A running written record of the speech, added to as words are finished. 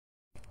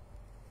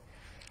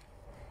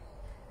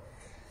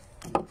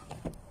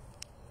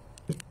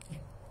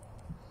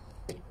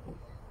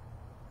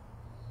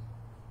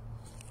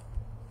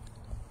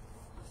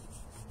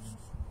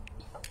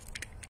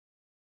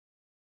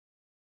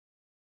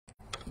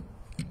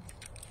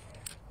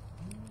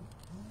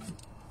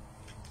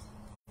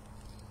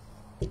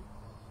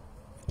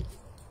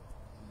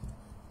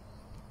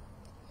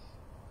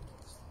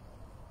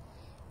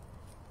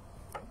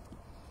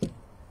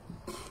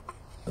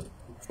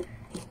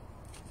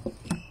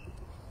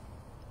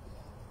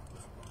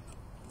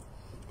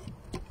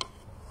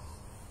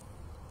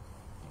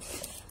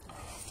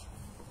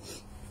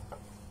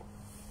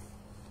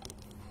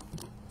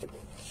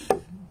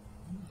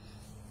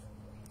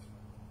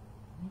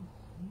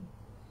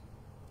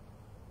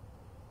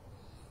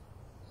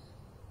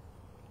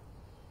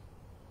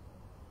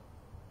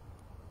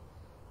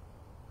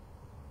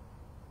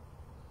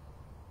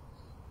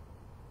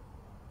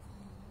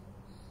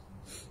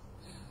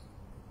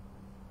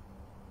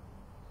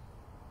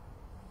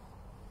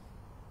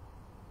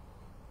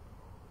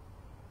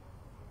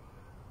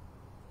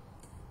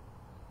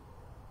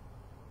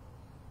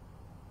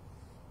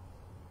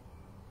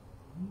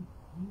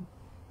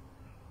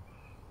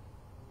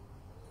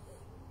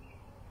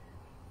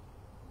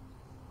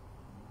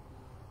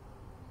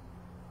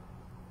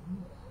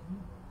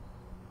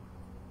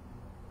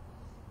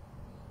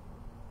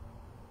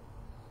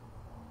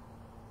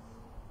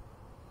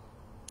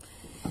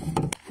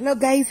Hello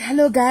guys,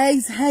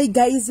 hi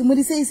guys.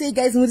 Say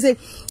guys,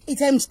 it's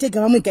time to take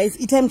avamwe guys.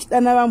 It's time to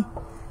dana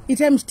It's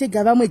time to take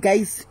avamwe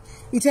guys.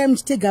 It's time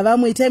to take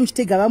avamwe. It's time to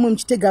take avamwe.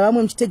 It's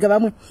time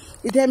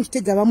to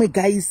take avamwe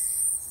guys.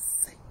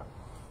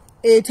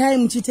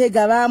 Time to take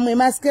avamwe.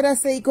 Maskera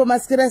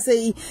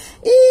say.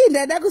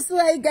 Ndada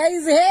kusuai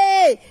guys.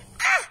 Hey.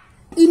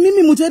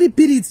 Imimi mutori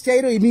periods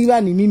chairo imimi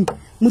vani imimi.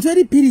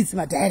 Mutori periods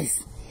my diaries.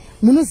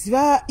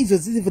 Munoziva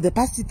izvozvi for the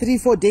past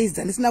 3-4 days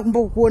ndisina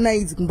kumbokuona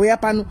idzi kumboya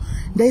pano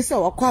ndaisa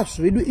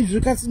wakwazvo vedu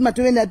izvikasi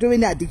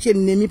matoveni addiction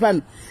nemi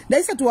pano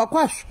ndaisati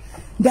wakwazvo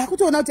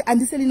ndakutoona kuti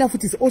andiselina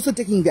futi is also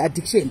taking the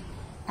addiction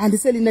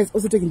andiselina is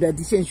also taking the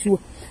addiction sure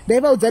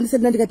ndaivaudza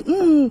andiselina ndikati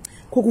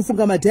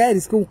kokufunga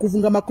madiaries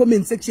kokufunga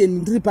macomment section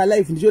ndiri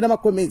palive ndichiona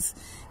macomments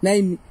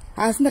naimi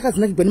asi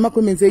ndakazonakigwa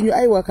nemacomments enyu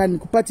aiwa kani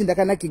kupati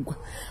ndakanakigwa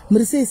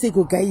muri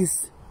seiko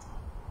guys.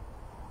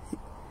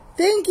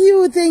 Thank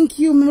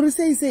you. Mama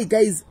say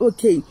guys,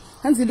 okay.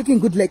 Hands you looking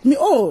good like me.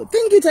 Oh,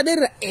 thank you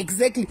Tadera.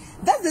 Exactly.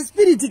 That's the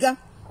spirit, Tika.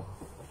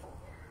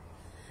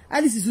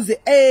 Alice is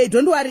say,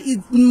 don't worry,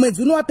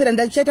 Mezuno appear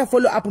and Jetta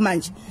follow up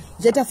manch.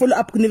 Jetta follow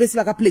up Kunivesi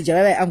Vaka pledge.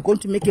 I'm going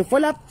to make a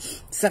follow up.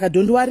 Saka,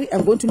 don't worry,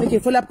 I'm going to make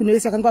a follow up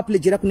Kunivesi Vaka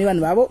pledge Kunevan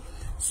Vavo.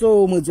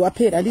 So Mezu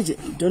appear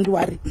and don't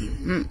worry.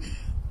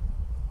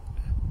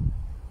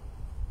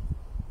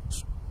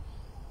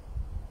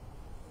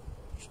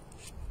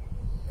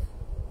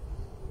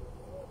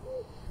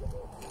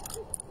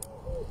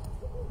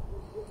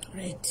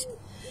 Right.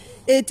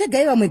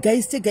 Tegaiva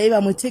guys, tegaiva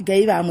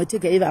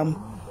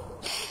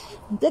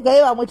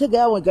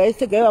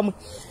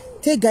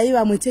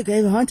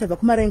hanta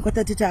vakumara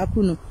inkwata tita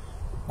akuno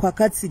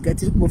kwakatsiga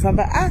tiri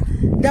kubofamba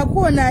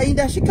ndakuona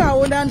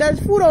ndasvikawo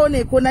ndafurawo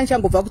nekona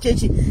ndichangobva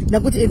kuchechi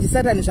nakuti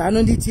endisatani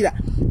zvaanonditira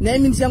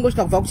naimi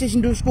ndichangosvika kubva kuchechi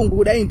ndosvikongo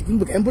kudai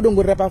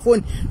ndimbodongorera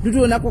pafoni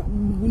ndotoona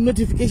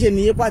notification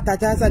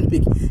yekwatata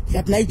asandbek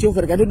ndikati nai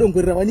jehovha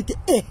rikandodongorera wanike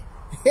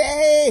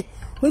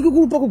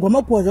Kurupa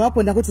kugoma kuwaza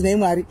maponda kuti naye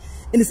Mwari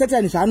ende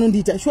satani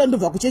zvaanondita shuwa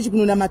ndobva kuchechi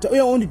kunonamata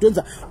uye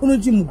wondidonza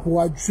unoti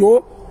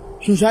mugwajo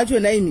zvinhu zvacho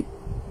naimi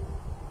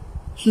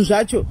zvinhu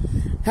zvacho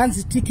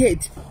hanzi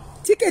ticket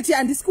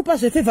handisi kupa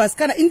zvefavors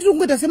kana indiri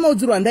kungoita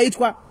semaudziro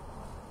andaitwa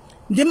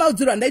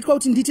ndemaudziro andaitwa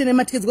kuti ndiite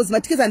nematiketi because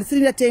matiketi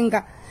handisiri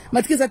ndatenga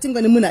matiketi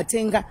atengwa nemunhu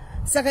atenga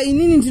saka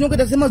inini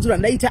ndinongoita semaudziro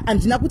andaita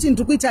handina kuti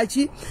ndiri kuita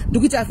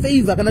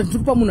favor kana ndiri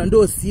kupa munhu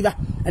andoziva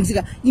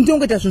handisika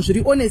ndinongoita zvinhu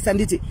zviri honest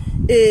handiti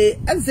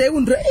anzei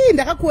undro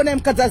ndakakuona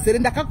mukadzi azere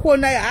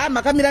ndakakuona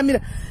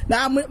makamiramira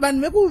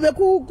vanhu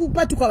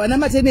vekupatuka vana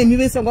matenemi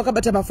vese vanga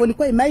vakabata mafoni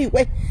kwai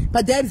maiwe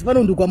padiaries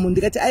panondugwa munhu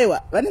ndikati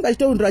aiwa vanenge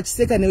vachitoundura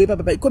vachiseka newe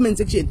papa pacomment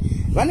section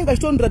vanenge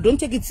vachitoundura don't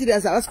take it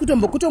serious havasi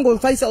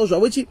kutongofaisawo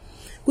zvavo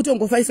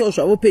kutongofaisawo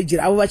zvavo page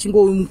ravo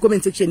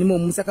vachingocomment section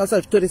imomo saka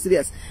usazvitore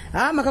serious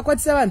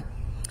makakwatisa vanhu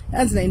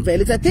hanzi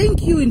nainviolator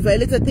thank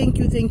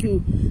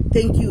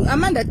you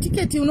Amanda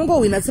ticket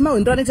unongohwina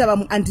semahwiniro anoita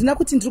vamwe handina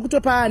kuti ndiri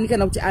kutopa ani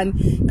kana kuti ani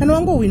kana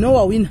wangohwina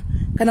wahwina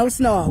kana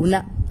usina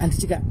wahuna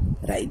handitika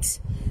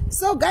right.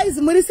 So guys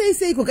muri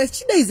seiko guys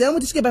chidaiziva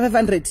muti tisvike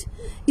pa500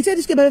 itai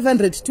tisvike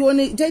pa500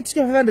 tione itai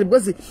tisvike pa500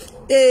 because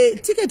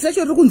ticket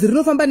racho riri kunzi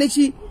rinofamba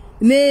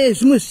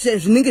nezvimwe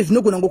zvinenge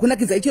zvinogona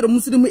ngokunakidza ichero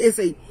musiri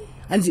muSA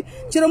handi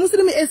chero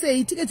musiri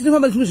muSA ticket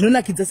rinofamba zvimwe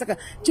zvinonakidza saka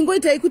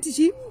chingoitai kuti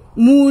chi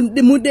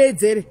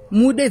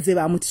mudedze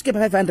vamwe tisvike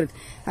pa500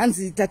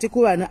 hanzi tate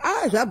kuvana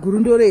zvaguru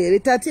ndore here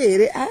tate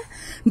here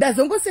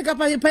ndazongoseka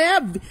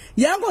payabvi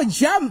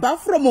yangojamba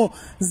from 0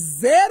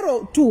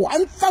 to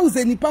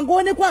 1000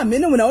 pangoonekwa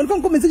hamene munhu aonekwa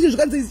mucomment section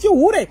zvikanzi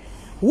chihure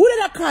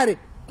rakare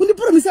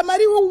kundipromisa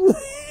mari 2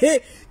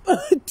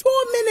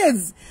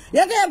 minutes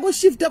yanga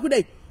yangoshifta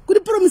kudai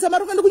kundipromisa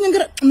mari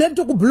ukandokunyengera mari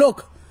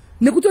tokublock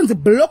nekutonzi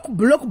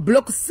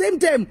block same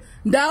time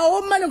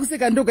ndaoma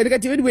nekuseka ndoga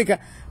ndikati wedweka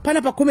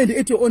pana pa comment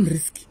at your own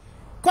risk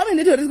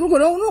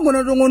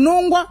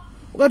unongonongwa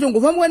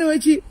ukatongofamba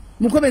newechi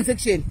mu comment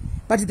section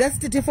but that's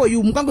tate for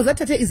you mukangoza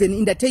tate is an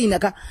entertainer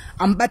ka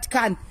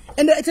ambatikani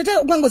and tate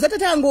ukangoza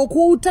tate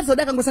angokutatsa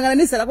daka ngosangana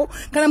nesa lako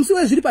kana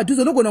musiwe zviri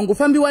padhuzo unogona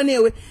ngofambiwa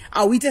newe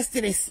auite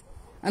stress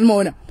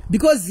anomaona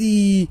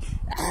because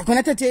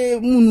kana tate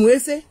munhu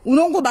wese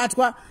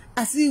unongobatwa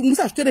asi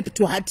musazvitore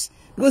to heart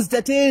because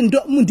tate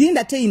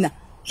ndindateina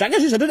zvake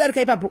zvi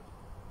zvatodarika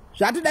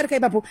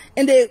ipapo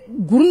ende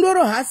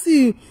gurundoro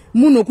hasi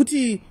munhu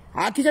kuti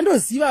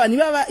kichandoziva vanhu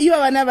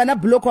iva vana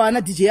block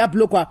vana DJ ya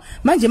block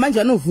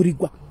manje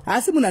anovhurikwa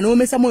hasi munhu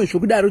anoomesa moyo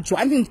zvokudaro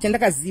chwandi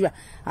chandakaziva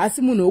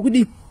hasi munhu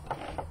wokudi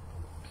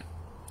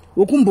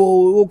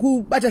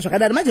wokubata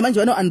zvakadaro manje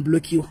vano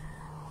unblockiwa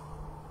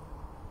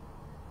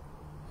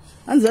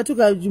hanzi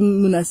vatuka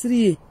munhu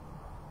asiriye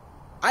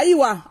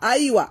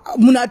aiwa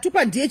munhu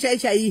atukwa ndiye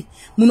chai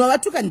munhu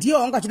wavatuka ndiye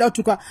wanga achida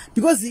kutukwa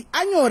because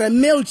anyora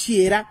mail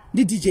chiera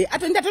ndi DJ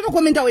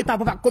ndatokomenta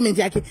ipapo pa comment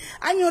yake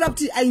anyora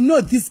kuti I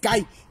know this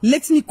guy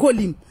let me call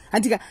him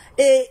andika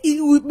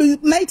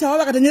maita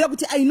wava katanyora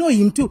kuti I know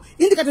him too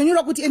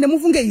indikatanyora kuti ende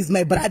mufunge is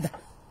my brother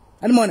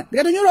Animona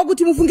ndikatonyora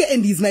kuti mufunge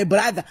and is my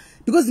brother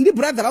because ndi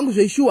brother vangu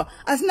zveshua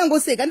asina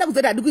ngoseka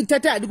ndakuzati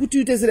adikutata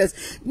adikutuite serious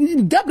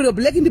Gabriel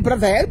Black ndi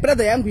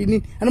brother yangu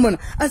inini animona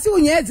asi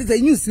unyaya dzedza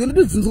news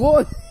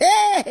ndodzinzwo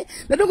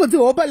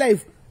ndatongodzihopa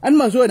live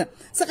animazvona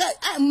saka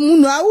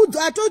munhu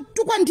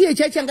atotukwa ndiye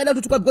chachi angada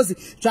kutukwa because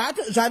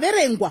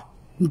zvaverengwa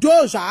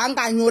ndo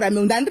zvaanganyora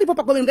ndandiripo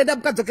pakomenti ngaita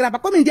kukadzokera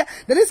pakomenti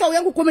ndarisawo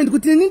yangu komenti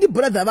kuti ini ndi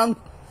brother vangu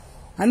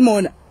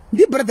animona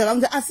ndi brother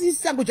vangu asi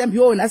sango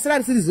champion asi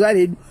risiri zuva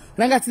redu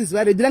ranga si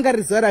zuva redu ranga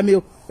riri zuva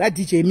rameo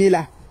radj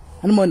mela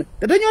animona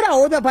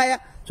ndatonyorawo papaya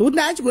zvokuti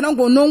ndaachigona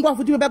ngonongwa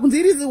futi papa kunzi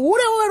iri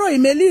urewero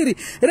imeliri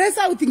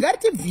resauti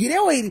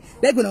ngaritibvirewo iri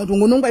ndaigona kuti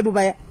ngonongwa ipo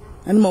paya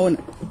animaona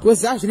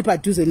because zviri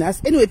padhuze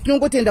nhasi anyway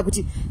tinongotenda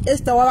kuti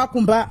Esther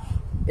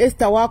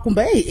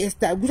wakumba hey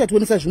Esther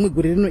kuchationesa zvimwe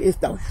gore rino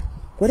Esther usho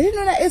gore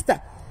rino na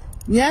Esther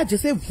nyaya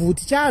dzese bvu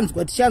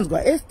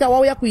tichanzwa Esther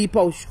wauya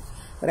kuipa usho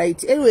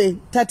right anyway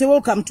tate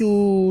welcome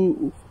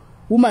to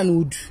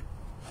womanhood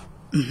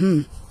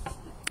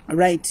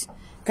right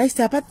guys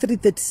tapa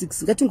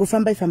 336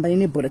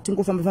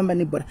 ngatingofamba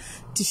nebhora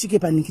tisvike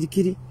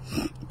panikirikiri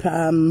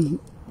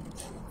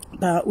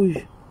pa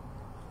uyu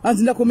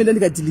hanzi ndakomenda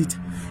ndikadelete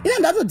ina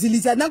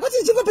ndatodelete nangoti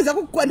ndichingopedza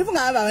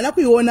ndifunga ava havana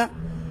kuiona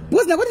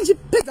because nangoti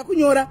ndichipedza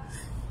kunyora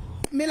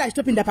mela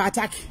achitopinda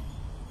paattack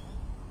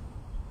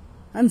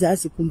hanzi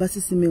asi kumba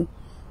sisimeo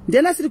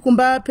ndiani asiri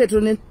kumba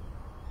Petronet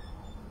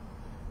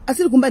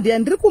asiri kumba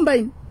ndiani ndiri kumba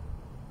ini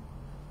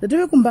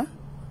ndatove kumba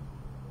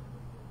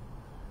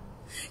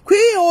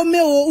kwiyo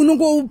mewo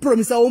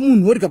unongopromisa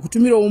munhu worega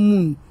kutumirawo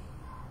munhu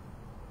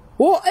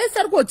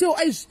Esther kotewo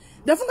aizvi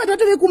ndafunga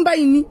tatove kumba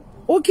ini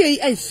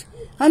okay aizvi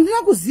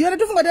handina kuziva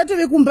ndatofunga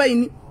tatove kumba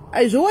ini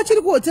aizvo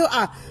wachiri kuhotel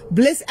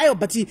bless ayo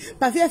but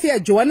pafeafea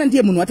Joanna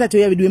ndiye munhu watate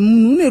yavedu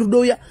munhu une rudo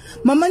uya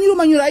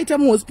mamanyuro aita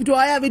muhospital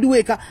aya avedu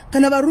weka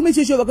kana varume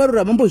checho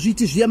vakarora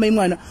mambozviti zviya mai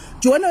mwana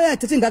Joanna uya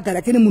tate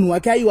ngagara kene munhu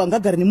wake aiwa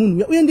ngagara nemunhu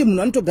uya uye ndiye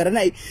munhu anotogara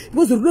naye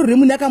because rudo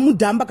rwemunhu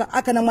akamudhamba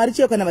akana mwari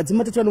cheyo kana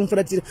vadzima tatu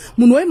vanomufuratira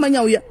munhu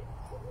waimanya uya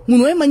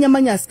munhu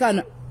waimanya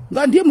asikana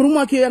ndiye murume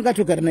wake uya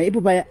angatogara naye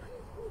ipo paya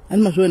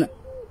animazvona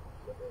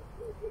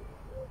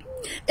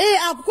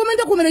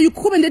akukomenda you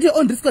comment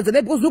on risk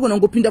dzadai because unogona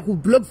ngopinda ku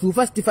blog view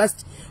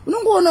fast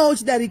unongoonawo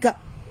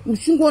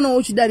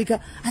uchidarika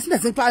asi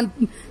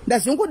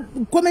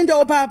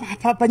ndazongokomendawo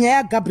panyaya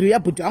yaGabriel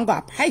yabhuti wangu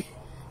apa hai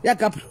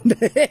yaGabriel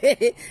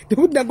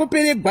ndikuti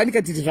ndangopere gwani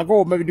katiti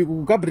zvakaoma vidi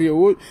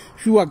kuGabriel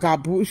shuwa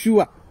gabu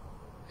shuwa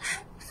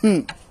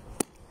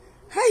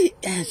hai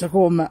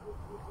zvakaoma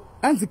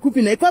hanzi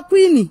kupi nai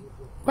kwakwini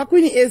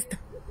Esther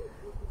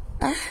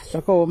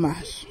zvakaoma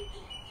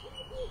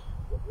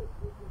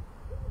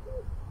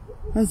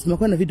hanzi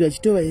makwana video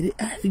achitova here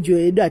video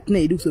yedu hatina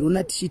yedu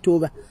kusoriona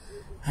tichitova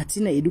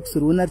hatina yedu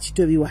kusoriona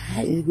tichitoviwa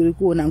hai kuri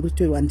kuona angu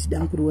chitoviwa ndida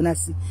kuriona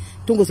si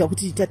tongozwa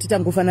kuti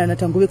titangofanana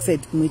tangove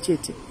kuside kumwe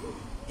chete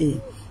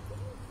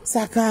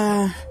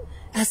saka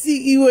asi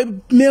iwe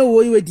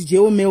mewo iwe DJ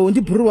mewo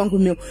ndibhuru wangu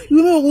mewo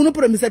iwe mewo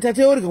unopromisa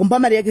tate orega kumpa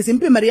mari yake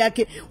simpe mari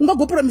yake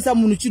ungagopromisa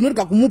munhu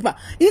chinorega kumupa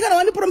ini kana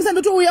wandipromisa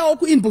ndotouyawo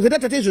kuinbox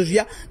tate izvo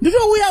zviya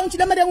ndotouyawo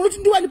uchida mari yangu unoti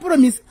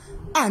ndiwandipromisa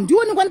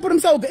ndione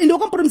kwanipromisa oga ende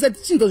wakampromisa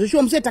tichinzwa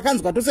zveshuwa mushe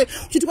takanzwa tose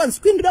uchiti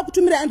kwanzi kwini ndoda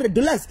kutumira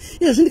 $100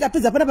 izvozvi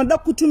ndikapedza panapa ndoda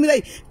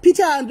kutumirai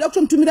Peter ndoda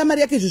kutomutumira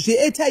mari yake izvozvi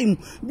airtime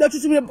ndoda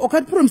kutotumira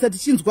wakatipromisa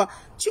tichinzwa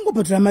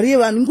chingobhadhara mari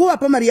yevanhu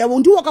ngovapa mari yavo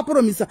ndiwo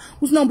wakapromisa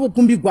usina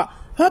kumbokumbigwa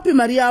vape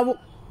mari yavo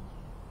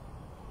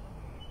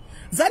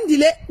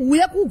Zandile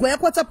uya kugwaya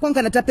WhatsApp kwangu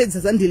kana tapedza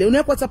Zandile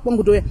unoya WhatsApp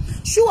kwangu toya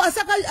shuwa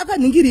asaka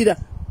akaningirira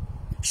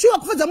shuwa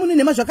kufadza munhu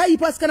nema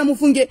zvakaipa asikana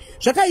mufunge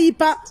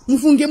zvakaipa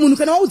mufunge munhu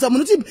kana waudza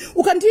munhu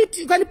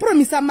kuti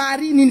ukanipromisa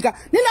mari ninka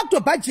nenda kuto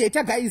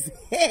budgeta guys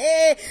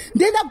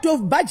ndenda kuto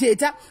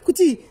budgeta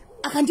kuti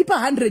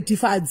akandipa 100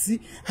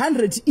 fadzi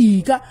 100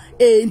 ika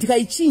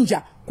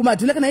ndikaichinja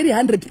kumadhula kana iri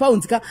 100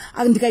 pounds ka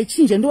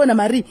ndikaichinja ndiona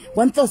mari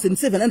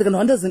 1700 kana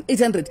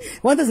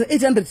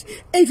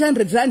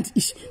 1800 rand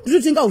ish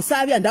ndotenga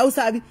usavi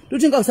andausavi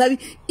ndotenga usavi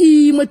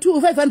imwe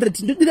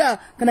 500 ndodira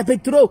kana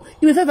petrol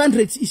imwe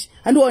 500 ish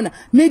andiona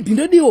maybe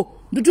ndodiwo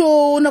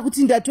ndotoona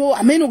kuti ndato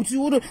ameno kuti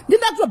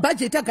ndinda kuto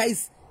budgeta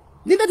guys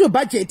ndinda to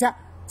budgeta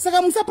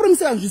saka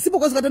musapromisa vanhu zvisipo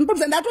kwazi kuti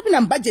ndipomisa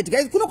ndatopinda mubudget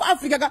guys kuno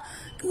kuAfrica ka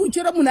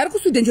chero munhu ari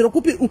kuSweden chero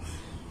kupi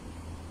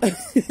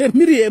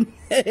Miriam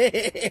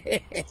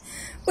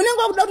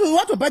unenge wakuda kuti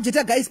wato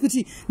budgeta guys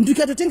kuti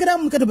ndikatotengera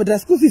mukatobhadhara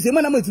school fees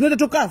yemwana mwedzi unoda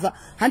tokava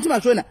hanti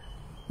mashona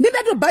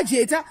ndinda to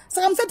budgeta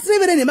saka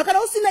musatirevereni nema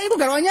kana usina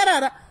ingogara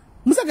wanyarara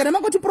musagara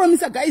mangoti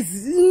promisa guys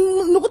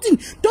nokuti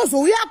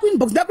tozouya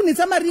kuinbox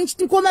ndakunetsa mari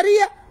nchiti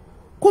komariya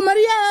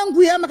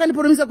yangu ya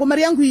makanipromisa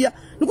komari yangu iya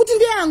nokuti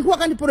ndiye yangu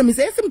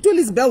akandipromisa esi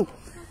mtulisi bell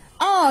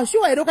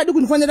shuwa here ukadi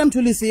kundifanira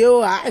mtulisi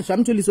yo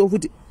zvamtulisi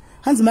futi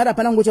hanzi mari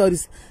hapana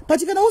ngochaurisa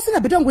but kana usina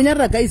beta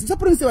ngonyarara guys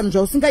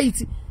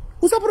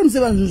usapromise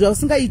vanhu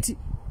zvausingaiti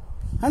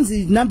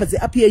hanzi number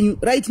dzeapp yenyu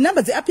right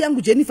number dzeapp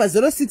yangu Jennifer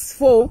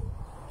 064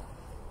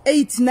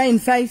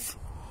 895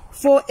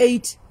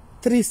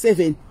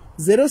 4837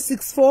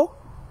 064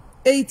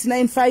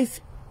 895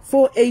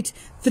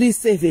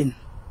 4837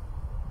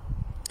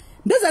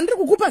 ndoza ndiri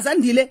kukupa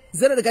zandile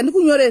zero rega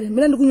ndikunyorere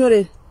mina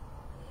ndikunyorere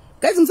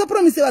guys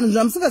musapromise vanhu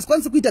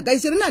zvamusingazikwanisi kuita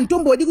guys chero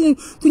nanditomboodi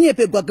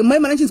kunyepegwa mai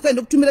mana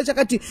chinsikaende kutumira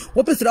chakati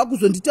wopedzera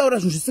kuzonditaura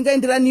zvinhu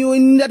zvisingaenderaniwo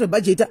ini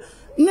ndatobhajeta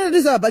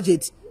inendatisa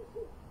bhajeti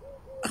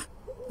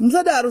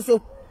musadaro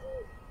so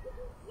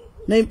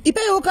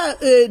ipaiwo ka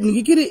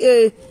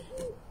ndikikiri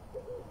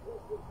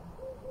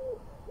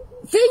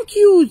thank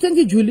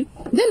you Julie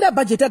nenda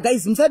bhajeta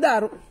guys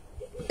musadaro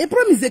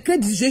promise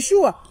credit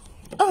zveshuwa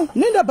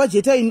nenda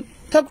bhajeta ini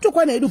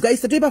takutokwana edu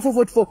guys tatoipa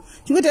 444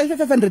 chingoti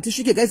 500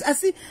 tisvike guys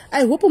asi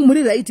I hope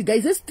muri right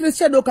guys stress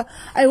chadoka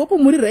I hope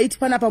muri right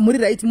panapa muri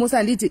right mosa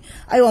anditi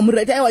aiwa muri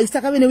right aiwa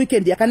istakave ne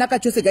weekend yakanaka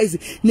chose guys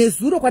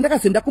nezuro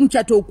kwandakazoenda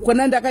kumuchato uku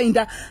kana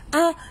ndakainda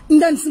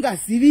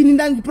ndandisingazivi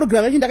ndandi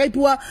program yacho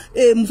ndakaipiwa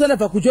musana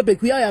bva kujobe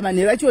kuyaya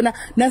manhera chona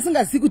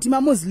nasingazivi kuti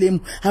mamuslim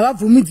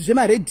havabvumidzi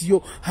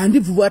zvemaredhiyo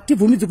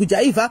handibvumidzi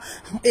kujaivha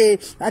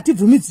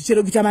hatibvumidzi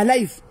chero kuita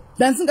malive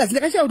dansingazi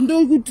ndakashaya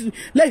kuti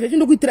live yacho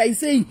ndokuitira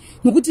isei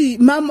nokuti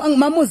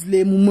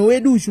mamuslim mumwe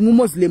wedu uchu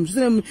mumuslim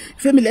zvisina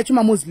family yacho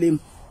mamuslim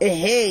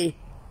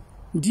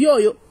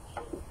ndiyoyo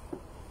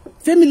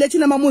family yacho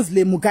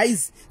namamuslim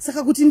guys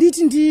saka kuti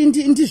nditi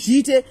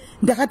ndizviite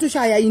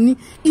ndakatoshaya ini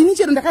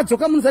chero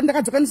ndakadzoka munhu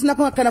ndakadzoka ndisina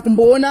kana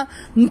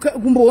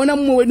kumboona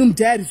mumwe wedu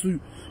mudiaries uyu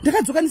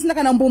ndakadzoka ndisina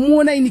kana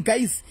mbomuona ini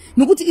guys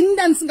nokuti ini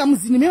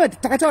ndandisingamuzini meva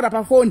takataura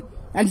pafoni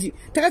handi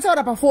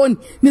takataura pafoni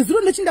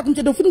nezuro ndochinda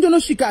kumuchato futi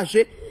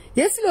ndonosvikazve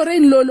yesi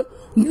Lorraine lolo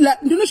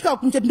ndinosvika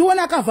kumuchato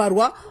ndoona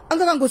akavharwa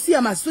anga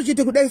kangosiya maziso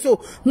chete kudai so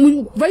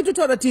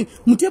vaitotaura kuti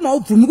mutema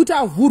haubvumi kuti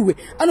avhurwe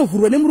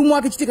anovhurwa nemurume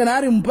wake chete kana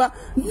ari mumba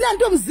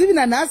ndandomuzivi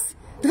nanhasi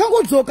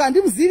ndikangodzoka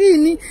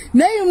ndimuzivi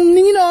naye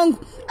munin'ina wangu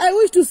I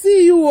wish to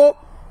see you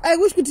I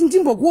wish kuti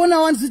ndimbokuona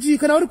wanziti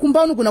kana uri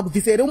kumba unogona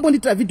kubvisa here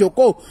umbonditira video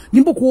call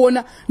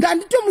ndimbokuona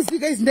ndanditomuzivi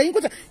guys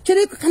ndaingota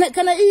chere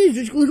kana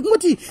izvi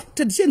ngoti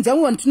tradition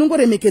dzangu vanhu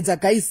tinongoremekedza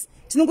guys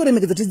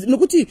tinongoremekedza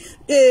nokuti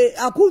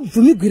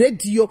akubvumi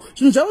gwiredhiyo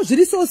zvinhu zvavo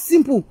zviri so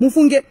simple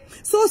mufunge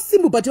so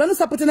simple but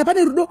vanosapotana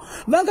pane rudo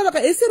vanga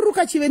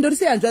vakahesiruka chivendo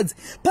rise hanzvadzi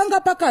panga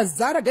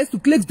pakazara guys to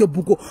collect the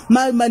book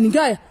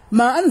maningaya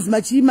anonzi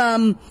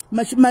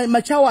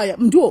machawaya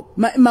ndiwo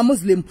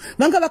mamuslim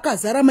vanga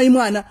vakazara mai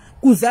mwana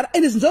kuzara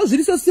ende zvinhu zvavo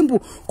zviri so simple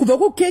kubva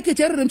kukeke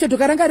chairo remuchato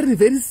karanga riri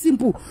very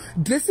simple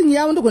dressing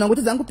yavo ndogona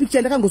ngoti dzangu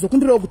picture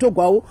ndakangozokundirawo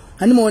kutogwawo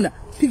handimaona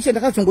picture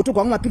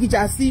ndakazongotogwawo mapicture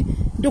asi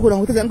ndogona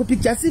ngoti dzangu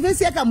picture asi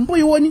face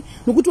yakamboioni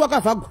nokuti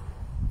wakavhagwa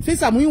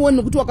face hamuioni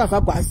nokuti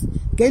wakavhagwa asi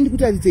gaindi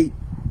kutaridzei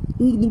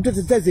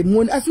kutadzidze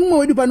muone asi mumwe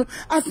wedu pano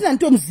asina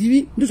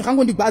nditomuzivi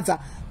ndozvakangondigwadza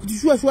kuti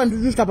shuwa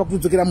ndosvika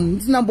pakudzokera munhu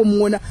ndisina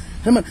mbomuona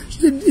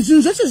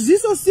zvinhu zvacho zviri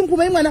so simple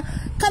mai mwana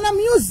kana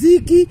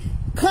music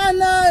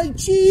kana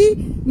chii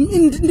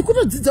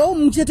ndikutodzidzawo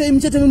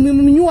mucheto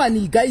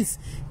minyuwani guys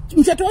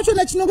muchato wacho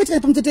nachinongoitika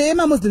pamuchato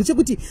yemamuslim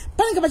chekuti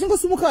panenge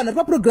pachingosumuka vanhu vari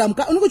paprogram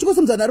unenge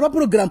uchingosumudza vanhu vari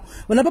paprogram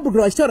vanhu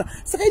paprogram vachitaura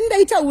saka ini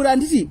ndaitaura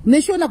nditi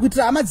neshona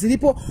kuitira hama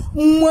dziripo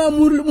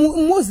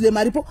muslim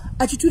aripo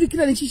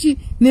achiturikira nechichi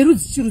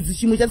chirudzi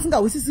chimwe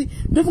chandisingahwisisi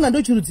ndofunga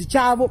ndo chirudzi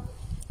chavo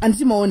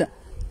handiti maona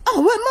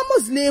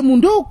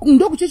mamuslim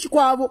ndokuchechi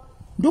kwavo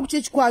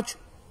ndokuchechi kwacho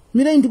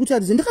mirai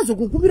ndikutaridze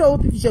ndikazokukupirawo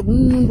pikicha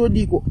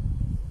kunondodiko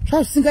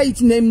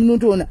zvazvisingaiti nei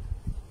munotoona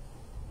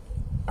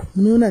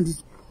munoona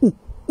nditi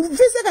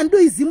fese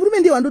yakandoiziva murume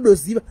ndiye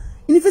wandodoziva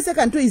ini fese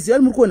yakandoiziva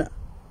ari murikona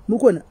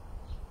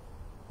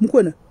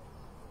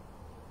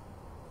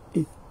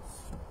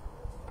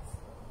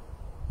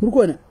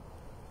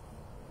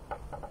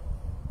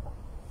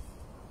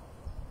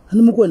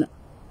hani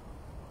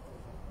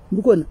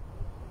murikona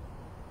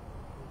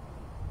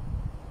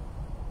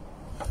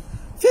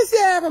fese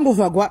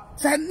yakangovhagwa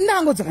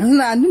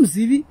ndangodzakana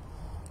handimuzivi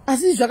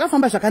asi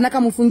zvakafamba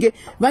zvakanaka mufunge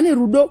vane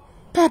rudo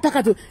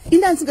pakati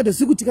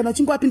indandisingatozii kuti kana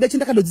uchinge wapinda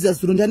chendakadodzidza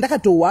zuro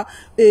ndandakatohwa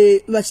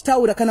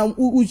vachitaura kana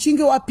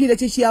uchinge wapinda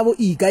chechi yavo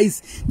iyi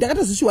guys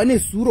ndakatozvishiwa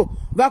nezuro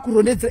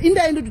vakurondedzera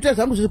indaindotoita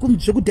zvangu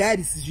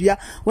zvekudiaris zviya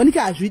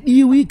wanika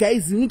hazvidiwi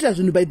guys unoita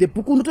zvinhu by the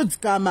book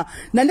unotodzikama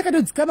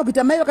nandakatodzikama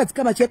kuita mai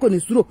vakadzikama chaiko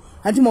nezuro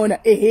handimaona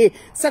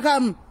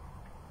saka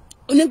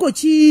unenge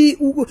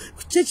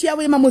chechi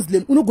yavo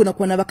yemamuslim unogona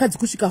kuwana vakadzi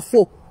kusvika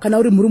 4 kana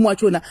uri murume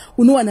wachona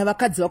unowana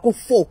vakadzi vako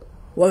 4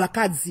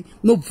 wavakadzi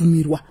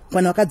unobvumirwa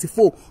kuwana vakadzi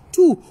 4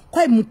 2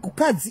 kwai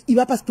mukadzi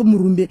iva pasi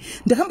pomurume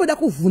ndakamboda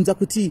kuvhunza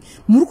kuti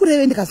muri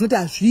kureve ndikazinoti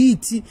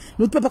hazviiti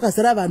nokuti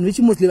papakazara vanhu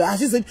vechimuslim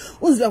hazvizoiti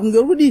unoziva kunge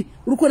uri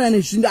kuona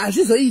nezvinhu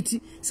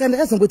hazvizoiti saka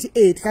ndakazongoti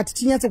tikati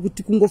tinyatso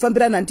kuti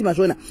kungofambirana handitima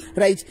zvona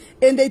right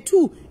and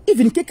 2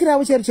 even keki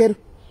ravo chero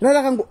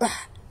rarakango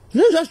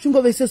zvinhu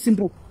zvazvichingovei so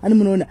simple hani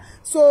munoona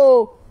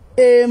so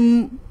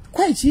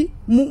kwaichi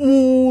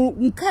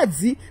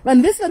mukadzi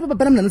vanhu vese vari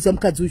papapana munhu anoziva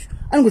mukadzi uyu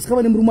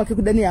anongosikava nemurume wake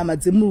kuda nehama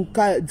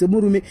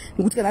dzemurume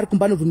nokuti kana ari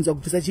kumba anobvumidzwa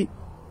kubvisa chi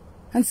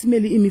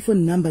hansimeli imi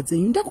phone number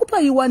dzenyu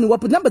ndakupa iwani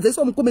wapo number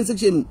dzaiswa mucomment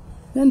section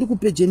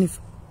nandikupe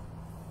Jennifer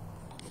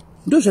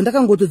ndo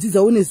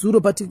zvandakangotodzidzawo nezuro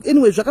but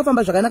anyway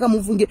zvakafamba zvakanaka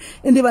mufunge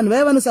ende vanhu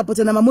vaya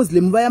vanosapota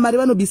namamuslim vaya mari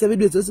vanobisa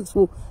vedu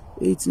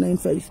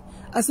 064895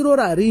 asi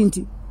rora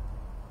harindi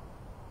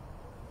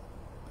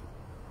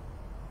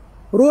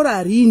rora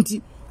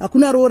harindi,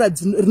 hakuna rora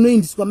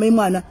rinoindiswa mai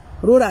mwana,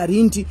 rora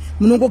harindi,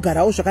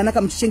 munongogarawo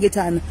zvakanaka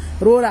muchichengetana,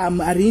 rora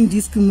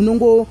harindiswi,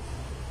 munongo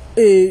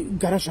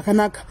gara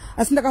zvakanaka.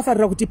 Asi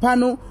ndakafarira kuti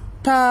pano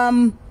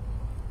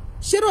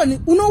Sheroni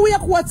unouya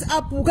ku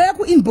WhatsApp, ukaya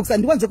ku inbox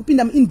andiwanze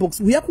kupinda mu inbox,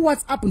 uya ku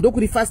WhatsApp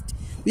ndokuri fast,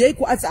 uya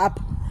ku WhatsApp.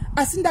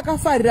 Asi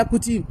ndakafarira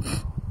kuti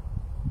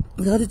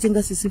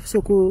ndakatotenga sisi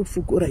soko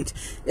fuku right.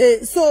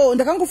 So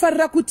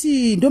ndakangofarira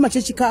kuti ndo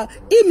machechika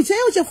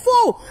michayo che 4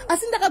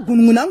 asi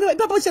ndakagunun'una angu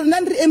ipapo chero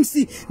ndandiri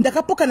MC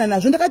ndakapokana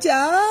nazvo ndakati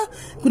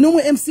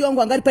kunomwe MC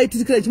wangu angari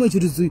paitirikira chimwe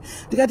chiruzuyu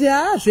ndikati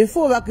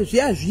zve4 vake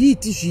zviya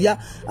zviiti zviya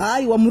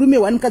wa murume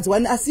 1 mukadzi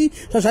 1 asi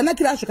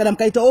zvazvanakira azvo kana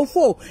mukaitawo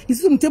 4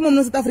 isusu mutemo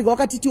muno South Africa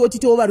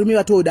wakatitiwo varume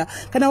vatoda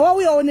kana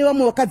wauyawo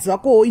nevamwe vakadzi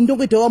vakowo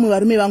indongoitawo vamwe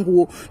varume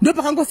vanguwo ndo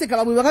pakangoseka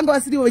vamwe vakanga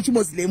vasiriwo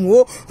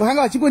vechimoslemwo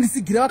vakanga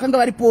vachingondisigira vakanga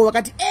varipo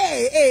vakati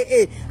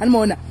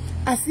anomaona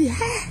asi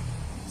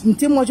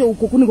mutemo wacho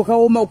uko kunenge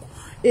kwakaoma uko.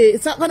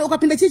 Kana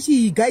ukapinda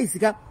chechi guys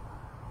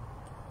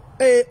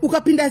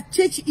ukapinda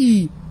chechi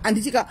iyi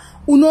andichika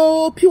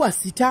unopiwa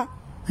zita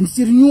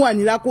anditi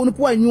renewal rako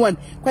unopiwa renewal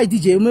kwa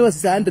DJ umwe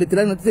wazisa 100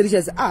 rand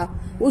notiserishas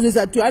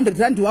uzoisa 200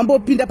 rand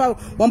wambopinda pa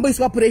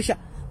wamboiswa pressure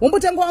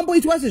wombotanga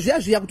wamboitwa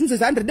zvezviya kuti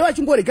uzoisa 100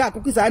 wachingorega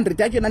kukwisa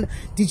 100 yacho na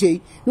DJ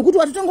nokuti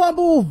watotanga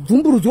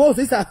wambovhumburudzwa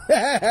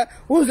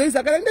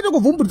uzoisa kana ndito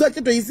kuvhumburudzwa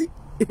chetoisi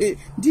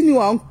ndini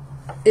wangu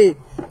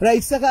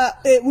right. Saka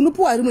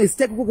unopuwa rimwe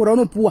stake kokora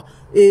unopuwa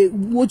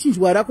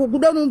wochinjwa rako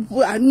kuda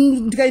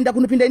ndikaenda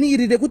kunopinda ini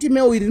iri rekuti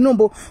meo iri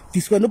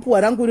rinombobviswa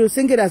nopuwa rangu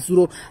rosengera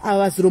zuro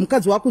zuro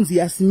mukadzi wakunzi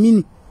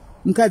Yasmini,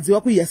 mukadzi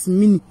waku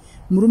Yasmini,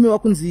 murume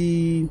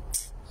wakunzi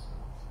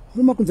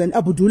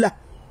Abdullah,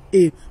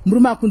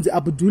 murume akunzi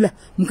Abdullah,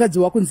 mukadzi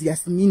wakunzi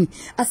Yasmini.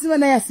 Asi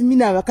vana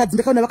Yasmini vakadzi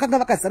ndakaona vakanga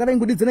vakazara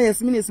vaingodidzana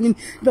Yasmini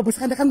ipapo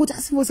saka ndakangoti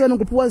asi vose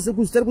vanongopuwa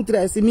zekuzita kuti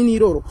Yasmini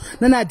iroro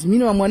nana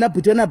admin vamwe vana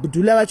Bhuti vana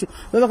Abdullah vacho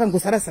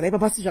vakangosara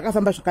ipapo asi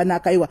zvakafamba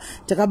zvakanaka. Iwa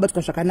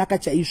takabatwa zvakanaka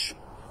chaizvo,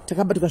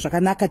 takabatwa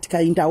zvakanaka,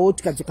 tikaendawo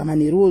tikadzoka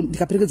manheru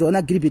ndikaperekedzwawo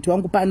na Gilbert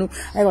wangu pano.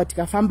 Aiwa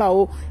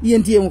tikafambawo, iye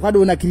ndiye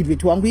wakaona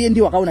Gilbert wangu, iye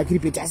ndiye wakaona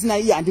Gilbert asina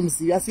iye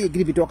handimuzivi asi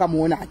Gilbert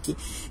wakamuona hake.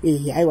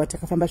 Aiwa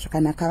takafamba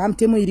zvakanaka.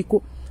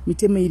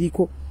 Mitemo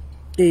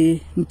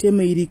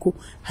iriko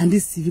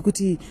handizivi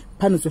kuti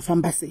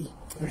panozofamba sei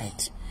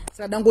right.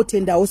 Saka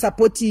dangotendawo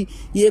support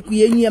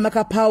yenyu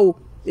yamakapawo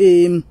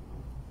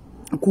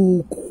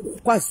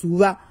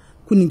kwazuva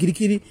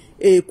kuningirikiri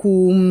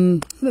ku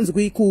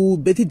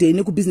birthday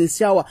neku business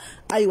shower.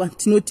 Aiwa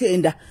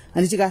tinotenda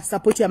handichika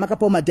support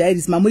yamakapawo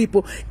madiaries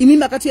mamuripo imi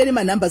makatiyere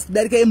manumbers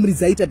kudarika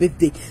emurizaita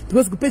birthday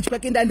because kupage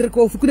kwake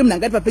ndandiriko kune munhu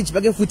angati papage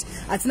pake futi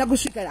atina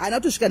kusvika, hana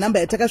kutosvika namba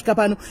yatakasvika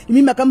pano.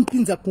 Imi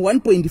makamupinza ku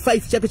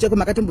 1.5 chako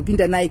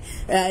makatombopinda naye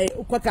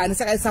kwakana.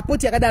 Saka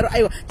support yakadaro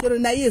aiwa chero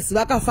naye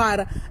ziva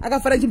akafara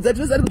nchimudza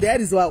tinozari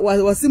kudiaries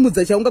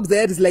wasimudza chaunga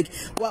kudiaries like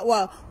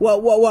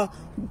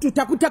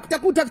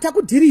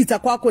takudhiritsa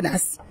kwako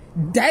nasi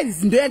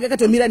diaries ndo yanga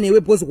akatomira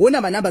newe boss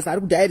kuona manumbers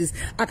ari kudiaries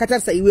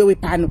akatarisa iwewe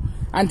pano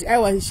and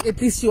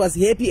at least she was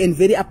happy and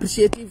very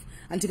appreciative.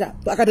 Andika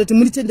akatoti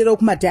munitenderawo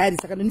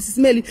kumadiaries, akatoti SIS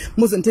MELLY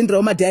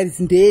muzonitenderawo madiaries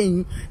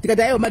ndenyu.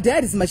 Ndikati aiwa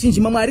madiaries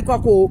mazhinji mamwe ari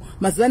kwako,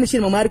 mazuva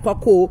nesheni mamwe ari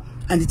kwako.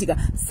 Anditika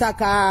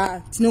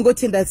saka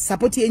tinongotenda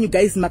support yenyu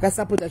guys,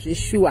 makasupporta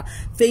zveshuwa.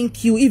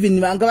 Thank you.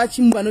 Even vanga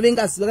vachimu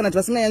vanovenga zuva kana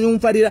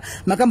vasinganyanyomufarira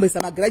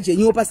makamboisa magaraji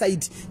enyuwo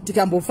paside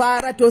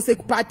tikambofara tose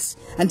kupati.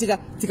 Andika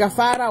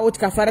tikafara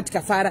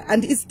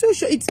and it's too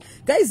short.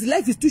 Guys,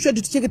 life is too short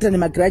to tichengeta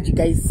nemagaraji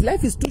guys.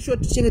 Life is too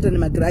short to tichengeta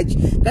nemagaraji.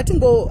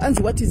 Ngatingo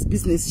anzi what is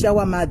business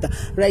shower mother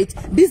right.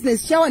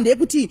 Business shower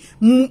ndeyekuti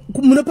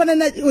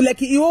munopanana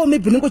like iwo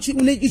maybe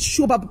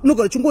unechishupa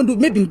unogara chungondu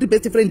maybe ndi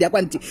best friend yako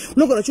anti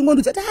unogara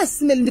chungondu dzati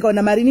SIS MELLY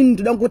ndikaona mari inini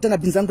ndoda ngotanga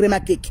business rangu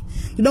remakeke,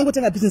 ndoda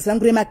ngotanga business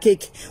rangu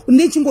remakeke.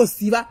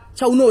 Unechingoziva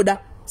chaunoda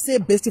se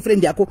best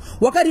friend yako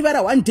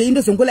wakarivara one day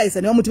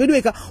ndozongolaisa newa muti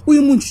wedweka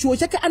uyu munhu chuo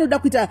chake anoda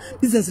kuita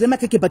business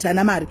remakeke but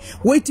ana mari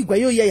woitigwa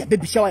iyo ya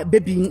baby shower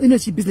baby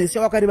inochi business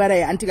shower wakarivara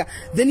ya antika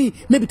then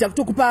maybe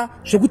takutokupa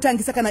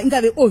zvokutangisa kana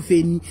ingave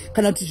oven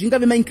kana kuti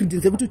zvingave ma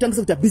ingredients ekuti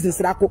utangise kuita business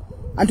rako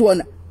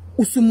antiona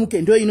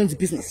usumuke ndo inonzi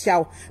business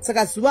shower.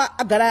 Saka zuva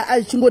agara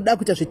achingoda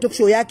kuita zve talk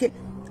show yake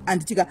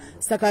anditika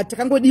saka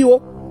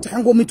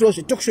takangomitawo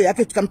zve talk show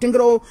yake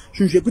tikamutengerawo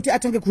zvinhu zvekuti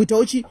atange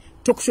kuitawo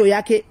talk show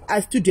yake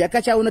studio yake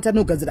achaona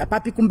tanogadzira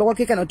papi kumba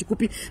kwake kana kuti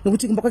kupi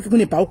nokuti kumba kwake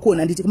kune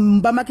balcony anditi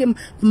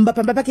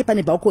pamba pake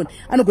pane balcony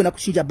anogona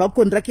kuchinja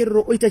balcony rake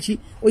roro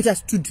oita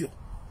studio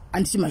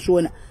anditi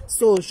mazviona.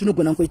 So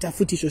zvinogona ngoita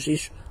futi izvozvo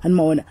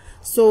hanimaona.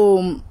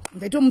 So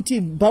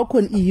ndaitomuti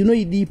balcony iyi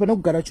unoidi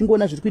panogara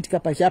uchingoona zviri kuitika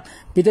pachapa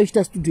beta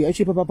kuita studio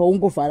yacho ipapa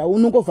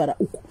unongovhara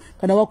uko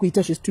kana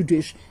wakuita zvestudio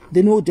izvi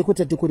then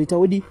wodekota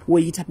wodi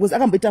woita because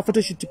akamboita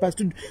photoshoot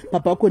pastudio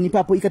pabalcony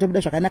ipapo ikatobuda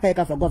zvakanaka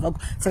yakavhagwa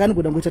saka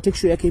anogona ngoita take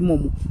show yake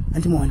imomo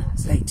andimaona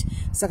right.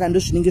 Saka ndo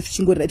zvinenge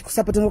zvichingori right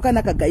kusapota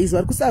kwakanaka guys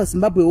vari kuSouth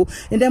Zimbabwewo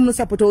endai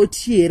munosapotawo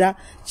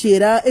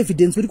chiera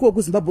evidence uriko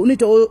kuZimbabwe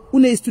unoitawo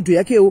une studio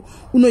yakewo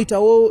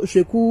unoitawo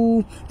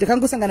zveku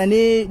ndakangosangana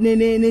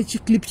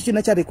nechiclip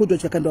chichena charekodwa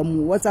chakandwa akavhura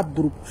muWhatsApp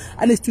group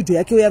ane studio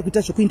yake uya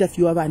kuita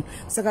zvekuinterviewa vanhu.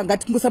 Saka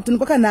ngatingosapotani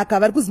kwakanaka.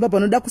 Vari kuZimbabwe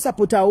vanoda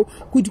kusapotawo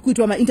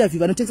kuitwa mainterview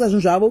vanotengesa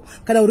zvinhu zvavo,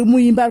 kana uri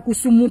muimba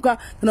kusumuka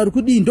kana uri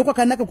kudii,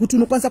 ndokwakanaka kuti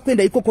unokwanisa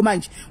kuenda ikoko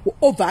manje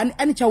obva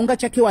ane chaunga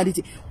chake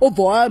wanditi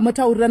obva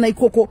wamataurira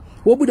ikoko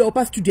wobudawo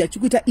pastudio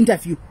achikuita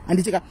interview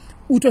handitika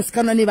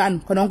utozikanwa nevanhu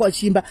kana wanga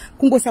wachiimba.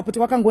 Kungosapota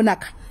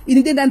kwakangonaka.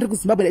 Ini denda ndiri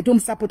kuZimbabwe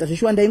ndaitomusapota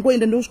zveshuwa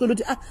ndaingoenda ndosvika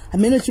ndoti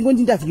hameno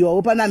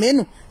chingondiinterviewawo pana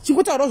hameno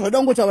chingotaurawo zvauda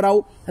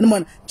kungotaurawo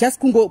hanimona just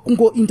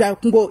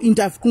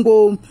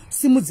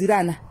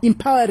kungosimudzirana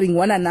empowering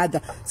one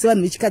another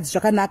sevanhu vechikadzi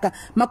zvakanaka.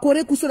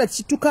 Makore kusora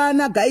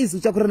tichitukana guys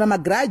uchakurana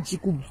magraji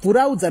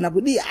kubvuraudzana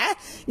kudii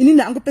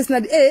inini hangu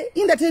personally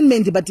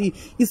entertainment but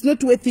it's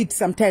not worth it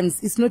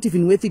sometimes. It's not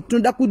even worth it.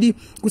 Tinoda kudi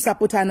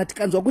kusapotana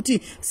tikanzwa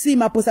kuti si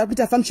maposa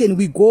kuita function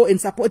we go and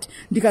support.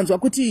 Ndikanzwa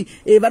kuti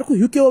vari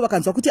kuUKwo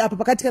vakanzwa kuti apa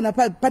pakati kana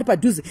pari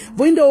padhuze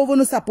voendawo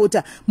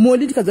vonosapota.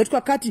 Moli ndikanzwa kuti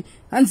kwakati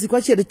hanzi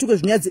kwachere tuka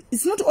zvinyadzi.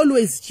 It's not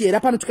always chera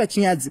panotuka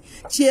chinyadzi.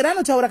 Chera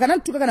anotaura kana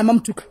tuka kana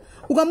mamutuka.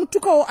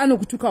 Ukamutukawo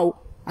anokutukawo.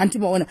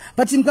 Antimaona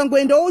but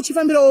mukangoendawo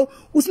uchifambirawo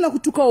usina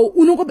kutukawo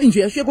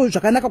unongobinjwa yasheko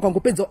zvakanaka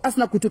kwangopedza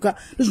asina kutuka.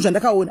 Ndizvo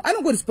zvandakaona.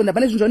 Anongoresponda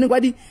pane zvinhu zvaunenge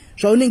wadi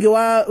zvaunenge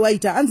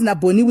waita. Hanzi na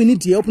Bonnie we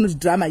need help not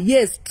drama.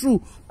 Yes true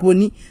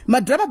Bonnie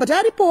madrama but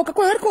aripo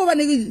kakwariko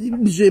vane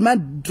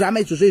zvemadrama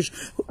izvozvo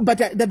but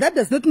that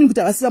does not mean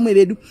kuti avasi vamwe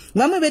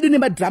vedu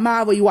nemadrama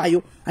avo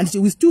iwayo and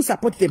we still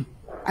support them.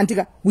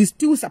 Antika we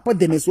still support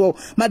them as well.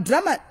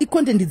 Madrama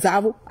icontent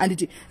dzavo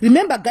and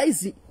remember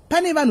guys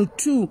pane vanhu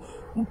 2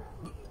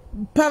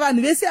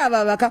 pavanhu vese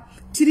ava vaka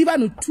tiri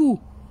vanhu 2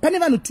 pane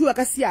vanhu 2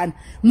 vakasiyana.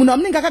 Munhu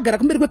amunenge akagara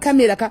kumberi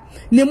kwekamera ka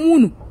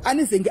nemunhu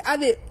anezenge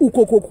ave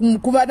ukoko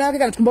kuvana vake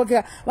kana kumba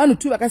kwake vanhu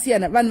 2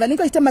 vakasiyana. Vanhu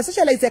vanenge vachiita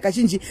masocialize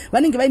akazhinji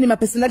vanenge vaine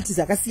mapersonalities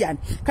akasiyana.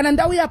 Kana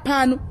ndauya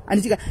pano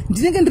anditika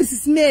ndinenge ndiri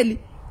SIS MELLY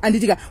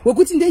anditika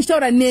wekuti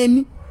ndichitaura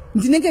nemi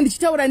ndinenge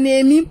ndichitaura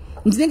nemi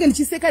ndinenge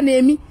ndichiseka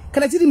nemi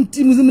kana tiri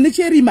mune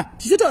cherima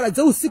tichitaura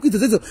dzeusiku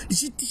idzodzo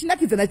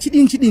tichinakidzana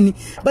chidini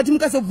but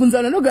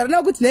mukazobvunzana nogara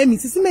nawo kuti naye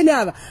SIS MELLY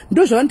ava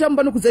ndo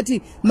zvavanotamba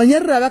nokudzati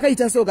manyarira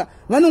vakaita soka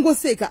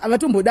vanongoseka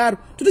avatombodaro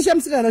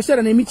totoshamusika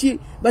vashitaura nemi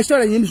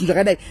vashitaura nemi zvinhu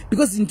zvakadai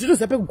because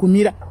nditozope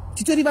kugumira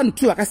titori vanhu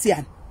 2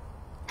 vakasiyana.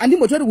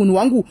 Andimbotori unhu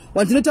wangu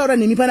wandinotaura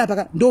nemi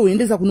panapa ndo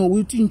huendesa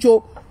kunouti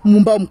ncho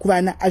mumba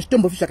mukuvana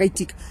azvitombofi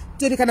zvakaitika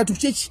tori kana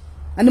tuchechi.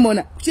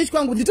 Andimona kuchechi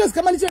kwangu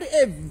nditozikama nditori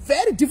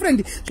very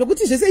different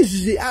zvokuti zvese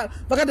izvi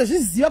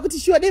vakatozviziva kuti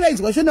shiwa dei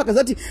vainzwa shona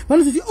vakazati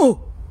vanozoti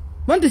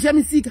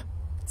vanotoshamisika.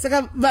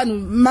 Saka vanhu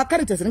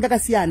macharacters anenge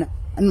akasiyana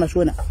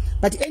animashona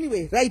but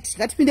anyway right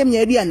ngatipinde munyaya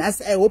yedu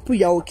yanhasi. I hope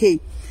you are okay.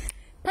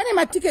 Pane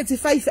matickets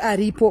 5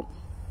 aripo.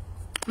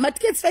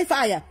 Matickets 5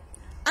 aya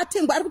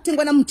atengwa ari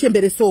kutengwa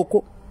namuchembere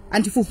soko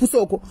antifufu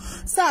soko.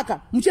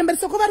 Saka muchembere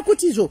soko vari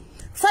kuti izvo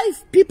 5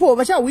 people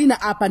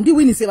vachawina apa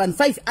ndiwini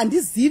 75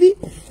 andizivi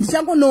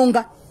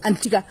ndichangononga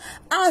anditika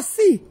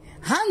asi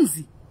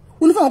hanzi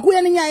unofanira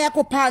kuuya nenyaya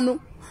yako pano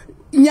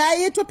nyaya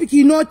yetopic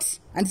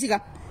inoti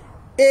anditika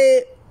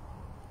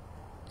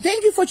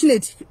thank you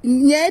fortunate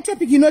nyaya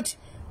yetopic inoti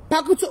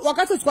pakuti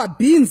wakatotswa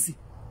beans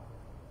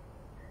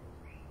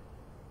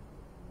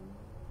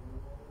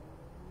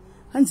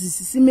hanzi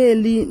SIS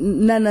MELLY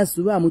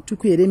nanazuva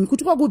mutuku heremi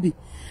kuti kwakupi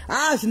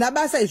zvina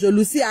basa izvo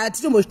Lucy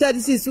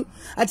hatitombozvitarisisu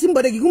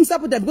hatimboregi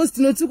kumusapota because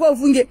tinotukwa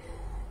ufunge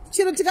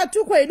chero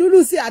tikatukwa edu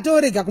Lucy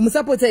hatorega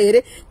kumusapota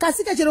here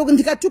kasika chero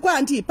ndikatukwa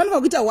anti panofa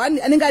kuita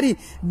one anenge ari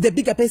the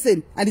bigger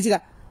person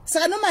anditika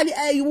saka normally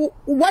I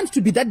want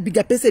to be that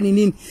bigger person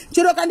inini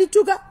chero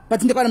kandituka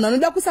but ndikwana munhu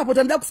anoda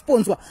kusapota anoda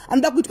kusponsor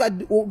anoda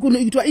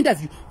kuitwa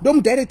interview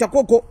ndomudirector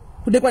koko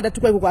kudekwa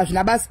ndatukwa ikoko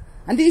hazvina basa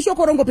handi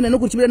ishoko rongopinda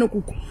nokuchibira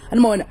nokuku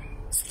andimaona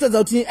sikutadza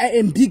kuti I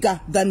am bigger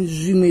than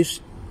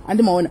zvimwezvi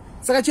andimaona.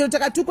 Saka chero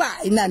takatukwa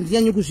ina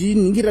ndinyanyi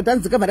kuzviningirira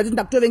tanzika mara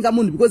ndakutovenga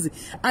munhu because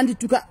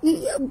andituka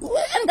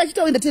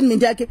angachitawo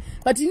entertainment yake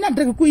but ina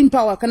ndiri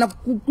kuempower kana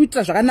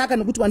kuitira zvakanaka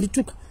nokuti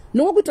wandituka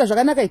nokuitira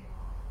zvakanaka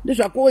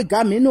ndezvako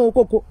wega mheno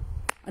ukoko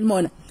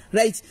andimaona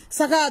right.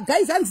 Saka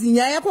guys hanzi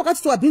nyaya yako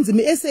wakatotwa bhinzi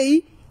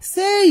muSA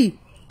sei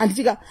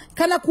anditika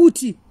kana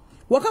kuti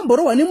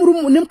wakamborohwa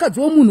nemukadzi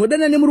womunhu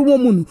wodana nemurume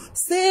womunhu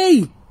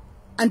sei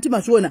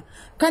antimashona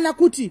kana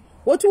kuti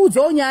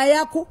wotiudzawo nyaya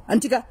yako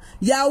anditika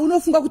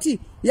unofunga kuti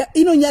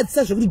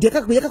inonyadzisa zvekuti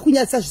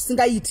yakakunyadzisa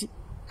zvisingaiti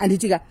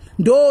anditika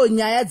ndo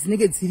nyaya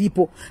dzinenge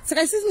dziripo.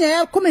 Saka isisi nyaya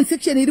ya comment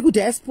section iri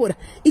kudiaspora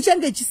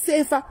ichange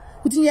ichisefa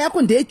kuti nyaya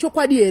yako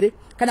ndeyechokwadi here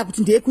kana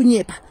kuti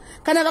ndeyekunyepa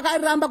kana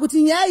vakaramba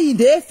kuti nyaya iyi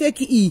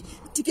ndeyefeki iyi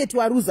tiketi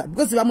waruza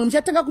because vamwe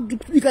muchatanga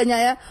kubika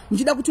nyaya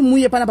muchida kuti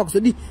muuye panapa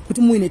kuzodi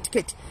kuti muine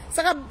tiketi.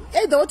 Saka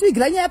either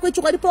wotivigira nyaya yako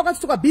yechokwadi pa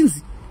wakatotwa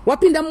bhinzi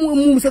wapinda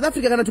South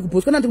Africa kana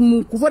tukubhotswana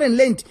ku foreign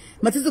land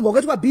matsitsi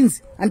gwakatwa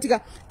beans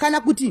antika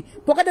kana kuti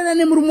pokadana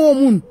nemurume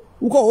womunhu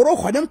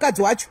ukahorohwa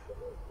nemukadzi wacho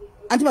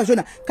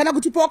antimashona kana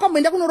kuti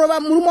pawakamboenda kunorova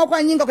murume wako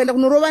anyinga kuenda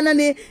kunorovana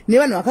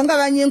nevanhu vakanga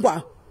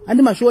vanyengwa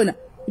andimashona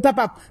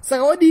ipapapo.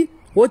 Saka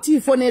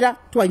wotifonera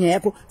twanyaya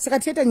yako. Saka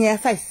tichaita nyaya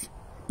 5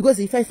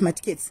 because i 5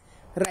 matickets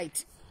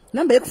right.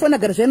 Namba yekufona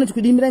gara zvaino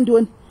tikudimira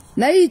ndione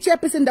Nai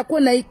chapese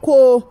ndakuona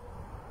iko.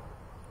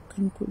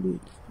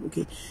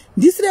 Okay.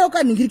 Ndisirewo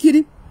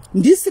kaningirikiri.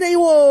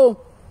 Ndisirewo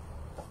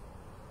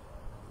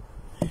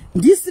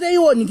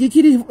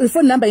ningikiri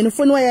phone number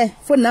inofonwa ya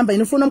phone number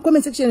inofonwa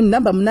comment section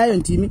number munayo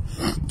ndimi.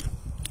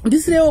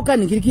 Ndisirewo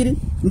kaningirikiri.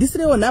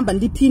 Ndisirewo number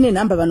ndipine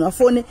number vanhu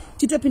vafone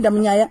titopinda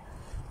munyaya.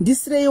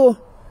 Ndisirewo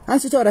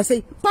ansitaura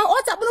sei pa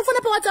WhatsApp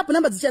unofona pa WhatsApp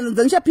number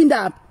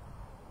dzichapinda apa.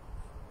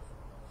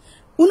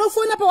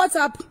 Unofona pa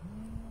WhatsApp.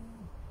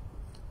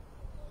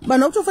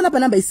 Vanhu vakutofona pa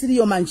number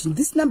isiriyo manje.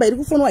 This number iri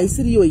kufonwa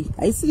haisiriyo iyi.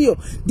 Haisiriyo.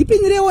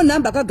 Ndipinirewo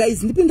number ka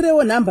guys.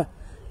 Ndipinirewo number.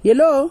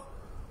 Hello.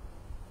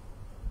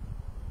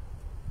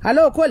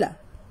 Hello caller.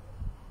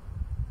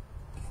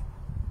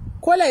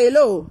 Caller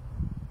hello.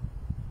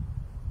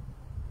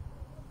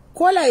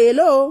 Caller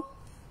hello.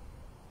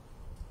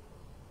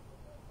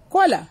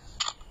 Caller.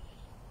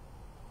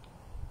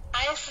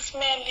 SIS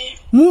MELLY.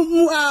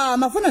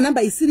 Mafona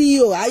number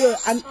isiriyo. Ayo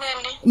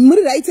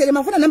muri right here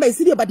mafona number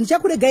isiriyo but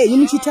ndichakurega yenyu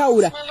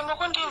muchitaura.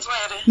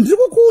 Ndiri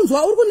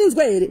kukunzwa uri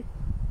kuninzwa here?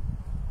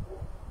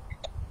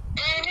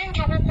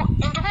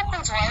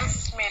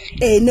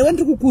 Newe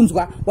ndiri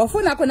kukunzwa.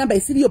 Wafona ako number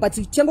isiriyo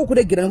but chango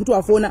kuregera nekuti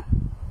wafona.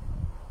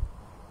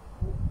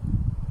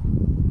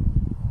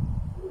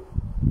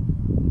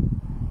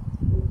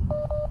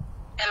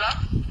 Hello?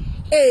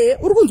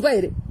 Uri kunzwa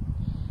here?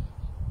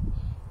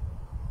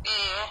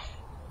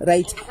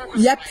 Right.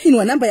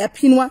 Yapinwa number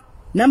yapinwa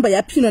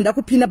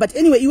ndakupina but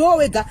anyway iwewe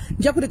wega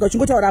ndichakurega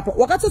uchingotaura apa.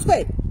 Wakatsotswa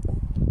here?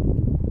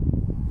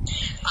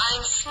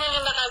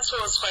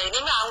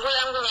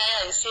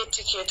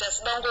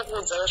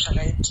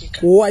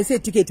 I say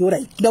ticket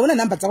alright. Ndaona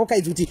number dzako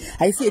kaidzi kuti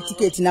I say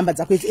ticket number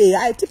dzako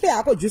tipe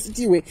hako juice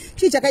tiwe.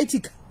 Chii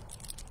chakaitika?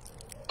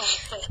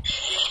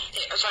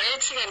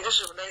 Zvakaitika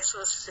ndezvekuda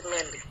SIS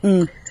MELLY.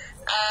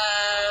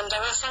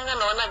 Ndakasangana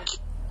naona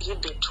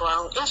gibet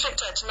wangu. In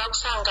fact hatina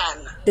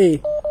kusangana.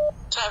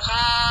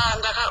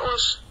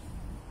 Ndakausha.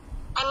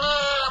 Ane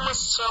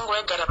musisi wangu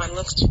waigara pa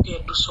next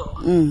pedu so.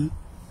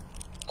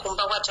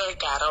 Kumba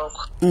kwataigara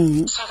uko.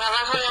 Saka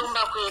vakauya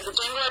kumba kwedu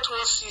tainge vati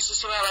wosisi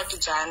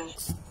sevavakidzani.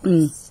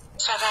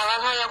 Saka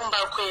vakauya kumba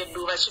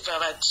kwedu vachibva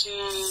vati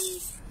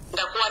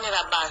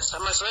ndakuwanira basa.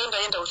 Mazuva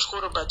endaenda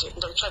kuchikoro but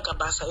ndakutsvaga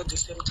basa at the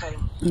same time.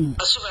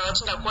 Vachibva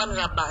vati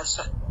ndakuwanira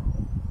basa.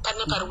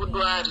 Pane pari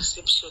kudiwa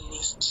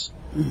receptionist.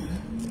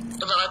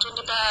 Ndobva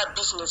vatondipa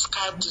business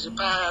card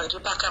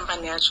ripa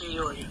company yacho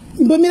iyoyo.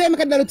 Imbomirai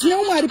makadaro tine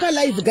umwe ari pa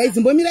live guys.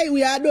 Imbomirai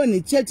uya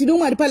adoni. Tine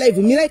umwe ari pa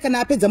live. Mirai kana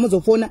apedza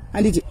muzofona.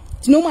 Anditi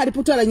tine umwe ari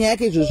kutaura nyaya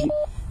yake izvozvi.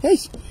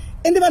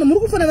 Ende vanhu muri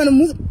kufona vanhu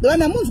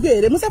munzwe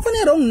here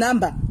musafone wrong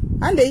number.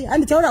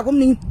 Handitaura ko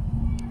muningi.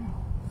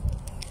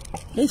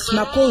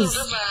 Makozi.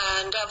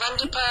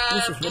 Ndavandipa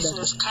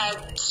business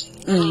card.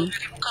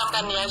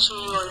 Company yacho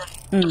iyoyo.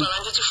 Ndobva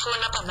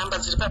vanditifona pa number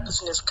dziri pa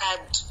business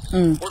card.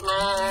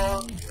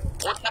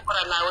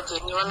 Unotaura nawo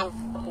then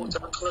vanokuudza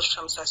kuti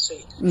unosvika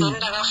sei. Then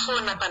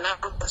ndakafona pa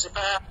number dziri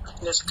pa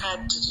business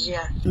card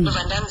riya.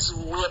 Ndobva ndanzi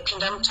uye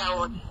pinda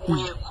mutown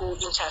uye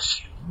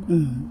ku-interview.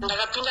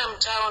 Ndakapinda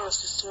mutown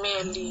SIS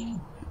MELLY.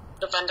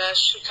 Ndobva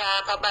ndasvika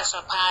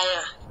pabasa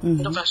paya.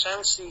 Ndobva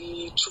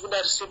zvanzi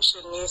tikuda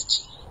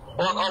receptionist.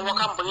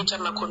 Wakamboita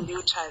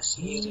macomputers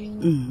here.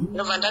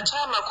 Ndobva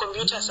ndatama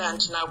macomputers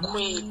handina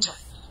kuita.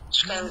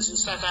 Zvikanzi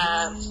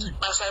saka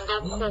basa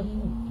ndokupa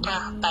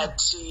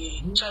but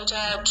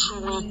chaita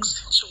 2 weeks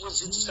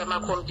chikudzidzisa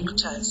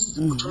macomputers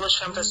kuti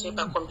unosvamba sei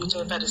pacomputer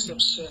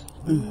yepareception.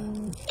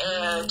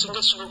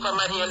 Tinge chikupa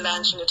mari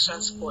yelunch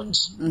netransport.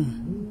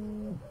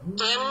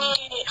 Then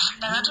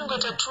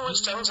ndakatongoita 2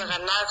 weeks dzangu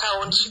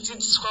dzakanakawo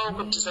ndichidzidziswawo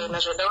kudesigna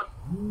zvoda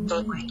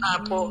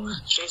ipapo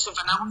zvese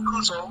bva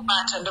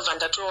ndakutonzobata ndobva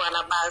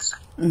ndatowana basa.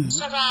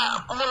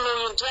 Saka munhu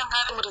uyu ndianga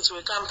ari muridzi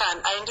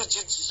wekampani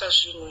aindidzidzisa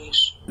zvinhu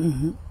izvi.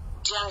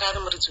 Ndianga ari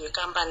muridzi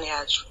wekampani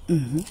yacho.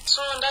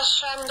 So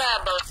ndashanda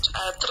about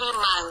 3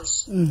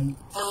 months.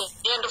 Munhu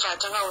iye ndobva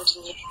atanga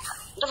kundinyenga.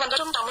 Ndobva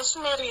ndatomda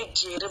musimarried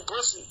here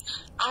bhosi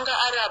anga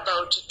ari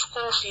about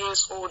 12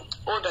 years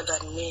older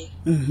than me.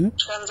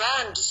 Tkanzi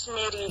handisi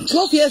married.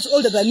 12 years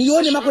older than you.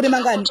 Ione makore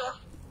mangani?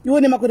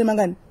 Ione makore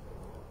mangani?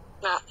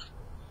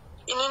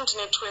 Ini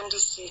ndine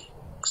 26.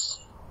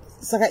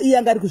 Saka iye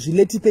anga ari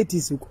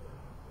kuzviletipetisi uko.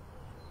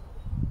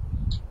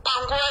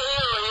 Panguva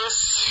iyoyo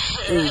yes.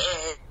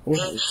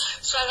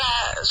 Saka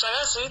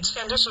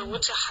zvakazoitika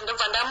ndezvekuti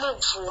ndobva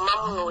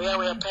ndamubvuma munhu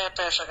uya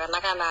paya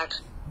zvakanaka.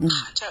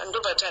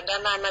 Ndobva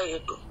tadanana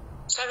hedu.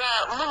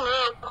 Saka munhu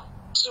uyo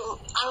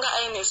anga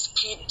aine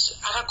speed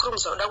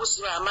akakurumidza kuda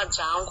kuziva hama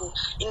dzangu.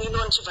 Ini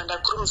ndonchibva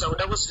ndakurumidza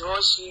kuda kuzivawo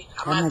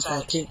hama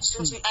dzake.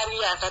 Since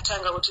ariye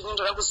akatanga kuti ini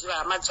ndoda kuziva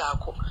hama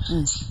dzako.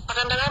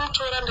 Saka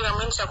ndakamutora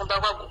ndikamuendesa kumba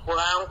kwagogo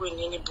vangu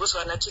inini bhosi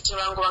vanatete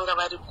vangu vanga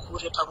vari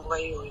kure panguva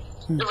iyoyo.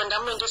 Ndobva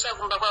ndamuendesa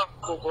kumba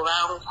kwagogo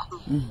vangu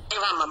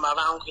nevamama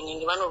vangu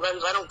inini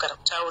vanogara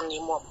kutauni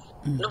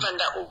imomo. Ndobva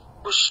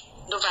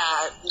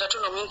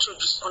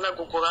ndatonomuintroduce kuna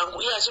gogo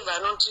vangu iye achibva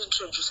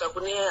anondiintrodusa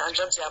kune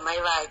hanzvadzi yamai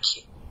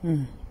vake.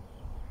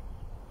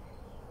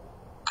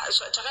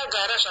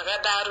 Takagara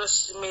zvakadaro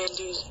SIS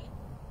MELLY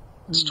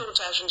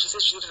tichitoita zvinhu zvese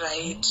zviri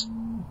right.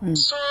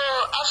 So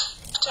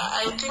after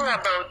I think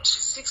about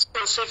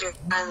 6.7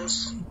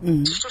 months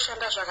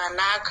tichitoshanda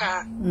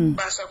zvakanaka,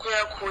 basa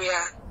kuya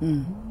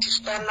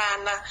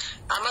tichidanana.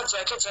 Hama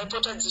dzake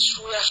dzaipota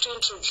dzishuya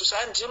achitointroduce,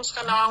 handii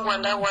musikana wangu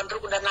wandiri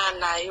kudanana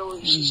nayo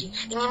izvizvi,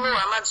 inini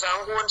hama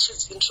dzangu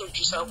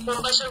ndichidzintroduce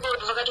kumba cheko.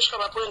 Vakatosvika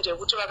papoint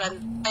yekuti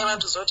vakanai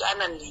vandoziva kuti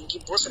ana nhingi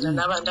bhosi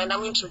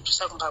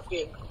ndanamuintroduce kumba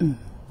kwedu.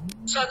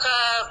 Saka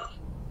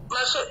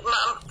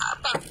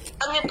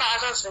pane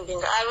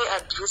paakazimbinga ave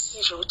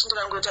aggressive zvekuti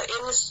ndikangoita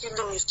any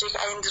silly mistake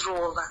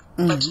aindirova,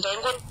 but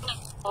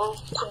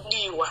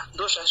ndaingokudiwa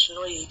ndo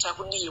zvazvinoita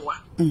kudiwa.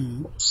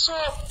 So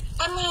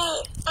pane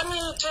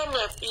time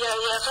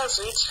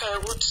yakazoitika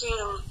yekuti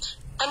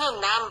pane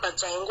nhamba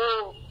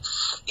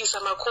dzaingoisa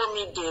macall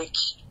me back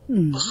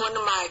mufoni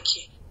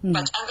make,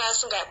 but anga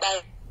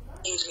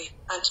asingadairi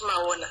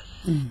antimaona.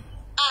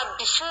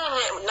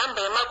 Before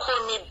nhamba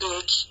yemacall me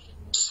back,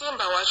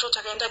 December wacho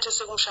takaenda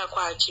tese kumusha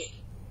kwake.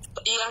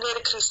 Yanga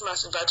iri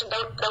Christmas, but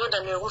ndakuenda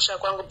neyo kumusha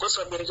kwangu because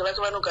vabereki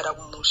vake vanogara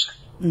kumusha.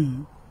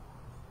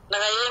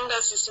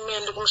 Ndakaenda SIS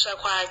MELLY kumusha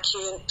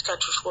kwake,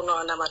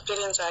 tikatosvikonawo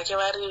namaparents ake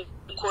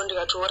variko,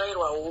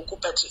 ndikatourayirwa huku,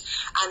 but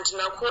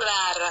handina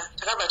kurara.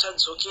 Takabva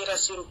tadzokera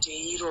same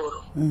day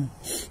iroro.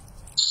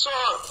 So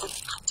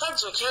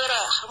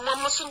tadzokera mumwe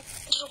musi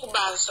tiri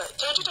kubasa,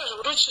 taitoita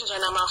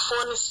zvekutochinjana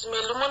mafoni. SIS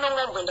MELLY umwe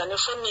nomwomboenda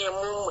nefoni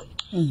yemumwe.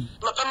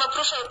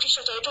 Pamaprofile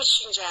picture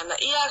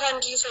taitochinjana. Iye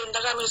akandiisa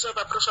ndakamiswa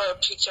paprofile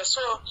picture,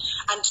 so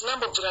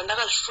handinambobvira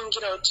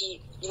ndakazvifungira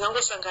kuti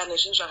ndingangosangana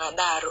nezvinhu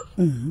zvakadaro.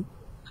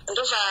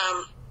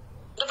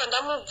 Ndobva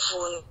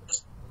ndamubvunza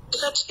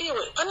ndikati,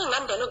 iwe pane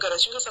nhamba inogara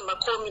ichingisa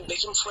macall me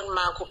back mufoni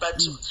mako,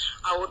 but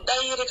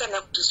haudairi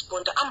kana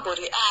kuresponda,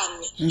 ambori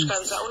ani?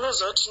 Zvikanza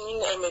unoziva kuti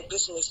nini I'm a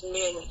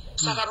businessman.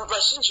 Saka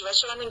vazhinji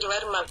vacho vanenge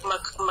vari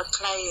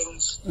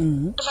maclients.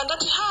 Ndobva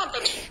ndati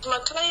but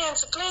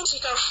maclients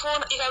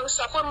ikafona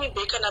ikawisa call me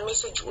back kana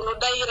message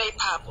unodaira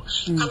ipapo,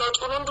 kana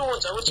kuti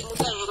unondiudza kuti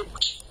mudaire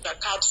kuti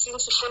yakati,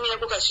 since foni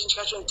yako kazhinji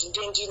kacho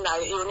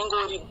ndinayo iyo unenge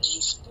uri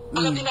busy.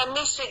 Akapinda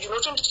message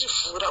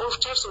unotonditivhura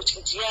utarise kuti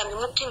ndiani,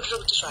 mupindure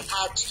kuti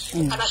zvakati.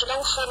 Kana zvida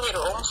kufonera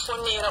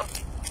wamufonera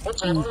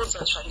wobva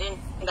umuudza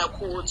zvandenda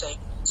kuudza.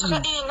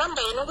 Saka iyi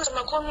nhamba inongoisa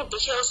macall me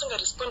back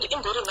yausingarespondi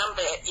imbori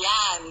nhamba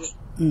yaani?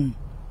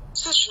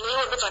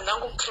 Sezvinewo ndobva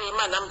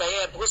ndanguclaima nhamba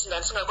yayo because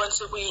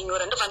ndandisingakwanisi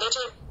kuinyora. Ndobva ndaita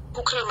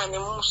kuclaima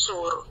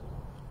nemumusoro.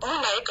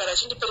 Munhu aigara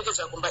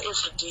achindiperekedza kumba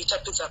everyday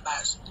tapedza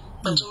basa,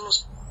 but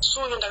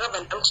musuyu ndakabva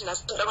ndamuti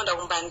nhasi ndakwenda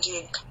kumba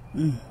ndega.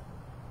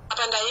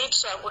 Apa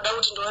ndaitira kuda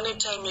kuti ndione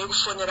time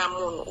yekufonera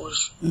munhu uyu.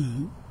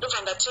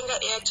 Ndobva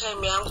ndatenga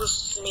airtime yangu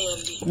SIS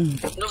MELLY,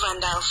 ndobva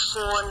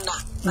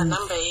ndafona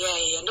panhamba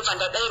iyaiya, ndobva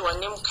ndadayirwa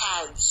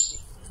nemukadzi.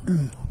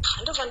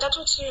 Ndobva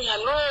ndatoti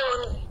hello,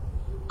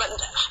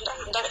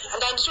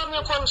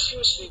 ndanditori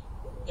confusion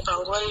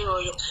panguva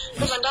iyoyo.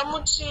 Ndobva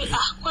ndamuti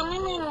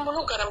kwenini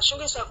munogara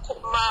muchingisa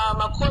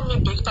macall me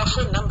back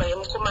pafoni nhamba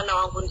yemukomana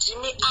wangu,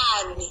 ndimi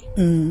ani?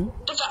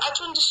 Ndobva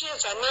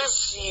atondishedza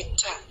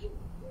nezita,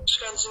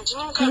 zvikanzi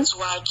ndini mukadzi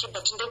wake,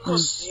 but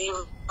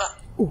ndekuziva.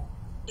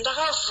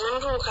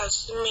 Ndakavhunduka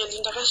SIS MELLY,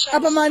 ndakashanda.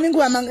 Apa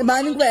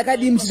maninguva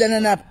yakadii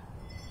muchidanana apa?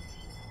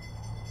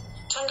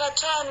 Tanga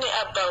tane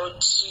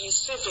about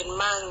 7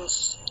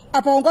 months.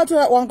 Apa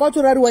wanga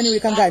watorariwa newe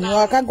kangani?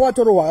 Wakanga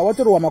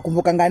watorwa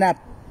makumbo kangani apa?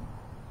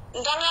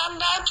 Ndanga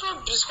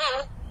ndatobviswa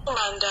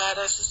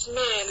kumhandara SIS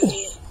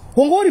MELLY.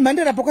 Wanga uri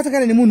mhandara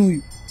pakatangana nemunhu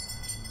uyu?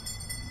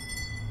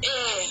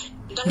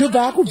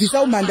 Ndobva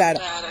akubvisa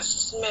umhandara?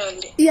 SIS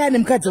MELLY. Iye ane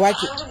mukadzi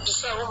wake?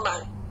 Andibvisa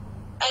umhandara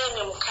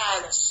aine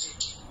mukadzi.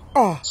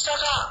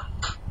 Saka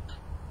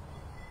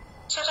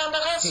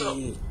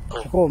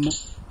ndakazokoma.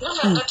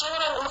 Ndobva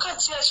ndataura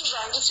mukadzi achibva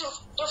handiti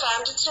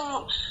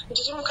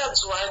ndiri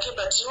mukadzi wake,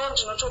 but iwo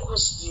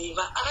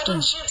ndinotokuziva.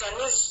 Akatondishedza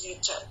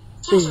nezita,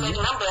 since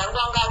nhamba yangu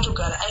anga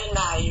atogara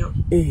ainayo.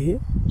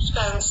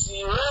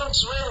 Zvikanzi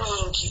ndiwe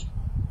ningi.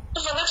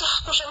 Ndobva ndati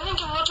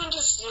kuzvaningi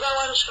munotondiziva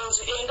wani,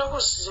 zvikanzi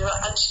ndokuziva,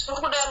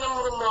 handiri kuda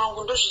nemurume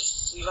wangu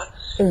ndozviziva.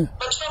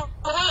 But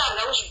pamuroyo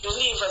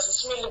handakuzvibhelievha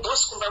SIS MELLY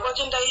bosi kumba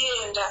kwake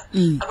ndaienda.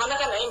 Hapana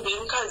kana aimbei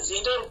mukadzi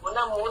enda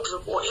imbona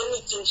muwardrobe or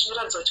anything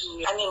chinoratidza kuti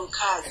munhu ane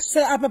mukadzi.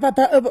 Saka apa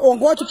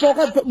wanga wati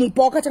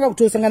pawakatanga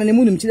kutosangana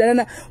nemunhu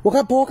muchidanana,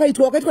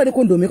 wakaitwa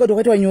nekondomu yakati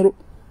wakaitwa nyoro?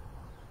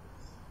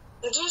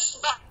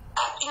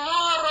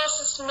 Nyoro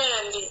SIS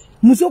MELLY.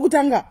 Musi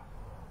wokutanga?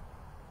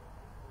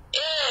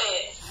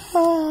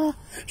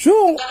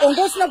 Zvo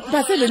wanga usina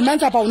pa 7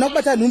 months apa una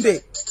kubata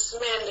nhumbe? SIS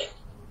MELLY.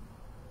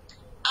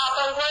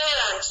 Apa nguva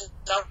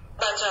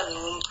ndakubata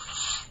nhumbu.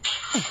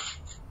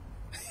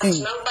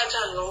 Handina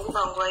kubata nhumbu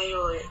panguva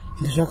iyoyo.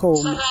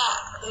 Ndizvakaoma.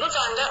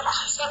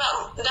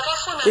 Saka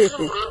ndakafona tiri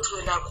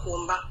Broadway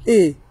ndakumba.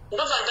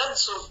 Ndobva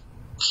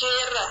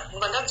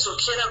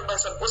ndadzokera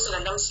kubasa bosi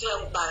ndandamusiya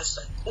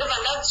kubasa. Ndobva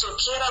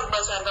ndadzokera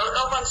kubasa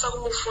ndauda kukwanisa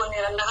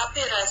kumufonera,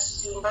 ndakapera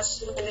simba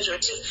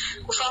zvekuti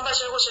kufamba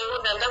chaiko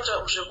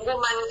ndandakuta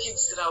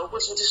zvekungomanikidzirawo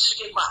kuti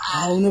ndisvike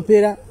kwaari.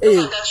 Unopera?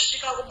 Ndobva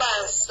ndasvika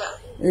kubasa.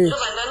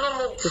 Ndobva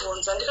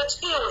ndanomubvunza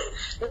ndikati, iwe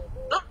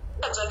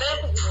ndakatadza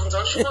ndaikubvunza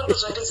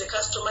ushikondudzwa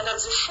ndedzekastoma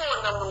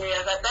ndadzifona munhu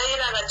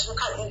yakadaira akati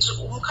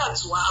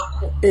mukadzi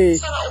wako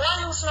saka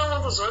wani usina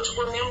kundudzwa kuti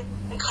kune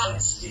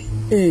mukadzi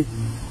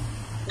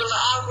ndobva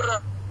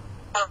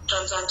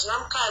akuratanza handina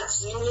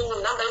mukadzi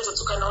nhamba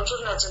idzodzoka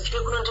nautori nadzo ndide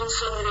kuno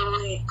ndimufonere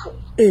uripo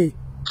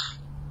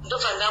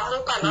ndobva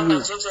ndamupa nhamba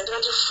dzedzo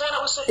ndikati fona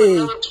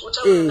usekonda kuti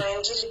utaure naye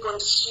ndiripo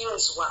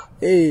ndichinzwa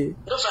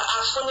ndobva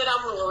afonera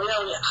munhu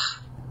uya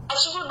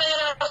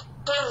achikudaira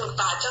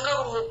atanga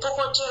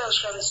kumupokotera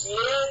zvikanzi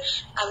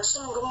handisi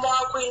murume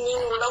wako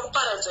inini uda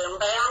kuparadza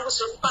imba yangu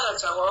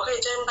sekuparadza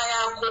kwawakaita imba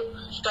yako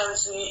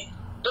zvikanzi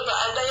ndobva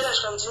adaira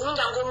zvikanzi ini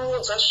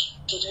ndangomuudza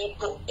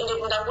zviripo ende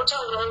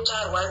ndangotaura kuti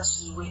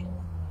arwadziwe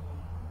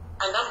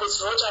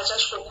handamboziva kuti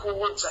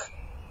achasvikokuudza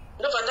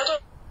ndobva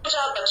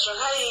ndatotabut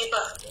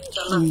zvakaipa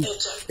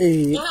zvamapita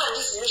ini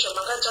handizivi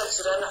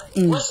zvamakatadzirana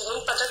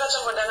wazini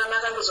patakachangodanana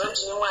akandozva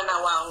kuti ndine mwana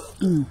wangu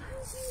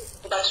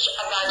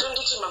but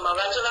nditi mama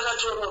vake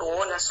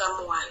vakatororwawo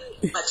nasomeone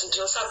but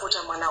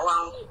ndinosapota mwana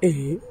wangu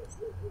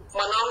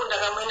mwana wangu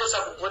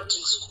ndakamuendesa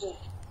kuboarding school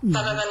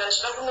saka kana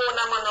ndichida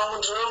kunoona mwana wangu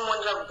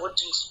ndinomuonera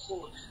kuboarding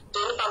school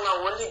then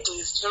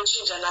pamaholidays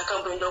tinochinjana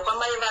akamboendawo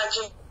kwamai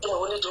vake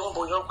holiday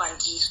omboyawo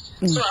kwandiri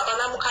so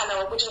hapana mukana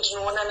wekuti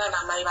ndinoonana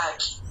namai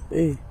vake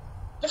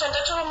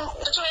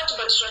ndatorati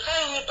but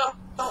zvakaipa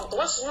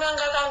bhosi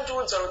nanga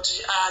akandiudza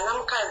kuti haana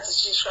mukadzi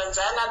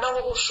chishwanzana ada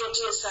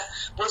ngokushotesa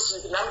bhosi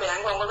nhamba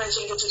yangu wangu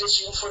vakachengetere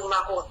chimufoni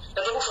mako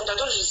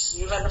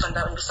ndatozviziva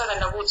ndosaka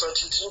ndakuudza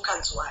kuti ndiri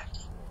mukadzi wake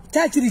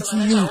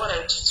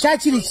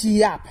chachiri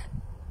chii apa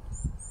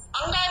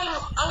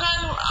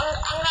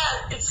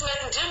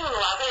ndiye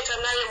munhu wakaita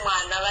naye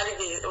mwana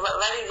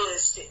vari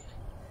vese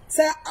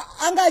saka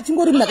anga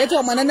achingori munhu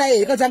akaitawa mwana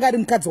naye kuti anga ari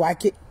mukadzi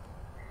wake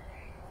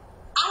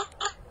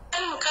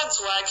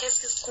mukadzi wake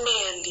SIS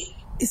MELLY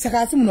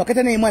saka asi munhu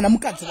wakaita naye mwana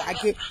mukadzi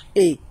wake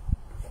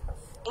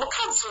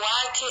mukadzi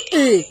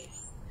wake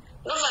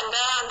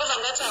ndobva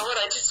ndati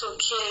alright it's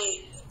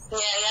okay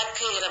nyaya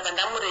yapera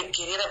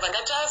bandamuregerera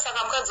bandati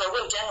saka mukadzi wako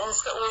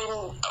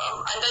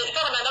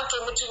ndipavana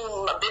ndakutomuti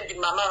mabhebhi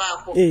mama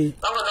vako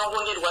vangona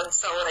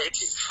kungondirwadzisa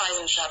alright it's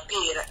fine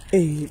zvapera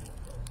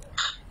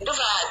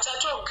ndobva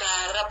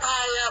tatogara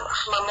paya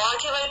mama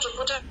wake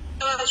vaitopota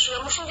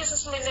vamushinga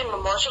SIS MELLY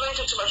mama wacho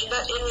vaitoti vachida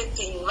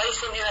anything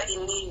vaifonera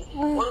inini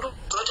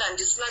ondoti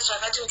handisina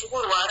chakati ndiri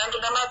kurwara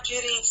ndoda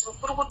mapiritsi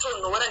kuri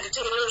kutonhora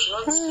nditengerewo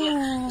zvinodziya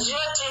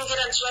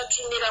ndichivatengera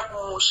ndichivatumira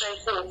kumusha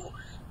ikoko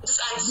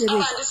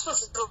handisi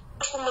kuziva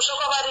kumusha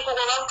kwavariko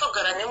kwavari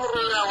kutogara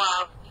nemuroora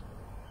wavo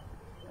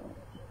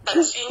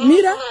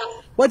mira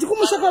wati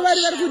kumusha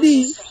kwavari vari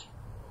kudii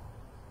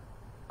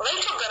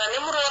vaitogara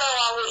nemuroora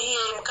wavo iye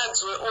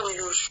mukadzi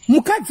weuyu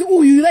mukadzi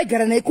uyu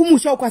vaigara naye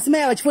kumusha uko asi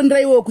mai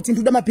vachifonera iwewo kuti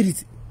ndinoda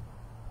mapiritsi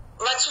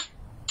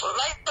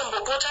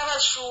vaitombopota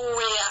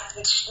vachiuya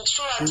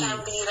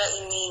ndichivatambira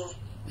inini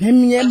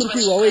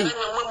nemurikuiwa wei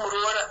nemwe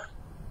muroora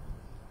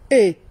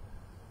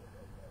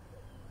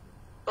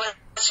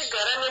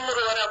vachigara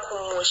nemuroora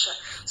kumusha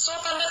so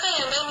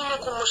pandakaenda imimi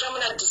kumusha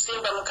muna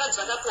December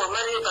mukadzi akapiwa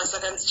mari yebhasi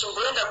saka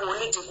ndichimboenda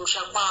kuholiday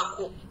kumusha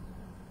kwako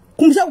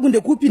kumusha uku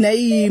ndekupi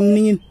nai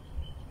mnin'ini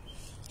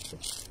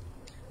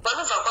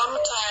vanobva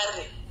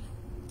kwamutare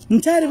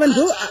mutare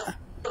vanhu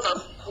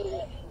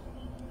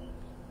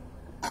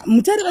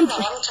mutare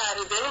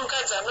then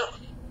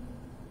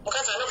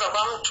mukadzi anobva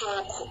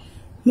kwamutoko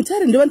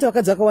mutare ndovanti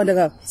vakadzi vakawanda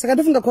ka saka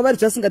ndofunga kwavari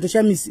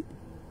zvasingatoshamisi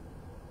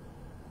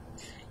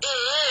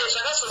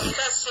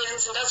zvakazomika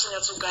sense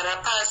ndazonyatsogara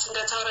pasi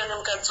ndataura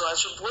nemukadzi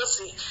wacho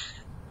bhosi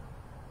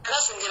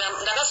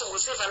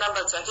ndakazongosevha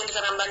namba dzake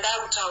ndikaramba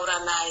ndakutaura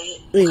naye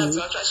mukadzi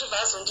wacho achibva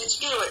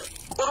azonditi iwe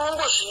uri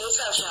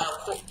ungozvinisa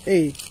zvako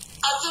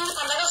asi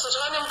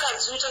pandakazotova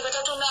nemukadzi uyu tanga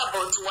tatona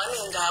about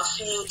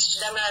 1.5 year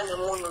tichidanana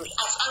nemunhu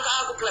asi anga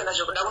akuplana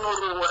zvekuda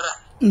kunoroora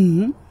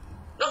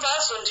ndobva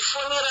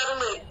azondifonera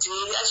rimwe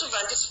dhei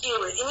achibva nditi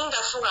iwe ini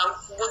ndafunga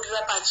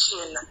kubudira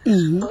pachena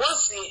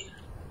because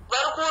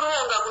vari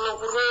kuronga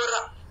kunokuroora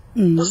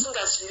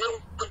usingazive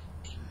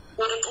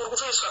uri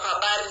kutoiswa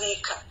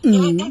pabarika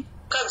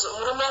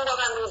murume wangu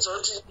akandiudza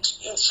kuti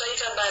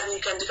ndichaita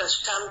barika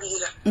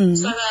ndikazvitambira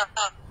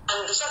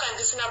saka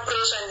ndisina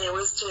pressure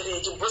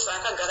newesteret bhosi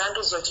akagara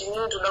andiudza kuti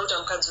inini ndoda kuita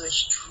mukadzi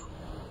wechituru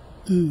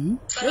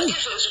saka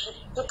izvezvi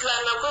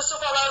kuplana kwese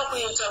kwavari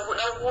kuita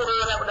kuda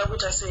kuroora kuda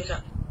kuita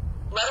seka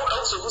vari kuda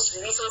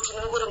kuzokuzivisa kuti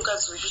unenge uri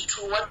mukadzi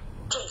wechituru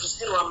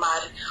watobvisirwa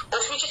mari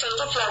ofichi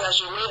taitoplana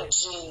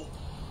zvewedini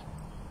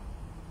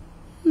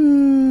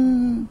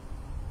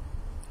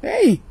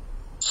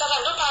saka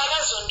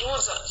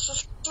ndopaakazondiudza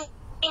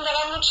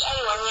ndakamuti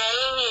aiwa nyaya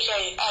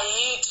yenyika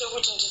aiite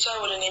kuti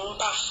nditaure nemi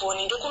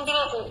pafoni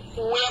ndokumbira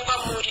kuuya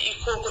pamuri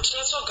ikoko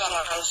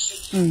tinotsogara pasi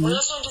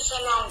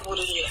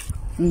munosondisanangurira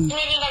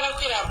imene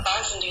ndakakwira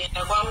bhazi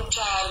ndikaenda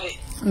kwamutare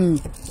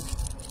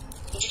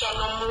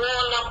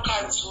ndikanomuona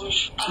mukadzi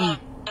uyu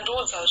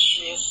akandiudza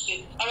zvese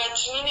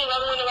akati inini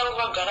vamwene vangu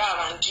vagara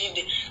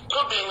havandide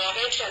problemu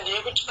yakaitika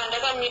ndeyekuti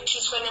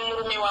pandakamitiswa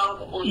nemurume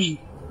wangu uyu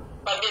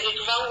vabereki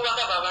vangu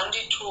vakabva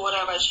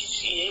vanditora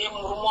vachiti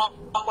murume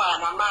wako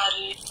haana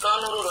mari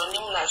udaunoroorwa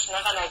nemunhu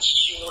asina kana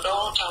chinhu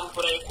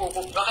udaunotambura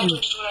ikoko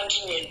vakatonditora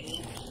ndine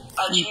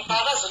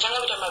paakazotanga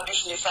kuita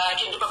mabhizinesi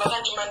ake ndipo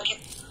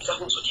pakandimanikidza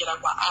kudzokera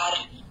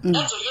kwaari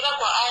ndadzokera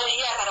kwaari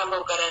iye akaramba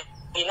kugara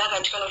ina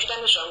akati kana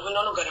uchiita nezvangu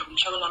inaunogara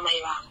kumusha kuna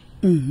mai vangu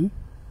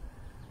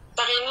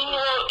saka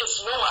ininiwo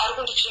ezilongo ari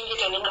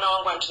kundichengeta nemwana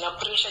wangu handina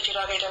puresha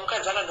chero akaita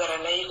mukadzi akagara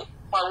naye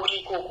kwauri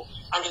ikoko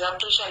handina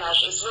puresha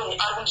nazvo ezilongo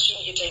ari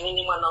kundichengeta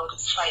inini mwana wangu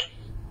fine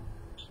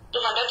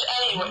ndobva ndati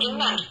aiwa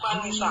ini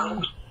handikwanisi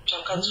hangu kuita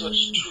mukadzi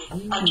wechituru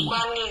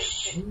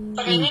handikwanisi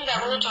saka ini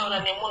ndamunotaura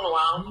nemunhu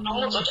wangu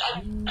ndomuudza kuti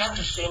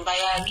agadzise imba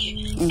yake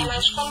kana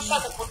achikwanisa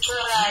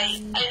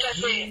kukutorai aita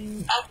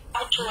sei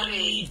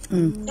akutorei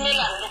ine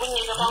lanhu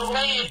ndokunyika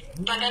panguva iyo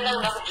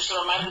pandandauda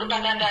kubvisirwa mari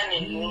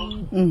ndopandandane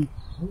nhumbu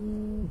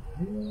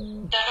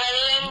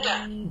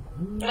ndakaenda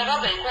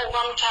ndakabva ikoko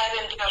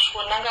kwamutare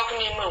ndikasvikonanga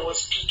kune imwe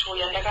hospital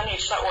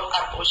yandakanoisa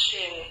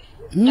abortion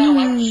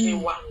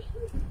ndarwadziwa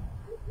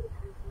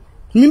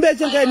mimba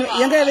yacho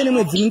yanga yave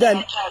nemwedzi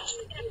mingani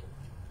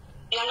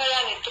yanga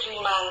yane 3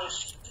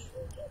 months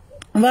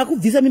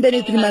vakubvisa mimba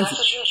ine 3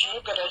 months zvinhu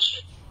zvinogara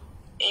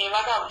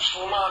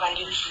vakabvuma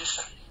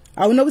vakandibvisa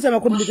hauna kuita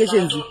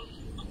macomplications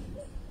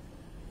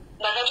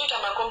ndakatoita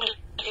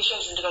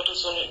macomplications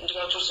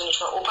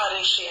ndikatozonoitwa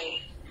operation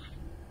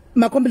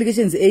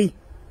macomplications ei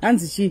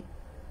hanzi chii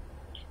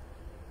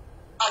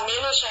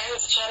ameno chayo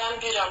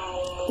dzicharambira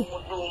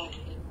mudumbu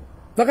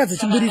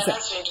vakazochiburisa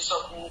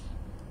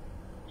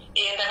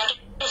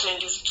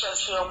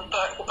ndakatozoendistransfera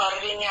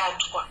kuparire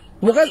nyatwa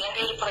yanga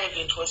iri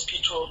private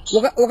hospital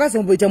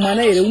wakazomboita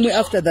mwana here umwe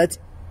after that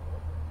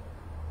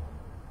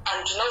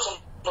handina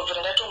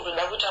kuzombobvira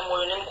ndatomboda kuita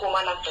mwoyo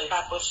nemukomana kubva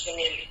ipapo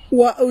semeli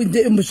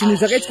zvinhu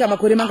zvakaitika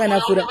makore mangani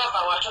afura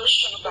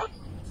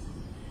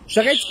zvakaitika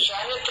zvane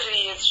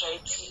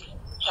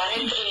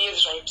 3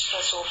 years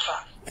zvaitika so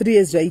far 3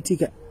 years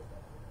zvaitika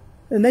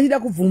ndachida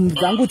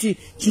kubvumudza kuti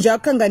chinhu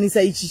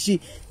chakakanganisa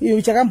ichichi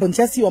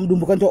chakambondichasiyiwa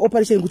mudumbu kanti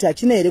operation kuti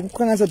hachina here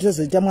kukanganisa kuti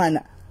chazoita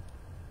mwana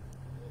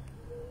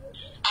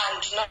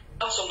handina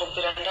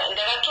kuzombobvira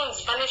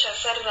ndakatonzi pane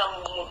chasarira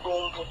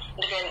mudumbu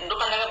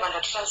ndopandakabva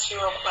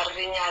ndatransferiwa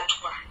kuparire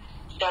nyatwa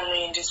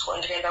ndikanoendeswa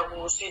ndikaenda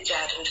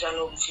kusejari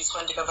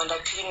ndikanobviswa ndikabva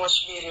ndaklinwa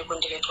chibereko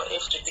ndikaitwa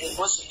everything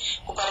because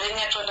kuparire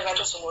nyatwa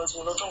ndakatozongonzi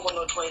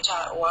unotongonoti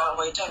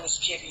waita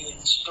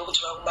miscarriage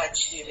ndokuti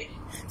vakubatsire.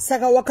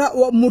 Saka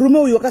murume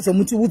uyu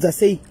wakazomutiudza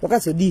sei?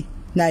 Wakazodii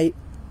naye?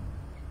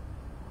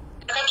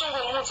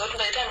 Ndakatongomuudza kuti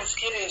ndaita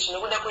miscarriage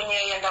nekuda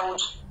kwenyaya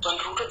yandaudzwa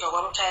ndiri kutobva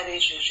kwamutare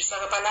izvezvi.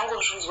 Saka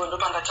pandangozviudzwa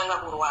ndopandatanga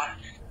kurwara.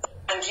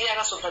 Ndiye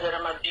akazobhadhara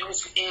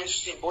mabhills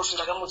ese bosi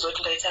ndakamuudza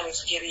kuti ndaita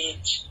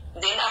miscarriage.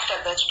 Then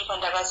after that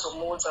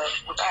ndopandakazomuudza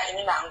kuti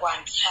inini hangu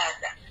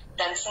handichada.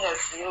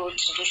 Ndandisingazivi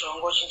kuti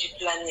ndozvavanga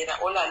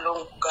uchindiplanira all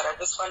along kugara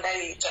kwese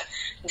kwandaita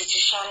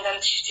ndichishanda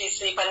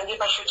ndichitese panenge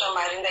pashota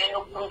mari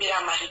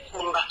ndainokumbira mari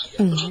kumba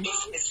kuti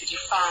business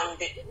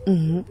rifambe.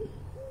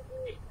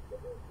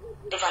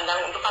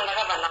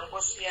 Ndopandakabva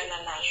ndangosiyana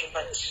nazvo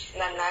but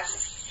nanhasi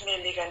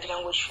sisimeleka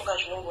ndikangoshunga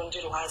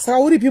zvinongondirwadza. Saka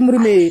uripi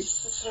murume?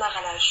 Sisina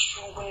kana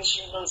shungu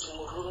nechinonzi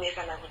murume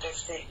kana kuita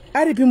sei.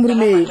 Aripi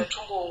murume?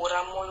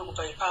 Ndatongoura moyo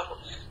kubva ipapo.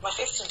 My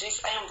first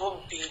days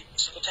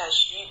aimbobhiti kuti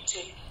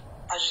azviite.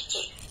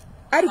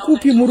 Ari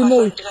kupi murume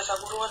uyu?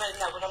 Ndikasakuroora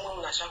ndinakuna mumwe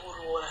munhu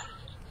achakuroora.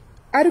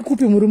 Ari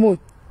kupi murume uyu?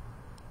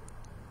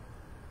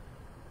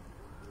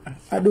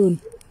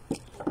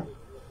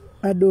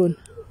 Adon.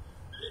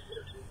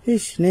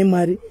 Ish,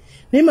 Neymari.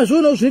 Neymar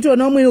zvono zvinoita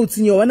vana vamwe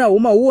utsinyo vanawo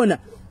mauona.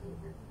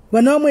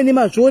 Vana vamwe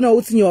nemazvona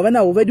utsinyo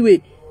vanawo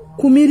vadiwe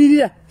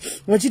kumiririra.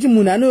 Vachiti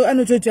munhu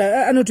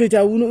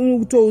anotoita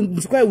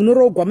kwai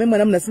unorogwa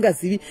mwana munhu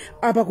asingazivi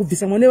apa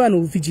kubvisa mwana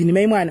vanhu vijini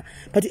mai mwana.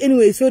 But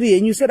anyway, sorry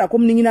yenyu so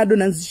rakomuningina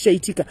Adon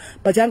anzichaitika.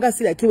 But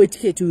angasira kewe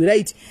ticket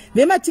right.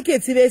 Vema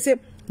tickets vese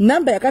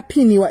namba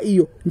yakapiniwa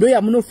iyo ndo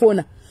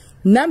yamunofona.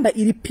 Namba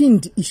iri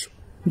pinned isho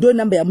ndo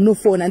namba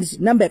yamunofona anditi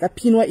namba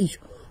yakapinwa isho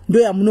ndo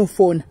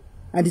yamunofona.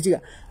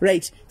 Anditika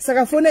right.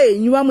 Saka fona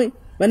yenyu vamwe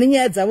vane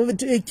nyaya dzavo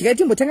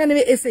tikatimbotanga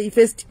neve SA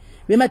first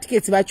vema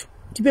tickets vacho.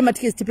 Tipe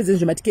matickets tipe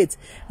zenje matickets.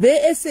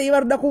 Ve SA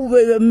varuda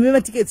kuve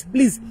matickets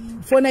please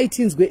fona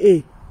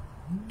itinzwe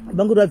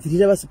bangu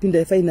rwabvirira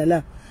vasupinda final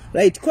la.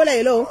 Right. Kola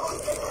hello.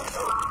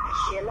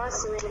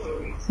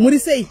 Muri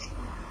sei?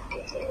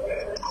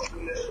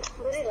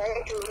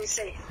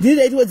 Ndiri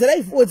right was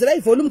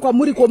live volume kwa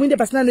muri kwa mwinde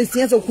pasina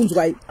nesinyasa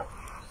kukunzwa hai.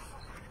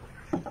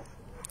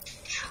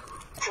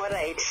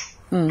 Alright.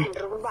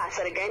 Ndiri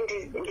kubasa rega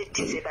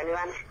nditize pane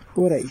vana.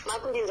 Alright.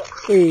 Makundinzwa?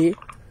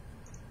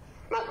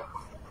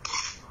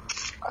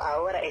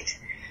 Alright.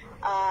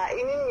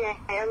 Inini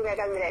yangu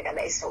yakamira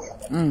yakadai so.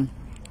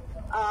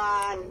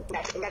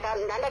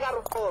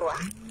 Ndakaroorwa.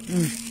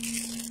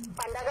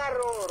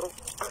 Pandakaroorwa.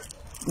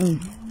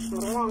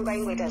 Murume wangu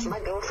aingoita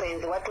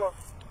zvemagirlfriends watoa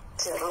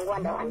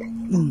zvakawanda.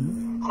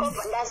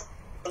 Kobva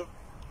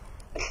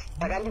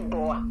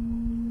ndakandibhowa.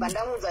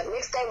 Vandamuudza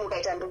next time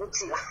ukaita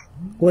ndikutsiva.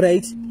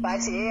 Alright.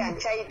 But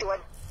handichaiti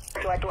what.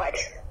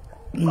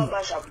 kwabva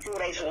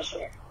kupfuura izvozvo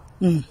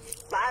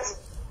basi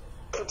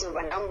kuti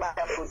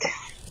vandambata futi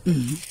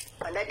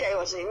vandati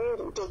aiwa zvenini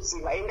ndiri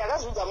kutodziva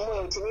ndakazvidza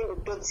mumwoyo kuti inini ndiri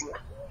kutodziva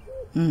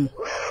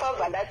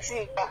kwabva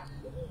ndatsiva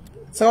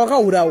saka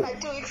wakaurawo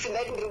 2 weeks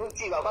ndati ndiri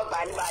kutsiva kwabva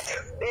andibata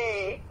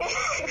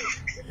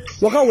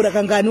wakaura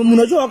kangani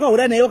munhu wacho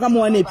wakaura naye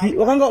wakamuwanepi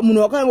wakanga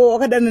munhu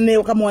wakadana naye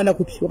wakamuwana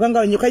kupi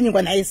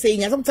wakanyengwa naye sei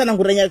nyasa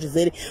kutsanangurira nyaya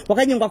zvizere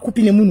wakanyengwa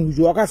kupi nemunhu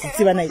uyu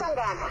wakazotsiva naye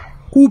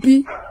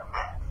kupi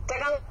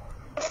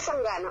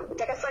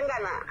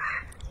takasangana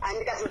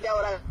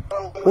andikazotaura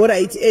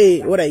alright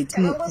alright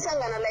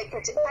takangosangana like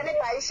kuti pane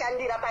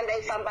paaishandira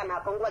pandaifamba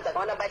napo nguva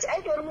dzakawanda but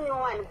aitori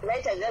munyowani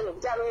vaita zviya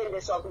zvokuti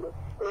anoendeswa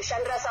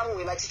kunoshandira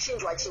samwe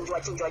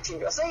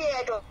vachichinjwa so iye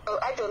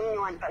aitori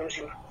munyowani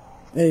panzvimbo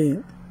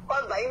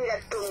kwabva ini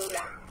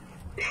ndatomuda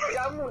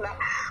ndamuda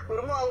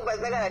murume wangu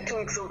pasakana 2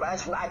 weeks obva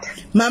azvibata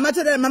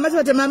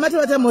mama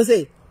tovata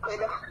mose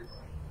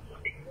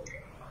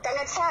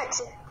tanga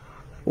tisati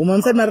uma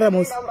musati marara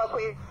mose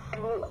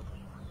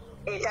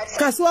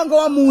kasi wanga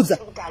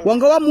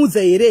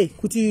wamuudza here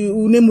kuti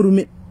une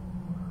murume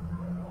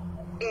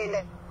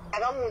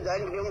ndakamuudza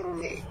ndine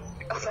murume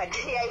but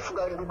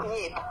aifuga ndiri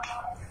kunyepa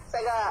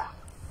saka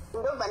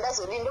ndobva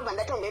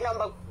ndatongoenda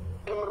mba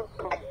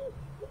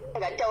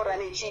ngataura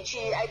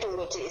nechichi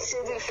aitongoti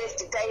since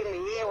first time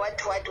ye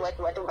what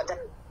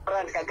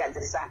obva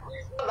ndikagadzirisana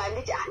obva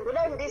nditi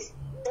ndoda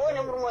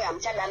ndisione murume uyo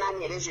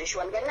amuchadanani here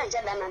zveshuwa ndikati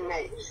nandichadanani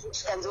naye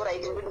zvikanzora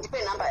iti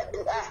ndipe namba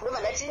ndobva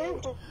ndati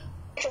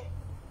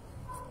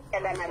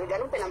danarega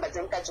ndipe namba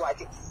dzemukadzi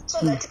wake so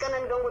that kana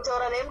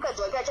ndongotaura naye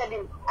mukadzi wake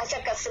achadini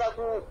achakasira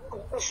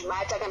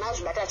kuzvibata kana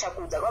azvibata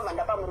achakuudza kwabva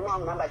ndapa murume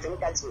wangu namba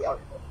dzemukadzi uya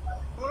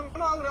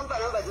murume wangu ndamupa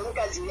namba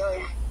dzemukadzi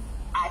uya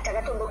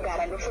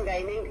takatombogara ndofunga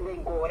ine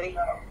gore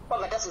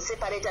kwabva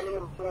tazoseparata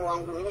nemurume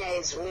wangu nenyaya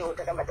yezvimwewo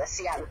takabva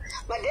tasiyana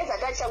madhezi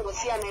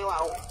atachangosiyana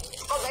iwawo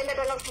kwabva enda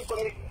tanga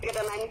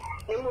kutokomunikata nani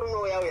nemurume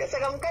uya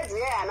saka mukadzi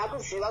uya haana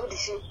kuziva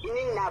kuti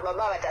inini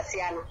nababa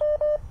vatasiyana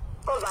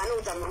kwabva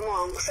anoudza murume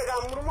wangu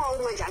saka murume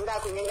wangu manje anga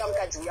akunyenga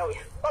mukadzi uya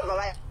kwabva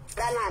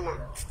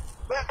vadanana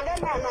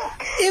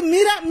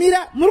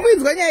mira muri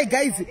kuinzwa nyaya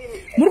guys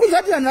muri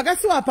kunzwa kuti vanhu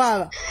vakasiwa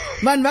pava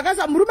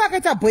murume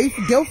akaita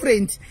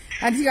girlfriend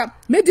andika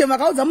medium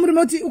akaudza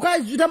murume kuti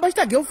ukatamba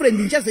chita girlfriend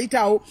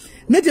ndichazoitawo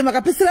medium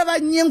akapesera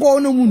vanyengwawo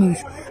nomunhu uyu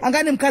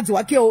anga nemukadzi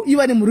wakewo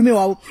iva nemurume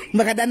wavo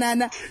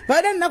vakadanana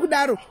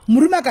kudaro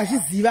murume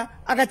akazviziva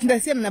akati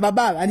ndasiyana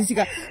nababa ava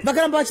handichika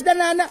vakaramba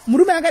vachidanana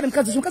murume anga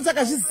nemukadzi wacho mukadzi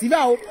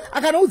akazvizivawo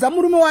akanoudza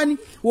murume wani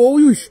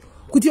wouyuzhu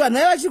kuti vanhu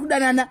vaiva vachiri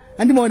kudanana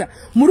handimaona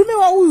murume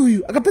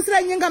wauyu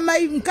akapesera nyenga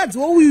mai mukadzi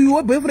wouyu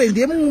weboyfriend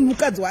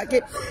yemukadzi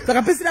wake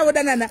vakapesera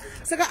vodanana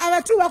saka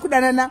ava tu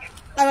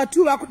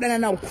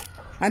vakudanana uku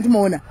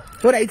handimaona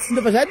alright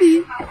ndobva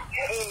zvadii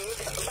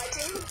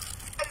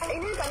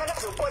inini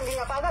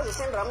pandakazokondinga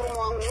paakazosendera murume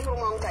wangu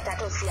nemurume wangu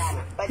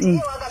tatatosiyana but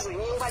iye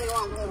wakazonyengwa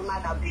newangu murume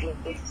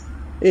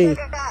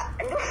akabsaka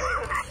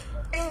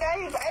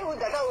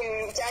aiudza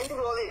kauyu kuti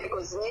andirove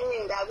because nini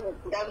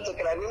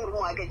ndakudzokera nemurume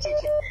wake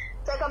cheche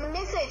saka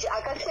mumeseji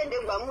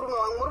akasendegwa murume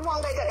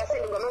wangu aiti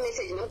akasendegwa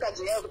mameseji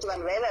nemukadzi uyayo kuti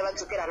vanhu vaiva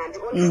vadzokerana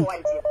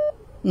ndikondifowadira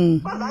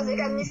kwabva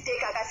azoita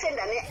mistake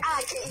akasenda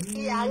neake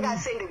iye anga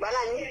asendegwa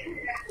nani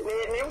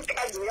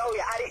nemukadzi uya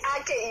uya ari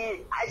ake iye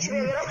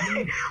achirevera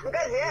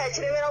mukadzi uyayo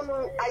achirevera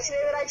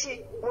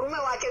murume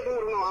wake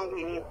kumurume wangu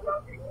inini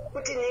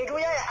kuti ningi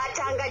uyayo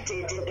atanga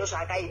deti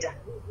ndozvaakaita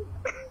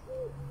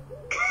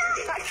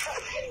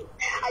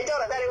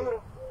aitaura dare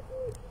murume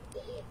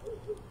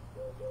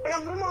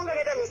murume wangu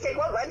akaita mistake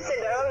wabva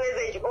andisendera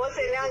message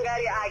ose neanga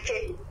ari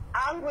ake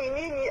angu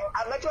inini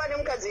abatiwa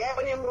nemukadzi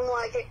yayo nemurume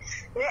wake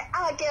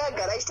neake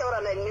agara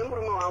achitaura nani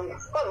nemurume wangu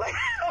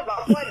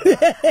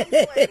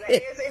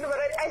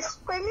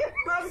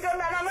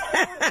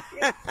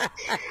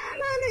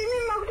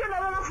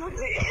makutondanana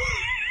futi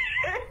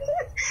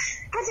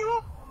kati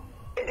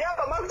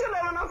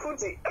makutondanana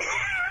futi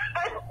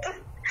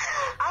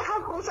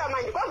akakusa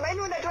manje kwabva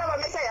ini ndatora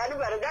mameseji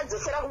anobva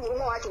ndadzosera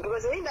kumurume wacho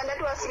because ini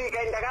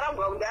ndandatovasirika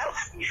ndakarambwa kudaro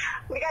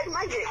ndikati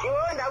manje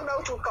iwewe ndakuda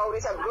kuti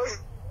ukaurisa because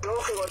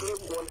ndofunga kuti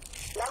unogona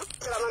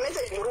ndakusera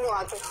mameseji murume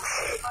wako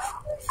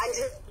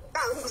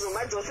handitangi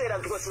kuzomadzosera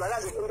because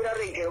vakazokumbira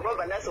regero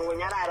kwabva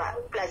ndazongonyarara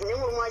plus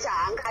nemurume wacho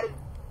haanga ari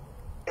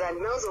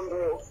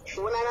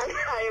ndinozomboonana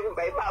naye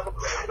kubva ipapo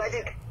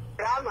but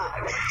drama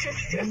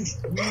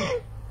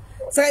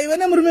saka iwe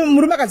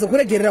nemurume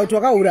akazokuregerera kuti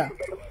wakaura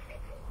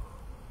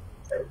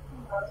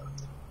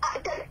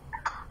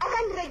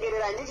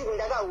akandiregerera nditi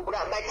ndakaura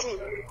but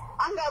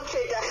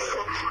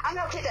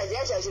anga kusheta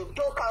ziya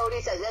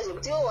zvazvokutokaurisa ziya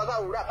zvokuti iwo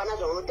wakaura hapana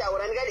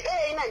zvaunotaura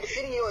ndikati ina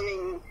ndifiri iyoyo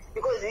inini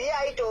because iye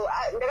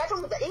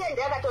ndakatomudza iye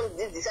ndiye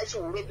akatondidzidzisa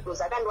chihure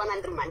because akandiwana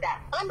ndiri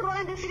mhandara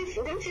akandiona ndine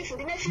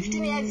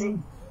 15 years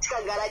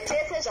tikagara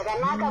tese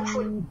zvakanaka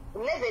for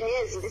 11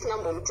 years ndisina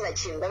mbomutira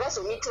chinhu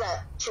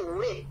ndakazomuitira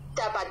chihure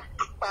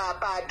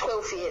pa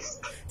 12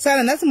 years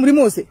saka nhasi muri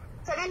mose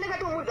saka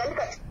ndakatomudza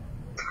ndikati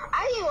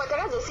aiwa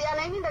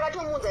takazosiyana ini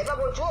ndakatomudza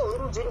ipapo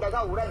johurudzi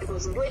ndakahura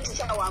because ndiwe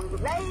ticha wangu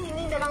dai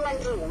ini ndakanga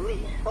ndiri huri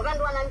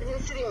wakandiwana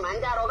ndisiri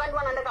mhandara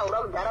wakandiwana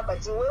ndakahura kudhara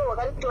but iwewe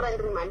wakanditora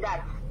ndiri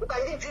mhandara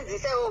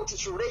ukandidzidzisa iwe kuti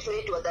chihure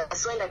chinoitwa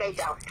that's why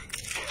ndakaitawa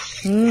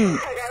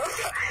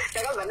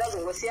ndakabva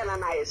ndazongosiyana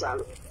naye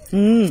zvangu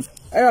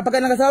aiwa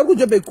pakanaka saa uri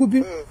kuJoburg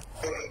kupi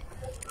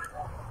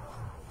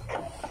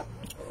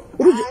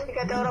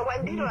ndikataura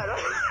kwandiri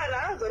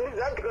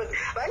vanazondiziva because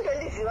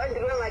vantondiziva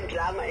ndiri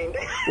wemadhirama ende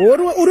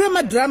uri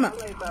wemadhirama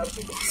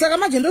saka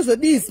manje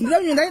ndozodisi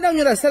ndaida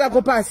kunyora zita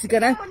rako pasi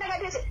kana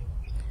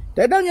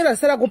ndaida kunyora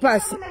zita rako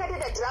pasi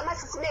ndakatoita dhirama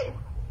sisimeni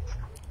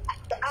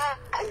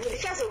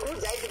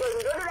ndichazokuudzai because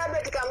ndonoda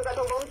betika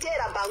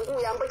mukatombomuteera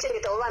bhanguyu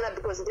ambochengetawo vana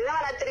because ndine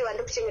vana 3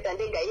 vandi kuchengeta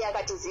ndega iye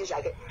akatizivi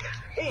zvake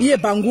iye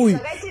bhanguyu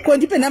ko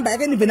ndipe nhamba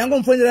yake ndibve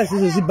ndangomufonera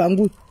zvizvo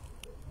zvibhanguyu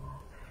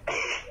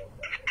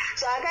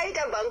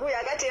zvaakaita bhanguyu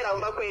akateera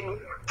umba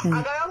kwedu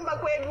akauya kumba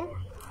kwedu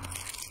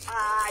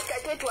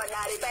tatotwa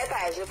dare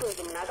paipayazve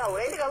kunzi munhu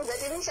akahura ndikamudza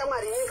ti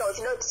nishamwari nyika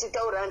uchida kuti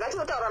titaurana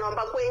ngatinotaurana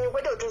umba kwenyu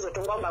kwete kuti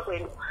uzotongwa umba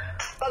kwedu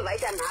pabva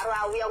aita nharo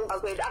auya kumba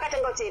kwedu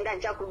akatanga kuti enda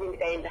ndichakudi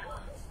ndikaenda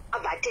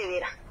abva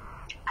atevera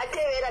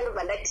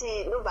ndobva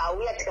ndati ndobva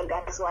auya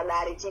tikagarisiwa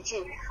dare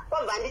chichi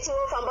wabva nditi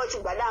wofamba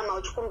uchigwadama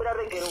uchikumbira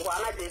regero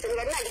kuhama dzese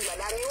ndikati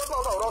nandigwadami iwe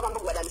paukahura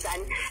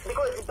wakambogwadamisani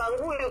because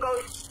bhanguyu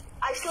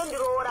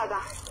achitondiroora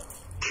ka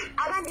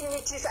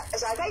akandinitisa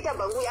zvakaita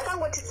bhanguyu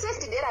akangoti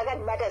first day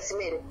akandibata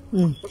simere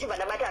uchibva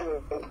ndabata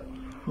nhumbi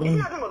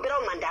ndisina kutombopera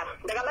umhandara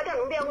ndakabata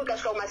nhumbi yangu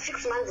ikasvika kuma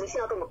 6 months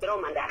ndisina kutombopera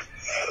umhandara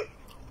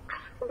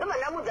ndobva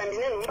ndamudza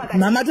ndine nhumbi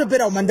mama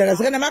atopera umhandara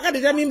saka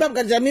namakatoita mimba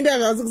mukatoita mimba ya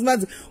 6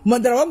 months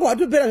umhandara wangu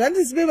watopera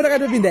zvandisipe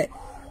rakatopindai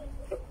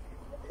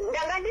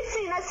ndanga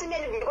ndisina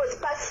simeni because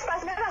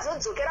pasi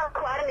ndakazodzokera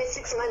kwaari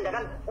ne6 months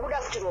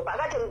ndakabuda futi ropa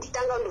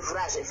akatomutanga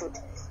kundivhurazve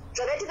futi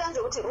zvakaitika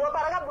nzvekuti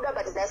ropa rakabuda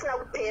but dzasina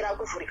kupera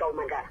kuvhurika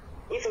umhandara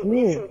if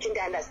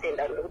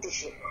muchindiunderstanda ndikuti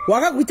chii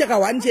wakakuita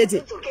ka1 chete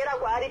dzokera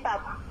kwaari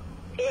papo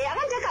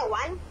akandika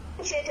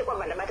 1 chete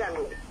kwabva ndabata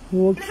nhumbi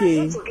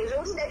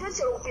zvekuti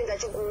ndaitochero kupinza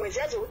chigumwe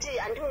zviya zvekuti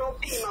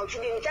handinopima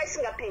uchidini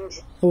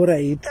chasingapindi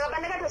alright saka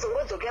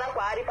pandakatozongodzokera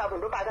kwaari papo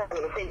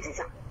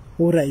ndopakazonopedzisa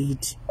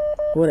alright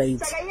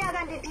saka iye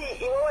akanditi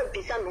iwewe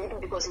bvisa nhumbi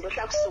because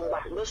ndohla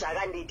kusungwa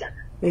ndozvaakandiita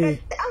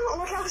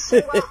unohla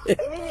kusungwa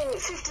inini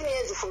 15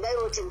 years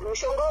fungairoti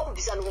mushonga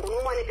wokubvisa nhumbi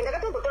unomwanepi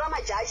ndakatombotora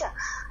majacha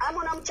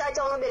amona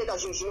muchacha unobereka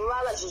zvinhu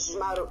zvinovava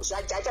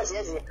zvajacha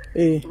zviya zviya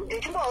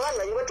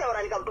ndichimbohwavanza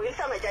ndingotaura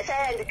ndikabhurisa majacha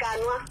aya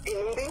ndikanwa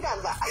nhumbi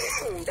ingabva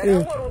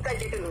ndakangoruta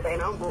chete nhumba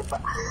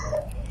inangobva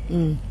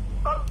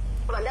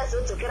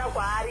vandazodzokera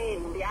kwaari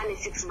nhumbi ane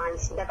 6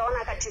 months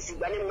ndakaona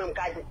akatizigwa nemumwe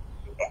mukadzi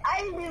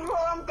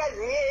aindivova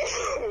mukadzi ye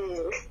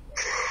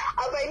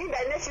apa ini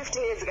ndane 15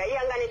 years ka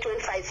iyanga ne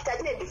 25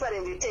 tatine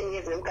difference 10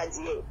 years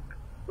nemukadzi ye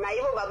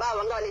naivo baba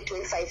vanga vane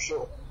 25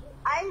 yo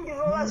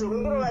aindivova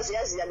zvokundirova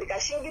zviya zviya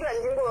ndikashingirira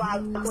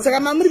ndingovako saka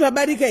mamuri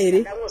vabarika here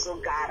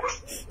ndangozogara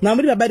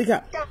mamuri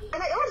vabarika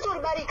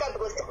toribarika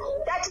because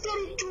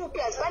tatitori 2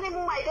 plus pane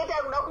mumwe aitoti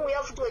ari kuda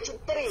kuuya futi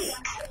wechi3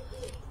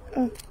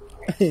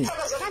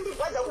 saka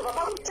zvakandibvadza kubva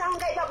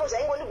pakutanga ipapo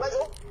zvaingondigvadza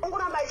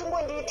ungoramba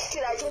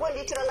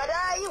achingondiitira ngati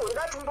aiwo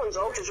ndati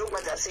umbonzwawo kuti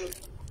zvogwadza sei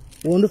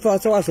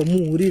wondofa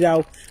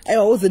wazomuhurirawo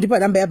aiwa wozondipa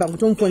nhamba yabhangu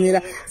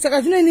tomufonera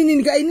saka zvino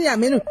inini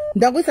hameno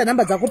ndangoisa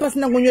nhamba dzako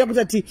pasina ngonyora kuti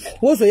ati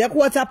wozoya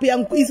kuwhatsapp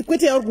yangu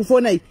kwete yauri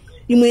kufona iyi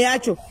imwe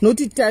yacho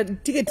nokuti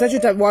tiketi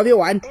tacho wave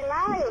 1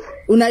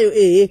 unayo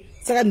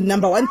saka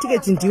number 1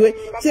 tiketi ndiwe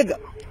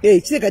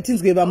chirega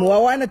tinzwe vamwe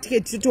wawana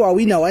tiketi toti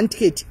wawina 1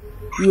 tiketi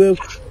iwewe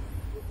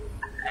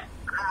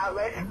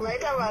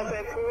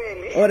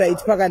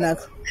alright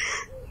pakanaka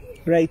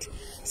right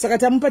saka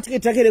tamupa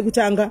tiketi take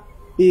rekutanga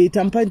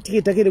tamupa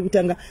tiketi take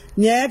rekutanga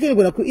nyaya yake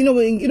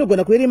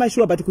inogona kuerema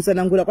shuwa but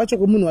kusanangura kwacho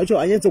kwemunhu wacho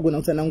anyatsogona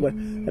kusanangura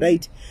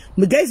right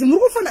guys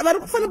vari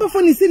kufana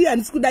pafoni isiri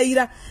handisi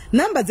kudaira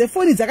nhamba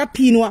dzefoni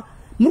dzakapinwa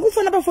muri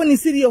kufana pafoni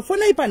isiriyo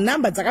fonai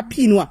panhamba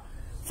dzakapinwa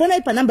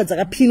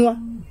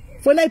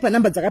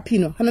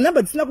kana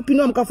nhamba dzisina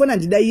kupinwa mukafona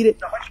ndidaire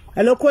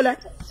halo kola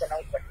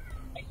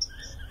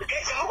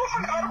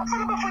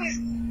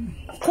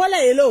Kola,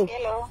 hello.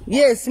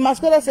 Yes,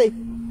 masquera say.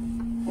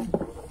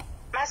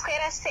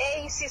 Masquera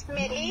say, SIS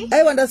MELLY.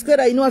 I want a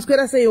square, I know a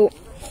square say. A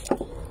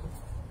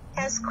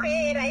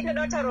square, I know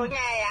not a ronya.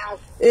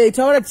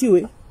 Tawara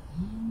tiwe.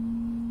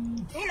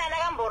 Nina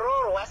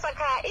Nagambororo,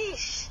 Wasaka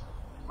ish.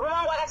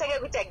 Rumang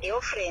Wakataka with a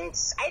girlfriend.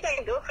 I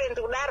take a girlfriend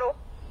to Naro.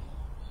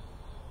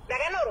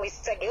 Nagano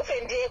with a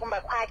girlfriend,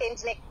 Kumbaka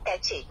and make a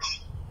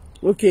church.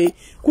 Okay,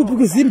 Kupu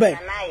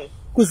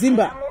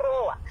Kuzimba.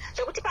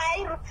 Zvokuti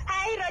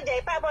pairoja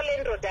ipapo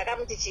lendro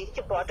dakamuti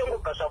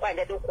chibhotongoga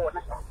zvakwanda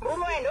ndokona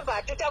murume waindobva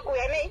atuta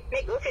kuuya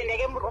negirlfriend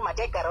yake murume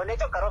ataigarawo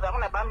netogarawo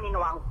zvamuna bamunini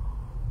wangu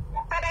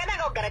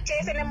patakananga kugara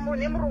chese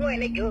nemurume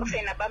waine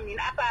girlfriend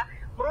nabamunini apa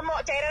murume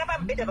tairara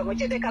pamubhedha pamwe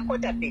chete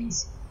kakota bed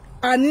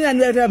anini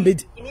anira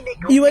pamubhedha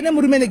iwe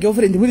nemurume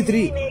negirlfriend muri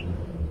 3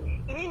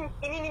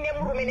 inini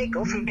nemurume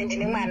negirlfriend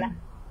nemwana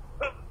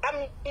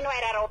bamunini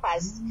inowairarawo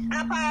pasi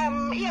apa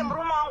iye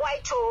murume wangu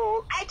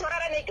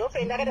aitorara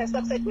negirlfriend akaita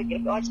subside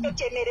wegirlfriend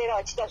wachitochemerera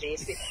wachiita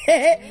zvese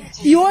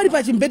iwe uri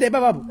pachimbedha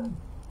ipapapo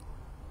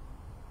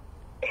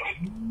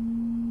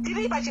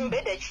tiri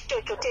pachimbedha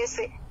chichocho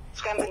tese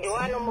zvikanzi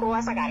ndiwano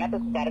muruwa saka haana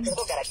pekugara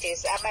tongogara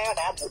tese amai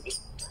vakaabudi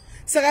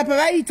saka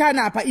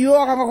pavaitana apa iwe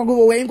wakanga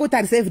kwangu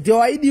waingotarisa fd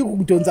waidii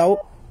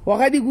kukudhonzawo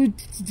wakadi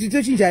kuti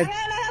tochinjani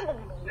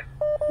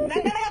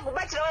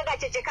ndakakagubatira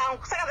wekacheche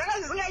kangu saka zvanga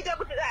zvisingaita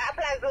kuti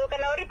plus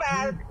kana uri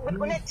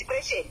une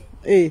depression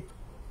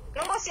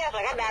nongosiya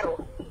zvakadaro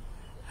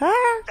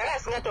zvanga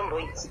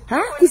zvisingatomboiti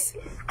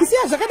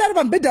kusiya zvakadaro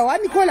pambedha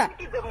 1 kola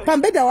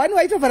pambedha 1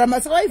 waitovhara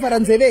masaka waivhara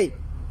nzevei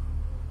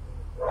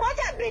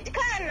kwatabed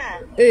kana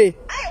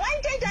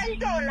waitoita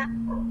nditona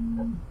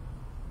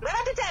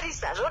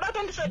ndakatotarisa zvoda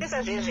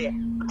kutondisvotesa zvezveya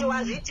kuti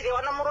wazviitire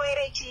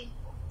wanomuroere chii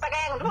saka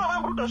yangu ndipo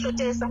kwangu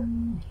kutosvotesa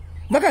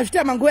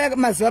vakazvita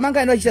mazuva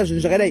mangani vachiita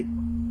zvinhu zvakadai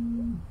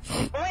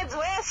mwedzi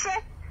wese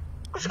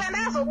kusvika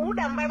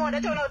ndakazobuda mumba imo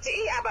ndatoona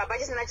kuti apa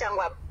hapachisina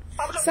changu apa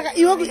saka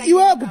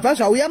iwe kubva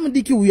zvauya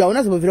mudiki uyu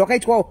haunazobvira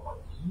wakaitwawo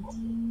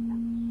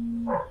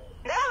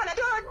ndakava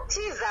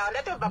ndatotiza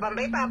ndatobva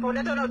pamba ipapo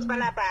ndatoona kuti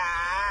panapa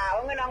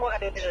umweni wangu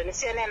wakatoti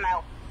zvonisiyana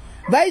nawo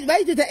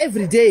vaitoita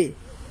everyday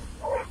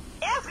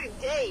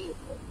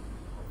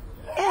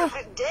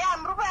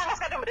murume anga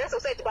asikatombotarisa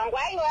kusaidi kwangu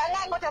aiwa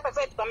angangotarisa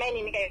kusaidi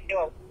kwamaini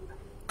kaidewawo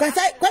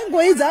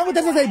kwaingoidza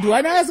angotarisa saidi 1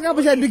 anga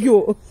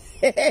asingambo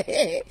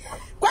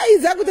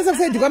kwaidza angotarisa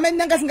kusaidi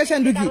kwamaini anga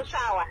asingashanduki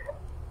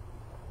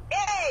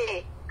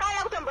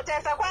kana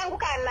kutombotarisa kwangu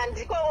kana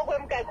ndikoko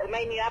kwemukadzi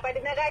maini apa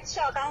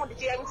ndinakachishawa kangu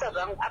ndichiyamisa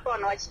zvangu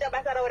apawana wachiita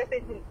basa ravo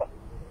resesirikwa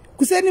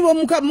kuseni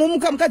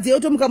mukadzi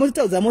yeutomuka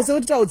motitaudza mose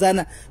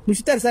otitaudzana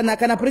muchitarisana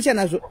kana puresha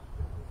nazvo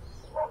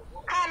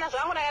kana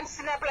zvangu ndanga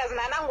ndisina plus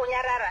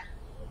nanangonyarara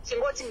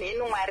chingoti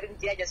mhenu mwari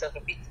ndiyachasa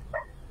zvopita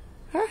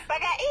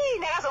saka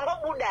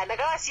ndakazongobuda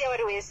ndakavasiya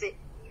vari wese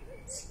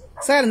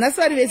saka nhasi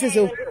vari vese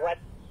so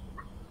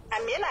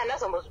amhenu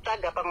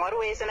handazombotsvaga pamwe wari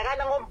wese ndakava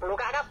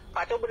ndangomubhuloka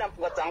akabva tobuda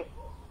mupfungwa dzangu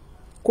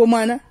ko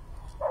mwana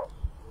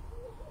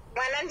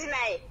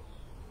ndinaye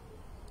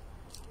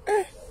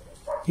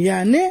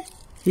yane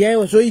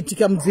yaiwa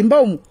zvoitika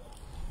mudzimba umu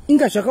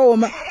inga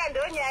zvakaoma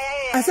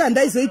asi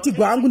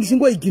handaizoitigwa hangu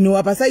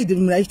ndichingoiginowa pasaidi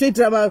munhu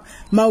achitoitira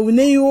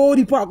mauneiwo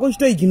uripo hako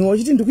uchitoiginowa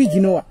uchiti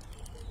ndikuiginowa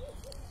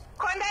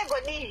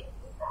kondaigodii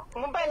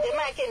mubanje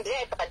make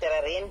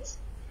ndiyaibhadhara rent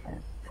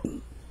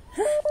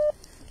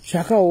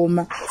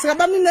zvakaoma saka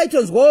bamini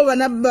aitonzwawo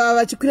vana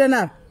vachikwira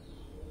navo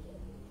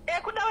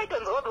kuda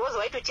waitonzwawo because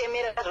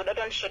waitochemera zvoda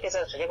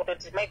tondisvotesa zveke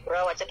kutoti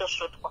maigurawo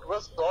wachatosvotwa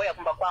because wauya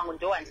kumba kwangu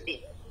ndo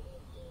wandidei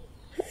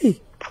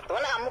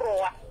ndona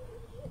amurowa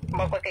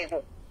kumba kwake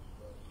ikoko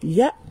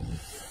ya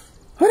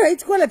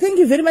alright kola thank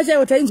you very much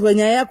aiwa tainzwa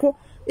nyaya yako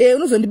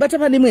unozondibata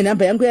pane imwe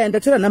nhamba yangu yaya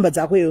ndatora nhamba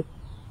dzako iyo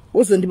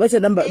wozondibata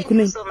nhamba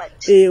kune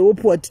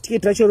wopuwa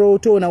tiketi racho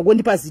rotoona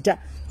wondipa zita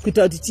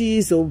kuita kuti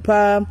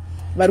tizopa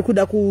vari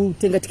kuda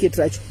kutenga tiketi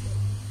racho.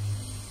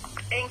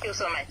 Thank you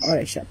so much.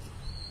 Alright, sharp.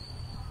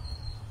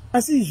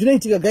 Asi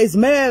zvinoitika guys,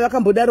 mai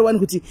vakambodaro wani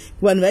kuti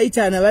vanhu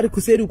vaitana vari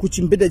kuseri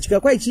kuchimbedha chika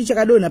kwai chii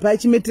chakadonha paya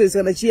chimetress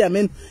kana chii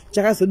amen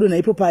chakazodonha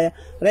ipo paya.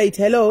 Right,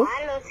 hello.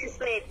 Hello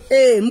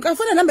sister.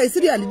 Mukafona namba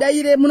isiri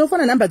handidaire,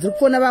 munofona namba dziri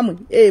kufona vamwe.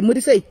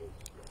 Muri sei?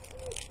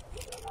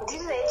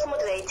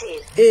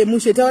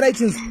 Mushe taura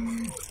chinzi.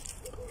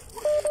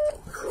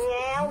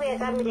 Nyaya yangu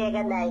yakamira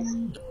yakadai.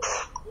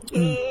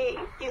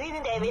 Inini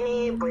ndaive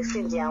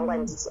neboyfriend yangu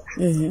andisa.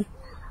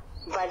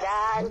 But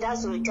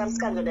ndazoita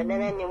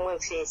musikanzodadana nemumwe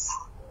face.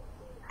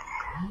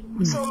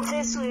 So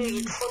mufesi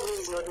uyu for me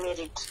is not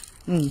married.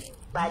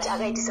 But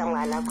akaitisa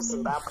mwana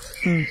kuZimbabwe.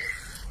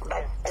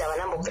 But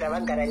vanambokura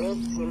vagara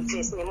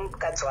nemufesi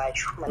nemukadzi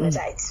wacho. Manati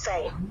it's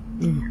fine.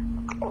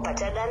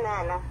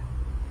 Kubatadanana.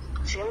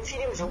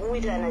 Zvemufirimu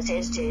zvokuwirirana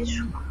chaizvo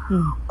chaizvo.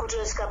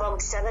 Kutosvika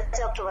pakuti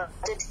takataka kutova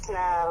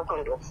totisina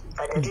kondo.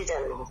 But tatoita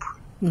nhumbu.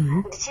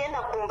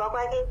 Ndichienda kumba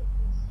kwake.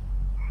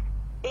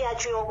 Iye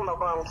achiuyawo kumba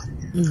kwangu.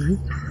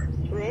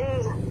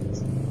 Then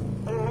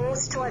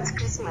musi towards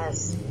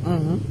Christmas.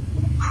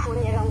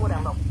 Foni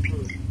yakangoramba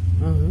kupinda.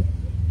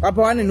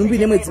 Apa wane nhumbi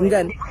nemwedzi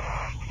mingani?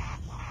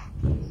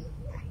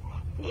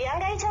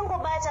 Yanga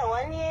ichangobata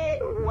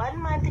 1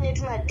 month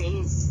ne2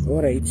 days.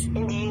 All right.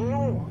 And you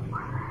knew.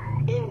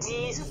 And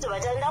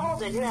sitobata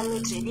ndamudzwa ndina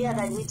midredi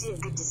akanditi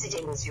the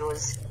decision is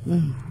yours.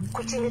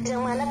 Kuchengetera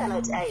mwana kana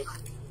kuti aiva.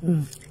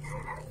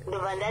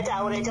 Ndobva ndati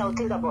I will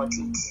think about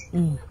it.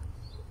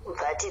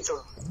 But it's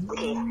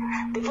okay.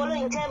 The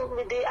following time,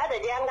 the other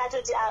day, I'm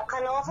going to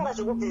kana wafunga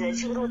zvekubvisa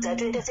chirudza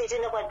toenda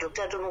seitenda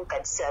kwadokta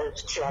tonogadzisa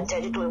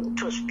chivantacho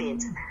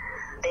tosvipedza.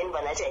 Then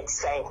vanati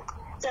it's fine.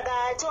 Saka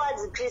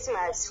towards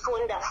Christmas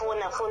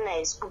fona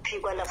haisi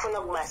kupikwa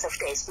ndafona kubasa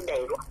futi haisi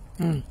kudairwa.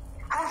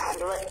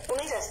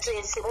 Unoita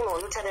stress munhu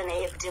unotaura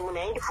naye every day munhu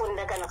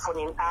aindifonera kana for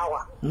an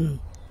hour.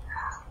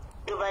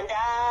 Ndobva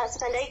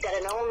saka ndaigara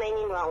nawo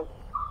mainini wangu.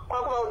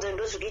 Kwakuvaudza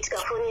ndozvikuitika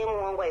foni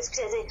yemumwe wangu haisi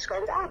kuita sei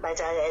zvikanzi but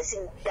haisi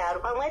daro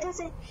pamwe aita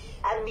sei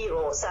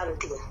abirwa or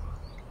something.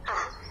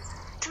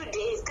 2 2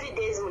 days 3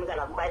 days munhu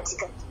kana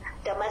kubatika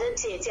tabata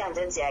tete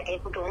hanzvadzi yake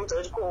kutomuudza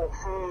kuti ko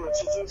munhu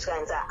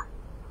chichitsvanza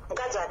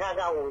mukadzi wake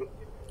akauya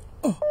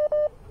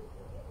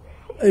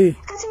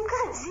kati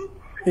mukadzi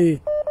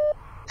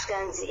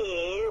zvikanzi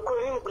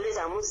kune mukoleji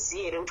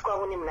hamuzivi here kuti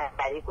kwakune munhu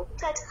ariko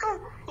kati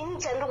ini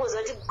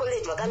chandikuziva kuti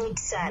koleji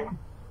vakamikisana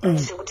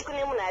zvekuti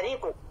kune munhu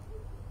ariko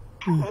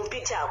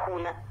mupicha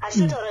hakuna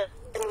achitotaura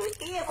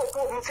iye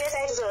mufesa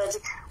aitotaura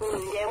kuti munhu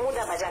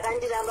ndaimuda but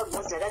akandiramba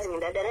bvunzi ndakati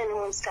ndadana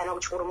nemwe musikana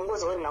kuchikoro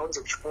mungoziva kuti naudzi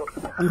kuchikoro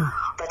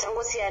but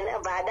angosiyana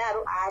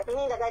vadaro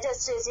ini ndakaita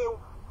stress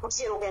kuti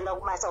chero kuenda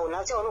kubasa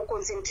una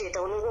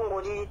chaunoconcentrata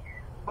unongongori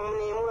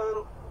mune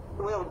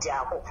wealth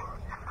yako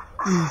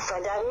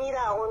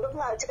pandamirawo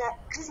ndofunga kuti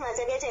Christmas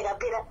yakaita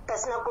ikapera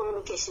pasina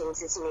communication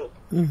sisime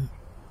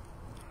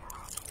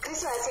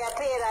Christmas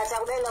yapera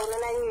takudaenda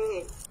kunana New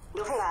Year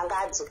ndofunga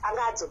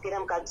angadzokera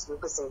mukadzi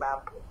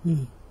wekuZimbabwe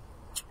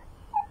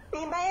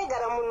imba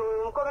yegara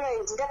munhu mukomana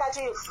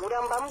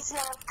ndakatoivhura mba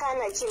musina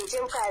kana chinhu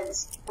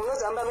chemukadzi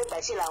munozamba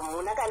mebhachela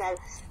hamuna kana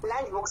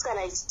lunchbox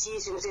kana chii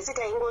zvinhu zvese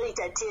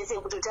taingoita tese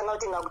kutotanga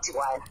kutenga kuti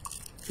wani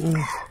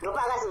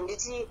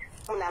ndopakazonditi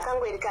munhu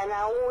akangoerikana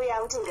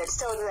auya kuti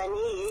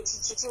ngatitaurirani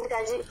chichi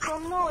ndikati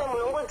from nowhere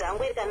munongonzi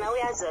angoerikana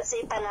auya aziva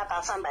sei panapa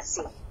afamba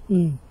sei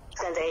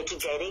kanza to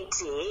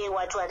direct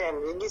what I'm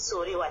really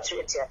sorry what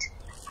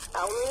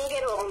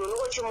aunyengerwa munhu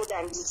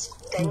unongochimuda nditi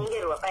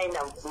tanyengerwa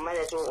paenda mvuma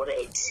ndati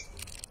alright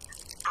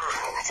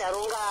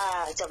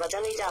taronga tabva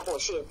tanoita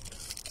abortion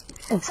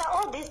so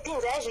all these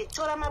things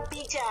aizvitora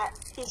mapicha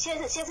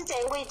chese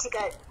chaingoitika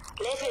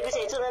life yedu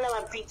taitora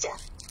namapicha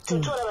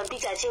totora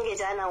mapicha achinge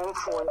taanawo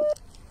mufoni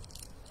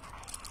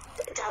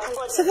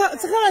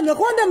saka vanhu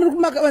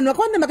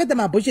vakawanda makaita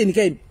maabortion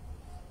kaini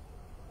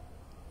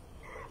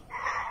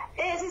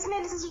sisime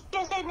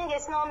inenge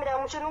isinaomira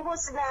mucho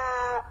nongosina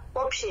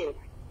option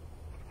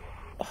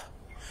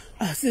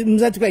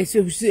musati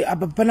kwaisi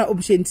apa pana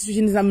option tisu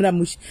chinisamira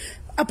mushi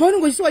apa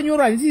unenge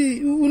uchitwanyorwa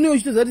nditi une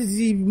uchitoziva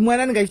kuti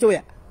mwana anenge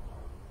achitouya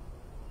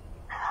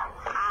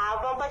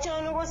pacho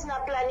unenge usina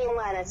plan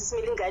yemwana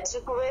sisimili ngati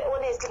kuve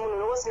honestly munhu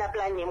unenge usina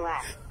plan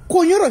yemwana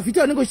konyorwa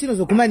vhita unenge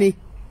uchinozoguma nei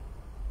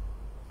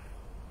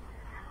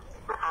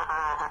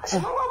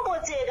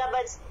zvinongomboteka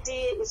but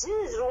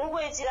zvinhu zviri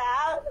kungoitira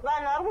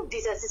vanhu vari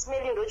kubvisa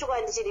sisimili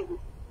ndochokwadi chiripo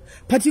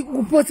pati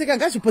kupotseka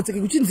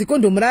ngazvipotseke kuchinzi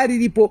kondomu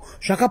rariripo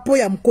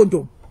zvakapoya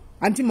mukondomu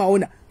hanti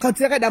maona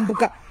kauti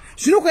rakadambuka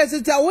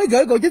zvinokwaisoti wega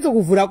wega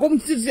uchatokuvhurako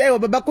muchitoti aiwa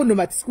baba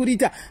kondomu hatisi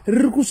kuriita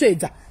riri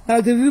kusvedza kana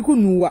kuti riri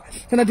kunhuhwa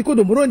kana kuti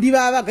kondomu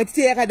rondivava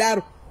ngatitei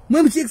yakadaro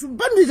mwe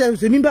muchipanoita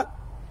zvemimba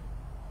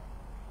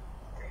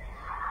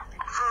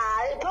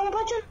pamwe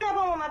pacho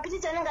pamwe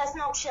mapitisi anenge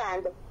asina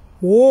kushanda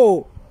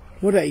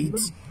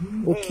alright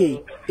okay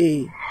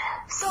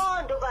so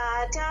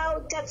ndobva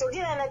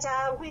tadzokerana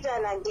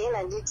takuitana again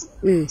handiti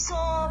so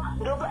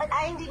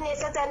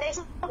aindinesa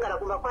tandaitogara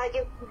kumba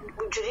kwake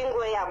tiri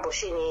nguva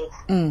yeabortion iyi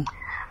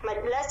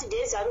malast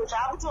days ano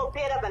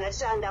taakutopera pana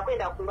titanda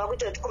kuenda kumba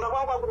kuita kuti kumba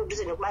kwangu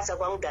kwakurudhuze nekubasa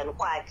kwangu dhanu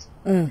kwake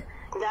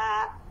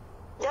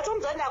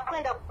ndatomudza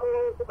ndakuenda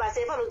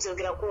kubasa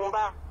ifanodzokera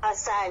kumba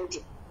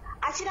pasande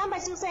achiramba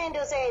chiusaende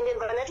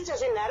ndakatoita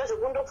zvenharo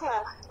zvekundofunga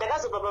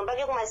ndakazobva pamba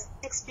pake kuma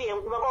 6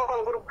 p.m. kumba kwangu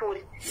kwanguri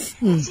kure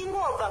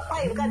chingobva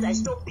kwai mukadzi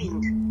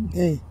achitopinda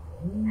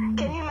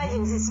can you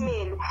imagine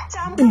sisimeli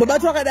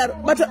batu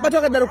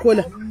wakadaro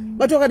kola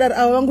batu wakadaro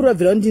ava vanguri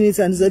vabvira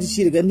kundinetsa handizati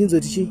chiri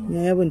kandinzoti chi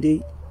nyaya yavo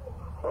ndei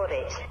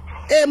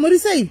muri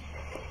sei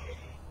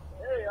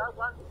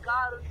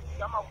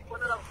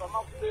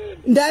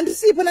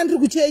ndandisipana ndiri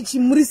kuchechi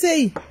muri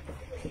sei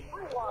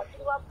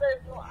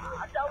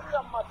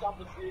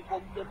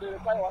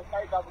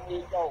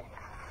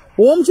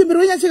muchemberi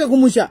wenyacheka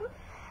kumusha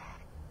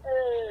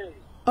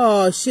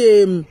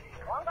shame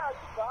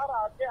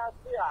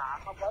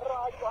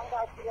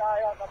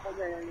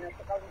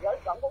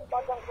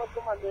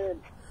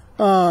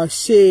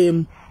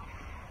shame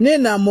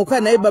nenhamo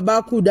kanhai baba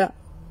akuda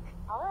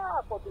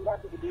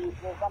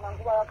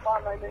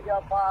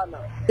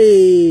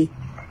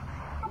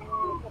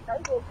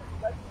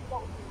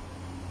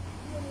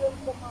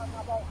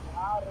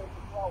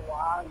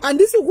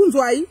handisi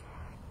kunzwai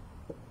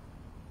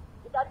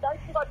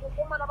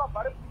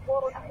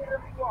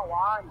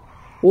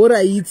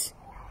alright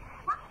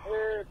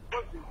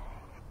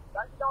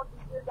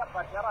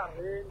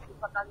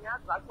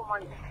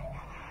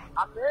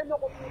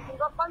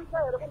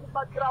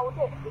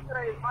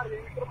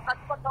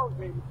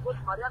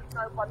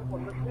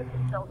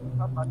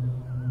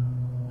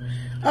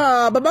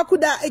baba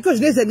kuda iko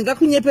zvinezva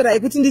ndingakunyeperai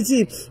kuti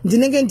nditi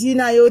ndinenge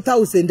ndinayo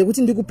 1000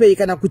 kuti ndikupei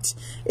kana kuti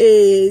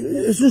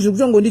zvinhu zviri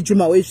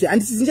kutongondijuma wezve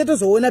handisi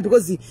ndingatozoona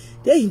because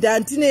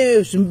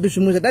ndandine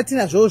zvimwe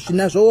zvatatinazvo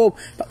zvinazvo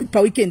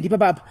paweekend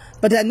ipapapa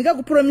but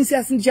handingakupromisi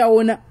asi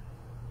ndichaona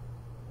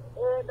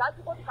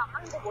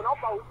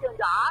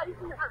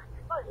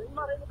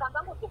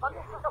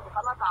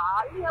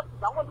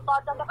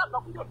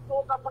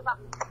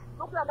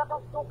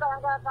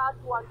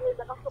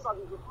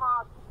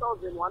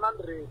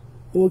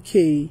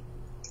okay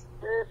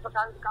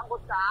saka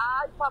ndikangoti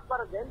hayi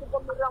pasipara dzendi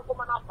komirira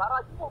ngomana bhara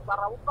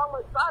achingogara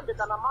pamwe sande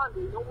kana mande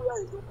inouya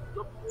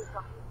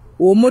izokuisa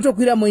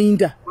motokwira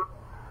moinda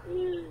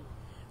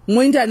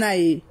moinda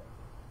naye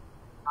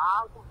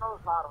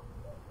kusara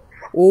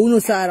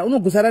unosara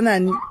unogosara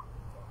nani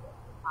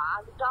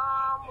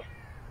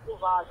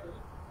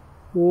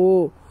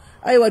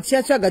aiwa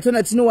tichatsvaga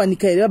tona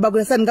tinowanika here baba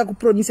kunasa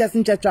ndingakupromisi asi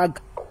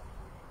ndichatsvaga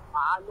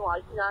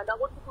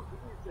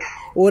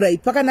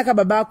alright pakanaka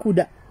baba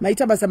akuda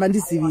maita basa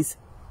mandizivisa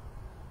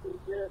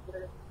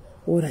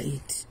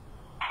alright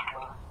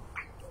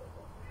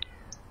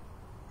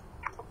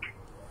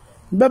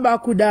baba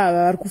akuda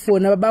ava vari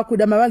kufona baba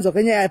akuda mavanzwa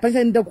kanyaya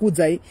pachanida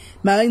kuudzai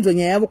mavanzwa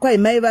nyaya yavo kwai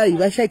mai vari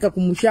vashaika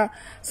kumusha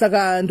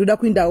saka ndoda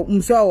kuenda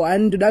musi wa1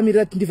 ndoda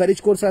mirira ndivhare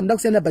chikoro saka ndoda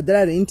kusenda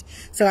bhadhara rent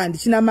saka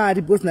handichina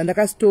mari because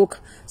ndandakastoka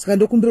saka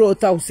ndokumbirawo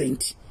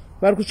 1000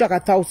 vari kutsvaka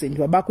 1000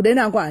 baba akuda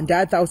ine hangu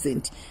handaa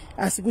 1000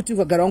 asi kuti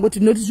ukagara wangoti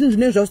noti zvinhu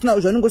zvine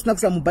zvaunenge usina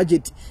kuisa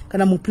mubudget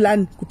kana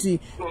muplan kuti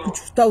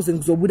 1000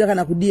 kuzobuda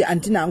kana kudii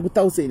handina hangu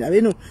 1000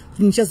 haveno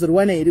kuti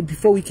ndichazoriwana here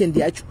before weekend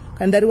yacho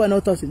kana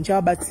ndariwanawo 1000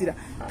 ndichavabatsira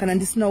kana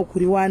ndisinawo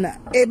kuriwana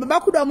baba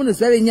kuda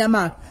munoziva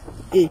venyama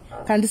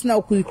kana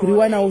ndisinawo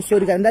kuriwanawo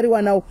sori kana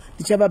ndariwanawo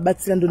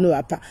ndichavabatsira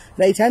ndonovapa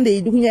right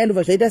handeidi kunyaya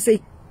ndobva zvaita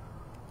sei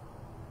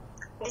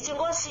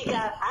ndichingosvika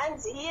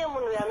hanzi iye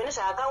munhu yamene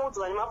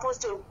zvaakaudzwa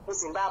nemapostori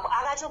kuzimbabwe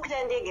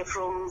akatokwira ndege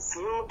from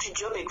zim to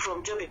joburg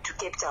from joburg to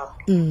cape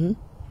town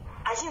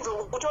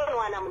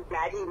achinzokutonowana munhu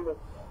arimo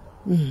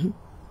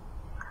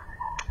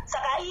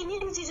saka ini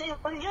iyoyo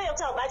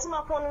kuti abati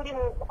mafoni uri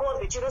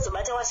mukovhi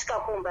chinozobata wasvika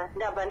kumba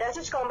ndabva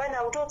ndatosvika kumba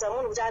ndakutoudza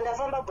munhu kuti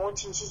andafamba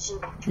bhoti nchichi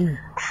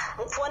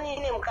foni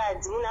ine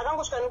mukadzi munhu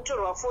akangosvika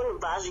nekutorwa foni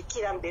ubva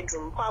azvikira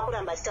mubedroom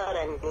kwakuramba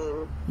achitaura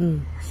neni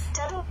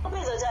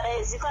tatopedza kutaura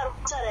eziko ari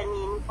kutaura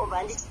neni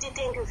obva nditi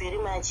thank you very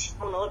much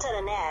munhu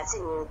autaura naye hasi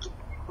nhingi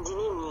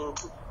ndini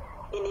nhingi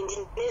ende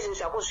ndine zvinhu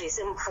zvako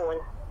zvese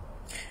mufoni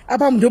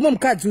apa ndomo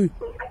mukadzi uyu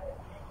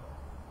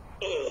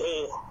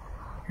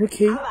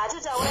okay aba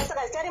atotaura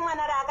saka zita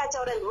remwana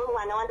raakataura ndiwe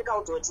mwana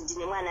wandikaudzwa kuti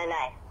ndine mwana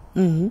naye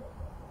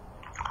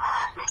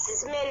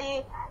SIS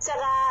MELLY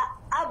saka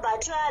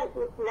abhatwa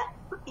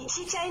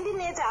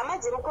chichaindinetsa hama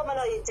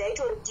dzemukomana uyu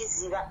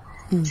dzaitondiziva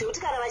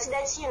zvekuti kana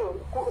vachida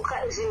chinhu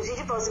zvinhu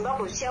zviri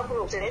pazimbabwe zvichiya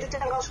kuno kuti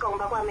ndaitotanga kusvika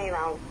kumba kwamai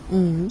vangu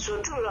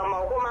zvoturura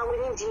mumaoko mangu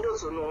ini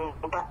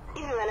ndindozonomba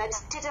even vana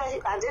tete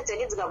hanze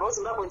dzake dzikabva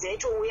kuzimbabwe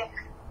dzaitouya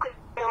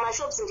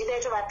mashops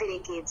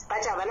ndindaitovaperekedza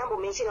but havana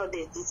mbomention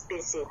this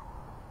person.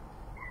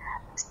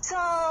 So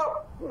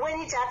when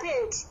it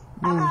happened,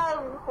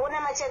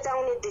 akaona machats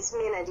angu this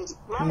man anditi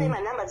mama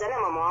manamba dzana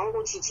mama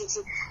wangu chichichi,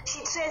 she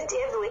traced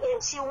everywhere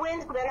and she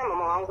went kudana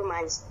mama wangu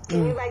manje.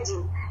 Can you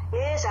imagine?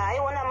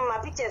 Nezvaaiona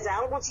mumapictures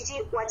angu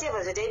chichi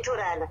whatever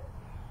zvataitorana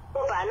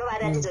obva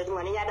anovaratidza kuti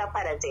mwana nyada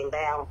kuparadza imba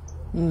yangu.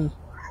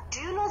 Do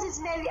you know SIS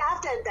MELLY,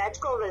 after that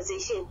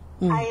conversation,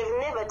 I have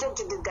never talked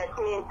to that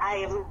man. I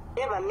have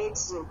never met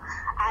him.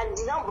 And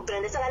now,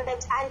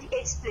 and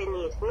explain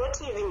it,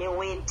 not even a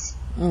word.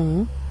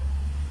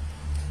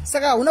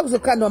 Saka una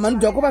kuzokandwa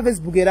manudwa yako pa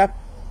Facebook era?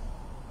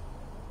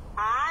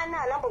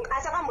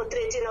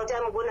 Asakambothreaten kuti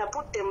I'm gonna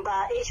put them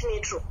by H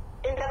Metro.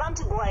 And I want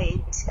to go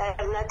ahead. I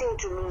have nothing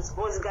to lose.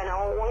 Because gonna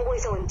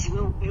wangoisa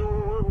undiwe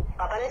you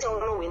apana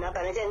chaunowina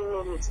apana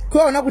chaunolose.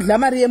 Ko una kudla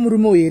mari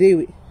yemurume here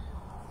iwe?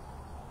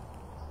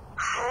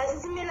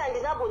 Hasimela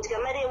ndinabondika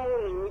mari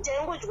yemunhu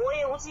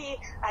chaingodyoye kuti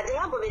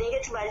hatingamboverenge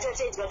chimari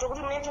chachedya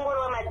chokuti mune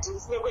chingoro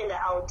wamadrinks nekuenda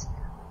out.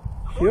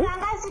 Munhu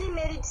anga asiri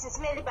married SIS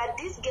MELLY, but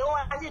this girl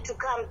wanted to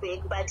come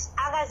back, but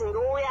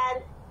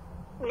akazindouya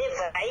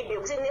nevaibe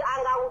yekuti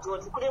angaudzwa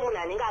kuti kune munhu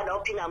anenge ada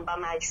kupinda mumba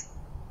macho.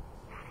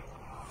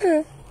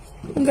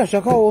 Inga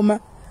zvakaoma.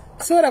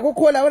 Sora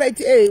kokola alright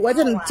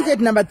wacha ticket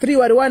number 3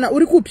 wariwana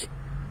uri kupi?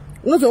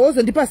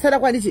 Unozondipa sara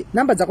kwanichi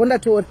namba dzako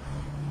ndatora.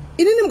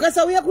 Inini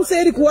mukasauya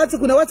kuseri kuwatsa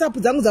kuna WhatsApp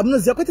dzangu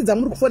dzamunoziva kwete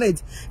dzamuri kufona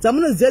idzi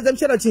dzamunoziva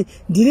dzamuchera kuti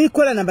ndiri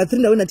kola number 3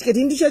 ndaona ticket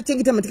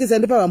ndichotengeta matiketi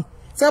andipa vamwe.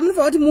 Saka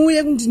munofa kuti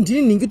muuye kuti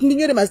ndini ningi kuti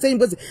ndinyore masei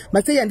imbozi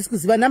masei handisi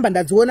kuziva namba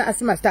ndadziona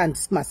asi mastar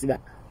handisi kumaziva.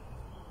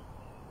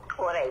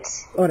 Alright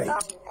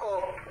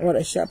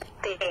sharp.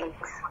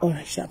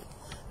 Alright sharp.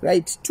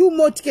 Right, 2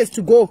 more tickets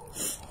to go.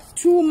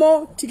 2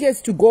 more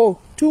tickets to go.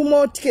 2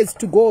 more tickets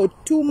to go.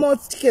 2 more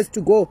tickets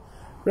to go.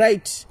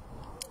 Right.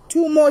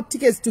 2 more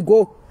tickets to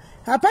go.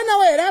 Hapana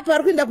waera apa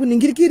vari kuenda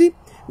kuningirikiri,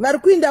 vari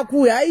kuenda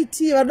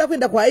kuHaiti, vari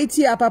kuenda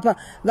kuHaiti apa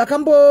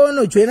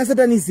vakambonojoina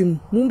satanism.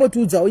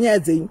 Mumbotiudzawo nyaya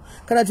dzenyu.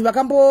 Kana kuti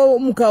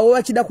vakambomukawo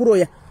vachida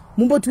kuroya.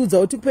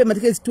 Mumbotiudzawo tikupe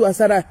matiketi 2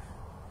 asara.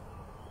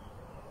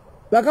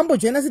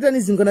 Vakambojoina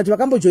satanism kana kuti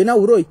vakambojoina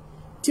uroyi.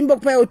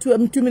 Timbokupaiwo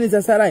 2 minutes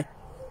asara.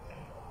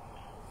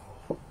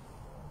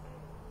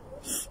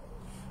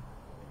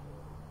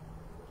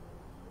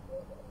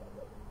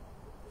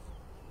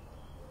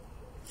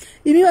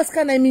 Imi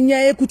vasikana imi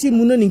nyaya yekuti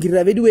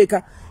munoningirira vedu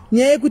weka,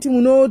 nyaya yekuti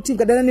munoti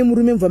ngadana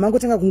nemurume mubva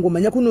mangotanga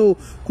kungomanya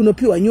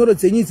kunopiwa nyoro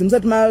dzenyu idzi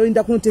musati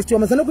maenda kunotestiwa.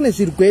 Mazano kune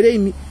zvirwere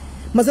imi,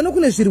 mazano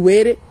kune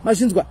zvirwere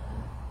mazvinzwa.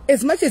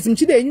 As much as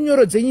muchida henyu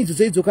nyoro dzenyu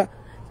idzodzo idzoka,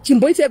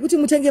 chimboitai kuti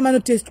mutenge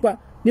manotestwa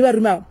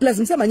nevarume plus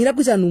musamhanyira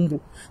kuita nhumbu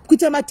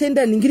kuita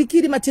matenda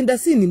ningirikiri matenda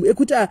sini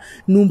ekuita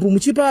nhumbu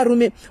muchipa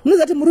varume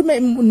munoziva kuti murume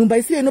nhumba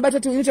isiyo inoita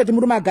kuti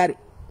murume agare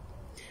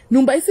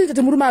nhumba isiyo inoita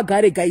kuti murume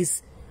agare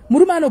guys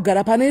murume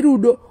anogara pane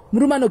rudo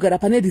murume anogara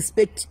pane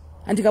respect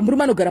andika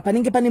murume anogara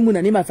panenge pane munhu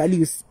ane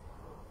mavalues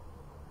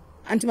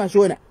anti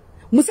mazviona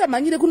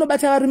musamhanyire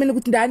kunobata varume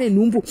nekuti ndaane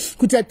nhumbu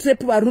kuita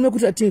trap varume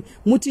kuti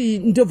muti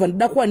ndobva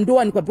ndoda kuwa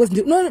ndowanikwa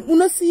because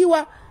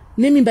unosiyiwa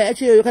nemimba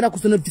yacho iyoyo kana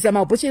kuzonobvisa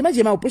maabhosheni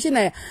manje maabhosheni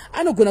aya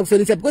anogona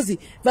kuzonetsa because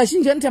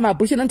vazhinji vanoita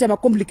maabhosheni anoita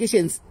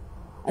macomplications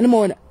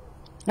anomaona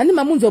hani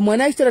mamunzwa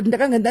mwana achitaura kuti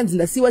ndakanga ndanzi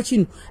ndasiyiwa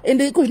chinhu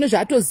ende iko zvino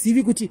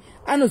zvaatozivi kuti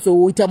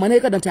anozoita mwana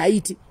kana kuti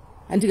haiti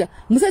andika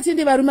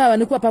musatende varume ava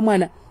nekuvapa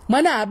mwana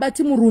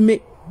haabati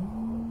murume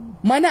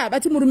mwana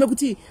haabati murume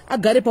kuti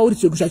agare pauri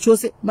zvekucha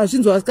chose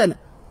mazvinzwa vasikana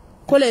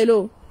kola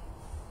ilo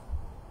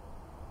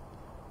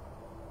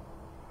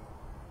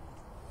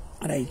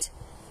right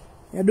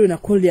yadona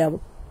call yavo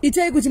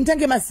itai kuti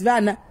mutange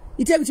mazivana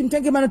itai kuti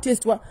mutange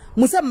manotestwa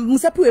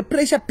musapiwe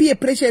pressure peer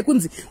pressure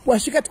yekunzi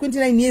wasvika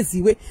 29 years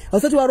iwe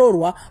hausati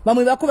waroorwa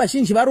vamwe vako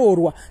vazhinji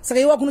varoorwa saka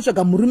iwe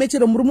wakunotsvaga murume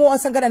chero murume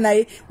wasangana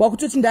naye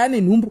wakutoti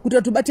ndaane nhumbu kuti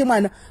atobate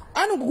mwana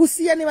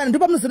anongokusiya nevana ndo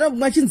pamunozoona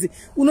mwachinzi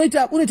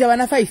unoita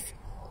vana 5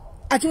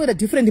 achinoita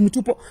different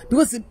mutupo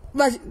because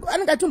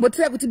anenge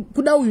atombotira kuti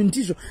kuda uyu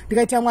ndizvo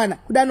ndikaita mwana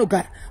kuda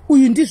anogara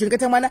uyu ndizvo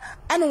ndikaita mwana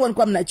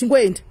anowanikwa munhu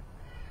achingoenda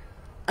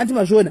anti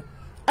mazviona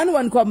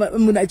anowanikwa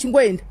munhu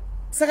achingoenda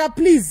saka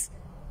please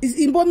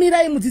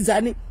imbomirai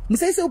mudzidzane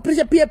musaise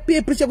pressure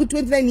peer pressure kuti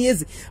 29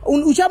 years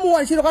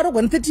uchamuwana chero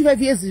karogwa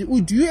 35 years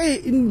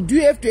do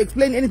you have to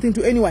explain anything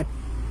to anyone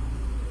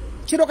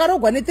chero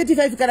karogwa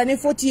 35 kana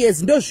 40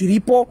 years ndo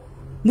zviripo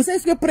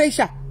musaiswe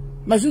pressure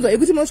mazvinzwa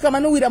ekuti munosvika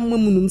manowira mumwe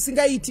munhu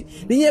musingaiti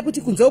nenyaya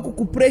yekuti kunze uku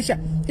kupressure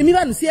imi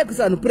vanhu siya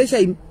kuisa vanhu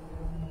pressure imi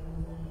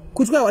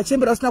kuti kwa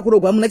wachembera usina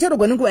kurogwa munhu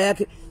acharogwa nenguva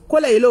yake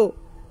kola hello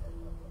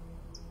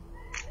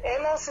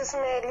SIS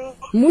MELLY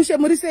mushe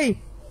muri sei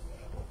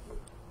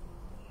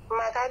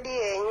makadi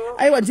yenyu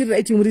aiwa ndiri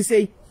right muri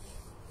sei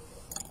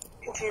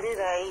ndiri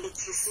right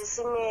SIS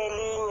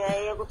MELLY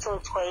nyaya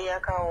yekutsotswa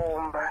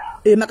yakaomba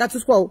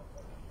makatsotswawo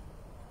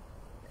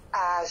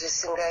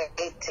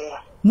zvisingaite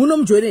muno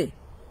mujone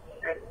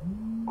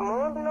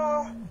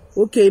muno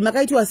okay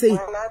makaitwa sei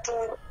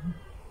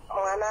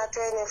mwana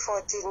atoine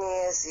 14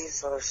 years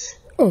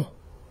izvozvi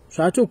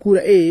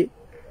zvatokura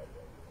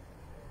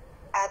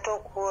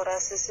atokura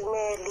SIS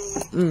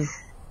MELLY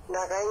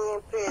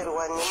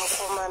ndakanyeperwa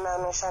nemukomana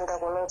anoshanda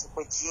kunonzi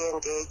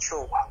kuGNDH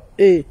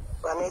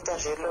vanoita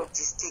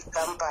zvelogistic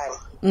company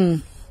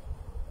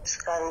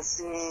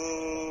zvikanzi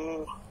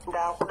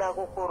ndakuda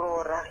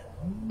kukuroora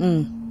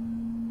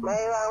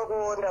mai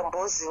vangu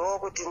ndambozivawo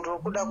kuti ndiri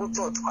kuda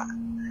kutsotswa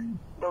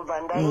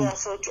ndobva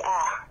ndanyatsoti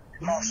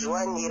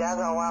ndazviwanira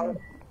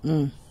akawangu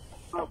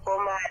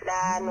mukomana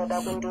anoda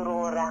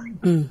kundiroora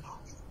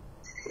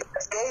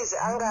guys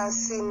anga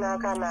asina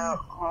kana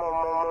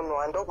munhu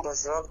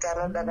wandokumboziva kuti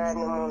anodana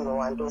nemunhu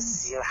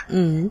wandoziva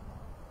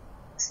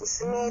SIS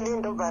MELLY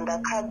ndobva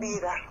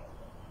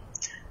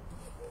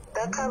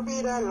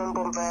ndakabira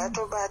nhumbu mbva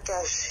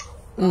yatobatazve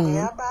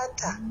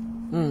yabata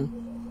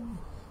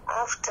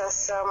after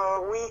some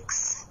weeks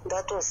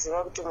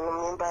ndatoziva kuti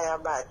mimba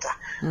yabata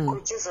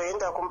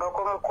kuchizoenda kumba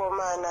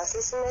kwomukomana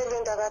SIS MELLY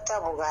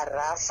ndakatambuka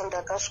rafu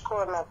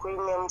ndakasvikona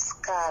kuine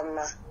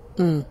musikana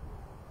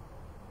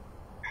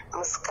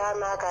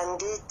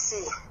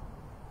akanditi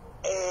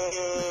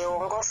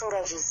wanga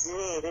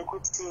usingazvizive here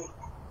kuti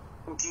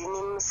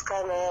ndini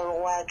musikana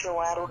wake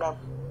waruda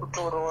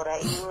kutoroora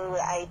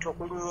iwewe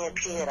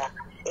aitokunyepera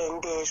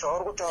ende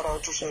zvauri kutaura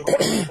kuti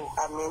zvenuu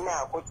hamena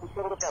hako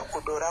chichengeta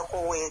gudo rako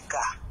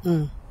wega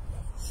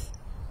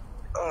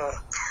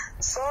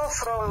so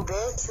from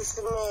there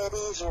SIS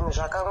MELLY zvinhu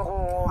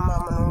zvakangooma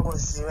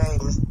munongoziva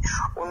imi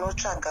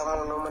unotsvaga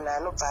munhu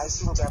anobva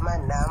achinja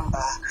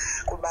manhamba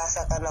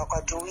kubasa kana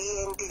ukati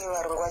uende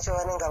varungu vacho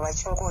vanenge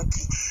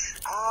vachingoti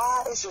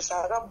izvo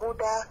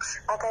zvakabuda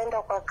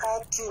akaenda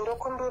kwakati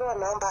ndokumbirwa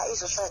nhamba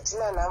izvozvo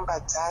hatina nhamba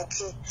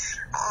dzake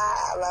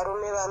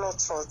varume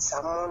vanotsotsa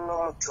muno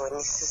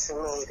mujoni SIS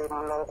MELLY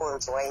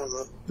munongonzwa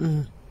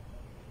ini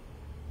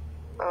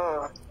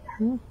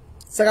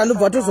saka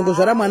ndobva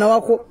watozongozvara mwana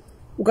wako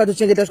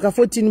ukatochengeta svika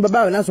 14 baba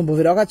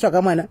havanazombovera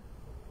wakatsvaga mwana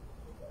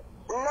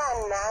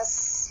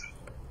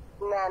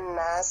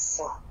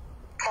nanhasi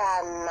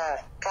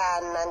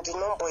kana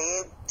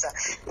ndinomboedza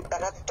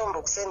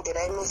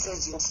ndakatombokusenderai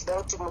meseji ndichida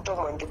kuti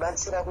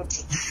mutombondibatsira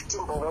kuti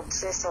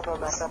timbomupresa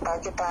pabasa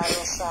pake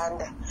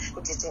paanoshanda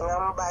kuti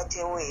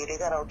tingamubatewo here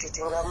kana kuti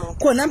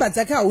tingamuita ko nhamba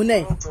dzake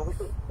haunai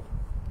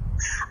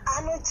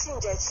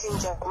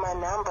anochinja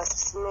manhamba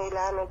SIS MELLY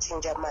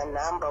anochinja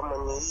manhamba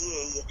munhu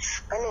iyeye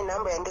pane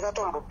nhamba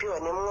yandikatombopiwa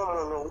nemumwe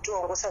munhu wekuti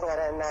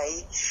wangosangana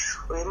naye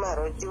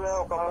wemarodi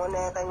waya ukamuona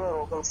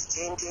yakanyorwa kunzi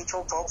JNDH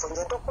obva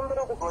wabvunza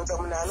tokumbira kubvunza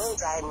munhu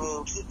anonzi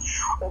Anengi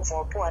obva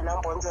wapiwa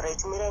nhamba wanzi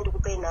right mira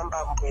ndikupei nhamba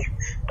mbweyo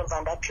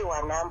ndobva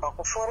ndapiwa nhamba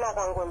kufona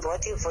akangonzwa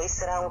kuti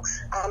voisi rangu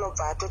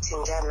anobva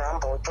atochinja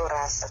nhamba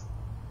otorasa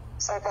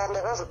saka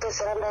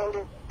ndakazopedzera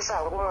ndaendesa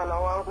hangu mwana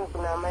wangu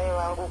kuna mai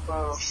vangu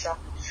kumusha.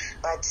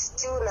 But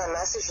still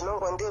nanhasi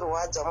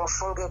zvinongondirwadza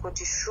mufunge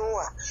kuti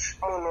shuwa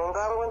munhu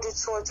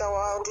ungangonditsotsa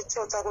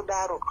wanditsotsa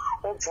kudaro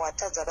wobva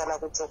watadza kana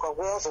kudzoka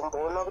kuya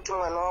uzomboona kuti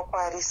mwana wako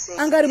ari sei.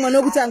 Angari mwana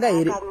wekutanga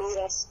here?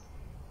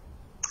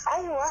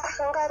 Aiwa,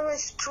 anga ari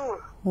wechi2.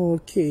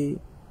 Okay.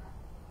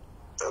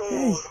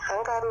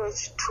 Anga ari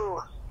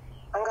wechi2.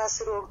 Anga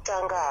asiri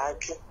wekutanga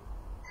hake.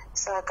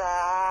 Saka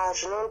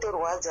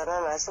zvinondirwadza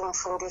nanhasi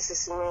mufunge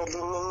SIS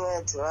MELLY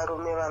nenyaya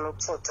dzevarume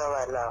vanotsotsa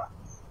vanava.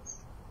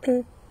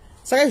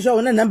 Saka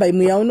izvaona nhamba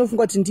imwe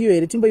yaunofunga kuti ndiyo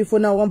here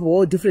timboifona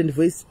wambowawo different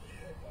voice?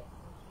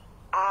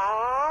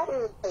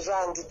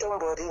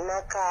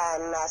 Zvanditomborina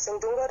kana asi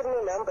ndingori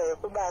nenhamba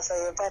yekubasa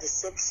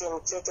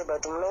yepareception chete,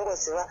 but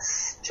munongoziva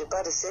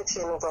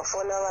zvepareception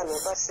ukafona vanhu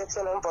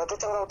vepareception vambva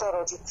watotanga kutaura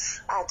kuti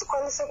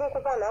hatikwanise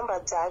kukupa nhamba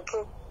dzake.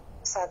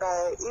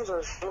 Saka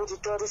izvozvo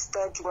nditori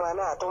stati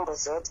mwana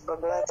hatomboziva kuti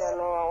baba vake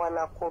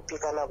anowawana kopi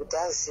kana kuti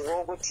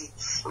azivewo kuti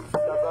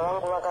baba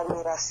vangu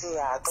vakamira sei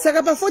hako. Saka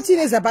pa14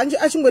 years apa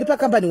achingori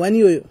pakambani 1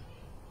 iyoyo?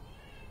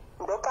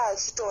 Ndopa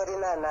achitori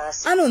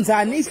nanhasi. Anonzi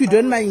ani if you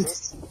don't mind?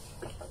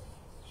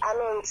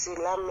 Anonzi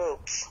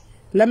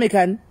Lamek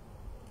ani?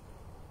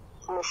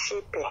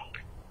 Mushipe.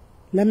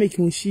 Lamek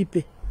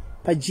Mushipe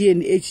pa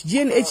GNH.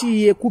 GNH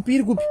yekupi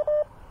iri kupi?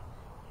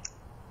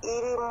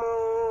 Iri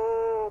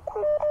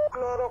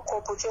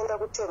kunoroko uchienda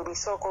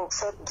kutembisa uko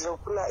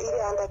kusatidrokuna iri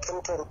under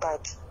Kempton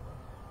Park.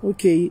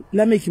 Okay,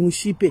 Lamek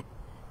Mushipe.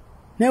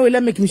 Nawe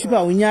Lamek Mushipe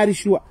haunyari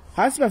shuwa?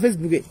 Hasi pa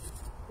Facebook e?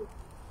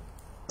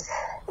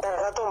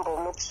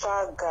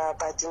 Ndakatombomutsvaga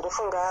but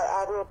ndofunga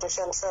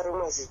anotoshandisa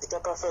rimwe zita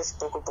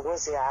paFacebook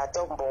because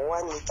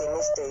haatombowanike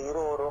nezita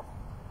iroro.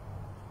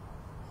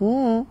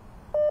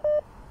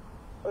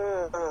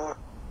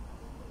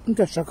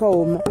 Inga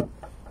zvakaoma.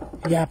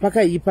 Ya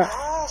pakaipa.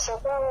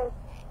 Zvakaoma.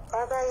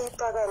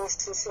 Pakaipa kani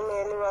SIS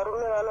MELLY,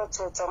 varume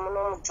vanotsotsa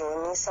muno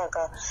muJoni,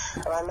 saka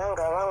vana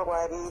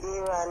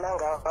ngavangwarire, vana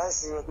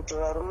ngavazive kuti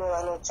varume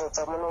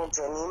vanotsotsa muno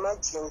muJoni.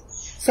 Imagine.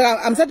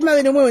 Saka amusati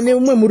mave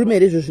neumwe murume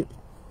here izvozvo?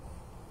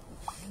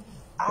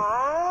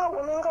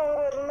 Unenge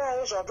ungori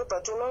nayo zvake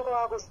but unenge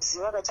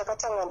wakuziva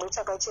kachakatanga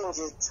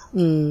ndochakachenjedza.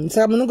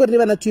 Saka munongori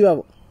nevana 2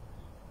 ivavo?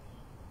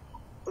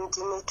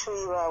 Ndine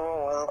 2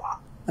 ivavo wangu.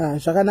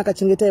 Zvakanaka,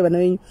 chengetai vana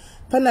venyu.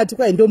 Pane ati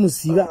kwai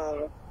ndomuziva.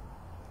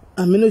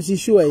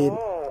 Aminochishuwa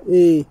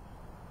here?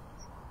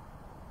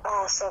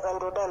 Saka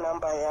ndoda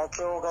nhamba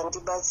yake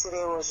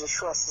ukandibatsirewo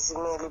zvishuwa SIS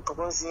MELLY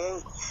because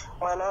yei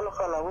mwana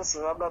anofanira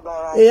kuziva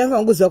baba vake.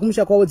 Anofanira kuziva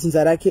kumusha kwawo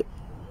dzinza rake.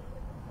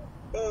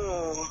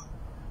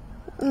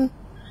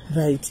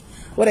 Right.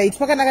 Alright,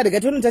 pakanaka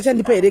ndikati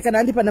ndichandipa here kana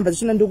andipa nhamba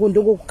dzachona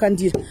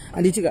ndongokukandira.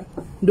 Anditika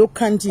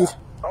ndokukandira.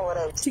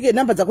 Tike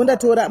nhamba dzako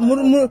ndatora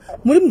munouya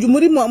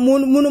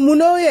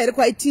here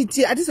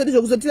kwaititi hatisodi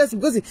zvokuzotira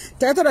because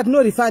takataura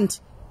tino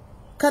refund.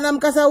 Kana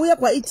mukasauya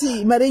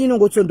kwaiti mari yenyu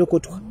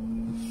inongotsondokotwa.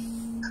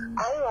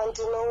 Aiwa,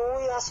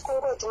 ndinouya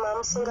sikungoti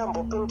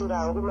mamusingambopindura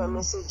hangu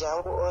mameseji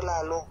angu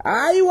olalo.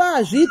 Aiwa,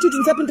 hazviti kuti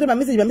ndisapindure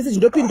mameseji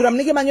ndopindura.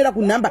 Munenge manyora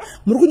kunhamba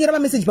muri kunyora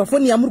mameseji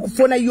pafoni yamuri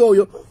kufona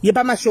iyoyo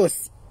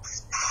yepamashosi.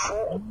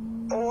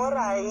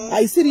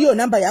 Haisiriyo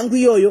nhamba yangu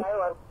iyoyo.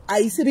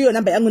 Haisiriyo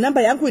nhamba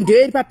yangu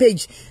ndiyo iri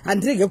papage.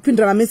 Handirege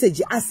kupindura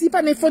mameseji asi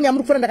pane foni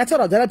yamuri kufona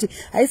ndakataura kudhara kuti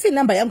haisi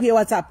nhamba yangu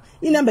yeWhatsApp,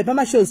 inhamba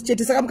yepamashosi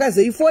chete. Saka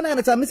mukazoifona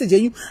kana tsava meseji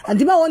yenyu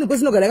handimaoni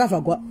because inogara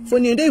yakavhagwa.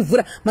 Foni iyo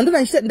ndoivhura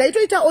mandona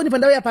ndaitoita oni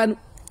pandauya pano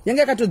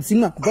yanga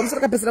yakatodzimwa kubva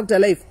musoro kapesera kuti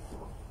alive.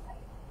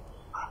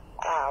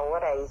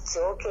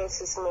 Okay,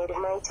 SIS MELLY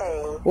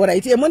maitaini.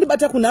 Alright,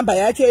 mondibata kunhamba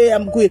yacho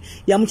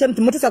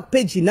yamuchanoti motesa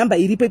kupage nhamba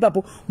iripo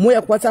ipapo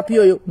moya kuWhatsApp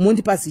iyoyo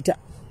mondipa zita.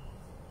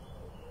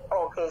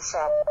 Okay,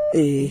 sharp.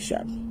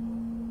 Sharp.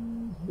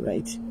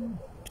 Right.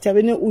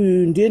 Tavene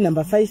uyu ndiye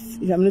number 5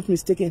 if I'm not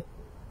mistaken.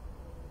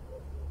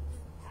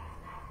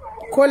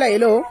 Caller,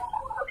 hello.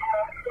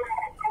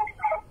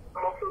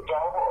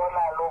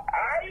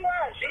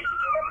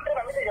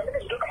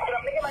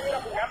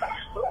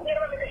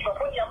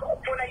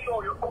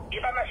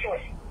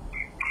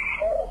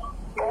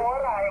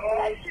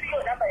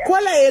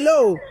 Caller,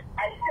 hello.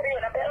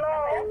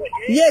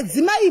 Yeah,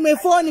 zima ime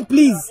phone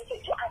please.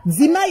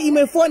 Zima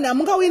ime phone,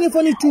 amunga wini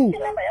phone too.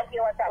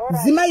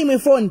 Zima ime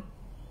phone.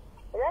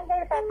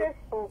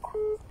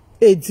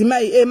 Zima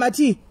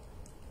Mati.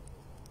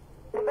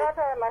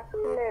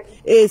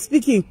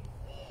 Speaking.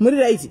 Muri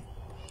right.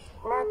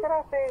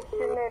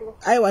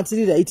 I want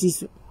to right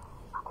isu.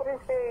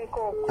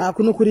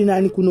 Kuno kuri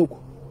nani kunoku.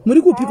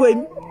 Muri kupiko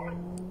imi?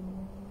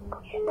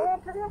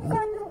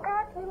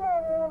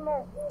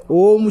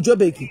 Oh,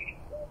 mujobeki.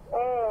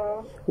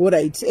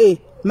 Alright.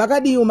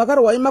 Makadiyo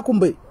makarwa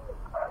imakumbe.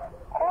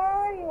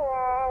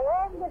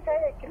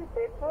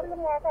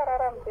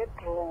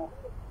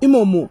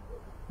 Imomo.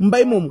 Mba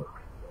imomo.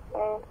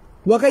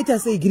 Wakaita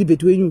sei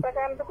giribet wenyu?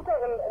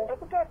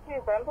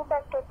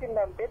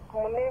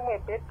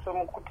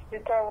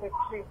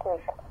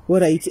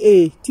 Alright.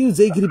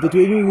 Tiuze giribet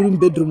wenyu uri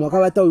bedroom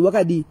wakavata uyu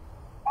wakadi.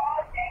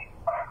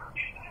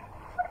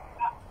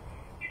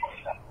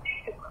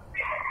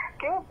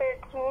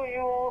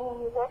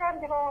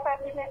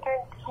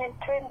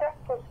 20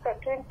 kusvika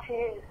 20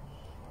 years.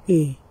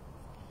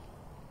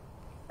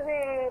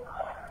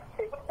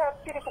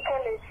 Tiri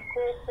kucollege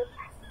kwese.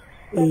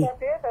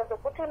 Saka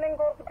zvokuti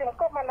unenge uri kuti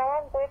mukomana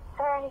wangu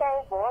wekutanga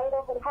ubva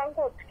wangu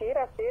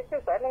ungangotyira zvese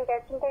zvanenge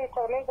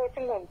achingoita unenge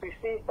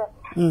uchingonzwisisa.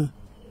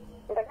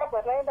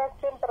 Ndakabva ndaenda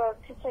kutemporal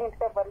teaching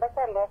ndikabva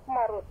ndakandwa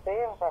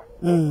kumaruzevha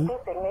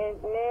duze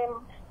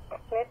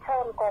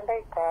netown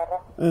kwandaigara.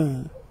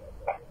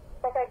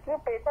 Saka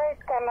Gilbert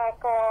aiti kana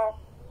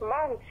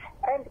kamanji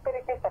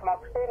aindiperekedza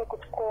makuseni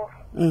kuchikoro.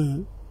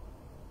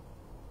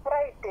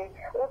 Friday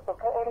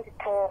ozopa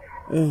onditora.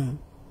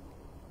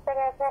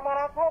 Saka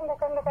kamwana kangu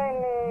kanga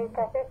kaine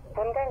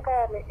kafesibhoni kanga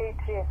kaane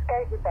 8 years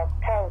kaibudza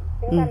kutown.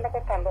 Inga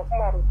ndakakandwa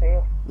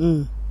kumaruzevha.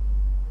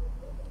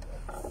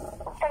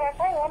 Saka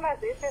kaiona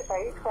zvese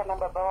zvaiitwa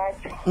nababa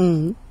vacho.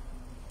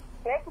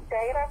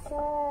 Nekujaira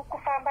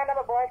kufamba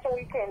nababa vacho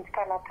weekend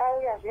kana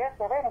tauya zviya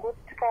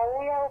zvavaimboti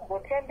tikauya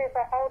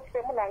umbotiendesa out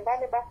semunhu anga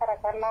ane basa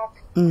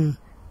rakanaka.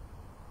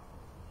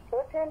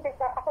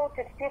 Votiendesa out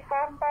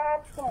tichifamba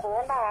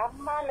tichimboona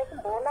hama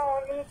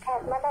nekumboonao nyika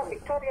nana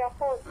Victoria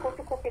Falls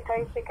kuti kupi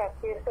taisvika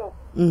kwese.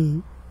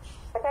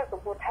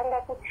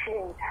 Takazongotanga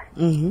kuchinja.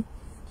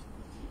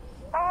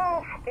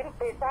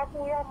 Gilbert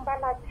akuya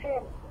mungana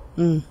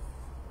 10.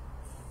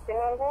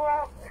 Dzimwe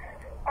nguva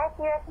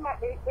akuya kuma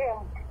 8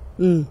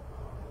 AM.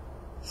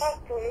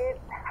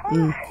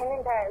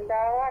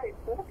 Ndawari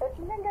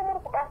kuti munenge muri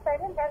kubasa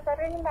ine basa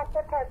renyu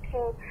makota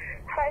to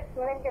 5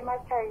 munenge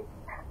machaisa.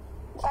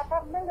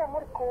 Apa munenge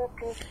muri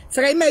kupi?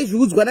 Saka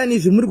imaizviudzwa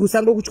nezvi muri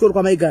kusango kuchikoro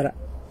kwamaigara?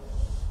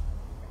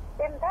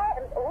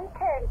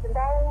 Weekend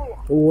ndauya.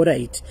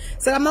 Alright.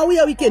 Saka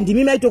mauya weekend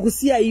imi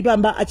maitokusiyai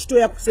pamba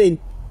achitoya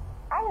kuseni?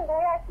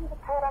 Angoya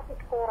achinditora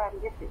kuchikoro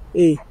ndisi.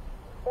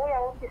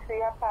 Uya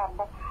undisiya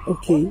pamba.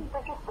 Okay.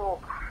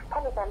 Ndikuzoka.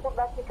 Pane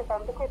zvandobatika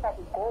zvandikuita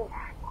kugovu.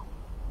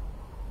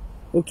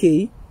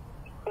 Okay.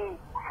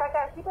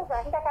 Saka zvito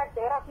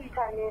zvandakajera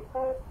kuita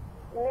nesu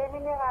neni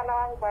nevana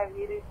vangu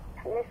vaviri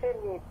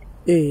nefemili.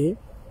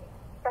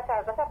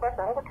 Saka zvakabva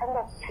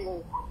zvangotanga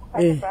kuchinja.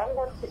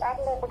 Zvangoti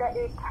angobuda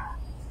ega.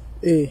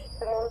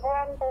 Dzimwe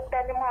nguva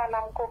angobuda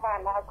nemwana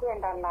mukomana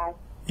akuenda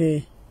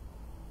naye.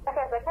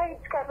 Saka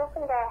zvakaitika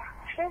ndofunga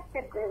first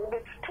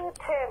 2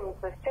 terms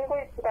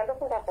zvichingoitika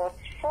ndofunga about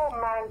 4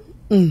 months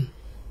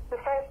to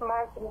 5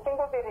 months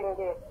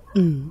ndichingoverengera.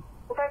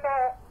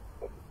 Saka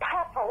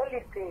papa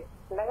holiday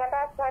ndanga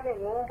ndasane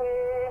nhumbu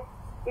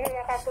iyo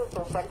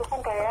yakatozobva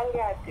ndofunga yange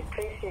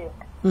yadepression.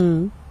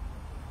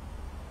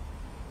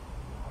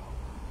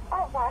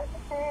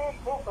 Azvandisi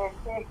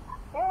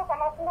iwo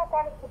kana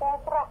usingakwanisi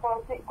kurapwa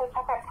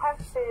kutsvaka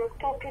taxi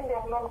kuti upinde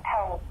muno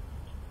mutown.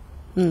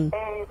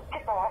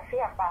 Chibva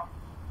wasiya basa.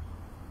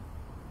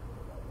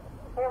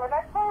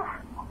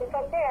 It's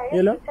okay, I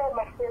used to tell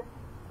myself,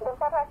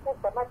 ndofara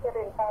kuedza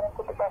materenzani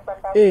kuti basa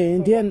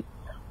ndiani?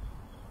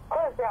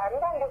 Because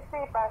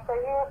handingangosiyi basa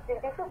iyo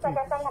ndisi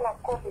takasangana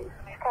COVID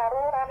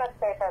tikaroorana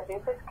tikaita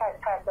zvese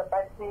tikachadza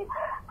but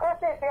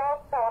process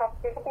yakutaura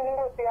kuti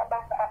ndingosiya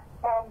basa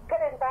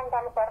muterenzi anga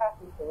anofanira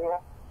kuziva.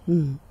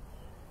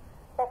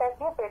 Saka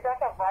Gilbert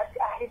akabva ati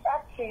it's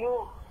up to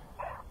you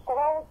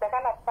kuvaudza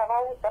kana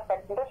kusavaudza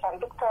but ndo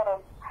zvandikutaura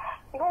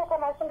ivo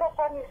kana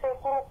usingakwanise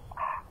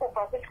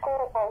kubva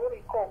kuchikoro kwauri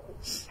ikoko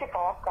chibva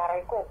wagara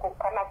ikoko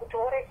kana kuti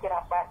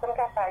woregera basa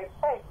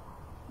ndikasaisai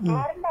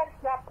mari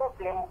ndasina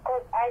problem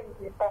because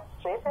aizipa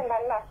zvese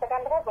ndaninaso. Saka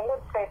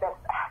ndakazongodecida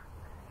kuti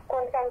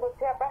ko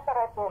ndikangosiya basa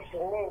racho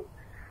zvinei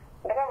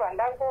ndakabva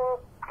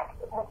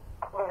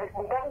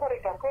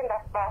ndangorega kuenda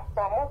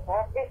kubasa. Most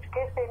of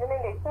education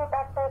inenge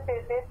ichinoda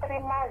process ye3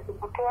 months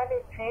kuti wane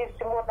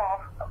PhD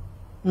modaro.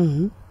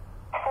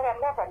 Saka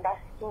ndabva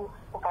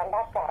ndasuka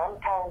ndagara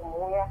mutown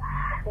muya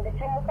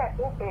ndichimuka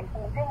Gilbert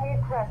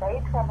ndichimuitira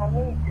zvaitwa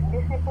namaidzi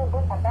ndisipo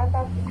ndozvandanga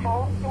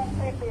kutown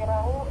ndichimuprepera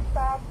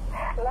usap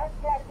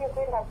last year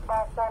ndikuenda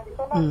kubasa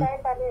ndisona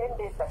ndaenda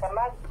nehembe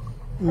dzakanaka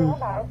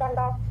semunhu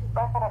anoshanda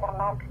basa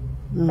rakanaka.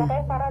 Saka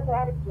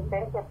iparadza ari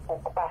presentable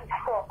kubasa.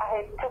 So I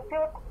had to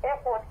put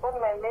effort on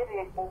my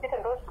marriage ndichiti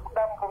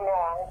ndozvikuda murume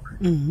wangu.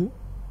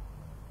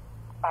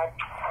 But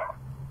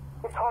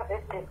it was a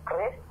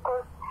disgrace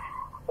because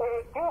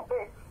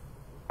Gilbert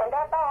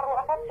ndadaro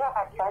akatora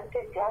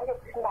advantage yangu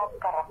kusina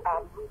kugara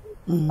pamba.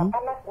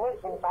 Hapana zvimwe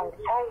zvinhu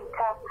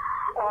zvandichaita.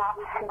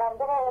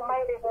 Ndandovawo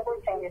maire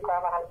kungochengeta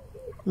vanhu.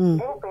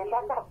 Gilbert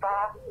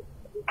akabva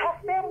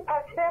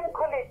pasame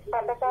college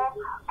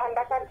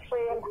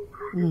pandakatraina.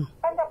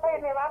 Panga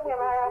paine vamwe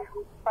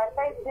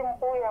vasaiti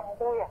mbuya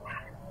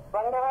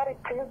vanga vari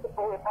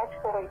principal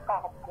wepachikoro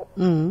ipapo.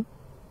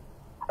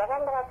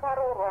 Vakanga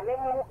vakaroorwa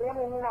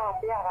nemunun'una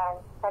wambuya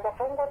vangu. Saka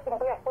zvangoti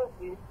mbuya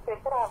kozi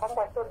sekuru havangu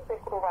vatori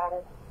sekuru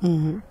vangu.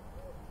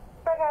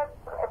 Saka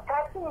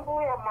tati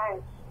mbuya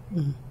manje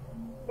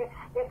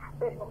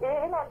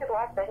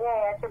inondirwadza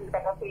nyaya yacho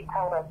ndikada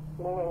kuitaura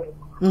zvinenge.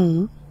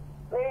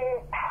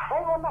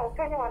 Vaiona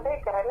upenyu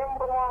hwandaigara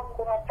nemurume wangu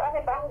kuti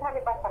ane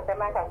basa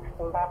rakanaka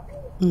kuZimbabwe.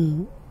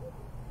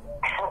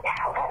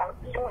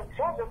 Zvimwe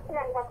zvazvo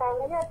nyanga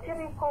kanya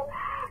tiriko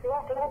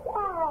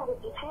yakuwa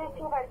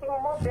ndichiti vati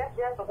mobile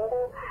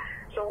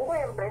zongo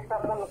embrace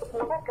munhu kuti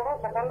makagara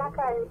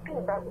zvakanaka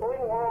ipinza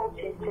going on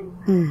chete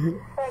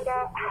saka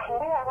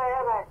mbuya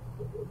vaya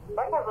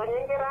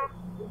vakazonyengera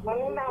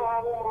munina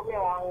wavo murume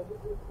wangu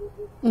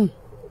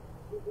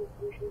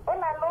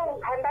ona long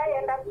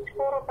kandaenda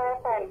kuchikoro paya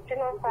paya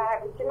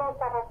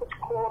chinosara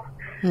kuchikoro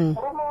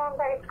murume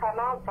wangu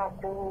aitwanabva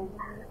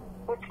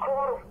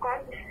kuchikoro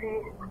kwandisi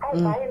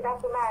aivaenda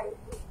kunani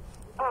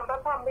pamba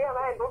pambuya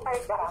vaya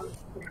ndopaigara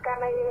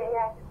musikana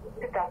iyenya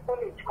dzidza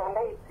college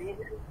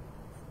kwandaidzidza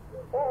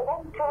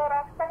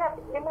omutora saka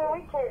imwe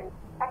weekend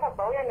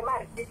akabvauya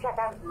nemaripichi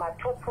akanzi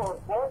matopos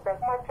moza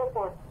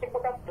kumatopos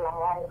chibuda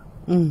kubhulawayo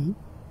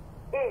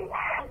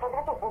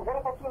ndakatobvunza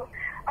ndikati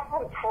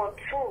akanzi for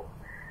two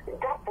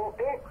double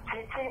bed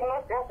chichi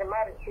munoziva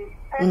zvemaripichi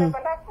saka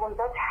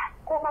pandabvunza kuti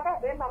ko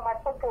makazoenda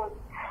matopos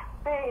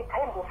sei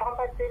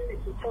taimbofamba tese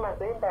chichi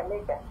mazoenda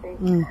mega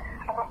sei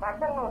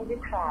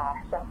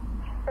akabvatanonditsvasha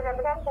saka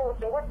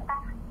ndikangozvingoti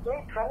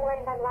neidrangu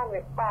vaenda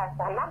navo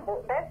kubasa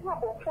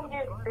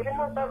ndaisingambofungirwa ndiri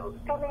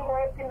mozazotonenge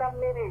waipinda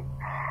mumereji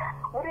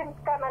uri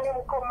musikana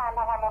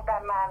nemukomana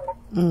vanodanana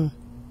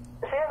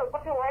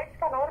zvezvokuti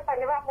waisikana uri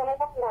pane vamwe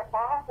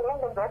unongokungoti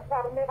unongonzwa kuti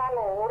varume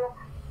vanohura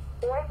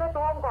waitoti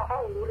wangu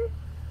akahure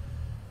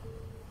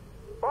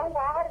wangu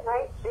avari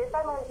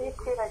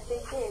vaidzesanondiitira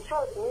chichi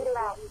shows me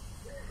love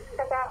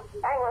saka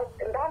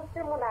ndanzi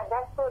munhu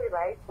angasori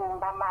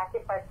vaibvumba make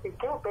but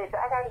gilbert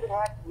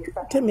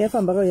akandirwadisa temi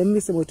yafamba ka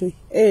yamise moto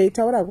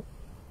taurako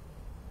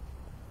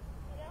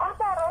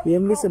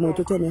yamise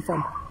moto temi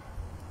yafamba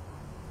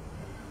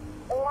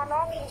mwana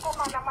wangu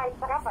mukomana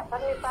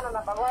maisakabvasanesana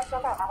nababa vacho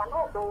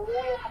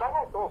vanozouya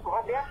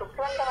vakazogovadeya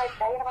zokuti vanga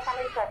vajaira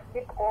vakanoita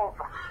sleep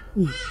over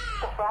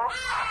kubva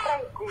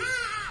friday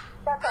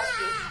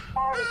saturday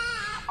sunday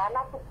hana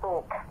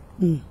kudzoka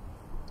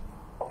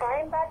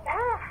ukaendati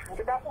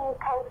ndida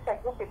kumukaurisha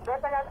gilbert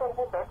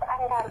ndotakatongudza kuti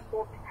anga ari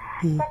kuti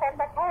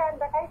saka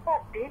ndakaita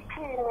bp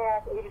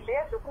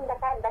zvezvokuti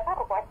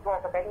ndakarwadziwa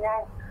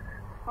zvakanyanya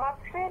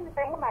mafeni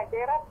semunhu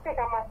ajaira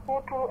kupfeka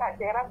masutu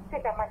ajaira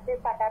kupfeka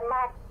mashesi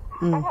akanaka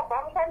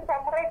akabva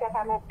mushandisa murega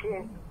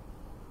kanogeza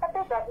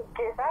apedza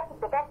kugeza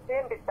akudzoka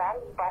kuhembe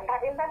dzangu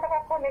bvandaenda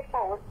ndakakonekta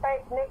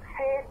hosipite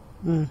nekuferi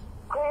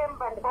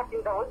kwemba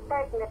ndikapinda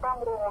hosipite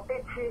nepamuromo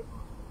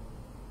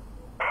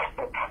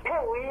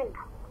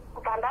pehwindo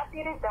kubva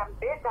ndapiridza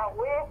mubhedha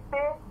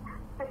wese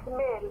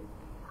sisimeri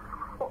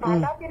kubva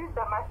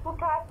ndapiridza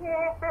masutu ake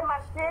ese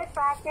mashesi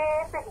ake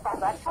ese kubva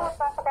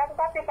zvachota saka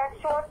ndikapfeka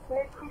short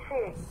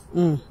netishet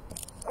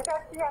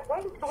ndikati you're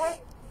going to work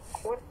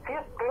with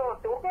this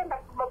clothes ukuenda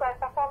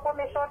kubasa kwako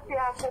neshoti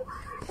yako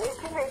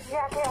netishet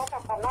yake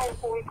yakabva nayo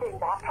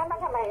kuweekend hapana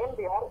kana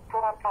hembe yauri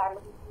kutora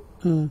pano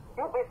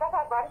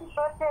yubesakabva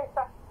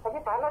ndishotesa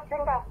achibva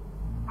anotenga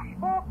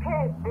 4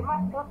 pairs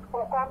dzemasutu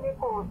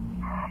kwamikosi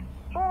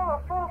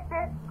fose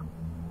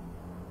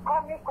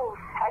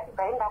kwamikosi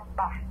achibvaenda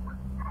kubasa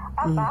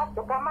abva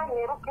adzoka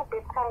manheru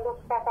gilbert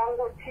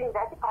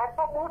kangochinja achibva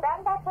atobuda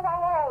andatora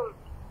world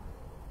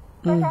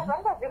saka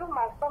zvanga zviri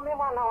mumasome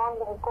mwana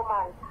wangu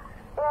mukomana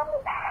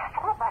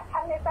akabva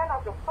chanesana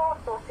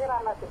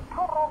zvekutodoserana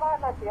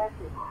zvekutorovana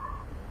zviyazi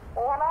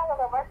mwana wangu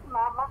akabva ati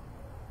mama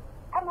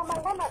kana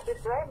mangwana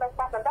zvezvaenda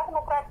kubasa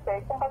ndakunokuratidza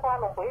ikumba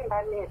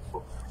kwavanongoenda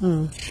nesu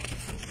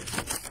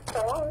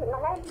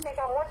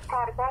nakaindineka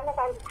motikari kanga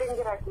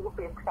kanditengera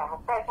gilbert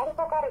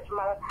kaishandisakare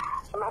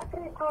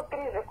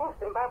zvima323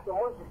 zvekuzimbabwe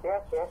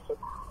moziziya zveshe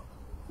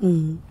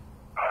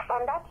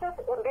pandati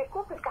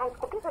ndekuti kanzi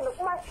kupinza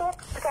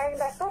nekumashoti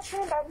tikaenda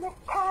totienda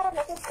nekutara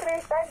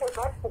nekukresi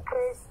aingozva kuti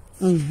kukresi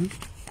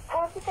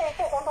tosvika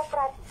iko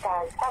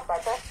kwandokuratidzai abva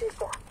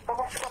tasvika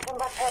takasvika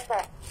pambapapa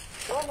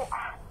ndone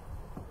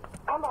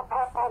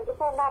pambapapa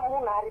ndipona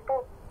munhu aripo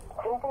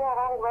dzimbuya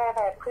vangu vaya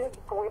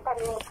vaprincipo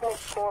wepane mutine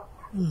chikoro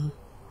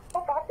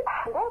obati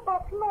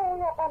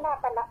ndopatinouya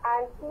panapa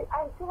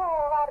naanti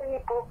vaya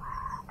varipo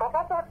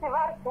vakatoti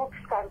vari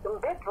kukanzi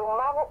mubedroom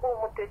mavo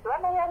umu teti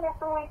vanouya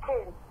nesu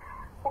weekend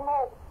kuno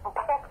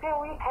pakati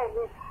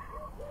peweekend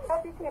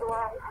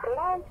tabitirwa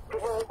lunch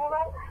dzimwe nguva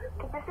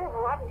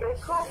tichiserwa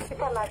breakfast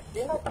kana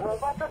dzino dzimwe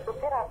nguva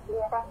todzokera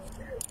kumba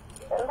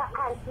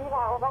naanti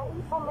vavo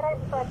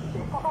vaipomeraisati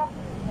saka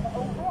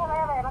mbuya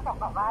vaya vaya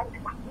vakabva vatya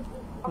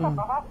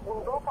vakabva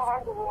vavhunduka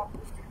vandiona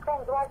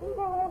kanzi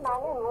vadinge munhu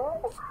ane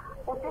nhungu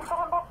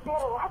utifamba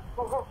sero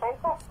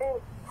wazvaita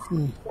sei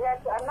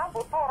ndikati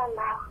anambotaura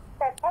navo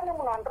kati pane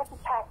munhu andiri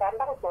kutsvaga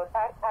andida kudzota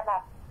ari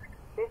panapa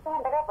zvesina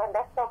ndakabva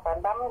ndasabva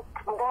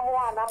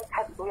ndamuwana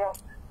mukadzi uya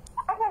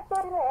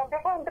akasori muhombe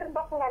kwandiri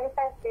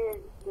ndofunganisa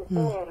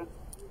sesimeri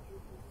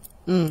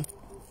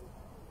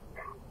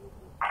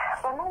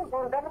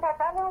vanobvunza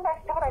ndikati anenge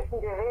achitaura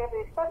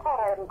chindevere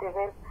chitotaura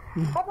ndevere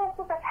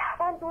vanosuka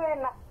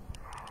vandiwena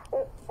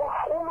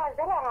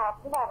umazera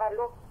hapo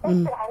vavalo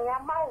ese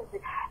hanyamazi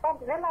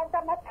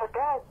vandizenaita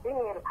madhodha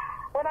azinhira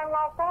wena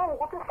mwaka wangu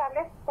kuti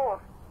uhlale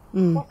sport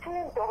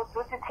uchindodzo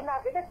kuti tina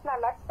vele tina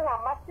lati tina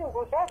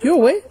masingu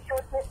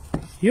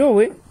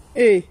yowe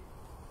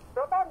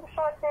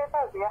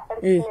ndokandishotesa zviya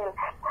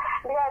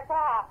ndikati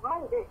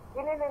manje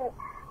inini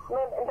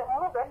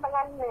ndamuudza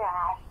ndangani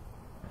nehashi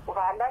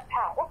vana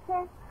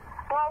okay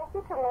xa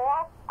usithi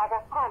ngowa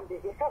akahambi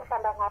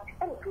sokuhlala ngaphi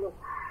endlini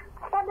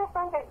sale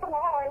sonke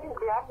singowa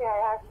indlu yami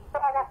yayazi so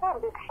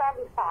akahambi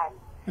kuhlalisane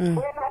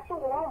wena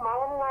singuma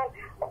omncane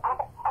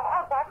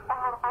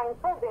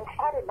angisoze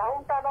ngihlale la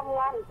umntana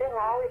omncane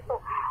njengawe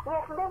so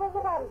uyahluleka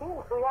ukubamba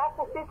indlu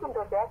yakho sithi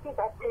indoda yakho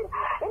izathini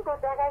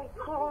indoda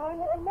akayithini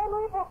kumele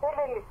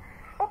uyibophelele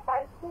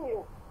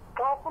ebhankini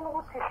xa ufuna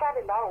ukuthi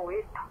ihlale lawo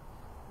wethu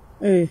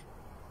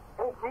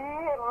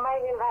ngiye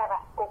mayelaka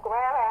gogo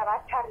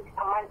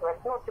bayabacharisa manje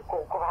wasinothi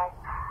gogo baya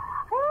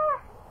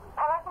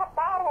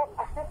abakabharo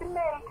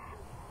asesimele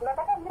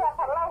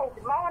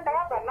ndakakamirakalawundi mawa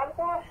ndakabva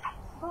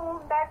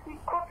nandathi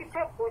coffee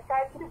table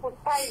chaitiri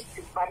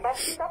kusaiti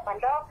bandasvika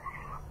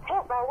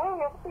bandacheva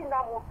weye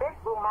kupinda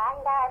mubedroom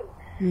angari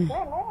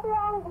nenhumbi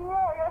yangu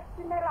iyoyo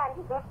simela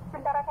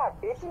handizosipinda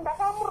rakabheti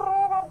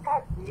ndakamurova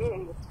mukadzi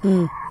yeyo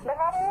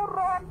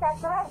ndakamurova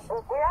ndikasira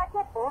gogo yake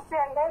bhusi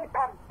yanga iri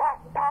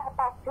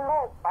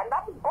pafloor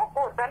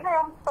bandakugogodza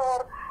nayo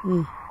musoro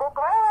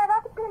gogo vaya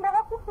vakupinda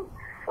vakuti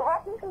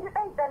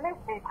vatindidaidza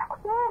nezita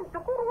kuti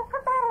ndikuri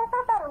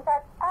kusadaro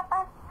ndati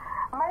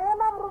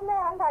mayona murume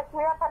wanga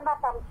achiuya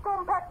panapa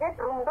musoro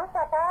pabedroom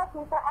ndosaka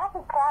akuita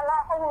akukala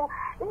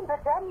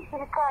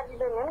indodanitirikali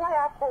nenhen'a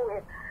yako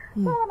wena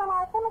sona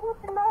mafuna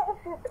ukuthi na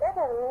usisi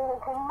ebe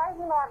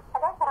ngumayinwana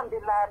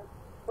akasihambelani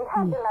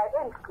ngihambelayo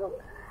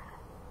endlini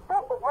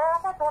sogogoya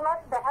akatona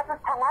ukuthi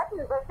ndakatothangathi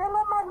ndizotshela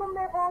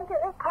umalume bonke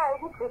ekhaya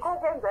ukuthi yikho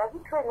kwenzeka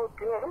kuthiwe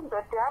ngidingela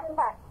indoda yami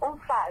ba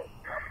umfazi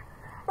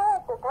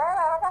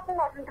sogogoya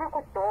akafuna ukuthi ndiri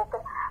kudoka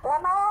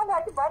mwana wanga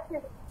athi bathi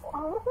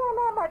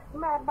usona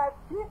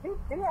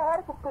ma-DVD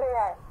avari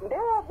kuplayayo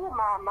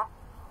ndewekumama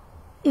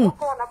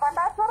kona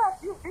pandatora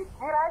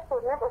DVD racho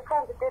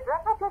nebosangitete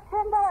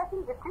rakatotenda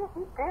vachinzi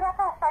DVD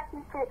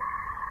rakasakike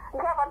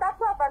ndikabva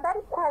ndapabva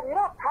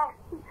ndaripwanyira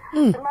pasi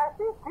zimacd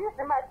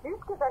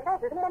zimadiski zvanga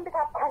zvirimo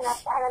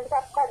ndikapwanyapwanya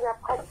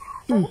ndikapwanyapwanya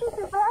nokuti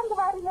sisi vangu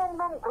varimo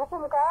muno mugrupu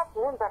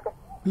mukavabvunza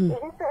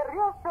ise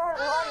real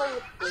story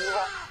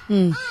vanoiziva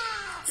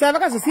saka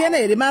vakazosiyana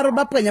here maro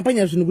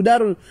bapwanyapwanya zvinhu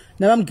kudaro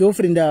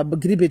navamugirlfriend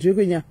gribet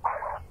wekwenya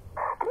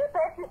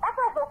gribet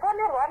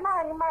akazofonerwa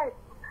nani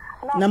manje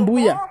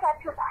nambuya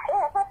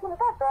sati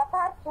mukadzi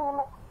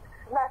wapasino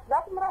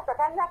nazida kumira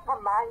zvakanaka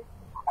mhanya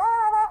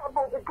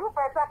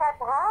gribet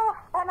akati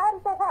kana ari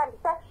soko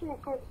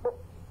handisasviki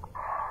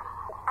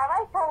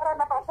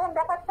avaitaurana pafoni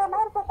akati kana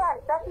ari soko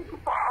handisasviki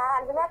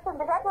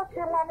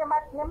ndingatotemwa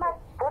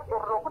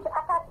nemabhodhoro rokuti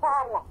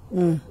akatamwa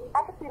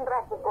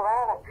akupindira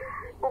kugovava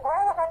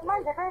akati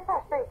manje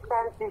toita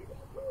seikanzi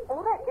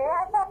uregei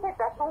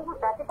asapedza sungu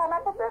dzake kana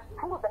apedza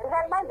sungu dzake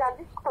ngati manje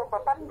handisi kutobva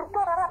pano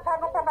nditorara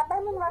pano kana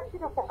bainini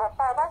vachiri kubva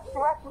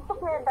pavasiwa zvisi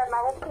kuenda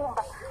navo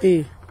kumba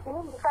ini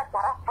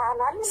ndisagara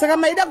pano saka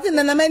maida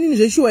kutoenda namainini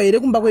zveshuwa here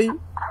kumba kwenyu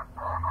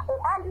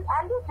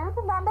handizivi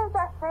kuti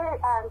mandoita sei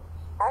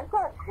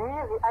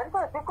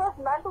handitozivi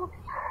kozi ndandikuti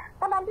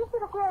kana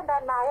ndisiri kuenda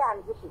naye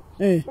handiti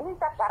ini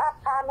ndisagara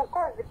pano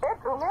kozi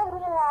bedroom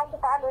yemurume wangu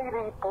pano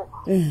iripo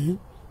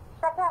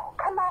saka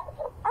kana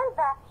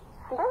anza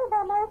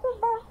ndoida naye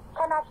kuba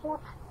kana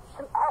kuti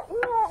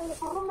iye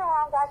murume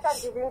wangu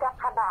achandivinga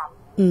panapo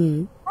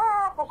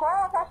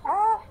kugoya kati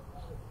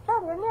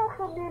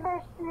songenehlulile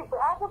isiku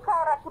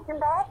akutaura kuti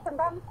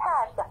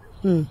ndamutata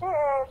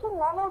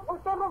kungano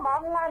utolo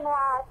mamwani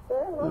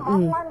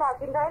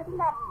wake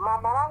ndaendina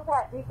mama vangu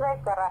vadiki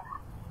vaigara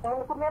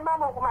kune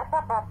mamwe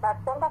kumasabhabha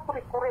tonga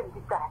kuri kure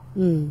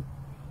ndikani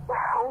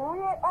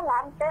uye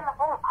ongamtela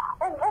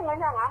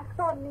engenya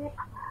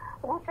ngamhlonipha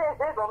ukuthi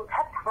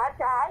ezezomthatha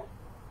ngathi hayi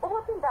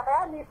ukuthi indaba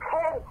yami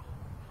iphele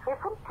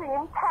ngifuna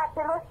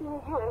ngimthathe lo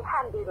sinikiwe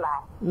ngihambe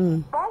layo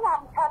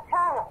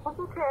bangamthathanga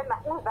ukuthi yena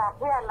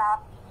uzabuya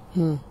lapho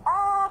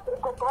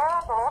gogoya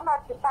baona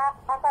kuti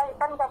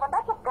ndaba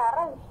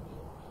ndatogara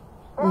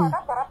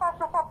ndagara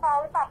pasofa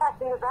pawe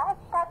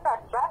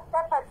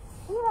papazingazakatadzakata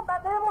iwe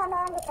baba yemwana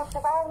wangu kuti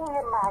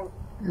vauye mai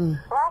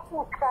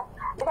vakutya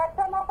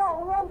ndikatama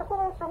pauya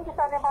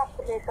ndikunosungisa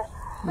nemapurisa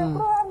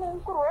mukuru wangu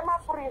mukuru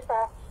wemapurisa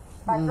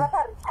vanhu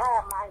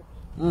vakaritaya manje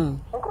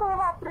mukuru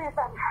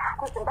wemapurisa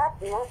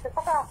kuzimbabwe yose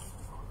saka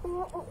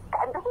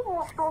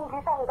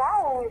ndikumusungisa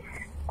ngauye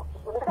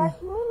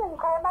ndikati inini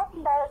ndikaona kuti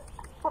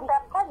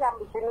ndapanya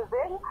zvinhu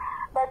zvenyu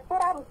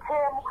ndatora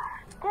mutemo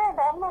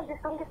tenda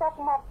munondisungisa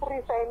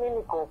kumapurisa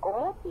inini gogo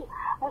muti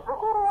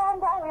muzukuru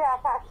wangu auya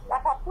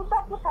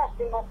akaputa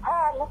zvinhu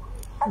pano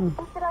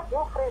achiputira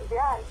girlfriend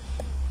yani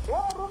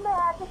yemurume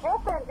wake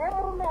girlfriend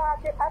yemurume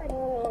wake ari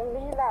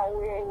mina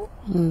wenyu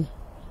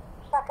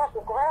saka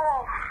gogovara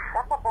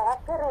vakabva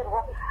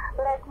vapererwa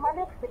like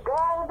manext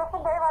girl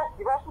ndofunga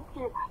ivaziva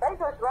kuti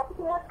vaizoziva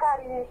kuti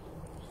motikari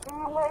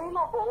imwe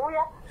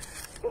inobouya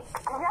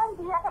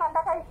yangiya kana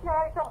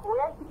ndakaisiya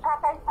itobouya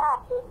ichipaka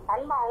ipapo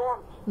hani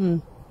maona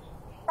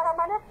saka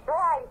manext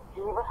girl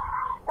aiziva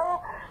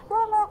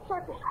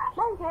nokutoti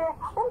manje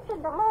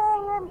umsindo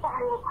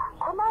loyenzayo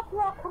khonati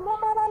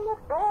yakhulumana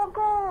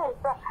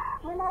nezongeza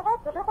mina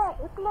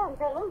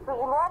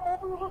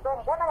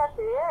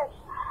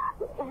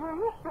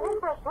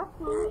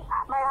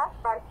My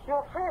husband,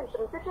 your friends,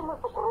 and sitting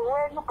with the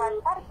growing up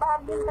and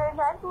then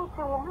I do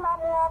to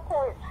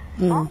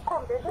I'm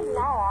convinced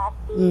now.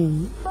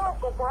 So,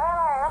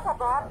 I have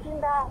about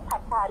in the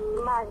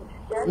mind.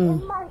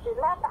 Then, mind is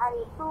not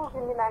I do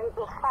in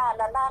the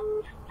father.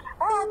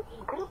 And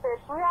group it,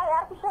 we are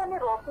at the Tony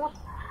Rockwood.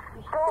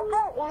 So,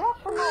 we have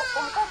to know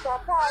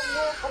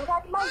from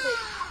that money.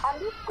 And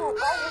this school,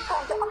 I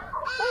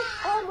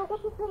can't look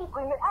at the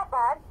bring it up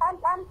and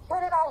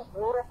turn it out.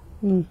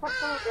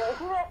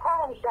 Here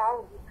calm down.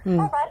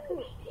 How about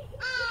this?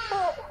 So,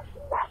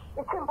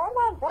 it's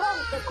important for us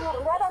to go.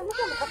 We are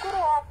looking to go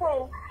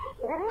away.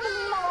 We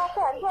didn't know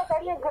what I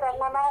did.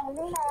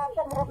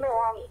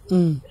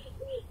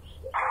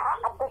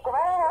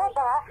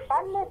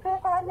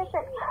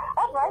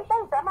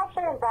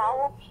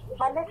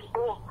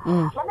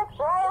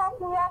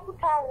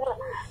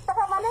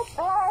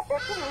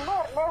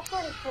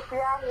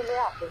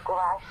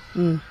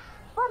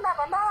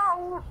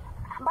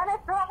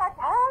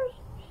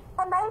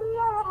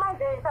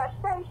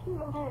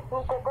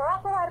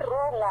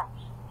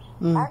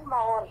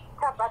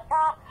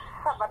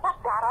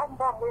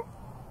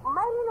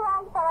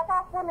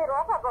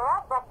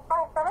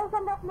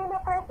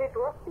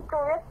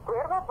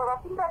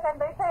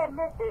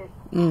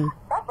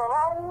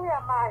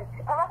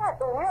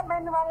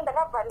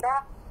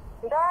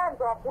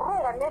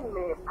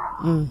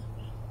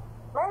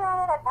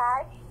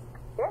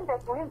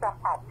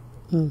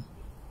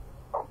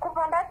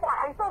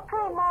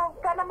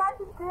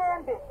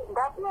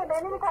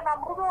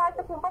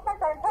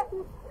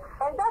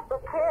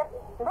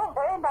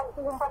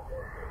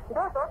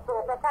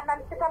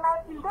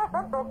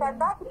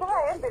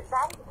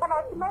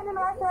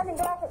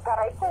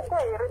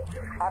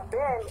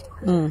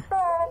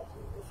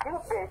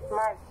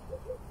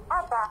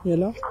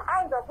 Hello?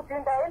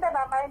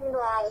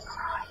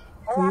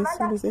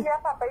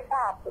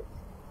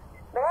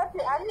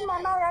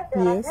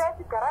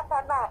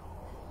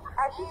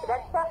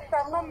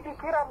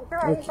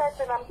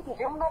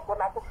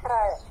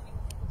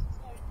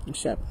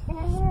 Sharp.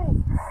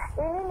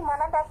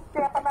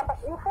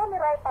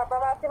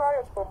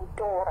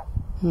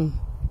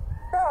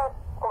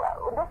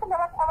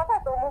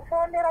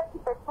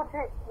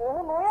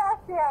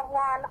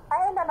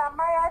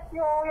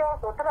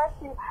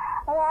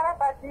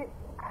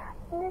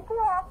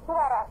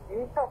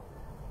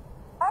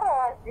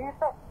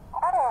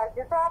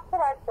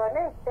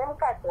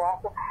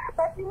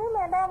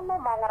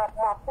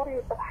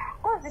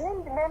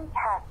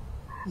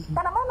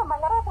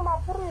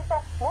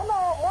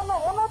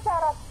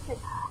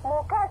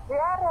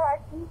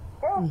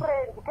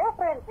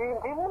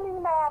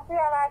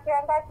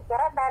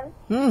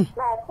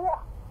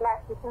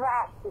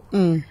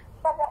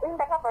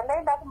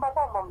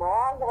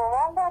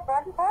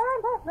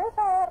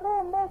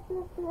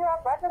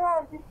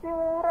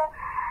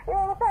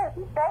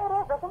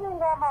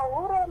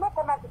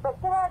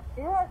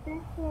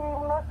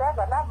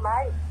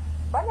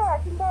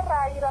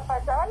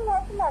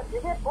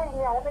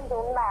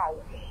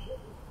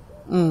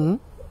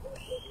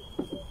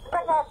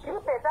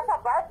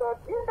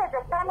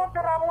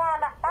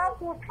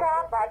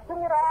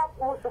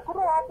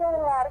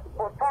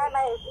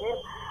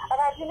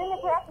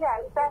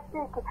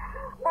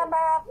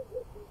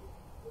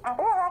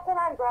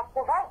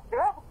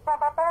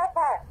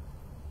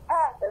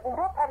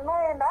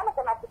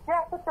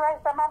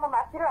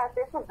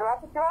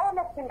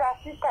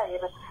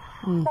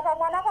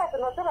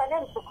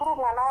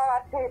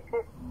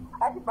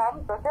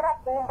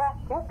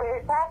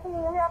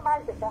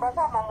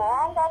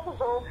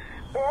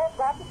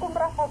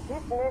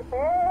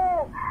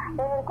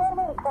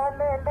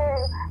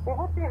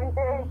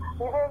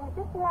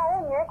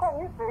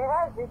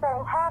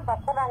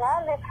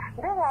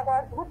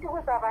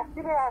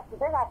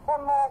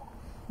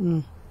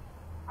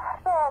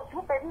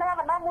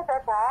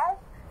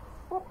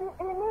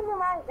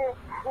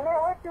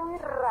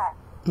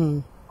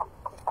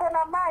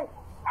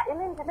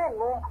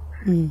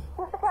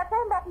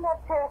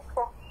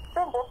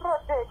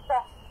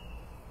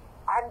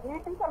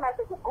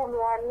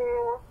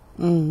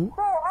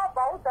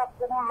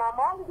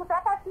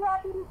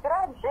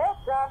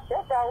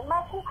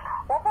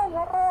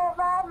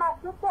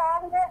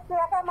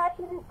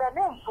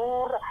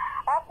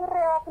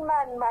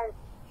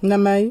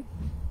 Namai.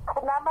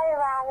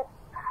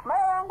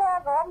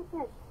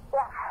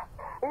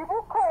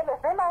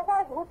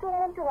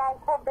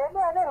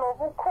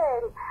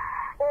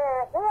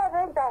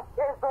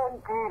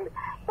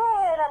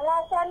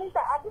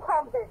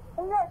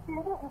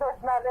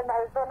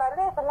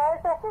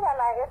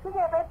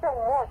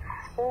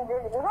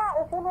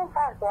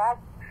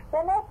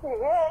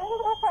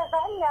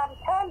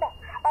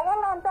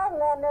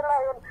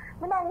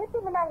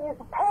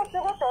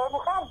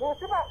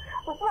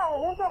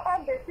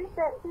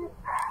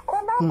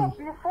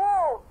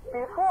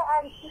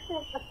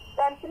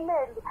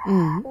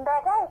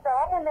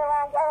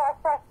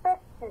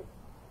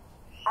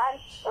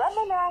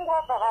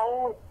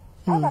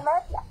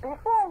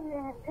 before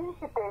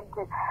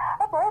incident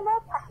abona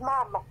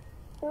mama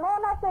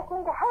nona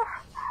sekunga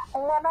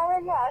mwana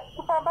wenye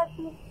asifamba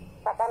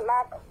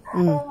sakanaka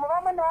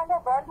mama nanga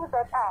bantu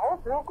that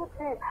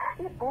uzukuthi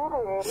ibhuru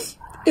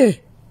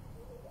here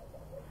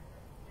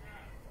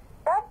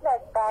that's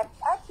like that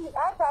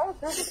asa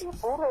uzukuthi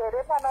ibhuru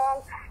here kana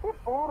wanga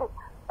ibhuru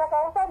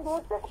saka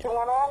usanduze kuti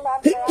mwana wanga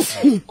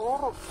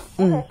ibhuru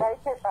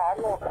uzaite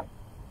bano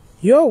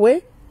your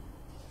way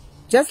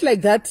just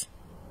like that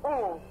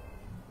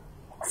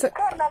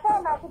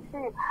kana kuti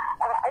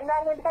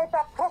nanga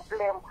ndikaita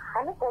problem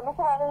anigona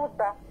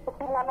kuvaudza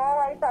kuti mwana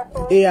wawaita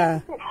so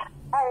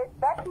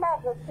that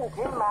love is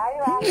mai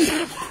vangu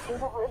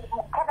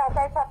kana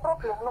ukaita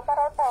problem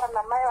unofara kutaura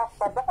namai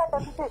vako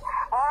dzakatoti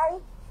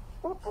hai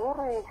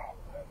ibhuru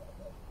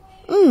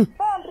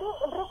so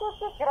ndiri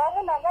kusigira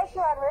munhu angaiti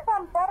vanhu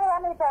vepamusoro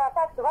vanoita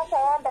vakadzi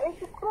vakawanda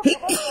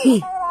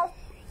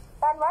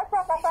vanhu vacho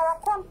vakasava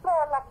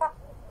controla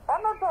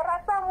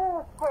vanotorasa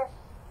muswe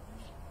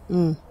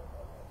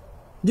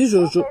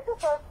ndizvozvo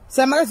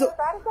samakazo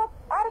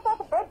ari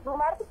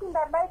kubedroom ari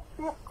kupinda night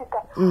shift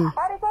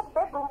ari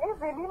kubedroom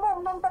even imo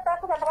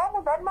munomutatafika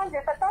ndakamuudza kuti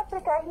manje South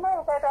Africa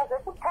ino ukaita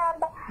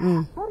zvekutamba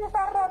uri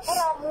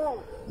sarapura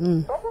munhu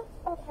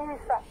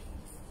zvokufundisa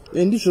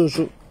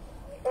ndizvozvo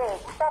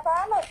saka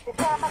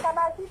anozikanwa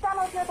kana achiita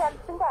anotoita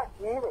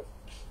ndisingazive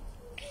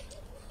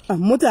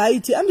muti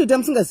haiti anotoita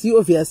musingazivi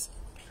obvious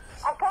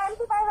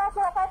akanti vai vacho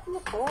vakati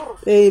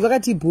ibhuru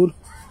vakati ibhuru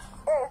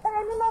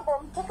saka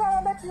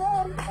ndinogomutukaona kuti iwe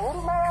uri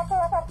bhuru mai vako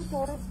vakakuti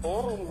uri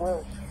bhuru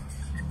iwewe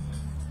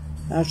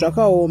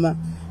zvakaoma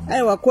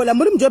aiwa kola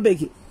muri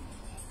mujobheki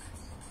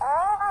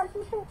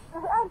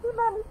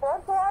andina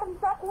mibhonzo ari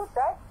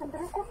musakuudza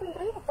ndiri kuti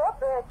ndiri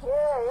mujobheki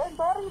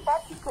ndori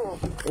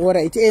batiketi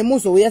alright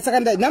muzouya saka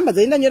nhamba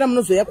dzaindanyora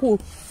munozouya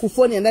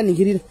kufoni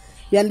yandanhingirira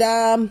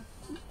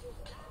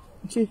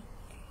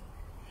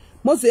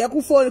mozoya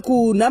kufoni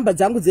kunhamba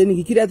dzangu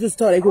dzenhingikira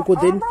tozitaura ikoko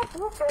then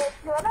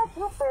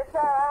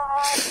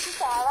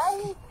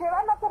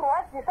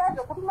vanokurwadzisa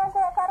zvokuti mange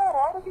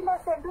wakarorwa uri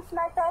kunosendi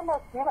usina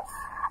chainoziva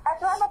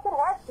asi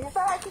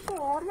vanokurwadzisa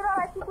vachikuhurira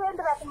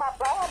vachikuendera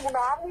kumabhawa munhu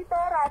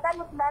amuitaura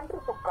akanoti ndiri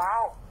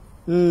kubhawa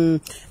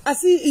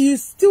asi you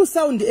still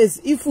sound as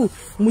if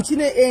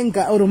muchine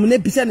enga or mune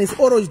bitterness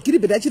or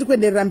giribheti achiri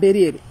kuenderera mberi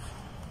here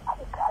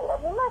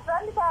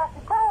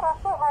munozvandikazvitaura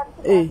so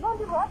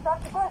vanondirwadza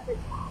because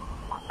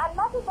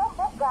anati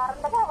ndogara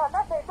ndakabva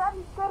ndatoita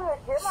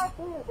miskerege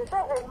matinzi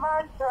 7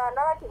 months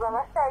vana vachibva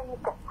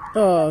vashaika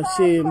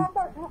shame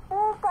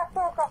ndozvifuka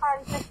toka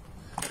andi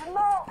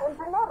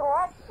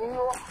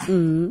ndinorwadziwa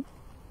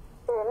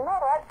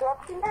ndinorwadziwa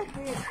kuti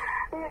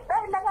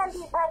dai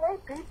ndakandipa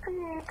nebp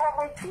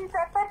pamwe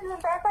chita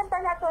ndasati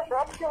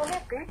ndanyatozva kuti une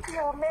bp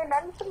umene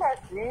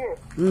andisingazive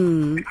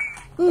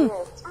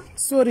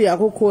sorry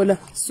yako kola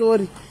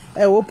sorry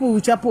I hope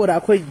uchapora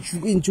akho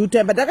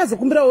injuta but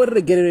akazokumbirawo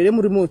riregerero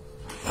remurimo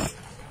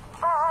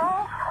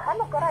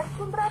anogara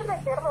chikumbira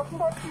riregerero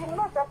kungoti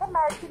munodza kana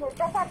chinhu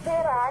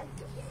chakapera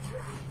hanti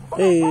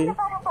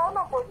pane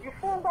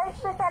paunogodzifunga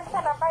especially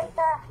kana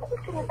paita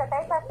chinhu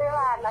chakaita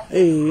sevana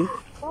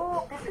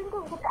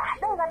bisingukuti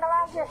dai vana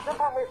vangezve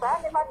pamwe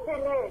zvane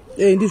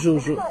mateneri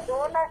ndizvozvo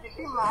tozoona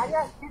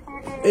zvichimhanya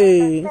zvichidii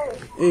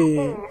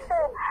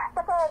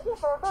saka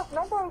izvozvo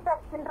zvinondoita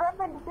kuti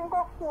ndirambe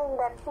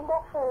ndichingofunga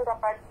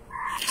but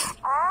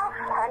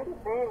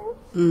handizivi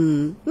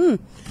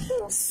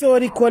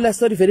sorry kola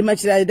sorry very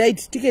much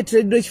right ticket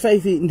redo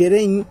 5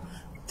 nderenyu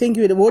thank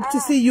you hope to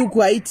see you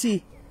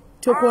kuhaiti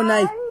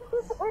tokonai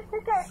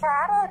ticket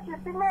haro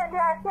tisimeli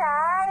asi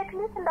at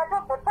least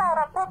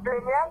ndatombotaura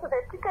problem yangu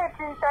the ticket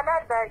is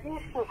another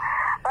issue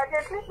but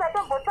at least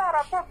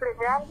ndatombotaura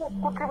problem yangu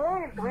kuti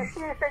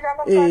muizwisise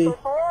nyange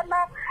mukatozoona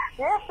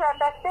yes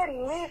understand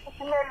me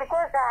tisimeli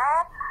because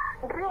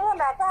ndiri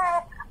munhu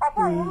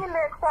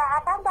akahumilekwa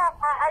akanga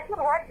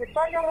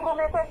achirwadziswa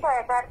nemurume kwenguva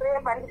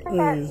yakareba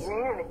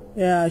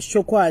ndisingazivi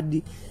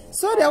chokwadi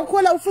sorry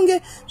akukola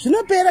ufunge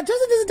zvinopera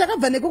tose tese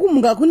takabva neko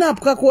kumunga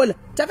kunapwa kola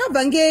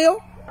takabva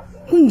ngeyo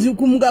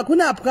kumunga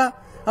kunapwa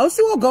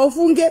hausi woga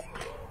ufunge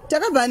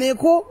takabva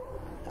neko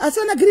asi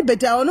ona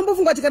giribheti awo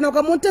unombofunga kuti kana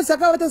ukamota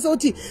sakavata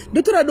sokuti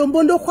ndotora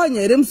dombo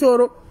ndokwanya here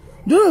musoro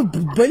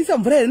ndobhoilisa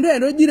mvura here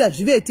ndoyanodira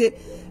zvivete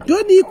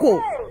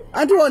ndodiko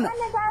andiona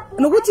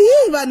nokuti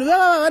hii vanhu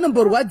vavava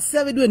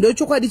vanomborwadzisa vedu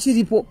ndochokwadi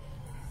chiripo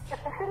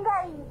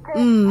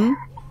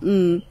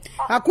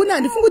hakuna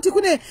handifunga kuti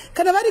kune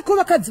kana variko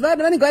vakadzi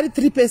vana vanenge vari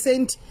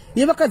 3%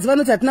 yevakadzi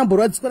vanoti hatina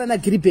mborwadziswa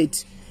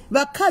nagiribheti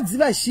vakadzi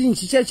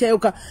vazhinji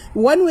chaichaiuka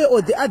one way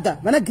or the other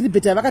vana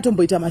giribheti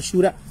havakatomboita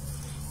mashura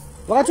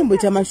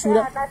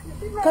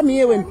come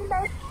here when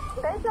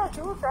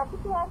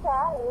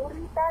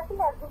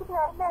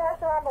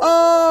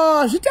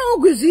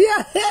zvitaugwi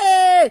zviya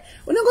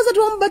unenge usati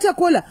wamubata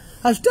kola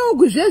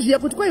hazvitaugwi zvezviya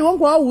kuti kwai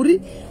wangu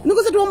hauri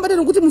unongosati wamubata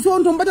nokuti musi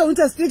wandombata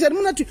unoita straight ari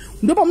munati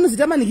ndo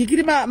pamunozoita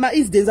manikikiri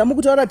ma-evidence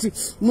amukutaura kuti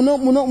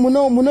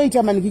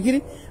munoita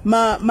manikikiri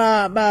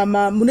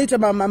munoita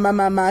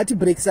ma-heart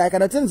breaks aya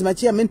kana tenzi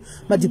machairman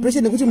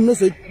madepression nekuti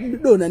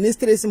munozodonha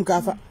nestress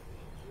mukafa.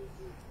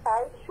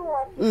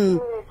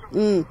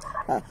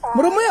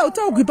 Muromo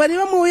hautaugwi pane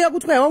vamwe uya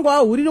kuti kwai wangu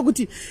hauri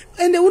nokuti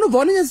ende unobva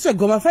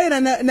wanonyatsitsvaga mafaira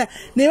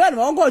nevanhu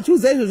vawanga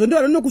vachiudza izvozvo ndo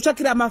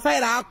vanonokutsvakira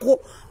mafaira ako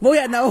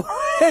vauya nawo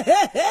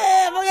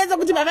vaunyatsa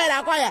kuti mafaira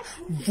ako aya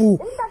bvu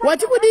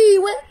wati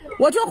kudiwe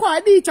wati wako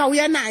hadii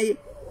chauya naye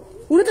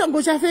unotanga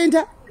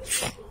uchafenda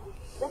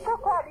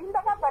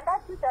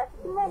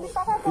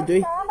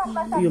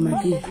iyo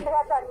maki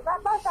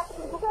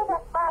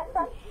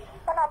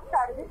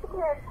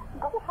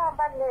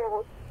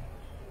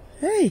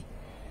hey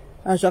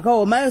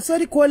zvakaoma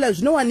sorry kola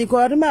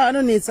zvinowanikwa varume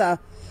vanonetsa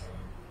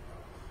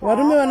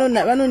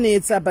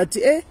vanonetsa but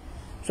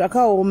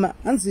zvakaoma.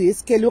 Hanzi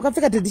yes Kelly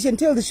wakapfeka tradition,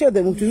 tell the show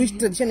them which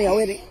tradition you are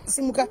wearing.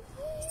 Simuka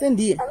stand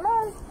here.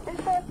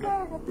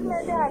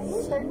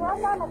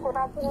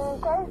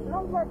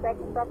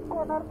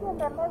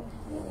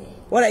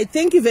 All right,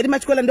 thank you very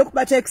much kola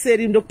ndokubata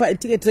exeri ndokupa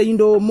ticket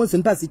ndo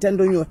mozeni pazita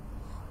ndonyora.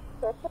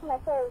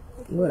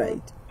 All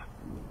right.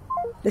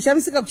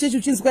 Ndashamisika kuchechi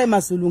uchinzi kwai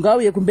mazulu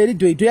ngauye kumberi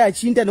dhoidhoi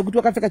achinda nokuti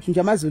wakapfeka chinhu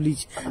chamazulu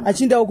ichi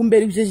achindawo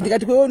kumberi kuchechi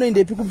ndikati kwewe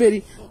unoendepi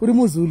kumberi uri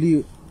muzulu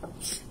iwe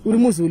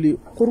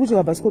kuri kuti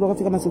mabhasikoro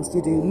wakapfeka masocks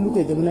chete look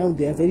at them now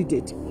they are very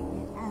dirty.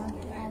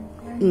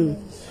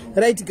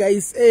 Right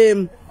guys,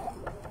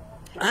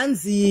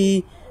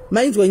 hanzi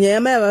mainzwa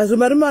nyaya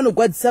varume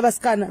vanogwadzisa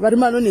vasikana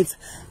varume vanonetsa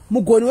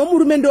mugoni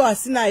wemurume ndo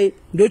asinaye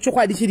ndo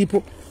chokwadi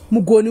chiripo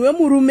mugoni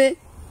wemurume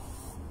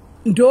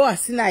ndo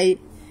asinaye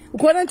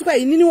ukaona ntuka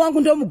inini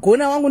wangu ndo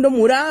mugona wangu ndo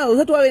mura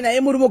usati wave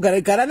naye muri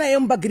mogara naye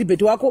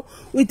mubagiribheti wako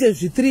uite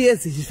 3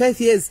 years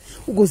 5 years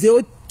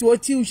ugoziva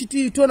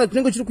uchiti tiona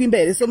tunenge chiri kuimba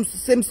here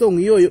same song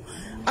iyoyo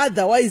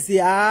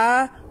otherwise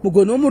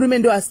mugoni wemurume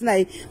ndo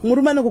asinaye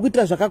murume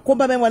anokuitira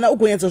zvakakomba mai mwana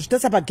ugonyatsa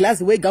zvitasa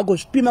paglazi wega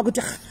agozvipima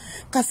kuti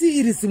kasi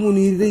iri zimunhu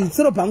iri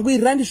soro bhangu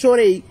iri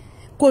randishorei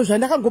ko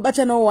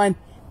zvandakangobata nawo wani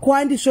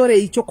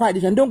kwandishorei chokwadi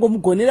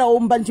zvandongomugonerawo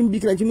mumba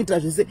ndichimubikira ndichimuitira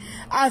zvese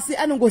asi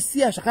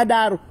anongosiya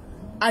zvakadaro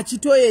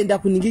achitoenda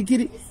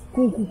kuningikiri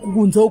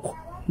kunzoko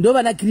ndo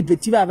vana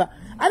gribheti vava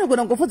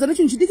anogona ngofadzwa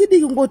nechinhu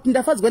chidiki ngoti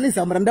ndafadzwa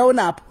nezamu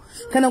randaona apo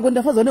kana ngoti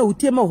ndafadzwa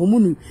neutema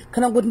hwomunhu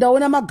kana ngoti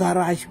ndaona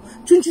magaro acho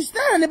chinhu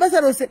chichitana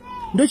nebasa rose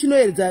ndo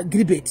chinoyeredza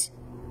gribheti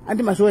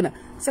andi mazviona.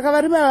 Saka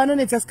varume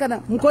vanonetsa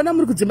sikana mukaona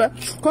muri kudzimba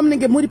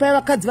kwamunenge muri paya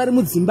vakadzi vari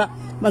mudzimba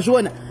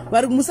mazviona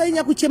vari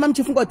musainya kuchema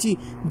muchifunga kuti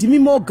ndimi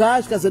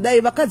moga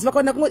zvikazodai vakadzi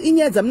vakaona kumwe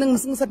inyaya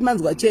dzamunenge musati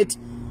manzwa chete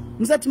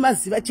musati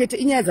maziva chete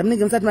inyaya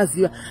dzamunenge musati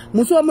maziva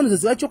musi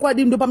wamunozoziva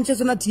chokwadi ndo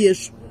pamuchazona kuti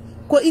yesvo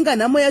ko inga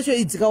nhamo yacho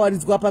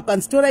idzikawaridzwa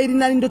pakanzi tora iri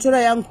nani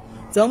ndotora yangu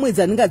dzavamwe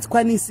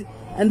dzandingadzikwanisi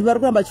andi vari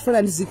kuramba chifana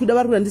handizivi kuda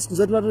vari kuramba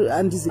ndisikuziva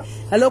handizivi.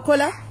 Hello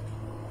kola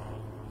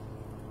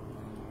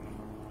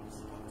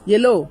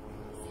yellow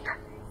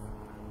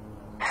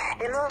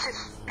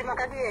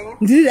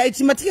ndiri right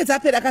matiketi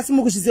apera akasi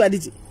muri kuzviziva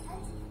nditi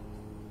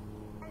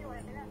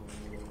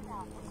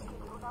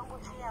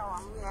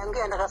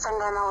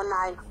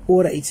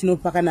alright no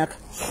pakanaka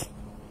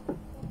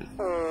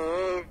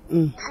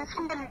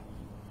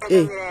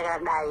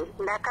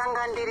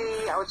ndakanga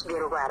ndiri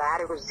housegirl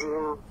kuharare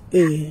kuzimu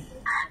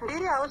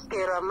ndiri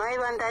housegirl amai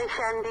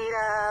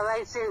vandaishandira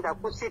vaisenza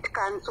kucity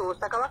council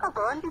saka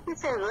vakabva vanditi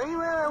sezvo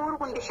iwewe uri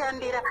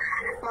kundishandira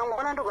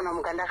mangwana ndogona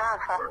muka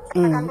ndakafa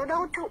saka ndoda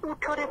kuti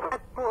utore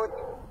passport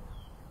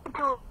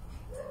kuti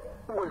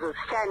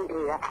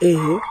ugozoshandira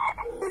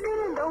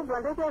idini ndobva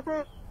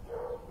ndotese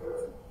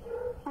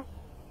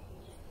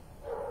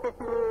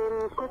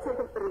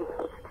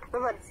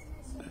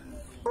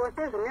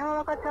vose zvineva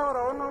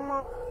vakataura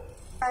unomo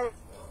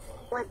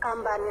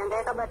wekambani yanga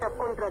yakabata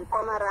contract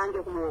kwamarange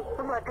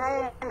kuba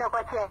taenda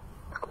kwachiya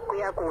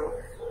kuya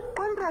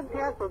contract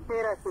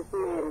yazopera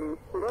sisimeli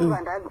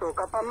ndobva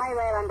ndadzoka pamai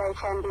vaiva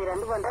ndaishandira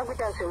ndobva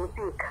ndakuita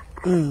zveupika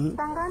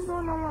sanga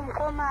ndoonomo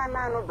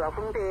mukomana anobva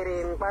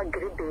kumbere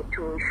kwagiribheti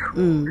ushu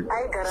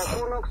aigara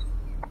kuno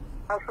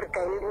africa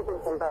iniri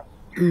kuzimbabwe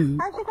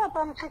asvika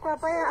pamusvika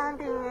paya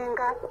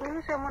andinyenga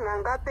ini semunhu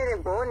anga apere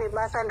bhoni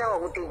basa ndawa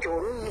kuti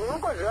joni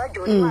munongoziva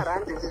joni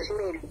maranzi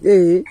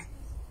zvisimeli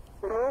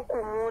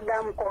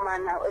ndokumuda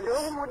mukomana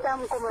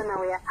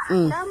uya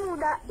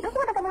ndamuda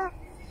ndokuona kana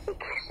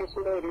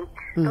zvisimeli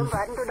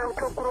ndobva ndindoda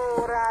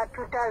kutokuroora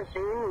tuta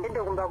zvinhu ndende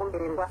kumba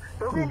kumberengwa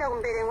ndokuenda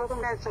kumberengwa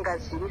kumda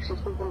ndisingazivi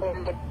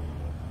zvisimeli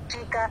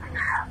tika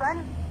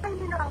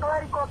vanindi vanga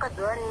variko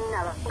vakadzi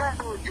vanina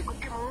vasingaudzi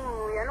kuti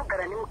munhu uyu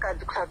anogara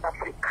nemukadzi kusouth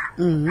africa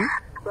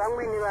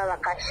vamweni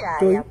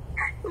vavakashaya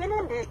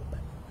ine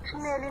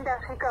ndishineli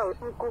ndasvika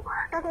usiku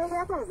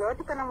ndakaenda kunzwa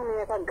kuti kana munhu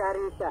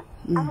yakagarisa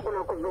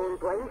anogona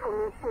kuzonzwa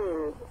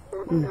information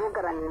yekuti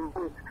ndinogara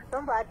nemunhu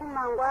ndomva ati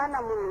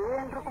mangwana munhu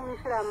uye ndiri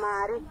kumisira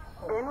mari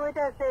then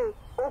woita sei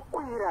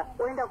okwira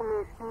oenda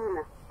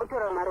kumesina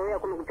otora mari uya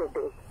kuno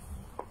kutobheka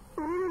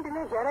inini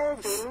ndine jara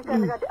yejeni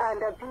kandikati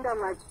andapinda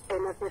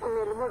machena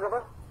sesimeli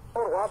mozava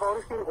orwava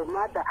uri single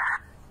mother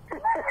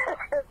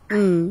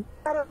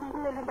kare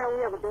sesimeli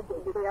ndauya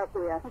kudobhediko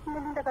yakoya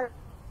sesimeli ndaka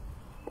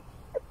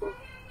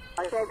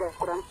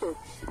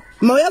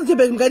mauya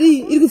kuJoburg mkadi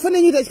iri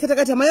kufana nyita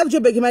chikatakata mauya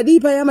kuJoburg madii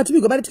paya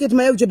matipigwa mari tiketi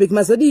mauya kuJoburg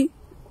mazodi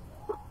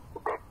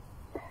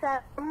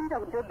inda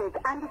kuJoburg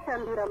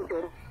andisambira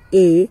mudhoro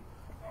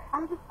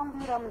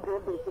andisambira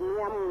mudhoro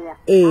muyamuya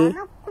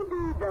ana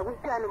kudidza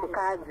kuti ane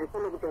mukadzi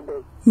kuno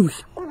kuJoburg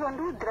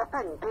kuzondiudzira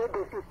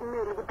pagedhe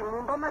sesimeli kuti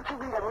mumba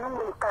matipinda muno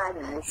mune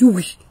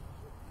mukadzi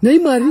nei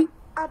mari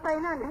apa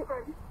inandi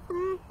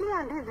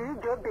handizivi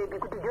Joburg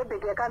kuti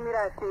Joburg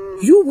yakamira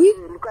sei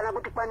kana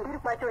kuti kwandiri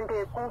kwacho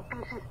ndekupi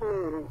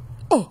sesimeli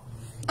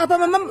apa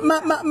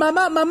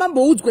mama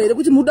mboudzwa here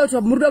kuti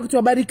muri kuti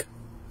wabarika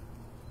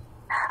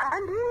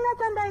handina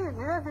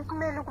chandaiziva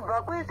sesimeli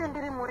kubva kwese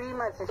ndiri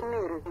murima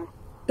sesimeli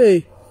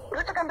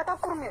ndotaka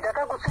ndakakurumidza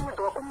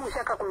kakusimudzwa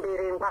kumusha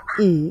kakumberengwa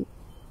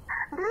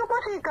ndiri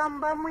kusvika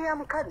mba muya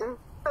mukadzi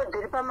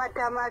dziri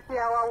pamatamasi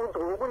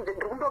awaudzwa kunzi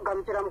ndiri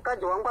kundogamuchira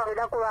mukadzi wangu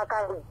anoda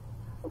kuvaka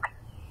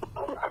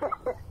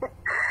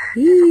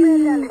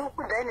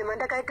ndikukudzai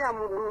ndakaita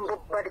mudumbu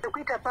but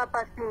tokuita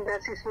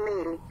papasina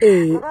sesimeli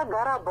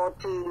ndakagara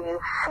about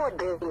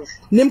 4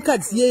 days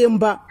nemukadzi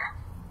yeyemba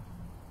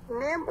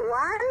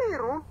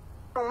waniru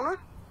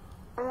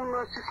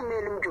uno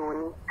sesimeli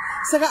mujoni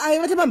saka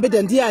ayo vati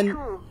pambedha ndiani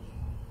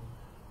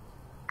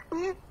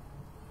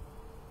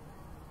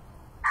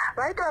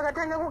vaita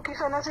vakatanga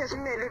kukisana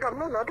sesimeli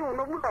kamunoza kuti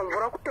unobuda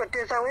mvura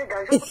kutotesa wega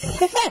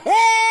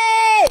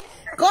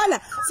kona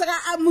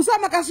saka musa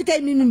makasvika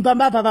imimi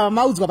mbamba apa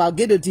maudzwa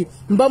pagedhe kuti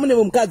mba mune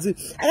mukadzi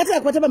akati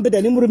akwata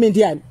pambedha nemurume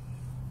ndiani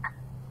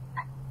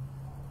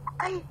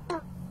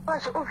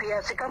was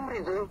obvious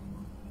kamuridzo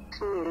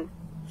sesimeli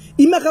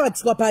imi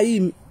akavatiswa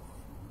paimi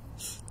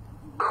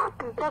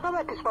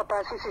takavatiswa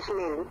pasi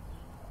sesimeli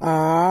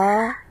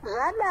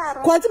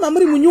zvadaro kwati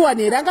mamuri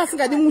munyuwani here anga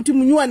asingadi kuti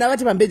munyuwani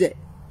avati pambedha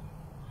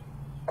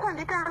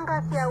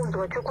kwanditanga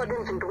siyaudzwa chokwadi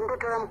nzi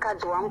ndikundotora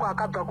mukadzi wangu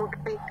akabva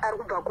kuti ari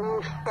kubva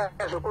kumusha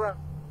zvekuva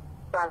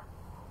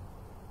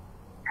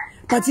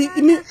kati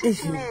imi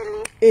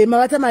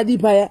mavata madii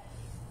paya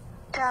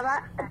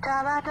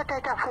tavata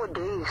taita 4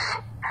 days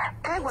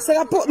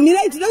saka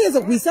mirai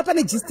tinogeza kuisa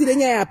pane jisti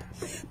renyaya apa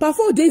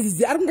pa4 days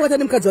idzi ari kungovata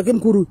nemukadzi wake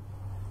mukuru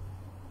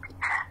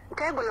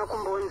taigona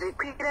kumbonzi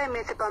kwirai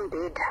mese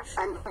pamubhedha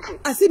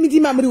asi miti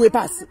mamuri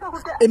wepasi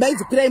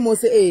maidzi kwirai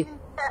mose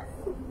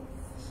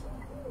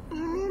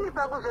inini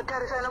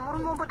pakuzotarisana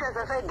muri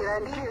mombotadza saidhira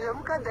ndiri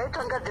zvemukadzi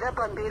aitangadzira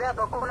pamberi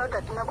apa kuona kuti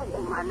hatina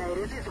kugumana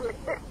here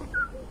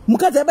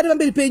mukadzi aibata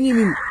pamberi penyu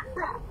imimi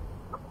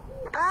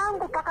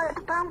pangu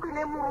pakati pangu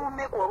ine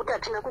murume kuva kuti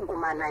hatina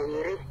kugumana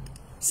here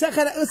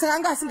saka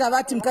anga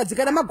asingavati mukadzi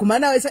kana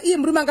magumana wesa iye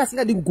murume anga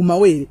asingadi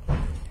kugumawo here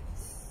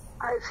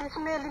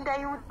sesimeli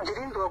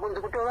ndaiudzirinzwa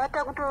kunzi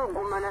kutovata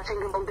kutogumana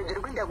senge mbombe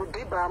dziri kuinda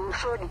kudhibha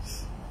musodi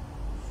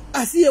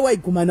asi iye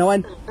waigumana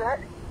wani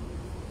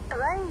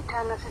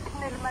vaitana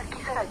sesimeli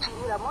makisa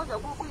achirira moza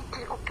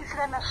kukuitiri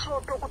kukisirana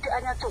soto kuti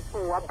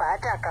anyatsokuhwa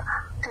bhataka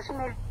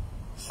sesimeli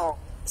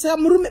saka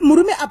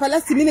murume apa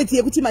last minute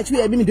yekuti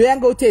machiuya imimi ndo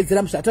yanga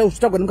uteedzera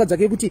muzvatagwa nemukadzi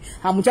wake yekuti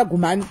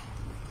hamuchagumani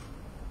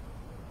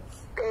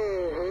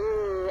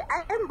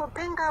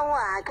aimbopengawo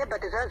hake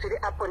but zvazviri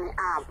apo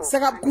neapo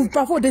saka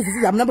pa4 days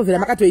idzi hamunambobvera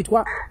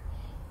makatoitwa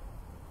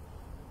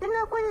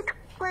ina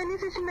kuitwa ini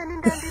sesimeli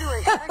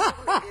ndandiriwe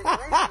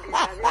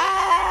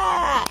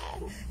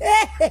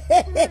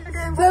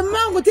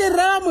semangu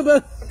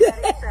teeramo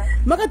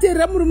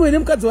makateerera murume wene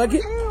mukadzi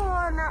wake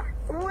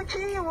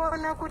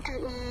uchiiona kuti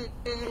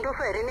iyi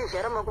ndofa here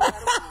nezhara makubari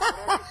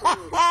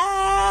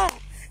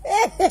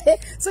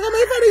saka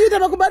maifana kuita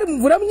makubari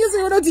mumvura munyese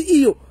iona kuti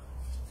iyo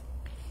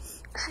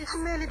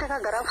sesimeli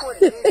takagara 4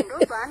 days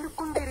ndobva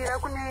andikumbirira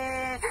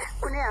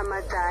kune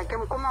hama dzake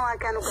mukoma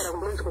wake anogara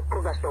kunonzi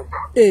kukrugastop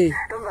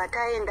ndobva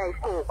taenda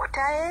ikoko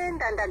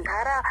taenda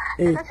ndagara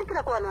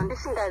ndakasvikira kuvanhu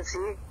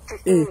vandisingazivi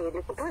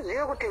sesimeli kuti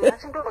uzive kuti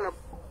nhasi ndogona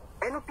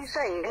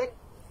inopisa here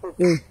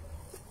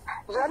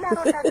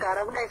zvadaro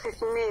ndagara kudai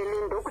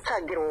sesimeli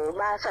ndokutsvagirwawo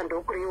basa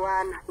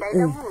ndokuriwana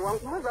ndaida munhu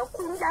wangu moza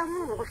kuda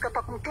munhu kusvika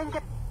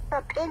pakumutengera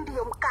pendi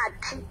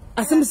yomukati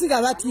asi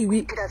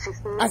musingavatiwi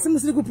asi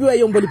musiri kupiwa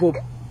iyo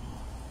mbolipopo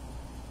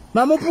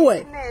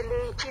mamupuwe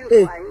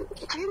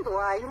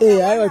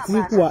chinzwai aiwa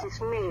tiri kuwa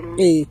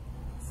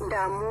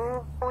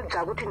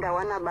ndamuudza kuti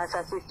ndawana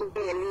basa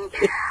sesimeli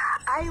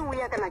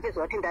aiuya kana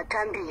achizwa kuti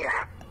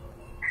ndatambira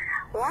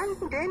one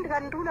day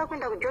ndikandikuda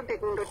kuenda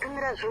kuJoburg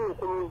ndotumira zvinhu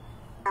kumunhu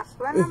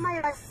vana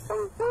mai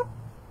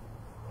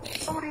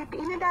uriti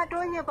ine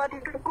ndatonyepa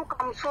kuti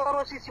ndikuka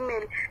musoro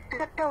sesimeli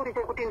ndikataurike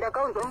kuti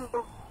ndakaunzwa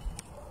munhu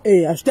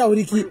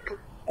hazvitauriki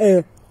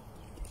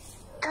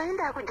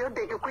taenda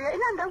kuJoburg kuya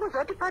ina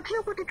ndakuzwa kuti pati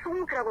yokuti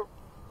tikumukira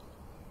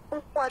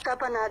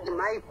kuwhatsapp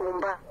naadzimai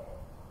kumba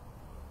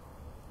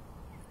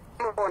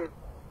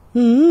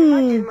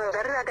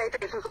mazariro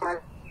akaita isusu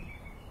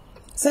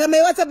saka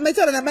maiwhatsapp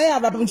maitaura namai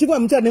ava muchinge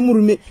muchitaura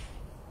nemurume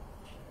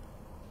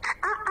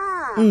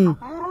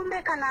murume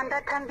uye kana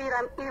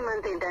ndatambira iri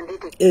manzenda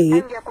nditi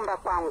andiya kumba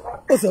kwangu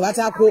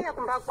uzovatako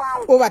kumba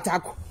kwangu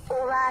ovatako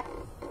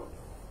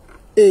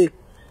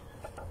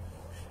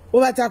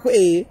ovatako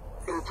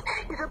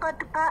iso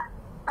pati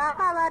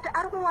akavati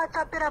ari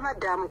kuwatsapira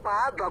madhamu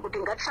kwaabva kuti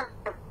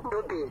ngatishandisa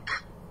kundobeki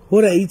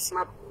alright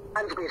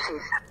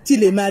anzwisisa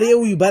tile mari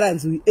yeuyu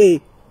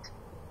baranzwi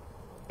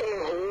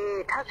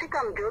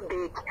tasvika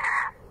mudhobheki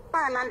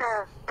pana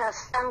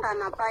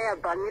ndasangana paya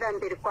bhamira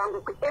mberi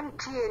kwangu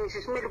kuMTN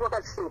sismeli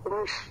kwakasini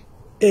kumusha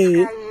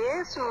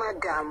yesu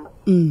madhamu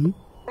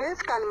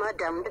yes kani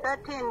madhamu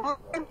ndikati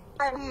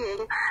mboni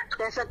yenyu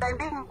saka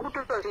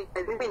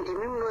ndimutotozvizvimbe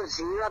ndimi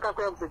munoziva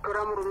akakuya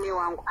kuzotora murume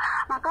wangu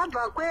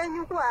makabva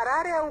kwenyu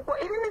kuharare uko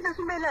ini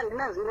sismeli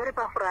handina zino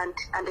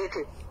repafrandi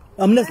anditi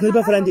hamuna zino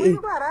repafrandi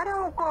kuharare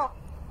uko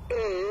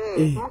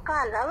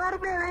mukadzi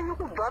varume venyu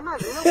kubva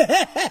mazino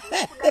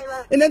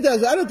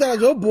anotaura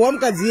zvobhuwa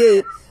mukadzi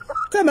yeye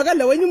kai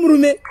makadla wenyu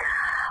murume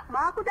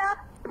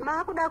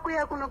makuda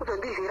kuya kuno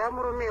kutondizvira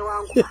murume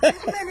wangu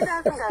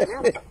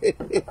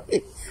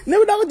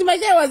nekuda kuti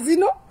mashaiwa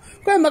zino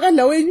kai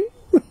makadla wenyu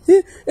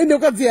ende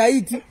ukadzi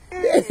haiti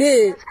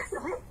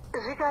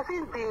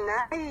zvikasinzi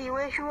nhai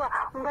iwe shuwa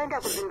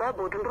ungaenda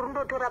kuzimbabwe kuti ndiri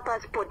kundotora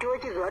pasipoti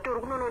wochizwa kuti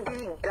uri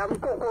kunonondiga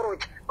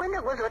mukokorochi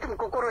kwende goziva kuti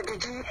mukokorochi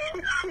chii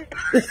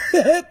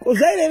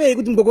zvairevei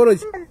kuti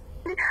mukokorochi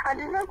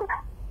handina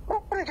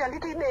kukokorochi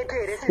handiti bepe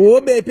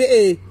here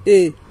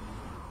bepe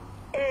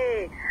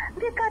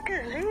ndikati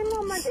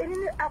zvino manje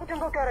inini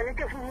akutanga kutaura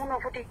netemuno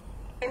futi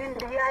ini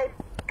ndiyai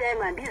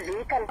time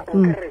handizivi kana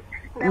kukere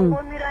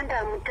ndangomira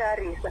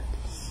ndamutarisa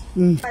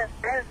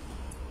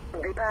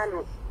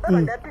zviripano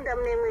ndapinda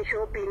mune imwe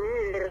shopi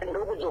inini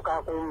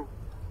ndokudzoka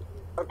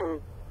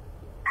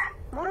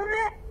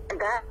murume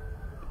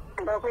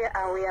ndakuya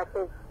auya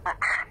ku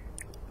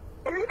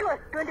it was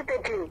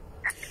 2013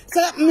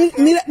 saka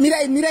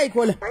mirai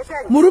kola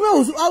murume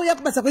uzu auya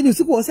kubasa kwenyu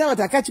usiku hwose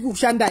avati akachi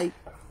kukushandai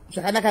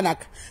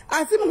zvakanaka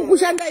asi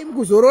mukukushandai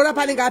mukuzorora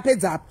panenge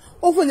apedza apa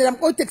ofonera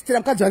otekstera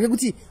mukadzi wake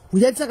kuti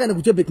huyai tisakane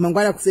kujobek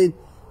mangwana kuseni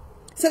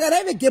saka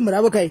raive gemu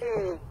ravo kai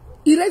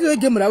iraitowe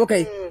gemu ravo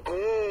kai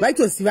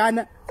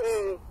vaitosivana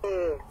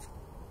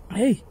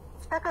hei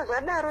saka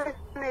zvadaro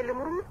meli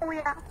murume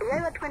uya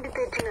yaiva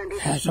 2013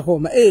 handii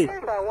zvakoma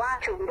December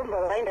wacho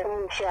ndobva vaenda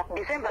kumusha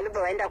December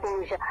ndobva vaenda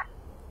kumusha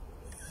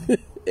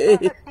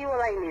akasiiwa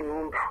vaine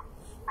nhumbu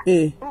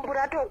nhumbu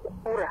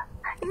ratokura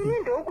ini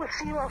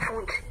ndokusiiwa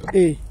futi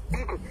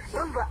diti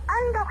ndobva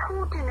aenda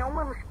futi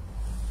neumwe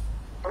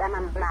musikana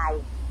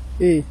naye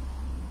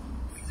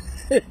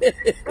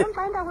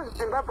ndobva aenda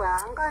kuzimbabwe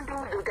haanga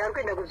ndiudzi kuti ari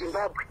kuenda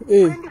kuzimbabwe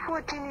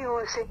 2014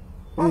 yose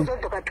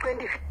wazodzoka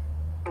 2015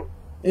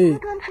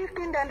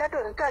 2015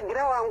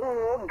 ndandatozvitsvagira wangu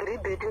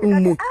wogiribheti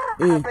ndikati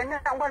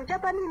apanangu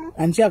andichapa nini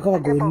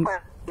andichakavagoni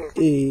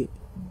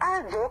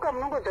adzoka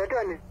munongodza kuti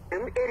vanhu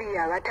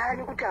vemuarea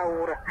havatani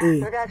kutaura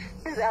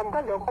akasinzi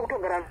amukadzi wako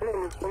kutogara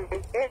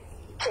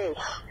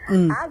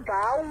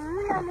abva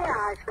auya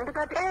nehasha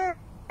ndikati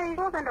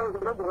wakaenda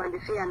kuzimbabwe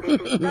vandisiya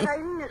ndeti saka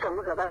inini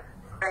zvangu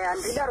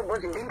handida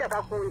robhozi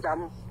ndindakakunza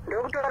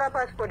ndokutora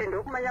pasipoti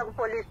ndokumanya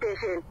kupolice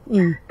station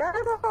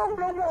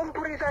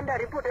ndakaaumupurisa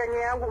ndaripota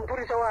nyaya yangu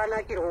mupurisa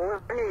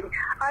waanakirwa neni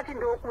ati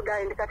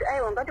ndokudai ndikati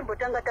aiwa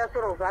ngatimbotanga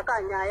tasorovha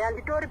kanyaya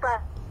nditori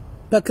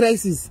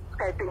pacrisis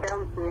kaipinda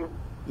muzeni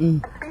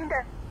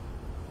apinda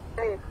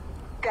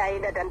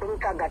taenda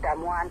tandomutsvaga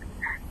tamuwana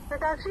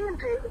saka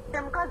zvinzi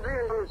emukadzi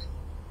uyu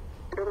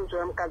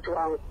ndomuziva mukadzi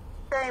wangu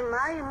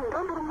taimhai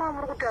ndomuruma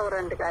muri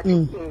kutaura ndikati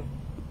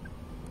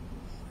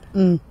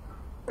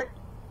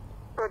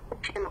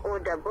protection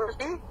order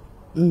bosi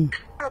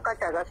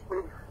akati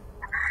akafunda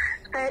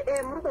saka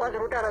muri kuwazi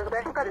kutaura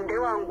saka mukadzi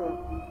ndewangu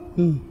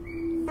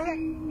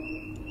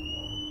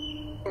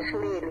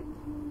ismiri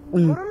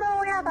murume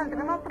uya akanzi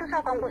nemapurisa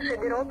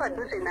akangosvederawo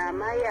padhuze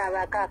naamai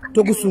avakaka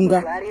tokusunga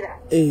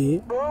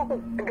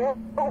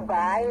ndokubva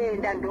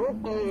aenda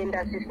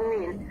ndokuenda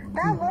zvismiri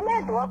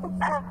ndazomedzwa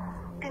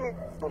kutine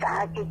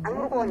dzake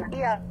amuri kuona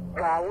iye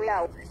abva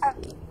auyawo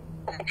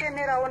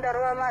achenerawo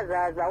ndarova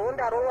mazaza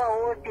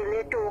ndarovawo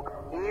tinetoka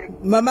hiri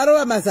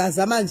mamarova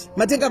mazaza manje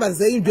matenga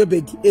mazaza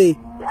eJoburg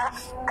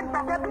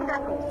ndapinda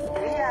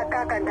iye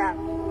akaka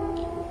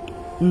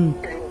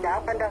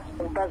ndapanda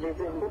kupa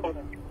zvese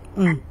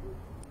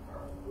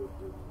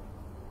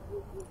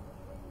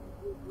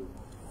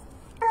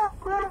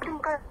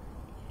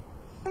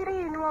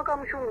irini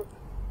wakamushungu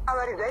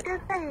avari zvaite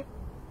sei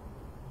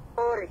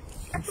ore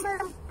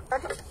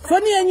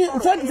foni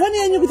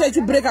yenyu kuti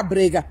achibreka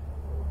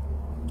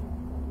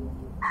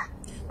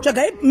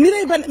tsvagai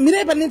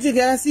mirai panetwork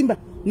yakasimba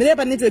mirai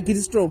panetwork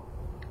iri strong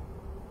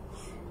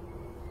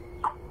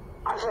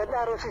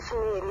zvadaro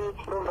sisimeli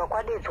ndobva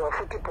kwadedzwa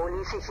futi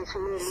polisi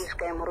sisimeli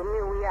skai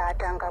murume uya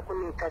atanga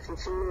kunetsa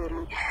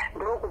sisimeli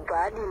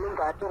ndokubva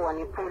adinobva atorwa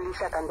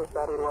nepolisi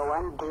akandobvarirwa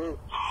 1 day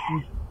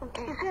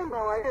December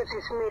wacho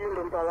sisimeli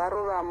ndombva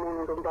varova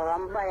munhu ndombva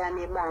vamubaya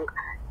nebanga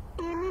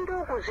ini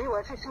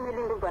ndokuzviwa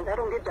sisimeli ndobva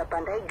ndarongedza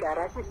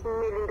pandaigara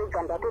sisimeli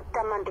ndobva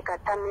ndatotama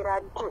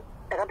ndikatamira ti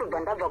ndakatobva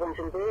ndabva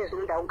kunzvimbo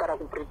yezvino ndakugara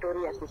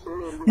kupretoria SIS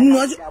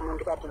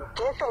ndikati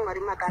jesu mwari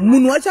makana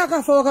munhu wacho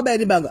akafa wakabaya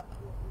nebanga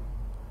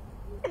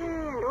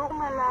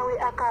ndokumalawi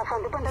akafa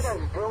ndipo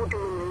ndakaziva kuti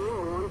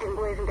munhu imhondi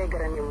nguva yese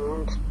ndaigara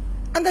nemhondi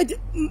angaiti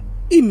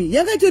imi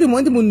yangaiti uri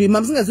mhondi munhu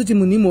mamusingazivi kuti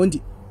munhu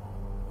imhondi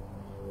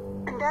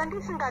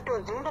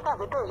ndandisingatozivi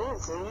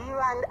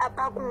ndakazotozviziva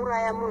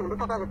apakuuraya munhu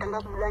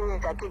ndopakazotanga kubuda nyaya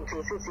dzake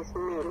dzese SIS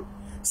MELLY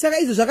saka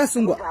izvo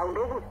zvakasungwa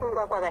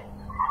ndokusungwa kwaka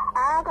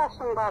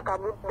akasungwa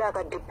akabuda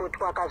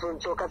akadhipotwa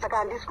akazodzoka saka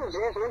handisi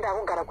kuziva zvino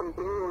ndakugara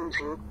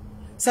kunzvi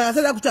saka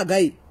asada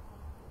kutsvagai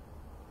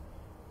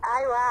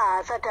aiwa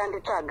haasati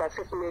anditsvaga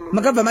SIS MELLY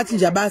makabva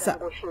machinja basa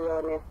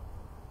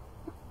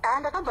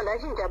ndakabva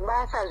ndachinja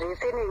basa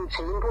zvese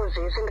nenzvimbo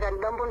zvese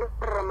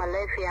ndikandidambondorarama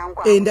life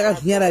yangu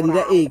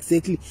ndakazvinyararira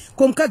exactly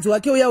ko mukadzi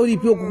wake uya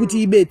uripiwo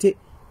kuti ibete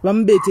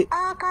vamubete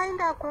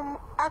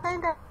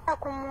akaenda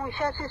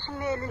kumusha SIS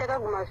MELLY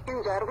ndakaguma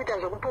spinza ari kuita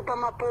zvekupopa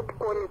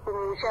mapopcorn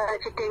kumusha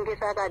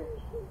achitengesa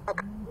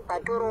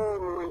akatoro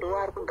mwendo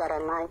waari kugara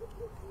naye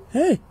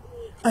hey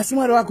asi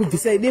mwari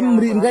wakubvisai de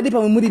mungadi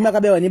pamwe murimi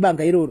akabewa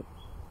nebanga iroro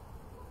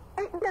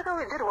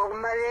ndakawedzerwa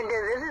kumarende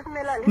SIS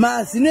MELLY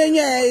mazino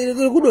enyaya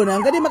yekudonha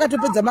ngadi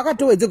makatopedza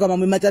makatowedzerwa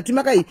mamwe matatu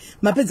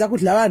mapedza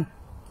kudla vanhu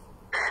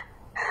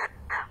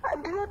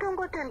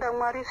ndinotongotenda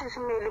mwari SIS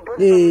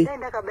MELLY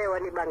ndakabewa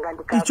nebanga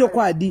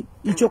ndikafa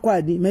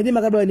ichokwadi maide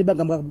makabewa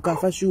nebanga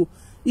mukafa shuwo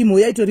imho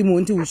yaitori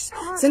mhondi ushi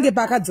senge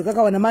paakadzoka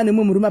kawana mane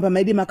mumwe murume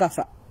pamaide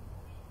makafa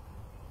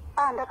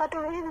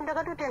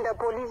ndakatotenda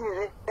polisi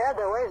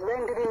otherwise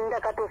ndiri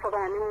ndakatofa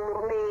kana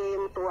nemurume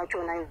mutu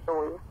wachona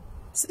izoyo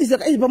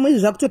saka izvi pamwe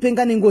izvi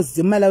zvakutopenga nengozi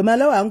dzemumalawi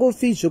malawi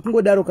haangofi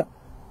zvokungodaroka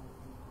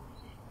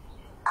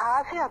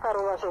haafi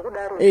akarova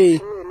zvokudaro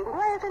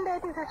nguva yese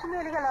ndaiti SIS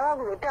MELLY kana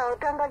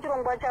vakuzotanga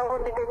chirongwa chavo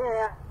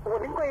ndekenyaya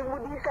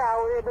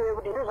ndingoibudisawo yedo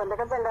yekuti ndo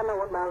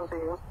zvandakasanganawo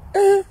nazo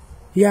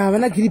ya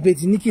vana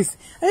Gilbert Nikisi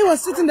aiwa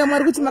siti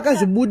ndamwari kuti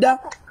makazvibuda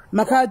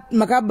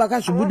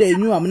makazvibuda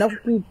inyu hamuna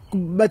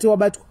kubatiwa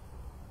batwa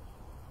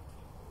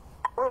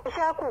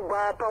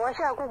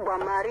pawashakugwa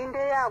mari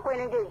ndeyako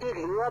inenge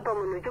ichirhiwa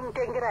pamunhu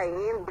uchimutengera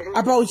hembe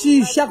apa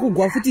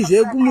uchishakugwa futi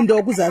zvekumunda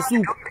wekuzasi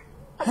uko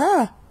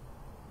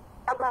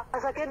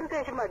basa kedu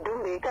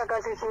kechimadhumbe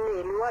ikaka SIS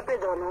MELLY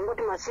wapedza vanhu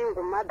vangoti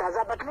masingle mothers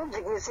apa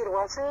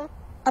tinodzikisirwa sei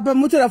apa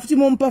mutora futi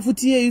momupa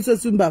futi yeyu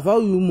sosi mbavha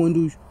uyu mhondi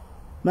uyu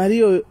mari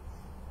iyoyo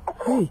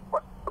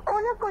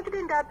oneko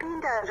kuti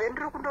ndapinda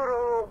zvendiri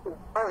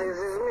kundorogwa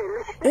SIS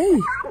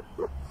MELLY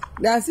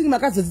asi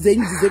makadzodzi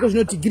dzenyu dzidzeko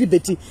zvinoti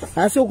Gilbert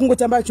hasi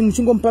okungotamba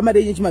chimuchingomupa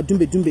mari yenyu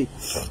chimadhumbe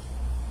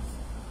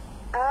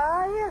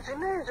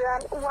zvinezvi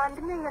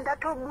wandinenge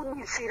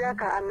ndatobudisira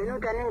kaamene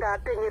kuti anenge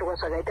apenyerwa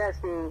zvakaita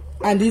sei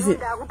handisi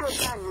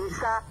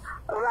ndakutotanhisa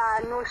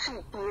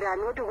vanosvikira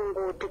noti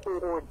kungoti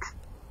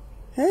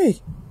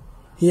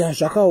ya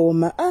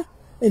zvakaoma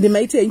ende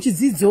maita henyu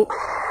chidzidzo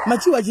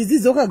machiwa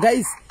chidzidzo ka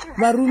guys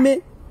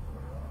varume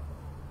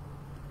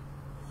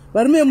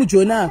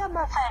vemujona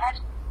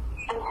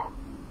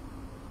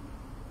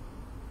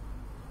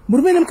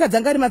murume nemukadzi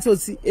anga ari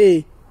matsotsi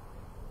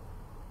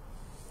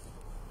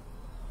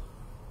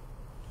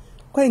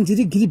kwai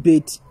ndiri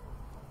Gilbert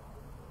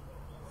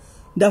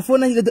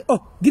ndafona ndikati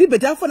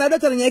Gilbert afona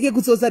adataura nyaya yake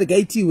kutsotsa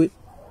regaitiwe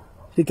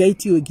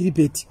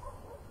Gilbert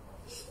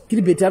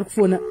ari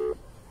kufona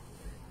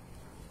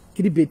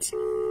Gilbert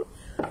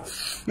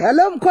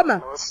halo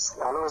mukoma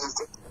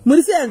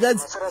muri sei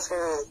hanzvadzi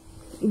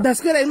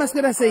ndaswera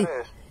maswera sei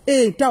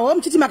tahwa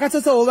muchiti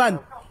makatsotsawo vanhu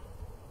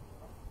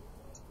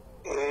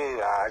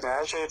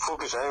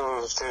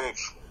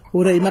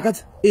urai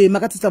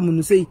makatsotsa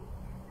munhu sei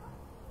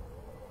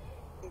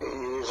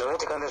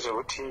zvakaitika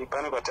ndezvekuti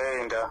pane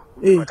kwataenda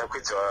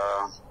patakwidzwa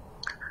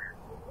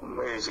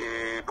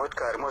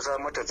motikari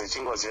mota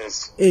dzechingozi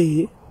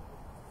idzi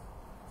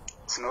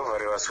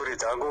dzinovhariwa sure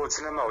dzangu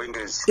dzine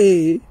mawindows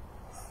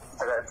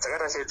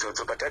dzakaita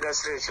seidzodzo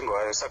patadasire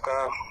chingwayo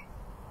saka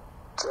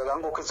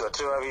takangokwidzwa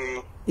tiri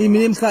vaviri imi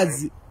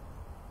nemukadzi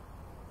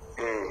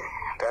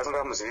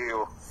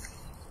ndasingamuziviwo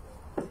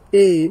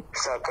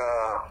saka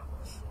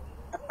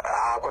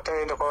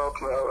kwataenda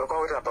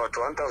kwaita about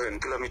 1000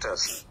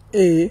 kilometers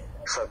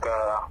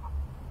saka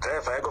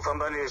driver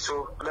aikufamba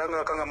nesu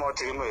danga akanga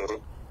mauti rimwe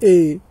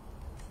here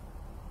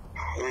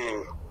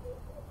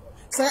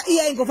saka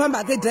iye aingofamba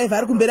ake driver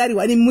ari kumberi ari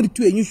wani muri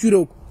tu yenyu shure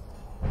uku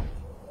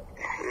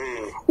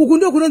uku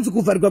ndo kunonzi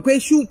kuvharirwa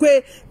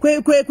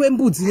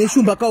kwembudzi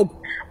neshumba kauku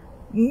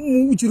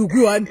uchiri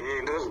kuiwani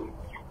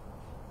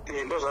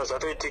ndo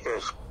zvazvatoitika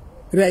izvo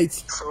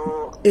right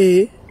so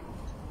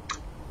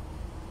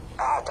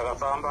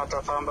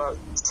tafamba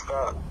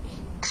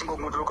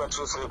tingomuduka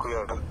tusiri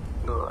kuyada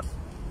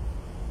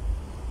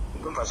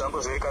ndobva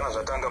zvangozivikana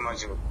zvatanga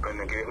manje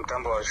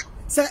mutambo wacho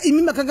saka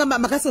imi makanga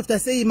makasofta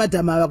sei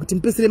madhama ava kuti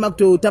mupesere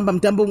makutotamba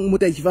mutambo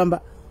mota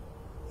ichifamba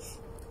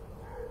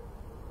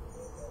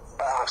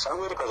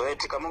zvangorika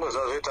zvaitika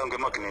mungozva zvoita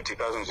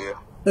ngemagnetic azvinjiya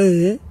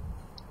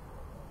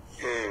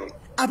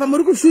apa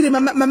muri kushure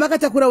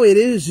mamakatakurawo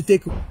here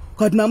zvipfeko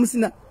kuti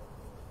mamusina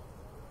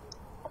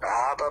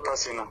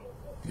pasina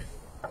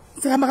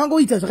saka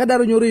makangoita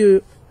zvakadaro nyoro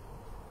iyoyo.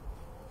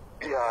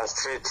 Yeah,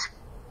 straight.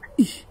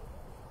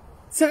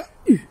 Saka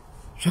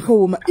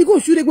zvakaoma iko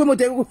shure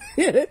kwemota iko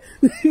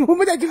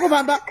mota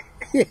chingofamba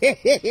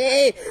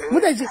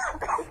mota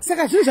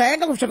saka zvinhu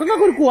zvayanga zvakanga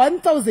kuri ku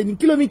 1000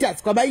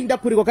 kilometers kwabainda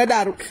kuri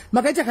kwakadaro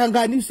makaita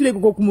kangani shure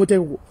ikoko kumota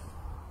ikoko.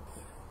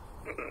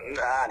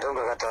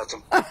 Ndonga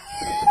katatu.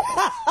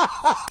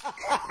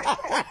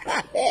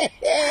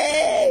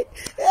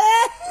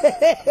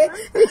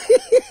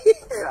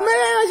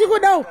 Maya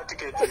vachikodawo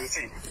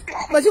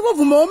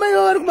vachingobvumawo mai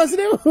vari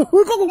kumashure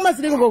ikoko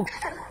kumashure ikoko.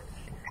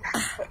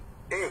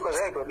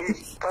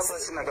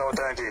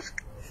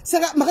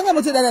 Saka makanga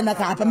motodanana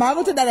kapa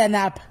mava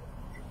motodanana apa.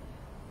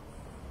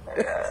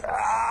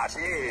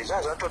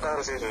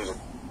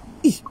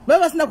 Vava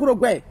vasina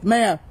kurogwa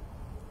mai avo.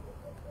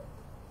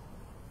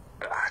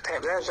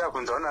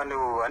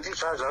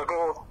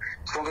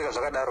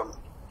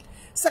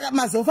 Saka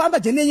mazofamba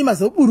jeni yenyu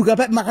mazoburuka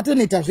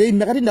makatoneta zvei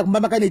makatoenda kumba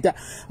makaneta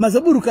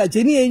mazoburuka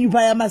jeni yenyu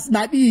paya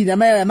madii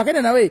namai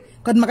makaenda nawe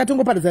kuti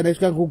makatongoparadzana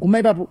svika kuguma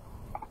ipapo.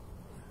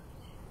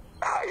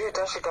 Iye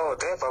tasvikawo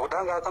driver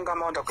kudanga akanga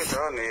maonda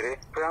kwedzera mhere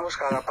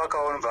kuyangosvika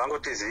akapakawo nobva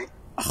angotizi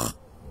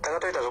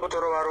takatoita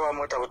zvokutorova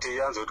mota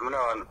kuti anzi kuti muna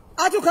vanhu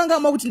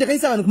atokangama kuti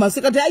ndakaisa vanhu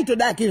kumaseka kuti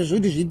aitodake izvo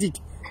zvokuti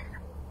zviitike.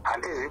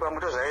 Handizivi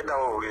pamoto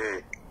zvaidawo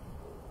ye.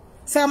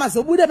 Saka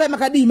mazobuda pai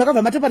makadii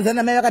makabva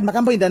matoparadzana namai vakati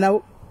makamboenda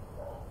navo.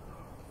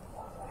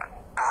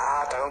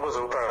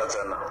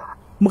 Takambozoparadzana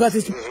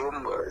mukati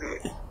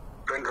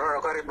rwendo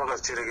rwakareba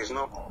kasitireke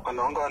zvino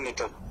vanhu vanga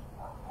vaneta.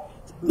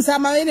 Saka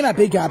mave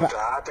nemabhegi apa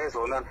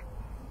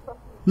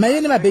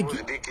mave nemabhegi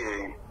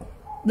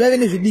vave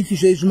nezvidiki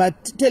zvezvi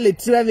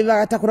matoileti vave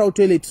vakatakurawo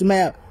toileti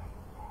mai ava.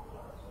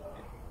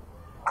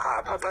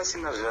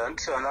 Papasina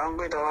zvanditi vanhu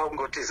vangoita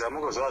vakungotiza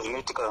mungozova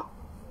zvinoitika.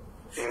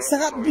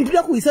 Saka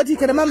ndoda kuisa kuti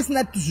kana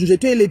mamusina zvinhu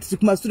zvetoileti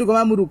kumashure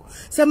kwamamuruko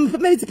saka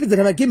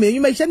maitsipedzana mageme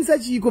enyu maishandisa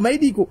chiiko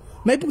maidiko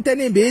maipukuta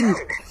nembe yenyu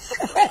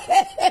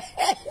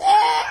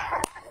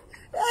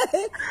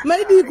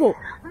maidiko.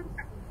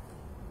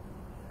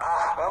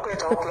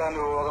 Vakuitawo plani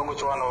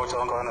vakangochiwanawo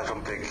chavanga vanacho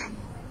mubhegi.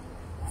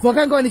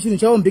 Vakanga vane chinhu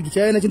chavo mubhegi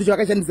chavo nachinhu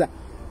chavakashandisa.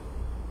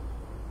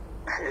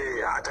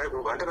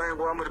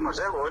 Handimaimbova murima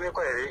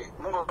zvaingoonekwa here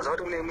mungoza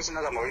kuti mune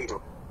musina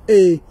kamawindo.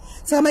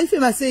 Saka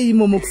maifema sei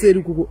imomo kuseri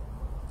ukoko.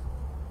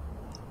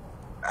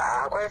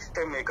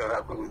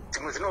 Kwaifemeka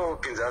dzimwe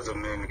dzinopinza hadzo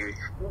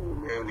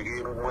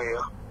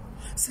mweya.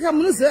 Saka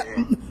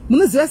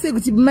munoziva sei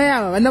kuti mai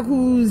ava vana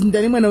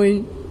kuzinda nemwana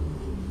wenyu.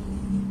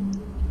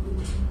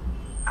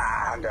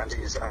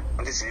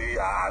 Handizivi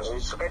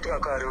zvakaitika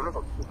kare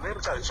unobva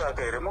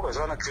here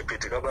mungozivana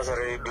kiripiti kabasa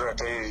redora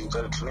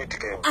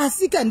tinoitika.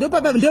 Asika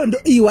ndopapa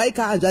iwai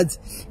kaazvadzi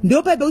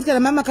ndopapa kuti kana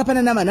mama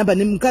kapanana manhamba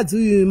nemukadzi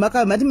uyu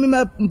mati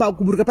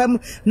kuburuka pa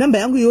namba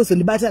yangu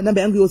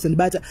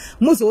yozondibata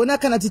muzoona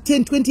kana kuti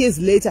 10-20 years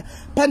later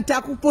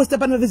takuposta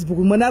pana Facebook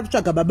mwana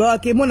akutsvaga baba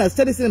wake mona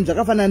zitarisire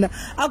zvakafanana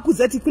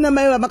akudza kuti kuna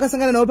mai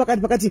vamakasangana navo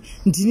pakati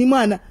ndini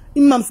mwana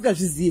imi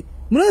mamusingazvizive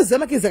munoziva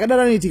makezi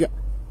akadaro anoitika.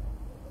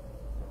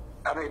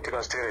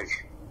 Anoitika stereki.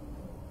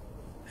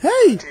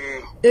 Hey.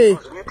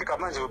 Zvinoitika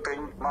manje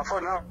upenyu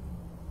mafoni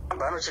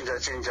amba anochinja.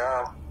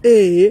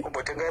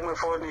 Kumbotenga imwe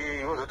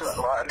foni wozoti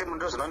handimo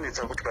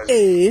ndozvinonetsa kuti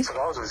kazi.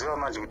 Saka uzoziva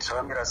manje kuti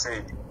zvakamira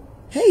sei.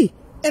 Hey.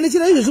 Ende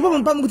chino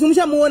izvo pamu kuti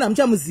muchamuona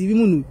muchamuzivi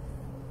munhu.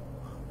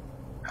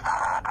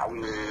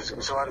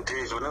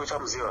 Zvawandi zvone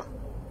uchamuziva.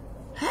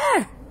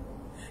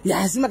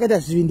 Yasi makaita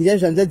zvivindi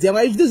zvanzadzi yangu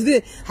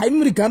aizvitozvire hai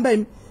muri gamba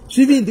imi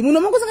zvivindi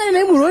muno mangosangana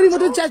naye murori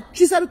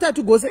motochisa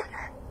rutatu gose.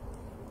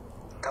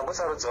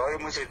 Tangosarudzawo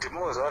imwe chete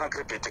muzowana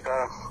kiripiti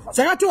ka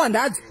zvakatowanda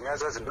hadzi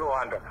nyaza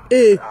dzinowanda.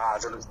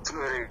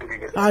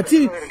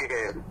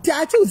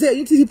 Tiachiudze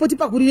kuti ripoti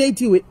pakurire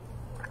itiwe.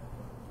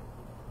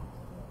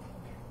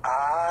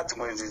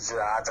 Dzimwe idzi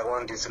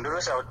dzakawandisa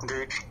ndinoshava kuti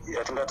ndeipi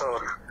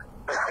yatingataura.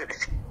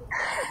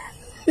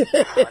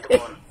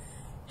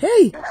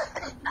 Hey,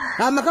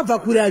 makabva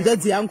kure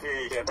hanzvadzi yangu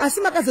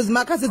asi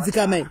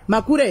makazodzikama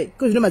makure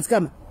ko zvino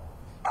madzikama.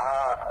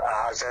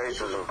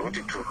 Chaizvo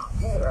zvokuti tu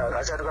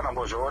achati kana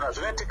mbozviona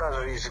zvinoitika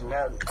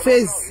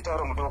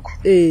zvitauro mudoko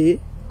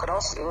kana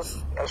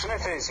zvine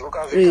fezi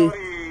ukazvita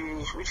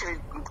uchiri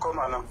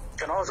mukomana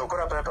kana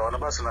wazokura paya pawana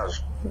basi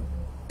nazvo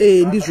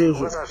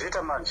ndizvozvo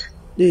ukasazviita manje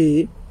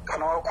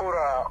kana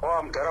wakura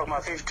wamudhara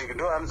kuma50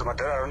 ndo anonzi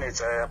madhara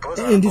anonetsa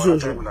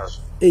ndizvozvo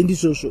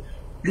ndizvozvo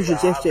ndizvo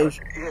chaizvo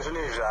iye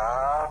zvinezvi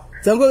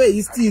dzangove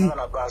histiri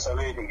basa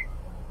vedi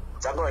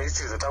dzangova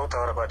histiri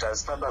dzatakutaura pati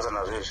hazina basa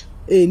nazvo izvi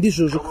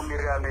ndizvozvo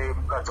kumirira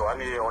nemukadzi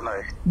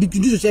waneonaye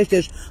ndizvo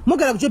chaizvo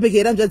mogara kuchobheki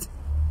here hanzvadzi.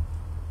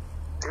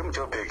 Tiri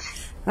muchobheki.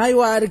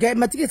 Aiwa regai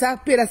matiketi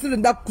apera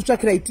sinoda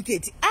kutsvakira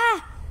itiketi.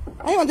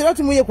 Aiwa ndoda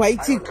kuti muye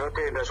kwaiti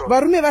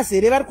varume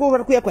vazere vari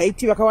kuuya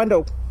kwaiti vakawanda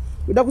uko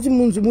ndoda kuti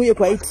munzwe muye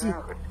kwaiti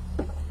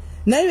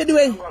naivedu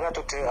wei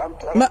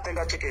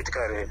akatenga tiketi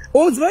kare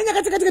mudzimai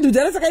akatenga tiketi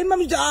kudhara saka ima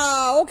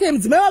okay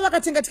mudzimai wavo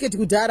akatenga tiketi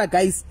kudhara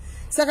guys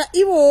saka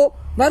ivo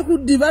vari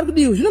kudiwa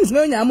zvino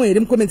mudzimai wenyamo here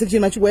mucomment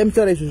section machigwaya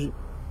mutaura izvozvo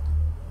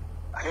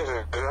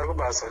Zviri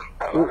kubasa.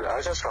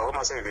 Achasvikawo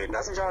ma7.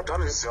 Asi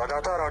vanozviziva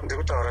ndataura kuti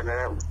ndiri kutaura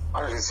naye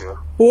vanozviziva.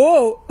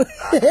 Oh.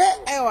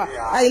 Aiwa.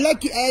 I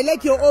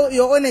like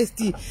your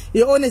honesty.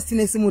 Your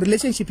honestness in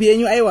relationship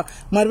yenyu. Aiwa.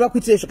 Mwari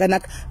vakuitire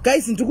zvakanaka.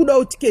 Guys, ndiri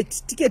kudawo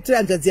ticket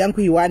 300 yangu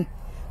i1.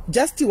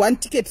 Just one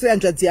ticket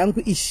 300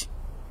 yangu ish.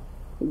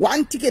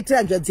 One ticket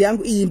 300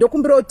 yangu iyi.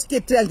 Ndokumbirawo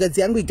ticket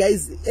 300 yangu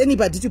guys.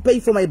 Anybody to pay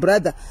for my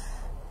brother.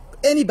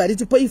 Anybody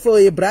to pay for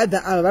a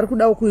brother vari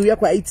kudawo kuuya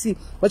kwaIT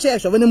vachaya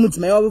zvavo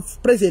nemudzimai wavo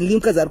presently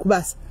mukadzi ari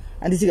kubasa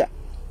handitika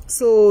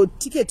so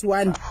ticket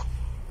 1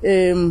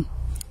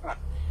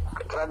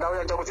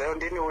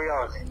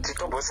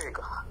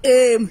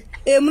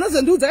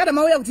 munozondiudza kana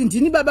mauya kuti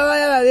ndini baba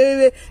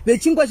vaya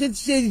vechingwa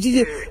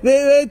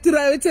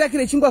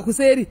vetirakire chingwa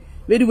kuseri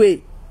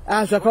vediway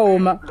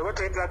zvakaoma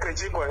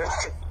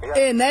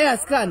naye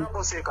asikana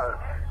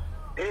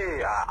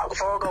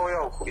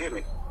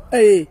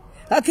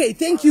okay,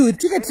 thank you.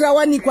 Ticket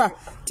rawanikwa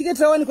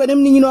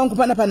nemunin'ino wangu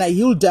pana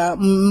Hilda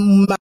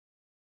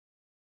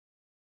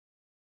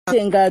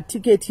tenga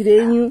ticket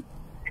renyu.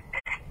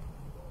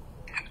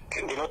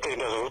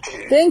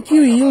 Thank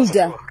you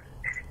Hilda.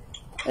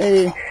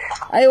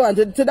 Aiwa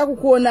toda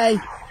kukuonai.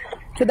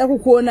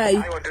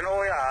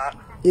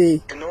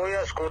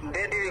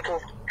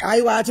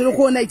 Aiwa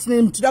tinokuonai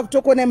toda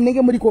kutokuonai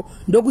munenge muriko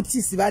ndokuti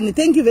tizivane.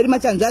 Thank you very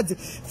much hanzvadzi.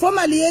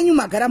 Formally yenyu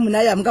magara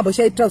munayo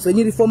hamungamboshaitira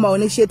zvenyiri formal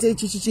neshete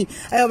chichichi.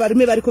 Aiwa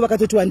varume variko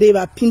vakatoti wandei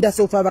vapinda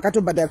sofa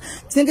vakatobhadhara.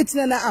 Tinenge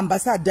tina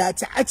naambassador.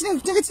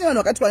 Tinenge tina vanhu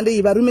vakati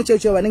wandei varume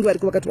checho vanenge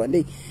variko vakati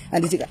wandei.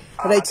 Handitika.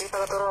 Right.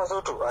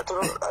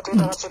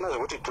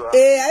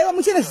 Aiwa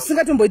muchene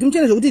zvisingatomboiti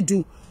muchene zvokuti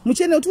do.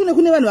 Muchene utune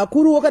kune vanhu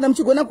vakuruwo kana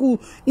muchigona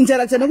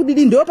kuinteract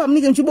nekudidi ndo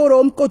pamunenge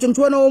muchiborawo mukoto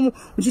muchiwanawo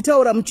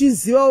muchitaura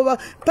muchiziva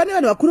pane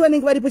vanhu vakuru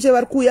vanenge varipo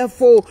chevari kuuya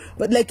for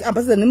but like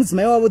ambassador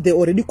nemudzimai wavo they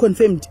already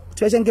confirmed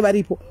kuti vachange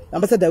varipo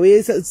ambassador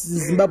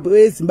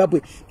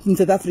weZimbabwe in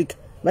South Africa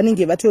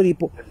vanenge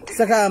vatoripo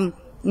saka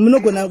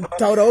munogona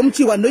kutaurawo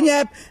muchiwa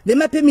ndonyaya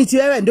vemapemiti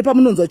vaya ndo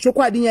pamunonzwa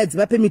chokwadi nyaya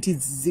dzemapemiti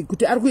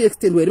kuti ari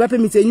kuextendwa here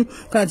mapemiti enyu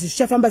kana kuti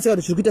zvichafamba sei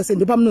kuti zviri kuita sei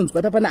ndo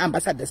pamunonzwa papana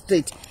ambassador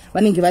straight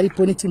vanenge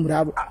varipo netimu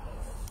ravo.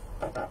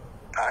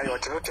 Aiwa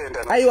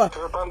tinotenda. Aiwa.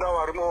 Tinopanda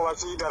varimo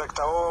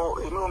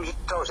vachidirectawo ino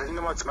muchitawo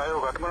zvenyu madzimai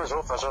kuti muna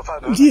zvobva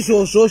zvafana.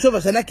 Ndizvo zvobva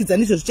zvanakidza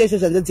ndizvo zvichaisho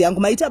zvanzvadzi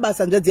yangu maita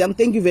basa nzvadzi yangu.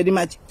 Thank you very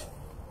much.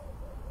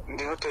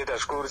 Ndinotenda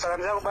zvikuru saka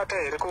ndichakubata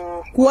here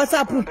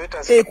kuWhatsApp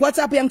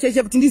kuWhatsApp yangu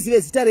chaicho kuti ndizive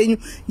zita renyu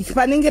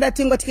panenge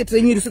ratengwa tiketi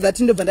renyu iri so that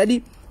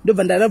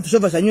ndobva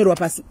ndazvobva zvanyorwa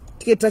pasi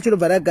tiketi racho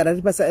robva ragara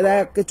riri pasi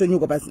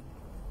raketonyurwa pasi.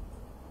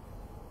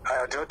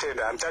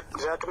 Ndinotenda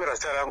ndichatumira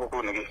zita rangu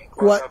kunhu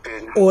kuWhatsApp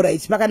yenyu.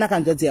 Alright pakanaka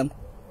nzvadzi yangu.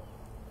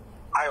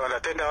 Aiwa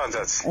ndatenda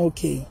hanzvadzi.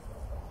 Okay.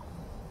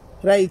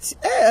 Right.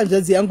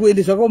 Hanzvadzi yangu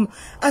ende zvakaoma.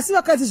 Asi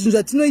vakati zvinhu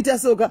zvatinoita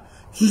soka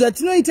zvinhu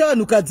zvatinoita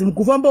vanhukadzi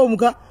mukufamba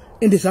muka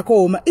ende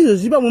zvakaoma.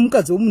 Izvo pamwe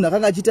mukadzi womunhu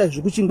akanga achiita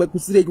zvekuchingwa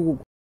kusire ikoko.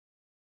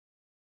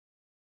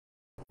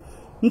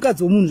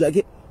 Mukadzi womunhu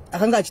zvake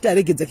akanga achiita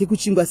rege dzake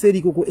kuchingwa seri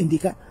ikoko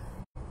endika.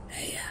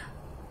 Haya.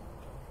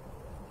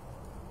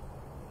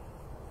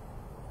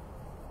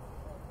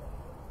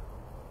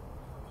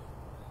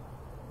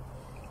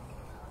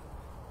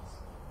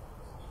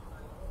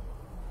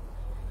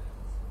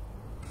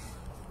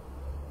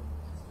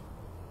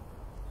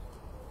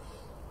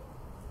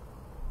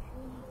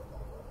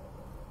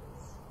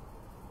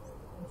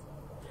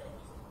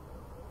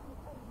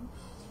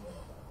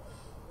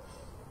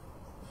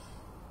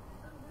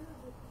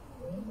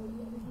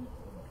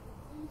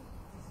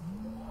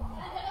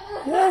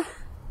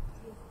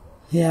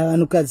 Yeah,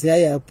 vanhukadzi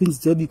haya pinzi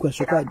dzobikwa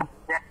zvokwadi.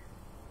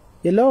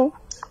 Hello?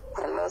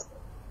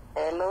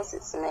 Hello,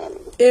 SIS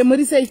MELLY.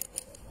 Muri sei?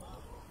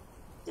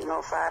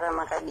 Ndinofara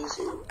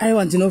makadizvi.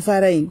 Aiwa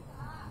ndinofara ini.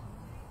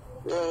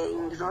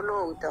 Ndinoda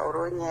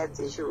kutaurawo nyaya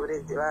dzechihure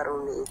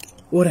dzevarume.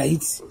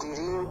 Alright.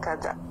 Ndiri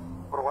mukadzi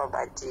akurwa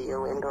but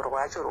rwendo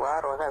rwacho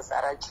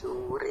rwakazara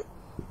chihure.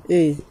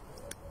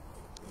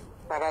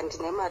 Saka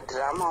ndine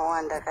madhiramawo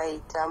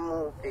andakaita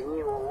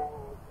muupenyu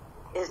hwangu.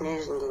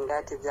 Ezvinezvi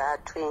ndingati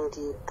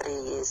dza23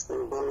 years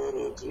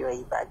nemarriage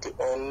iyoyi but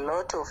a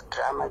lot of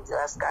drama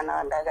dzevasikana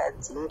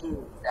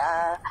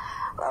vandakadzingidza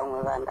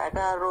vamwe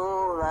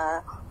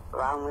vandakarova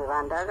vamwe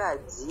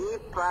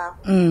vandakadzipa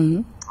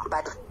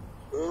but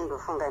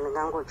ndofunga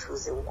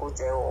ndingangochuze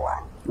kukudzaiwo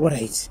one.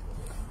 Alright.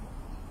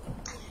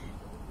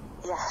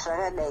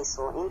 Zvakadai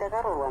so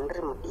indakarorwa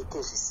ndiri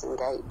mudiki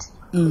zvisingaiti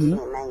ine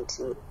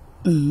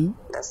 19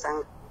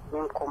 ndasanga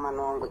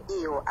nemukomana wangu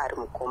iyo ari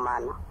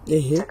mukomana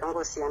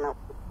takangosiyana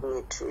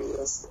ne2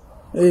 years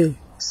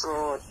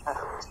so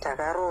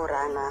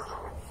takaroorana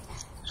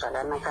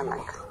zvakanaka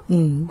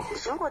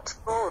ndichingoti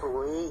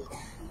paurwei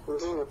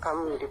ndine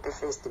pamuri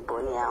pefirst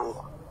born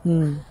yangu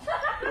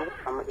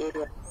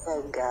muarea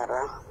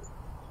aigara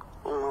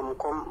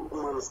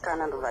umwe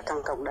musikana ndobva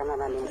tanga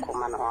kudanana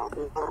nemukomana wangu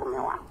nemurume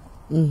wangu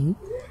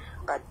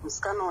but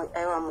musikana uyu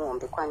aiva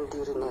muhombe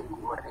kwandiri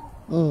negore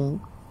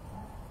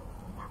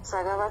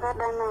saka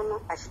vakadanana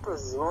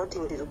achitoziva kuti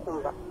ndiri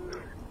kumba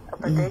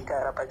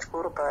pataigara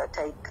pachikoro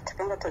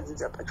takanga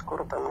tadzidza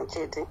pachikoro pamwe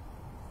chete.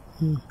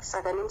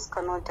 Saka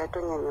nemusikana wacho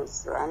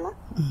tatonyanyozivana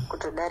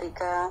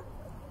kutodarika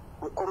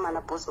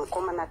mukomana, bhozi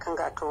mukomana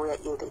akanga atouya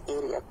in the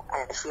area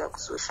achiuya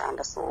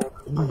kuzoshanda. So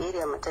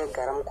muarea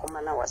mataigara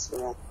mukomana was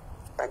new,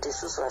 but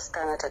isusu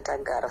vasikana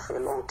tatagara for a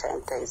long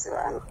time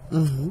taizivana.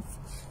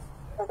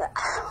 Saka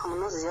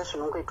munoziva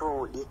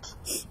zvinongoitawo udiki.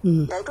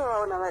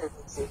 Ndaitovaona vari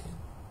vese,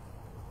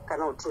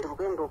 kana kuti ndiri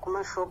kuendawo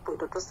kumashopu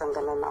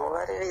ndotosangana navo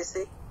vari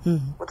vese,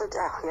 wototi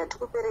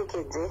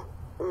yatikuperekedze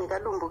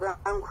nekadumbuka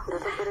angu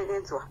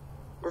ndotoperekedzwa,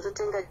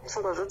 ndototenga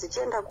chingwa zvo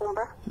dzichienda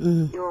kumba,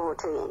 ivo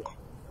votoenda.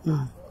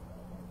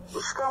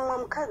 Kusvika mumwe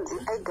mukadzi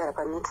aigara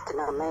panext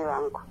namai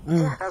vangu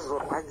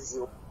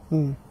akazorwadziwa,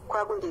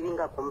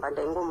 kwakundivinga kumba,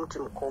 ndaingomuti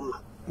mukoma,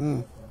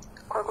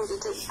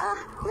 kwakunditi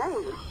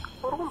nhai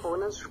uri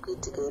kumboona zviri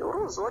kuitika here, uri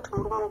kuziva kuti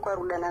murume wako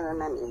ari kudanana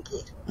nanhenge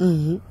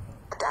here,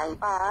 kuti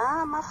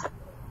aipa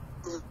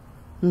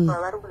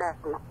mavari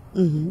kudanana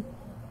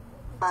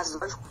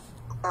mazuva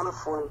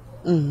pamafoni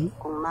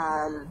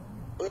kuma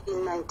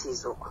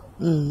 1890s uko.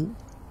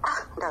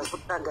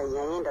 Ndazotsvaga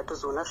nyaya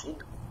ndatozoona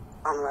zvido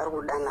vanhu vari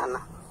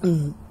kudanana.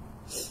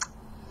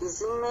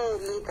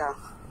 Izimelika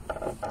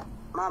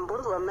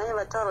mambunzwa mai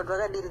vataura kuti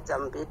vakadiridza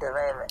mubhedha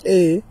vaiva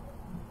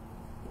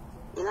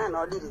ina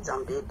anodiridza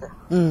mubhedha.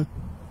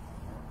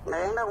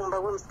 Ndaenda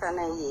kumba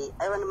kwemusikana iye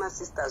aiva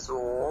nemasisters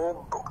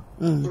hobho.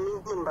 Ini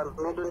mumba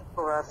medu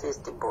ndikova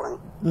first born,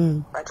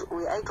 but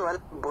uyu aitova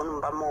last born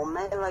mumba mao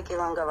mai vake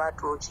vanga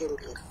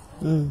vatochembera.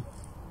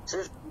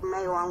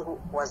 Mai wangu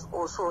was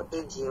also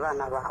age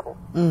yevana vavo.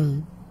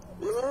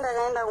 Ini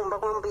ndakaenda kumba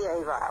kwambuya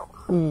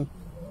ivavo,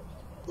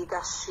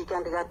 ndikasvika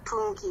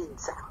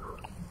ndikatungidza.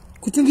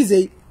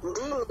 Kutungidzei?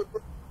 Ndini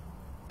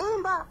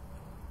imba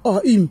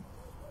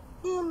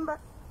imba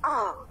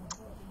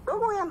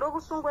ndokouya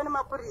ndokusungwa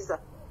nemapurisa.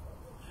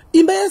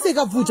 Imba yose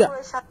ikabvuta?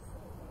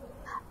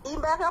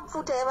 Imba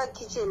yakapfuta yava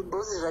kitchen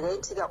bhozi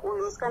zvakaitika.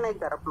 Uyu musikana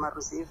aigara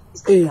kumaruzevha,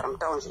 isaigara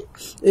mutownship.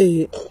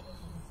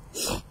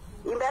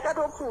 Imba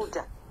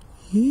yakatopfuta.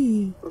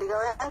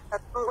 Ndikauya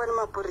ndikasungwa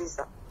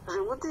nemapurisa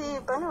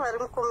zvekuti pane vari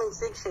mucomment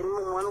section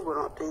mumwe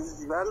vanogona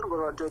kutoiziva,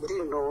 vanogona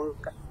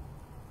kutondinhonga.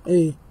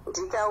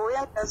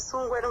 Ndikauya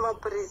ndikasungwa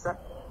nemapurisa.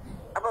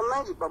 Apa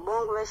manje baba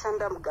vangu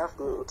vaishanda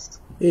mugovernment.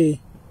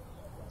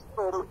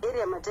 So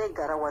muarea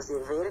mataigara was a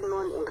very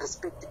known and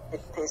respected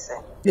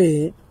person.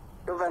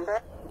 Ndobva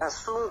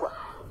ndasungwa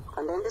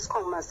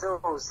kandaendeswa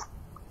kumacells.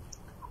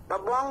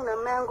 Baba vangu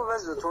namai vangu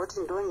vazonzwa kuti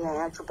ndo nyaya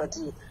yacho, but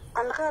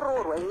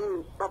pandakaroorwa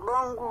inini baba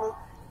vangu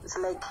it's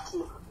like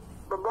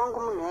baba vangu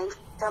munhu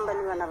aitamba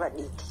nevana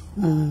vadiki,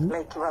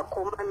 like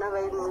vakomana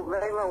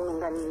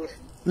vaivaunganira.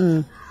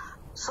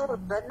 So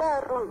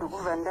zvadaro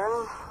ndokubva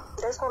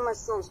ndaiswa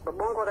macells.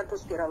 Baba vangu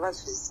vakatoswera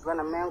vazviziva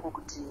namai vangu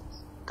kuti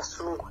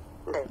ndasungwa,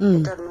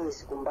 ndaita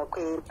rinonzi kumba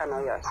kwepana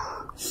uyayo.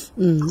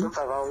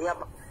 Ndobva vauya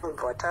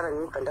ndobva vataura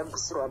nini, bva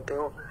ndabvisirwa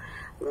bheo,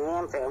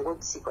 nyaya mva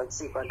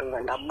yangotsikwatsikwa,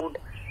 ndobva ndabuda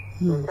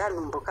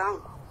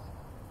ndanhumbukangu.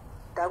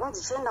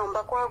 Ndakunzi chienda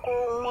kumba kwako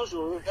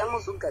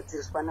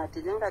yamuzogadziriswa nati,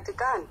 ndingati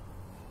kani.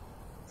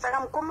 Saka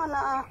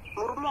mukomana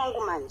murume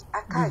wangu manje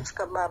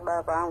akatya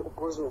baba vangu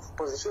because of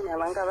position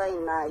yavanga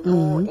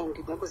vainayo and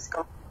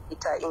nekuzika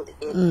ita in the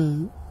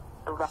area.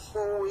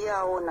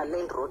 Vakouyawo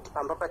nalandroad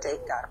pamba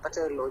pataigara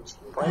patailodge,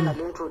 vaina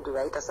landroad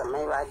vaita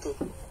samai vake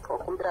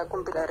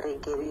vakumbira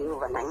rege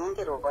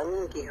vananyengerwa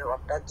vanyengerwa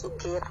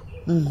kudadzokera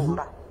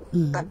kumba,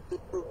 but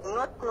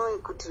not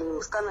knowing kuti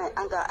musikana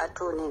anga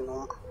atone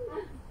nhumbu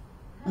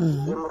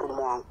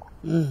yemurume wangu.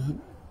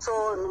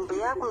 So nhumbu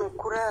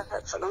yakunokura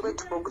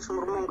zvakangoitika kuti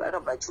murume wangu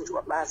akabva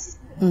achinjwa basi,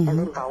 and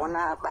then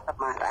vaona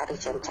maharare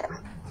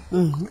chaichana,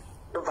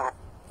 ndobva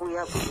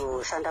uya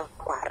kuzoshanda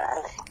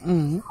kuharare.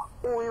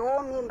 Uyuwo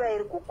mimba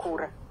iri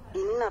kukura,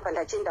 ini napa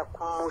ndachienda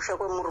kumusha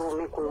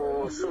kwemurume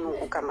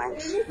kusununguka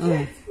manje.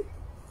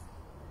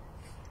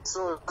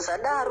 So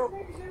zvadaro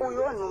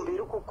uyuwo nhumbu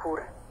iri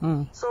kukura.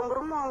 So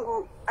murume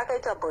wangu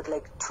akaita about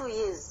like 2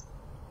 years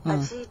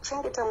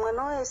achichengeta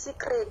mwana wayo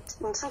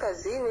secret,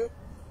 musingazive,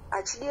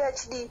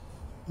 achidi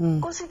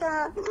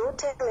kusvika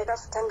ndotime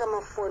yakazotanga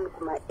mafoni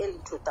kuma early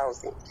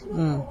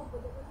 2000.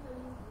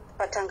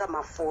 Patanga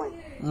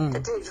mafoni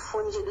tatine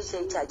chifoni chedu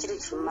chaichi hachiri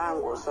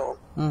chimango. So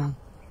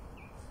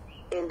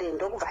ende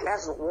ndokubva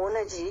ndazoona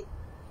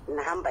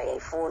nhamba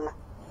yaifona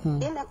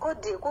ine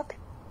kodhi yekupi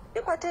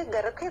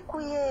yekwataigara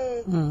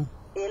kwekuye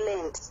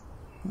eland.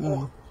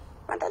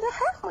 Mandati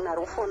munhu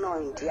ari kufonawo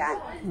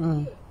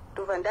ndiani?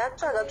 Ndobva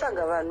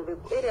ndatsvaga vanhu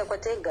vekuarea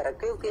kwataigara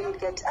kwekuye,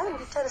 ndikati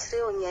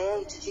nditariseiwo nyaya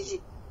ichi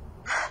chichi,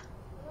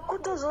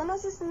 kutozoona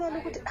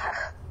sisimeli kuti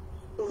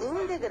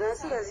ndini ndega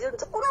ndasingaziva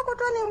kuti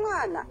ukakotwa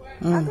nemwana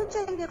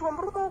atochengetwa,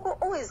 murume wako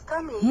always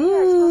coming here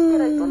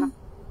achitopera idona,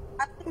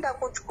 apinda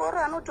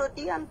kuchikora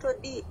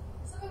anotodii.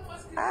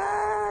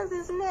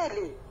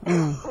 Sisimeli.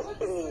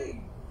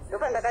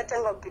 Ndobva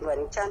ndakatanga kupindwa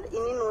nechando,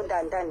 ini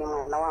nondanda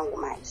nemwana wangu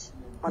manje.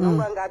 mwana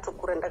wangu anga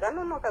atokura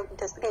ndakanonoka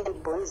kuita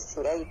second born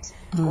singaiti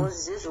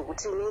because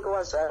zvokuti unenge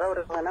wazvara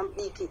uri mwana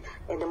mudiki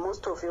and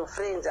most of your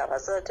friends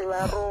havasati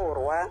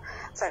varoorwa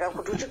saka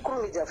kuti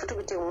uchikurumidza futi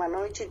kuti mwana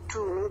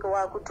wechitu unenge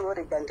wakuti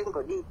orega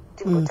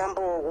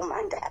ndimbotambawo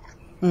umhandara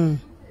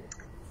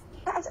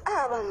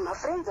vanhu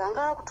mafriends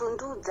anga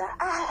akutondudza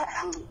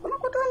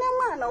unokutone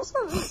mwana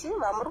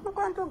usazviziva muri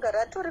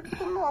kukwandogara tori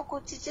kunowa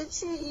kuti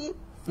chechii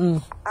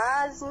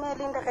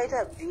Smeli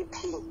ndakaita BP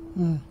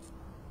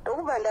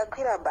ndokubva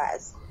ndakwira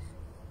bhazi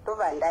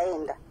ndobva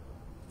ndaenda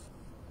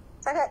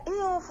saka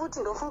iyo futi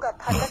ndofunga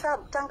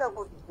pandakatanga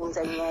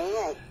kubvunza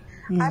nyaya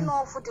iyi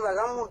anowo futi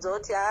vakamuudza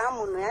kuti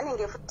munhu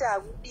yanenge futi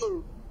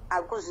akudini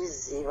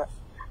akuzviziva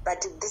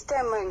but this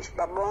time manje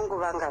baba vangu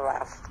vanga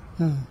vafa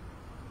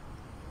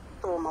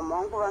so mama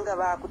vangu vanga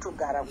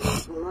vakutogara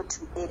not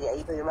area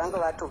iyoyo vanga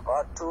vatobva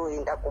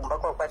vatoenda kumba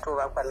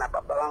kwakwatovakwa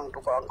nababa vangu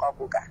ndokwavanga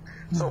vakugara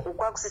so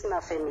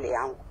ukwakusisina family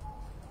yangu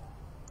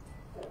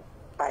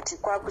but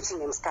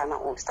kwakuchine musikana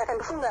uyu saka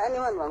ndofunga ane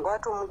vanhu vanga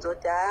vatomudza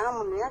kuti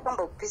munhu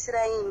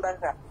yakambokupisira imba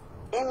ka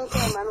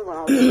anytime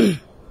anogona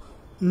kuti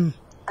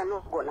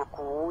anogona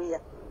kuuya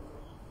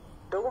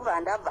ndokubva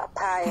ndabva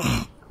paya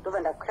ndobva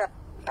ndakwira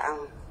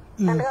pangu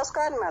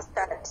andakasvika ari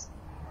masikati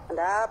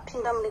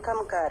ndapinda mune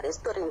kamwe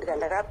karestaurant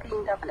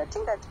kandakapinda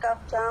ndatenga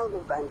chikafu changu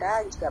bva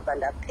ndadya bva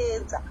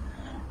ndapedza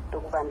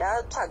ndokubva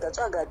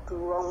ndatsvaga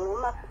vamwe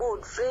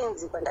maold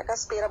friends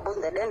kwandakaswera bcause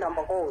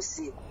ndadaendamba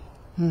kwausiku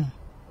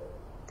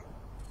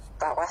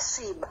bva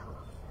kwasviba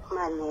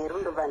manheru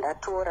ndobva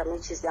ndatora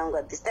mechisi yangu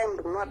at this time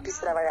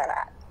ndikunovapisira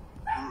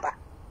vakaramba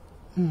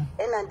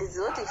and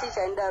handiziva kuti chii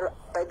chaindaro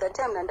by the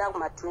time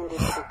ndandakuma20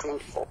 to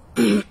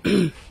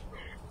 24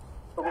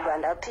 ndokubva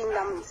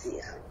ndapinda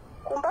munzira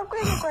kumba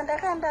kwedu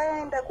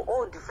kwandakandaenda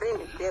kuold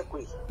friend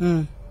bekwi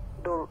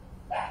ndo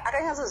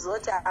akanyatsoziva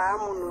kuti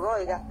munhu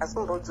waweka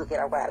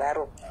asikumbodzokera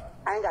kwahararo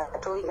ainge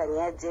akatoinga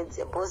nyaya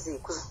dzedze bcause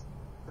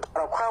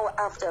kuzvara kwawo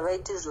after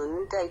vaiti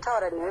izvoni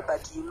taitaura newe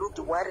but you looked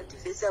worried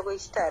face yako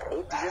ichita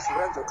red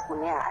zvezvikuratidza kuti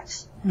kune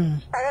hashi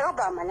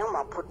akakabva amhanya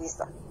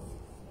mumapurisa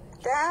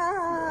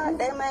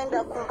dai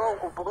maenda kumba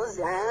uku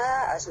bcause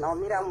hazvina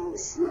kumira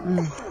musi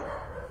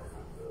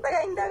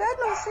saka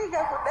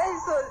ndakanosvika kudai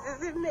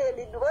SIS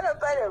MELLY ndikuona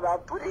pane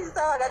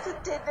mapurisa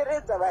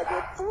vakatitenderedza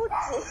vane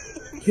futi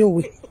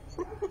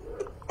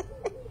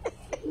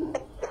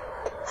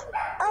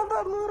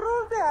apa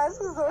murume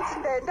haasizoti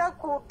ndaenda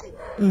kupi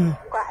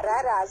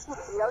kwaharare haasi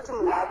kuziva kuti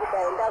munhu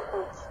akudaenda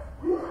kupi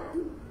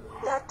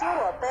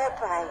ndatorwa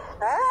payapaya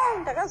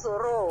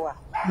ndakazorohwa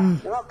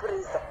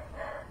nemapurisa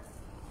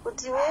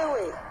kuti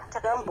wewe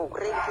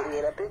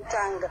takambokuregerera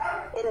pekutanga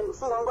ene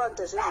mufungo wangu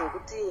wakuita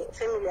zvezvekuti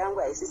family yangu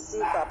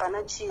haisisipa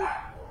hapana chii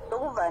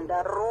ndokubva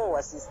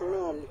ndarohwa SIS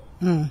MELLY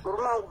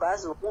murume wangu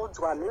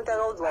bhaazoudzwa mhino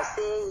takaudzwa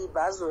sei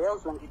bhaazouya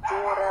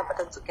kuzonditora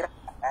patadzokera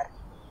kugare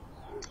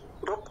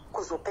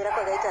ndokuzopera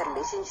kwakaita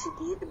relationship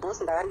iri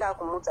bcause ndanga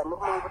ndakumudza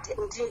murume wangu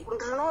kuti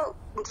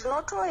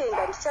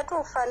ndinotoenda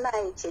ndichatofa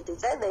naye chete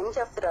chaidha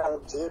nichafira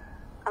mujeri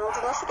kana kuti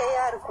unosvika iye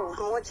ari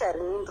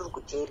kumochari nindiri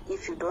kujeri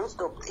if you don't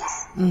stop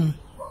this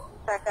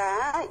saka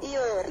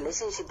iyo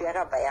relationship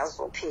yakabva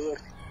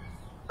yazopera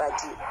but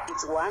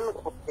it's one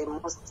of the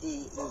most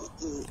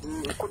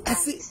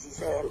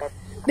kutangisisa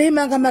dei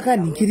manga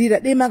makanhikirira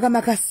dei manga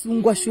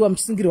makasungwa shuwa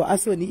muchisungirwa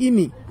asoni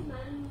imi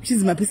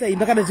muchinzi mapisa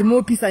imba kana kuti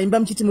munopisa imba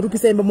muchiti muri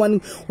kupisa imba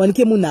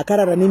wanike munhu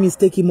akarara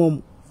nemistake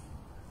imomo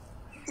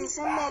SIS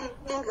MELLY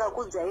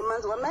ndingakudzai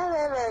manzwa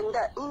meveve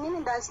inini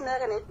ndachina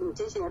kana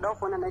invitation yoda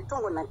kufona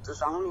ndachitongonakidza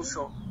zvangu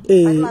neshow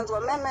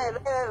manzwa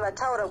meveve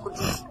vataura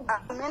kuti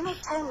meno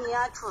time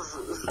yacho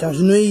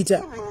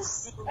zvazvinoita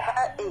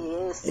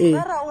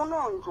simba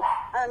raunonzwa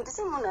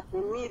handisi munhu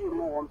ane miri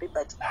muhombe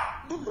but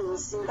even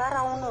simba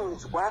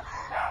raunonzwa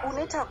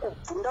unoita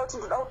kubvunda kuti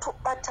ndoda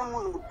kutobata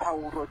munhu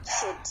pauro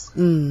chete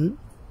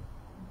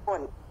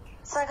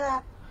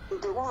saka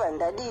ndikubva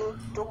ndadini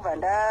ndokubva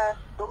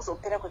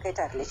ndokuzopera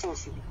kwakaita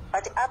relationship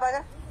but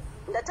apa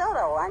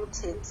ndataura one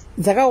chete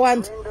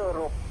dzakawanda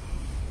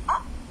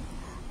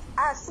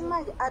asi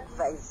manje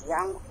advice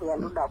yangu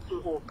yandoda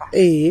kungopa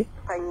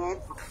panyaya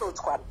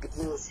dzekutotswa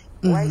bhinzi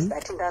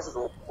waisati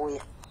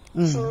ndazokuya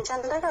chinhu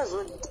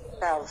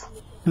chandakazodiscover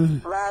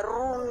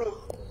varume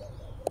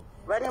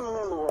vane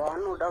munhu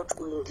wavanoda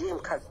kuti uyu ndiye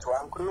mukadzi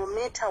wangu no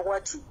matter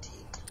what you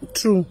did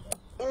true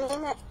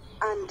inini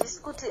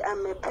handisi kuti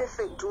I'm a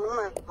perfect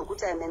woman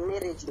nokuti I'm a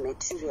marriage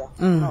material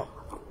no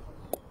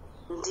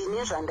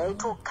ndine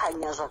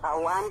zvandaitokanya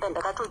zvakawanda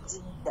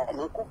ndakatodzidza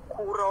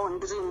nekukurawo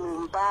ndiri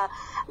mumba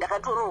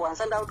ndakatorohwa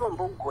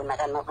nsandakutombogona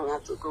kana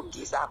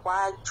kunyatsotogisa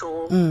kwacho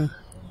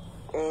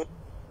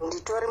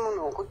nditori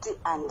munhu wokuti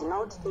handina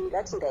kuti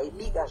ndingati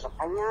ndaibika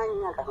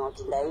zvakanyanya kana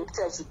kuti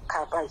ndaita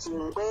chikapa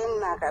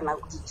chingwena kana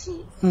kuti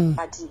chii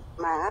but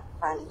my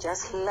husband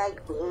just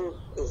like me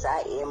as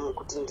I am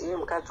kuti ndiye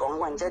mukadzi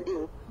wangu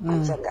wandichadini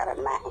wandichagara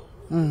naye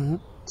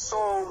so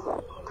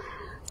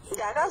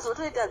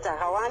ndakazotoita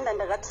dzakawanda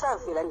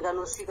ndakatravhera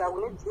ndikanosvika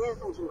kune dzimwe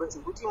nzvimbo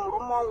dzekuti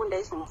murume wangu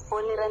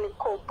ndaichimufonera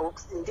necallbox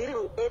ndiri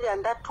muarea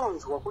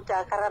ndatonzwa kuti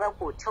akarara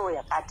kuhotel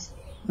yakati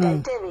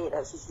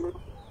ndaitevera zvisina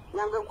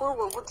nyange kuri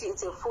kwekuti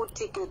it's a full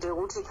ticket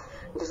yekuti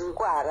ndiri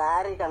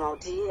kuHarare kana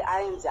kuti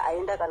ainzi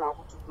aenda kana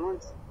kuti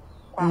kunonzi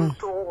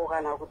kwaMutoko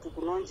kana kuti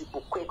kunonzi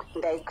Bukwekwe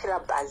ndaikwira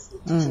bhazi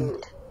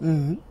ndichienda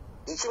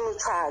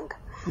ndichimutsvaga.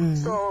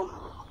 So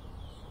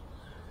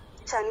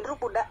chandiri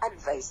kuda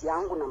advice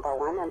yangu number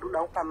 1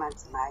 andinoda kupa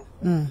madzimai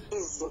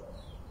izi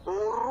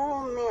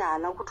murume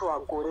haana kuti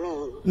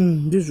wagonei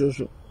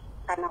ndizvozvo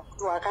kana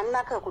kuti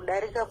wakanaka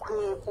kudarika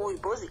kune uyu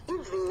because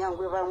even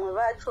nyangwe vamwe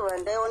vacho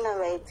vandaiona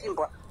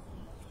vaipfimbwa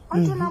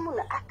utona munhu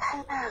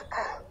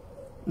akanaka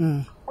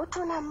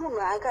utona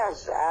munhu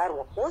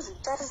akazvarwa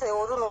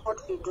wozvitarisaiwo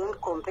unoti we don't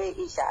compare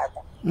each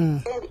other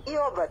and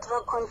iyo but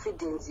va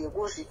confidence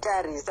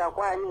yekuzvitarisa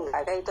kwaanenge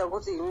akaita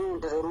kuti inini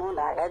ndiri munhu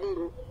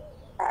akadini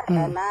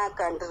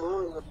akanaka ndiri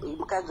munhu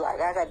mukadzi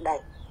wake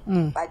akadai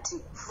but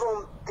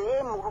from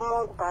there murume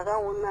wangu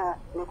paakaona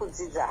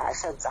nekudzidza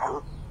hasha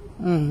dzangu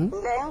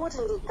ndaingoti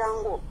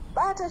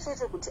ndikangobata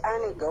chete kuti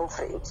ane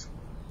girlfriend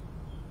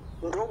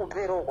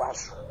ndokupero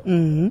kwazvo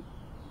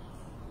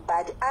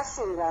but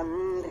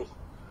asingamiri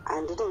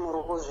handiti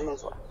muri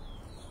kuzvinzwa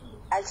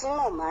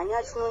achinomhanya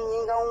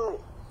achinonyenga umwe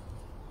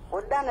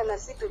wodana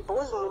nasecret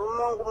because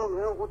murume wangu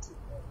munhu wekuti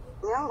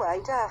nyangwe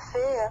aita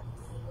afeya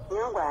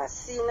nyangwe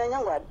asina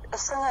nyangwe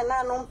asangana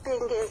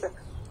anomupengesa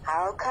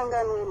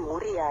haakanganwe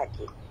mhuri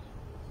yake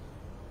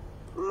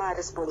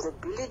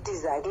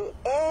maresponsibilities ake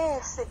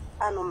ese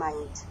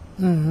anomaita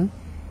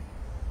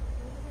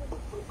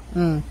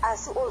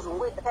asi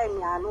ozongoita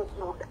time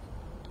yaanokuda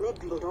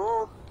maybe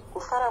ndo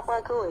kufara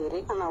kwakewo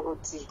here kana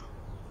kuti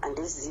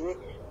handizive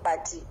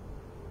but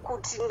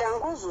kuti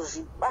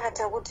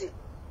ndangozozvibata kuti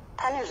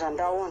pane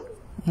zvandaona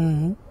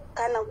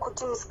kana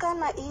kuti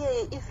musikana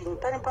iyeye even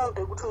pane pamwe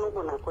pekuti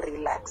unogona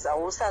kurelaxa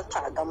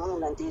usatsvaga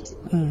munhu anditi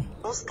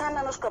musikana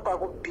anosvika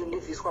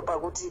pakubhilivhiswa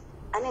pakuti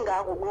anenge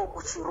akudiwa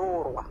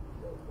kuchiroorwa.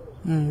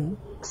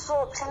 So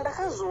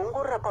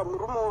chandakazoongorora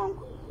pamurume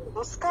wangu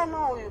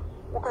musikana uyu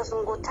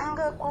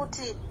ukazongotanga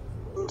kuti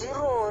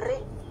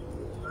ndirore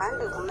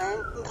hande kuna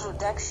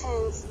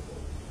introductions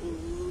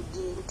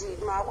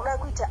makuda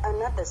kuita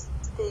another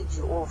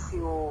stage of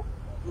your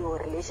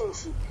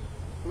relationship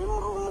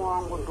nemurume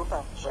wangu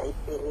ndopa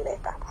zvaiperera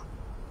ipapo.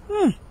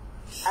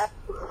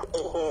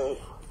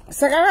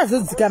 Saka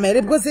akazodzikama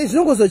here because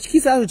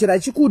zvinongozotyisa azvo chero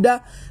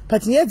achikuda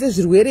panyaya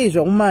dzezvirwere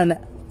zvaumana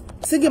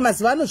senge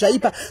mazuva ano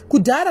zvaipa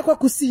kudhara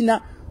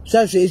kwakusina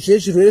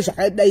zvezvirwere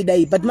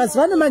zvakadaidai but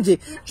mazuva ano manje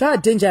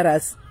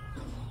zvaadangerous.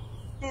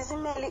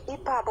 Izimeli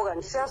ipapo kana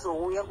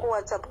ndichazouya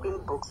kuWhatsApp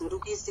inbox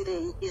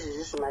ndikuisire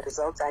izvi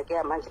zvimaresults ake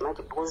amanje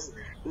manje because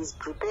is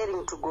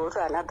preparing to go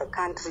to another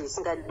country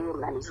isingadiwe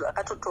manager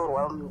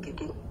akatotorwa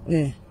mugigini.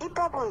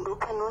 Ipapo ndo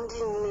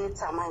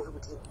panondinetsa manje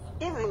kuti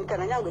even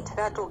kana nyangwe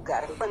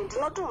takatogara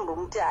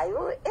ndinotombomuti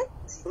hayo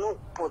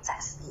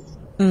dzinopodza sei.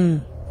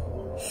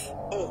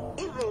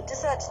 Even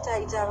tisati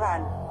taita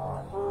vanhu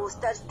who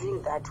start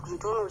doing that kuti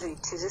toona kuti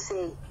tiri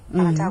sei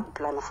kana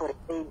takuplana for a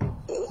baby.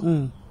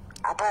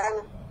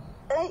 Hapana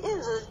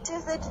izvo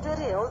tese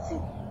titori healthy.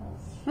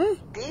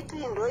 BP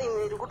ndo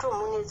imwe iri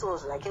kutomunetsawo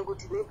zvake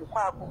kuti maybe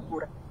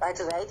kwaakukura but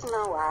right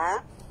now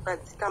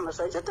kadzikama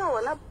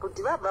zvachotaona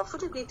kuti vabva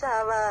futi kuita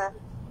ava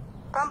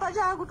pamba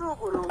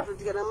chaakutogona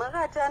kuti kana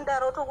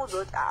makatandara otokuudza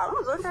kuti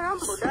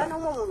unozondakambodana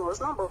nomwe munhu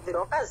usinombombvera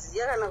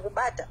wakaziya kana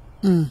kubata.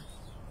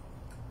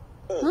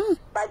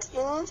 But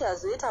inini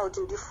chazoita kuti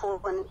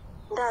ndifone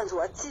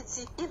ndanzwa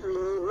tsitsi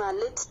even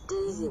malate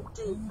days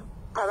yekuti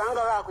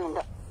pavanga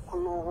vakuenda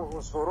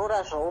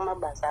kunozorora zvavo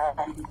mabasa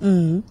adi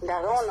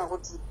ndakaona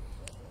kuti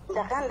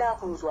ndakanda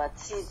kunzwa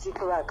tsitsi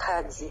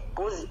kuvakadzi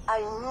because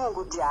I knew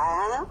kuti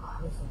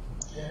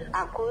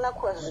hakuna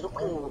kwazviri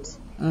kuenda.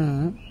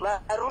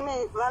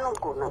 Varume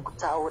vanogona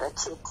kutaura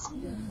chete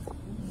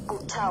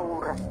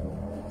kutaura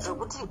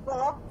zvokuti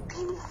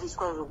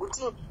unobhilivhiswa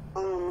zvokuti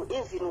munhu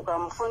even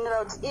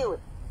ukamufonera kuti iwe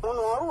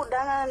munhu wari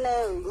kudanana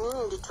naye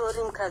inini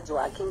nditori mukadzi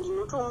wake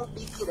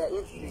ndinotomubikira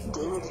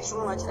everyday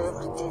ndichimuwachira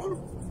everyday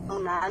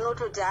munhu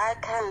anototi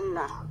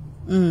akana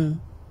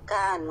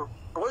kana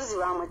bhozi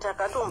vamwe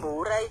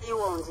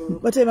takatombourayiwa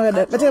batai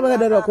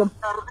makadaro wako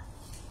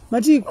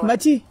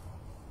mati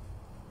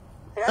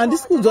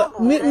handisi kunzwa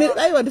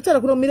aiwa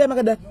nditaura kuno mirai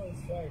makadaro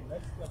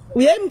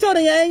uyai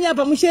mutaure nyaya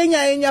yenyapa mushe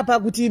nyaya yenyapa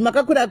kuti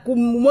makakwira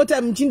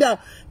kumota muchinda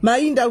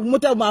mainda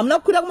mota hamuna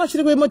kukwira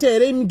kumashure kwemota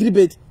here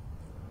imigribet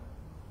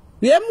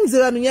uyai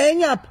munze vanhu nyaya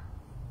yenyapa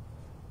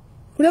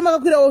kune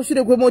makakwirawo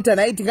shure kwemota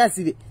nhai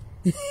tingazive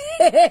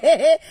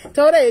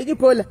taura henyu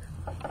Paula.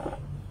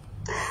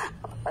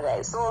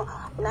 So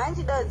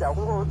nandidaidza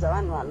kungoudza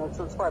vanhu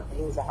vanotsotswa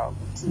bhinzi ava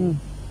kuti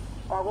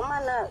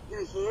vakomana you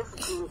have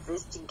to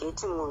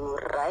investigate munhu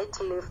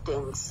right left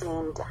and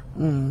center.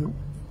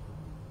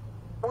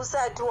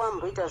 Usati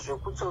wamboita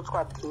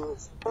zvekutsotswa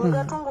bhinzi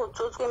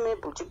ungatongotsotswe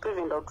maybe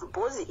uchipreventa kuti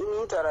bhozi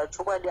ini ntaura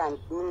chokwadi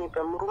handini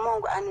pamurume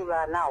wangu ane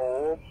vana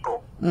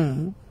hopo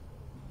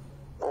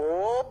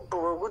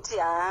wekuti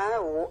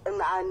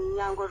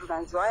nyange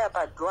zvikanzi waya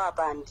padhoa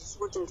apa handisi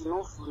kuti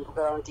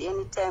ndinovhunduka kuti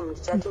anytime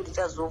ndichati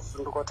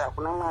ndichazovhunduka kuti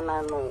hakuna mwana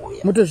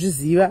anouya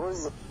mutozviziva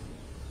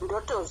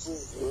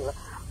ndotozviziva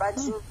but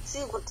si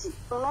kuti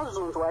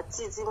unozonzwa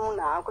tsitsi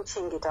munhu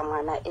akuchengeta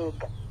mwana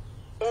ega.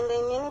 Ende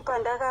inini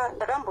pandaka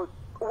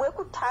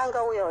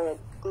wekutanga uya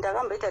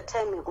ndakamboita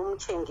time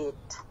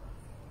yekumuchengeta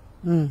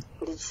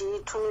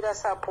ndichitumira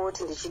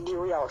support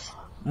ndichidiuya usha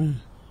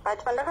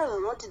but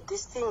pandakazoona kuti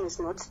this thing is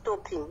not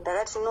stopping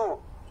ndakati no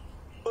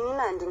inini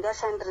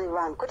handingashandire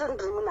vanhu kwete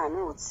ndiri munhu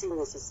ane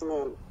utsinye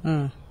zvisinei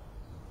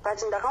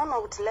but ndakaona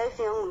kuti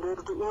life yangu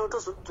ndoyeruti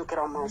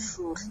inotozodzokera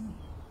mumashure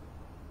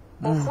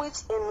of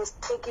which a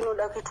mistake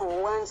inoda kuitwa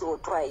once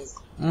or twice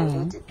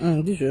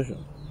ndizvozvo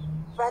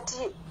but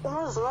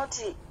unozoona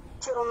kuti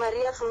chero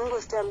mari yacho unenge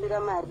uchitambira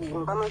mari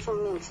imba macho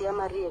mune mchiya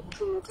mari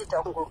yekuti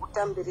unotoita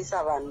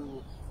kungokutambirisa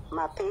vanhu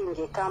mapei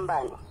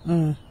ngekambani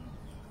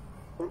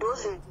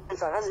ndozvinhu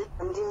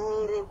zvakazoita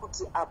ndimire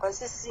kuti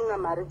hapasisina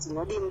mari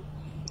dzinodini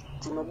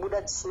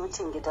dzinobuda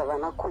tichinochengeta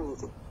vana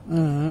kunze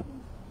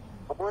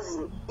because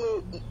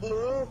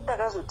inini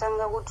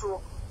takazotanga kuti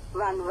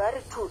vanhu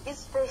vari two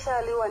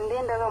especially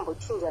wandee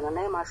ndakambochinjana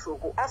naye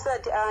mashoko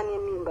asati aane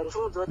mimba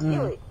ndichimudza kuti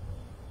iwe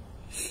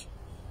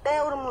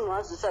dai uri munhu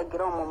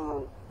wazotsvagira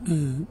umwe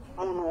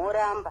munhu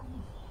woramba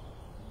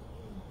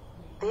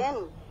then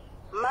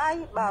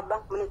mai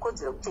baba mune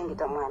kodzero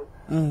kuchengeta mwana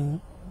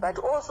but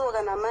also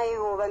kana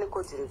maivo vane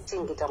kodzero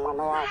kuchengeta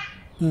mwana wavo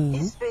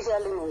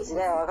especially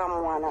nenzira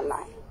yavakamuwana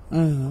nayo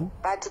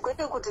but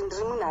kwete kuti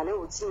ndiri munhu ane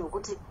utsinye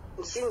hwekuti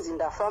ndichinzi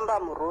ndafamba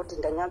murodhi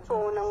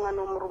ndanyatsoona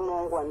mwana womurume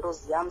wangu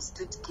wandoziva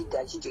amstreet kid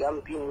achidya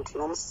mupini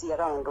ndinomusiya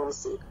kana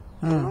ndomusika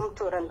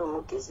ndinomutora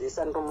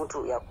ndomugezesa ndomuti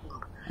uya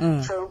kumba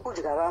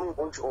chokudya vamwe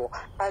udyowa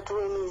but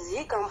when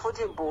is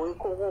comfortable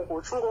ikokoko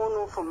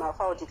uchingoona from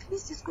afar kuti at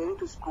least is going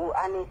to school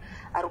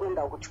ari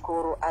kuenda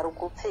kuchikoro ari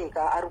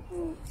kupfeka ari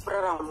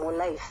kurarama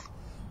more life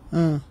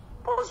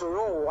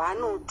pozoyo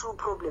one or two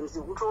problems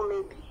ekuti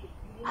maybe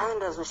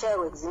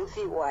handazoshayirwa exam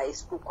fee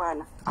haisi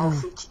kukwana I'll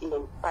fetch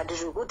in but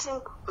zvekuti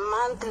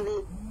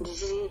monthly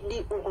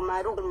ndichidi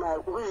ukumari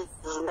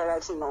izvo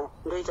ndakati no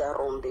ndoita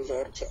rombe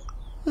chairi chairo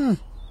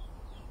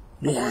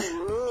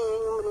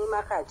nenyu mune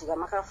makadya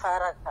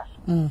makafara ka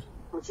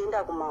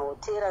muchienda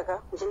kumahotera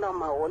ka muchienda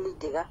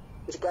kumaholiday ka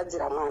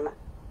muchigadzira mwana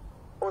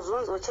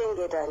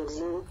ozonzochengeta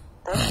ndini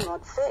that's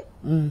not fair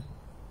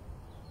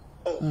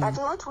but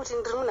not kuti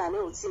ndiri munhu ane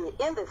utsinye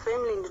in the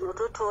family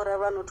ndinototora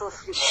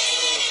vanotofika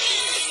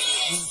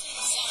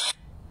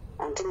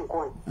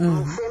handimukoni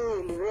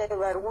mufamily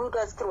vari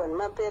kurasikirwa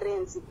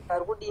nemaparents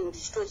vari kudini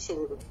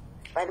ndichitochengeta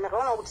but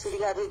ndakaona kuti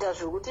ndikatoita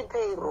zvekuti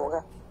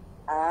peiroka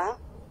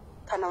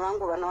kana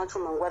vangu vana vacho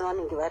mangwana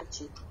vanenge vari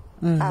chiti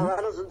ava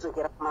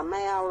vanozodzokera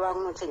kumamai avo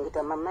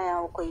vanochengeta mamai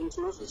avo kwei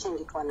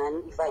ndinozochengetwa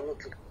nani if I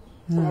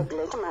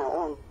neglect my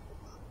own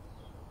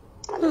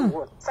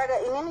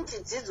saka inini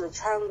chidzidzo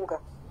changu ka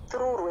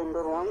through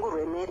rwendo rwangu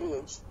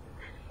rwemarriage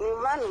ni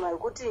vanhu vari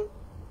kuti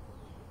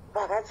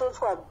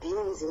vakatsotswa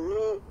bhinzi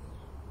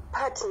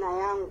nepartner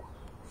yangu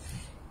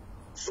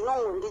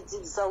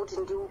zvinongondidzidzisa kuti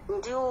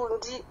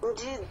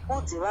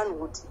ndiudze vanhu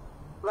kuti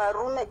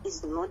varume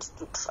is not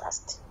to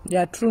trust.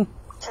 Yeah, true.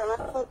 True.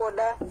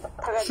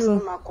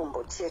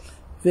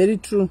 Very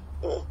true.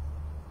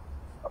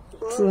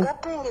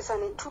 Mungapengesa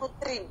ne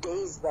 2-3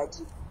 days but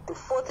the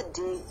 4th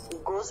day he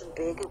goes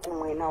back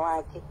kumwena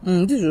wake.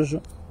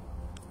 Ndizvozvo.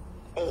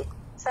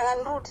 Saka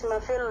ndoti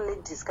mafellow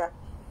ladies ka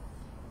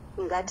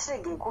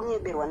ngatirege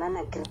kunyeberwa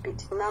nana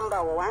cricket. Number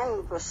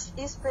 1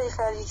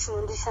 especially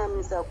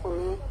chinondishamisa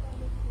kune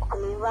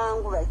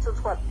vangu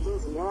vachitsotswa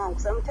bhinzi nevangu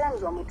sometimes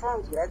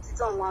vamutanzwira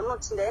tsitsa mwana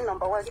unoti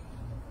ndainamba wake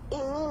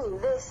inini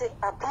vese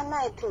hapana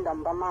aipinda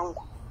mumba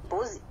mangu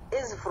because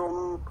as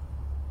from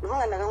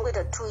ndinonga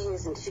ndakangoita 2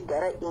 years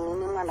ndichigara ini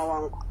nemwana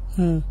wangu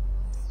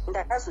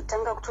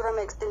ndakazotanga kutora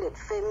maextended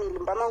family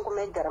mumba mangu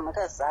maigara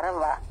makazara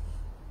vanhu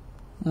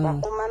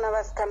vakomana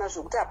vasikana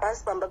zvokuti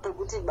hapasi pamba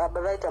pekuti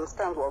baba vaita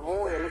musikana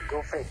wavouya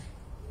negirlfriend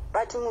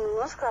but munhu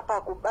unosvika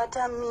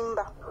pakubata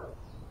mimba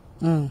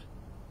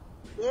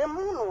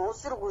yemunhu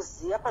usiri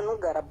kuziva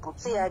panogara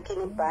bhutsu yake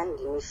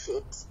nebhandi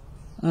nesheti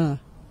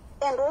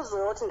and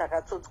ozoya kuti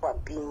ndakatsotswa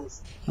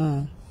bhinzi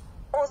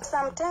or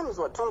sometimes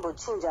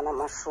watombochinjana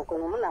mashoko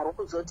nemunhu ari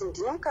kuziva kuti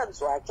ndine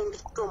mukadzi wake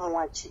ndiri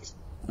kutomuwachira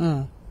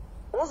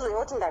ozoya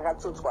kuti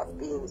ndakatsotswa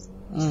bhinzi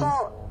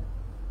so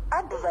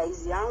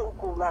advice yangu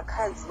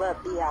kuvakadzi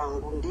vabi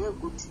yangu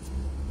ndeyekuti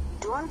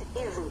don't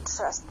even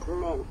trust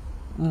men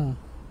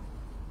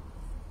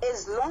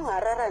as long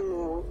arara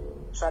newe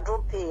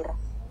zvatopera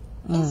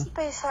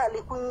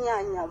especially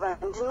kunyanya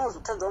vanhu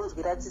ndinozotadza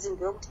kunzwira tsitsi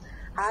ndeyekuti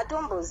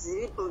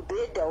haatombozivi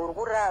mubhedha uri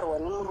kurarwa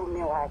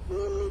nemurume wake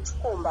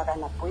nechikomba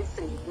kana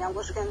boyfriend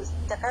nyange zvikanzi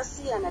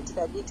takasiyana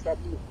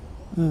tikadii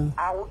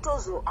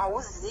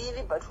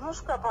hauzivi but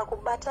unosvika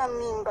pakubata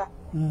mimba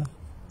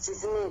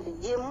zvisinei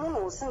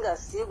yemunhu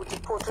usingazivi kuti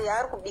poto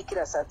yaari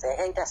kubikira sadza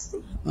yakaita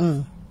sei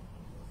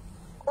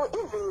or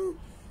even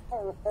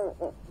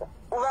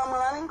vamwe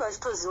vanenge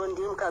vachitoziva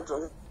ndiye mukadzi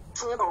wake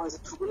chinyepa kunzi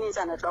tiri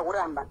kunetsana toda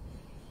kuramba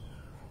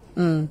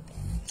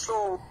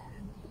so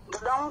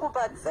ndoda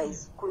kungopa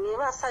advice kune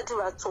vasati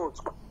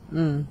vatsotswa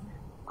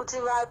kuti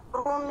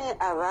varume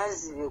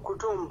havazive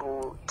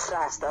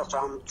kutombotrasta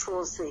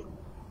zvamuchose.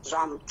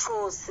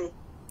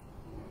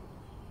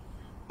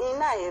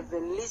 Ina have a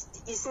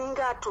list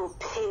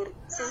isingatoperi.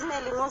 SIS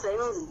MELLY knows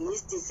inonzi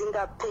list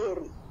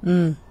isingaperi.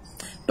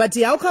 But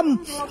how come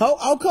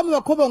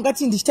vakomba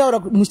ungati muchitaura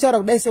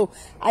kudai, so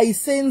I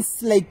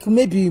sense like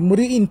maybe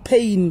muri in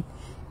pain,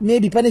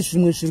 maybe pane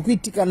zvimwe zviri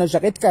kuitika kana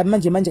zvakaitika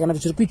manje kana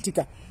zviri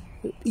kuitika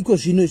iko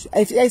zvino.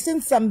 I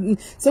sense some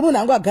semunhu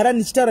angu agara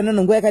nichitaura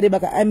nenhongo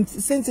yakareba, I'm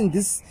sensing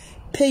this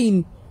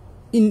pain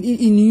in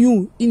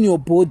you, in your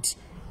body,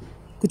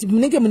 kuti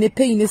munenge mune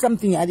pain is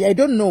something I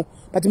don't know,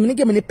 but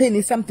munenge mune pain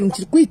is something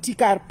chiri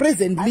kuitika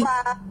presently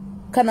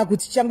kana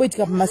kuti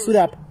changoitika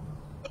pamashure apa.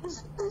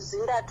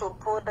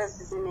 Zindatopora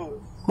SIS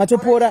MELLY.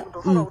 Matopora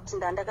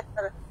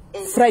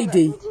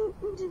Friday.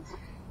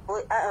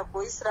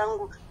 Voice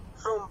rangu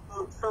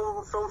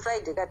from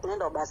Friday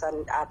katinoenda kubasa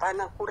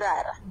hapana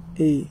kurara.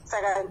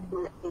 Saka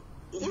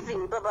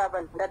even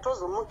baba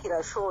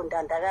ndatozomukira show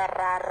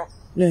ndakarara.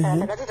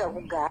 Ndakatoita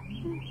kugara.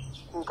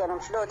 Kana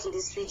muchida kuti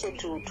ndiswitche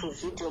to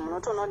video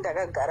munotoona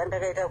ndakagara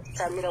ndakaita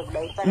kutsamira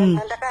kudai. Saka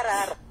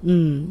ndakarara.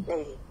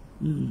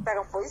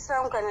 Saka voice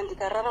rangu kana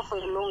ndikarara for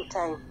a long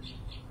time.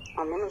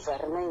 Ameno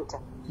zvarinoita.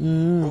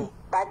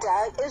 But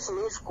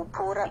ezvinezvi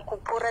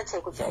kupora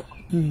chaiko chaiko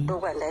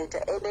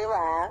ndokwandaita.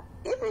 Edeva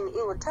even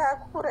iwo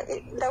takura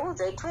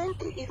ndakuudzai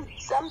 20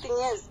 something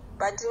years,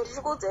 but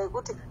ndichikuudzai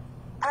kuti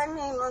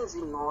pane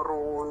inonzi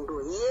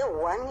nhoroondo ye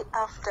one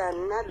after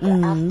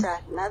another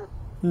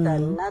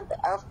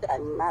after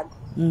another.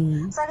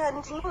 Saka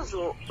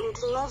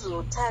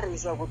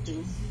ndinozotarisa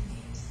kuti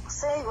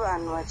sei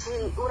vanhu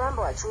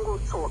uramba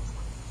vachingotsotswa.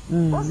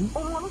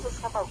 Umwe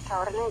unozosvika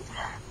pakutaura neti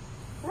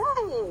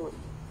naiwe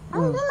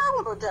handina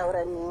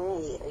kumbotaura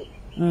newe here,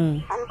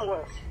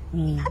 handina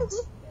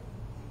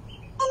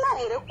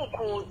here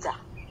kukuudza.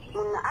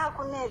 Munhu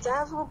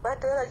akunedza asi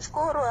kubhadhara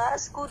chikoro,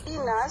 haasi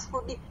kudini, haasi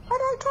kudini.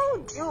 But I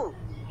told you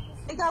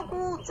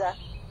ndikakuudza,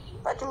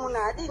 but munhu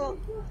adini.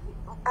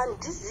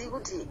 Handizivi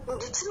kuti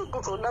ndichiri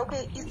kutoda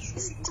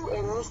it's still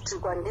a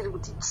mystery kwandiri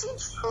kuti chii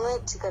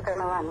chinoitika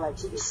kana vanhu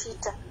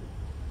vachichita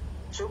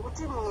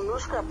zvekuti munhu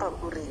unosvika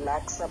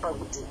pakurelaxa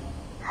pakuti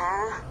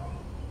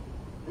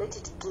let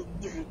it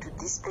give it to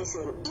this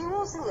person. Iwe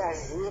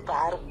usingazive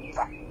paari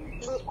kubva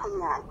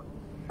kunyanya.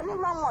 Pane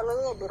vamwe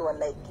vanonyederwa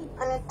like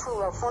pane two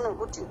vafona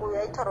kuti uyu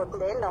aitaura kuti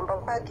ndaenda mumba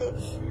kwake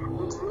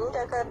ndini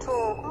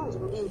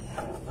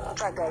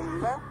ndakatotsvaga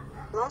imba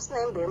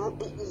nosina imba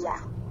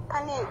iya.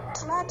 Pane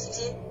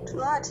tinoti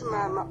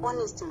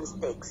ma-honest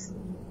mistakes.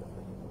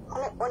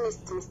 Pane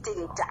honest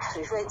mistake kuti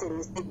hazviwaite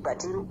mistake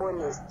but iri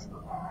honest.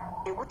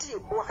 Yekuti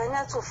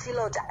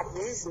wakanyatsofila kuti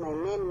this is my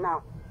man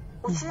now.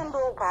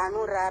 Uchiendawo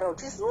paanorara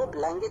uchizivawo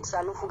blanket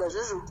ranofuga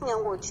zvezvo kuti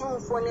nyange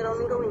uchimufonera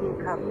unenge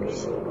uine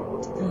kapishin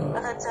yokuti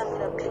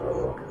akatsamira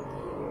picnic.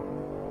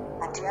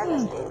 Hati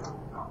understand.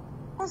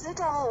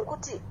 Kozoita munhu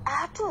kuti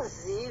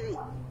haatozivi.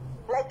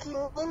 Like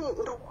inini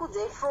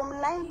ndikuudzai from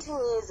 19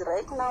 years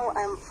right now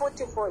I'm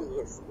 44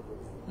 years.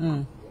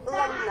 Munhu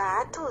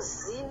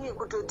haatozivi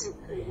kutoti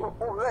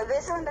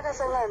vese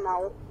vandakasangana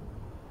nawo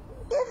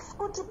if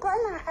kuti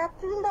pana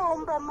akapinda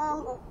mumba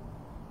mangu,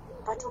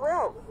 but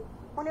well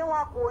une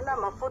wakuona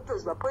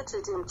maphotos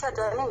maportrait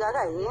emuchato anenge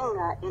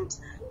akahenga and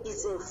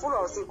is a full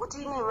house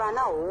yekuti ine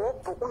vana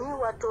hopo une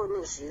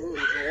watone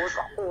zvinhuwo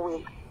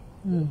zvakoweka.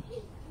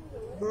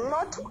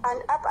 Not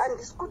and up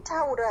handisi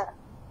kutaura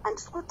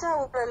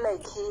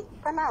like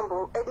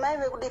panambo mai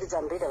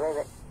vekudiridza mbeda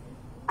vaive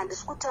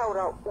handisi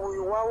kutaura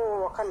uyu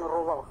wavo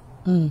wakanorova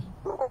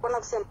murikugona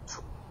kusema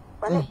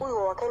pane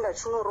uyu wakaenda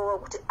chinorova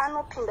kuti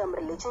anopinda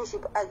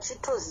murelationship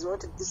achitoziva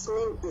kuti this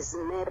man is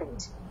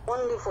married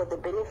only for the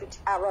benefit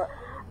ava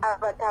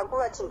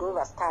takuvati ndo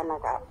vasikana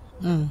kavo.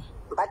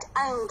 But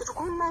ndiri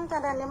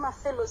kunangana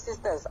nemafellow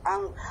sisters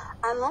angu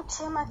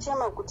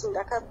anochema kuti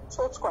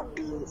ndakatsotswa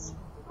bhinzi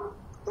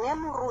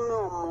nemurume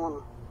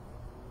womunhu.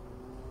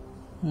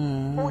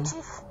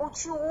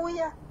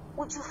 Uchiuya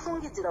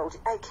uchifungidzira kuti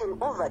I can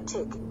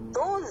overtake.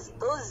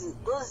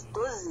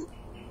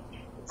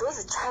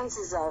 Those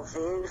chances are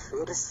very,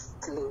 very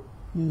slim.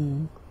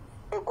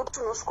 Ekuti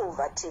unosvika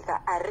overtake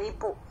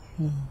aripo.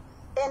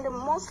 And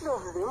mostly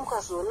of them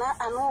ukazona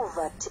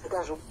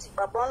anovertake zvokuti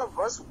baba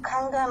vanobva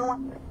vazokanganwa.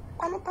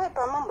 Pane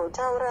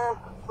pamambotaura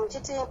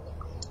muchiti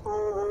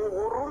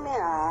murume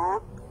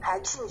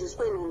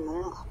haachinjiswe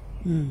nenhumbu.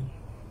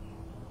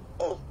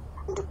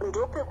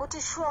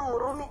 Ndopekuti shuwa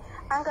murume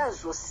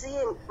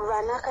angazosiye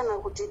vana kana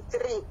kuti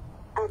 3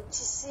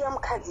 achisiya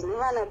mukadzi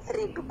nevana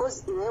 3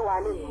 because iwe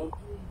wane nhumbu.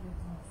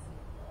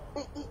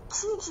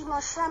 Chii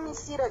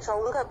chinoshamisira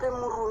chaungape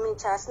murume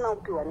chaasina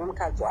kupiwa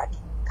nemukadzi wake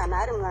kana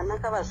ari mwana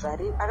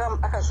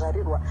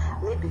akazvarirwa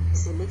maybe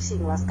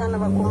selection vasikana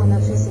vakomana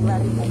vese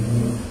varipo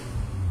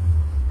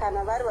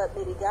kana vari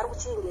vabereki ari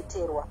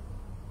kuchengeterwa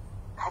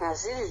kana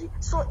zviri.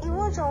 So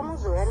iwo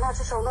chaunozoya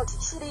nacho chaunoti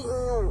chiri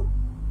new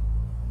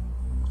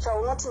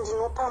chaunoti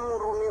ndinopa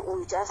murume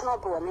uyu chaasina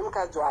kupiwa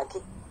nemukadzi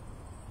wake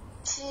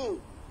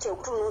chii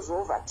chekuti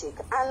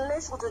unozoovhateka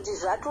unless kuti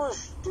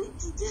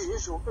zvatozvidzidzi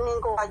zvezvo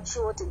unenge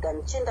wachiotega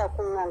ndichienda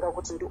kun'anga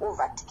kuti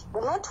ndiovateke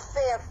not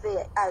fair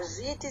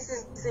hazviiti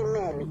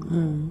sisimene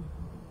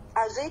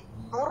hazviiti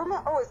murume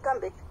always come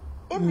back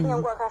ipi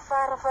nyangu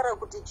akafara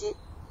kuti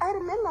I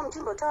remember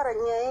muchimbotaura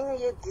nyaya yenyu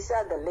ye-this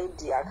other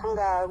lady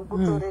akanga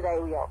kutorera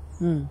iuyawo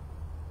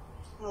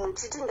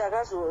muchiti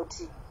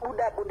ndakazoti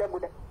buda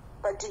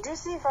but did you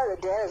see Father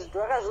Diaz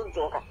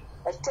wakazodzoka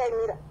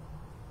achitaimira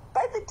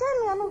by the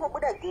time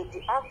anongobuda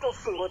gate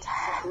akutofunga kuti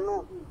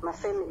no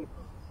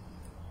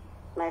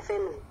my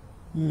family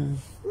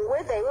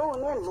whether iwe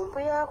une nhumbu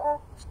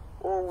yako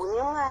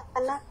une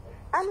mwana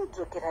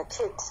anodzokera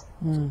chete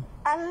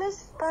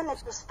unless pane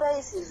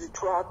tuspices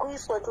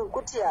twakuiswa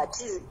tukuti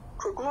hatizi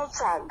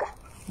twekunotsvaga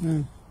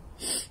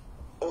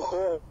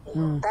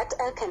that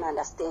I can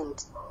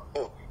understand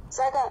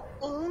saka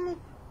inini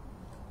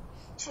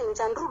chinhu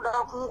chandiroda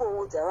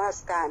kungoudza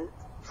vasikana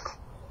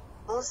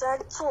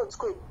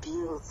musatsotswe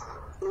bills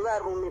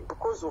nevarume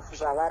because of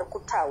zvavari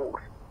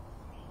kutaura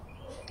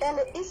and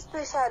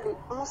especially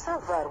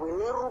musavharwe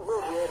nerudo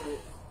rweru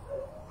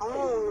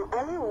munhu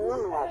ane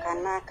unhu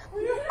hwakanaka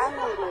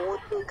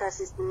anongooneka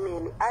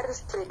sisimene ari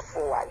straight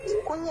forward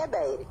kunyeba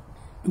here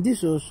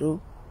ndizvozvo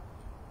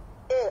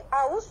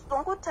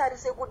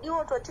hausitongotarise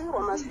kudiwa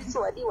twatingirwa maswitsi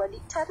wadi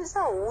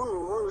tarisa unhu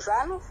munhu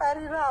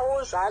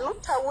zvaanofarirawo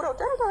zvaanotaura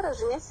kuti anotaura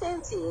zvine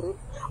sensi here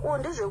uo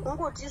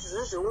ndezvekungoti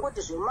izvozvo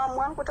zvekungoti zvemamu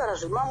anotaura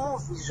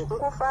zvemamuvi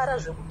zvekungofara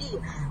zvekudii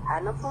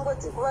hana pfungwa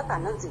dzekuvaka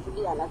hana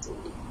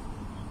dzekudii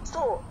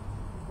so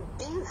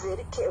be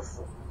very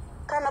careful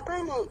kana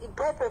paine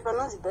ipepe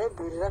panonzi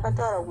bhaibheri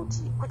rakataura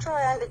kuti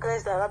kuchauya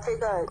andikrist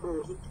akapfeka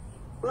ngi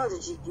unonzi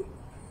chigi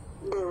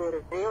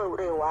dehwe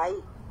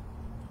rehwai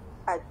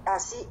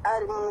asi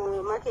ari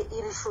mumwe make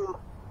iri shumba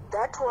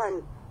that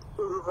one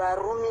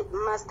varume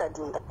mastered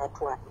on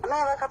that one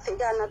amai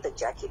vakapfeka another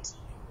jacket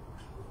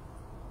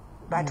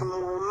but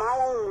mumwe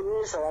mavo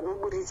mune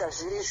zvavanoburitsa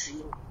zviri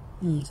zvino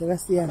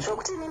zvakasiyana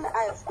zvokuti inini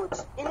I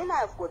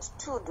have got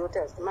 2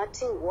 daughters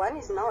Martin, one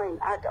is now an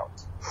adult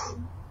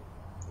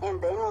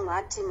and then umwe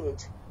a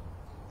teenager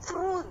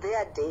through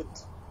their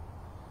date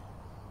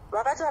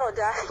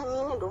vakataura kuti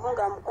inini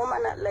ndofunga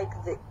mukomana like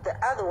the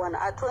other one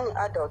atoni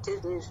adult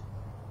izvizvi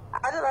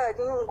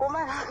atovakati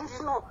mukomana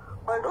ndino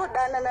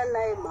wandodanana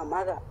naye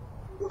mamaka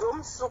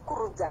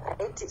ndomusukurudza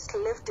right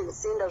left and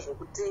center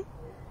zvokuti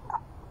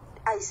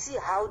I see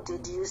how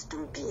dad used to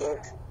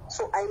behave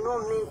so I know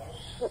me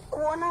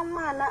kuona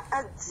mwana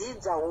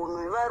adzidza unhu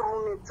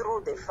hwevarume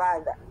through the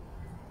father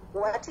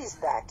what is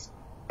that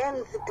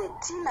and the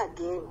teen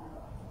again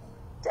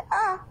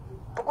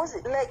because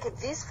like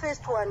this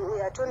first one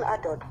we are turn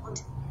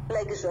adult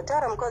like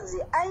zvataura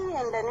mukadzi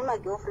aienda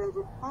nemagirlfriends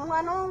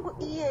mwana wangu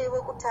iye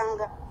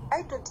wekutanga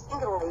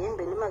aitotengerwa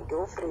hembe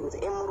nemagirlfriends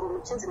emurume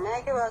chinzi mai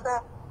ake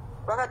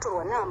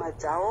vakatorwa nehama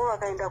dzavo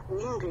vakaenda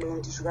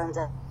kuengland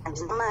zvikanza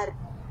handina mari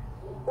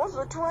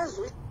wozoti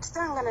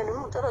wazotangana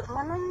nemutaura kuti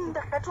mwana wenyu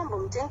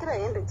ndakatombomutengera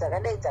hembe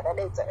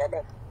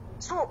dzakadai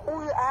so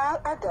uyu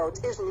adult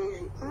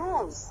ezvinezvi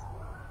knows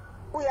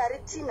uyu ari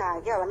tina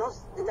hake havana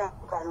kuzoita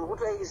kana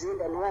kuti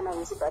vaizoenda nevana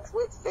vese but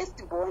first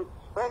born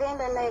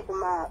vakaenda naye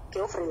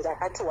kumagirlfriends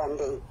akati one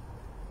day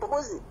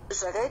because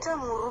zvakaita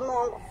murume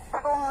wangu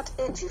akaona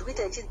kuti eji iri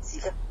kuita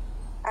ichidzika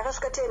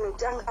akasvika time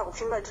yekuti anga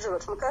kupfimba tizvo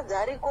kuti mukadzi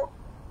ariko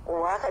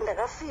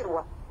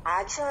ndakafirwa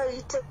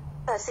haachaita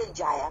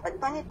sejaya but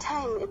pane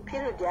time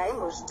period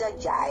yaimbozvita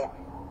jaya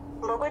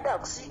kumba kweda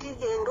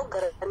kusvikike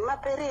ndogara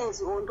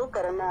nemaparents o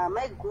ndogara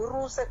namai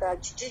guru saka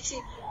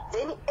chichichi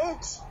then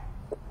age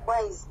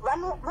wise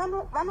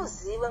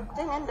vanoziva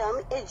kuti nendama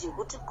age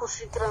yekuti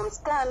kusvikira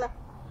musikana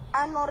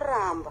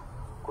anoramba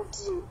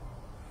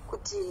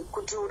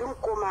kuti uri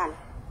mukomana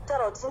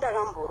taura kuti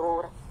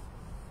ndakamborora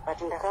but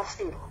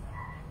ndakafirwa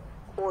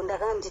o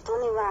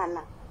nditone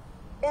vana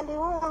and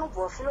iwe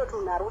unobva wafila kuti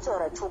munhu ari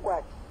kutaura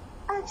chokwadi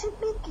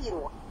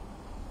achibikirwa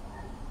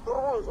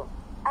murunzo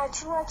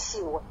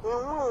achiwachiwa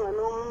nemumwe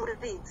mwana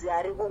womuridzi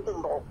ariko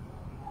kumba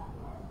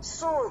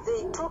so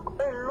they took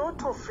a lot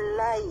of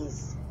lies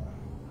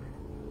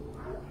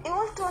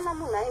iwe toona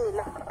munhu aine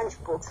lunch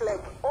box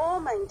like all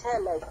my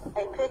entire life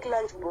I pack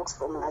lunch box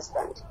for my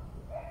husband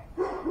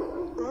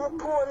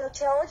mupono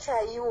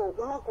chaiwo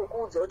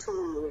unokukuudza kuti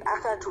munhu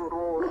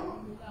akatoroora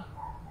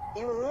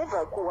you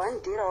never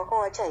kuwandira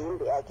wakawacha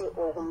hembe yake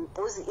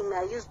okumbuzi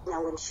inaused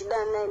nyange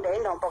ndichida naye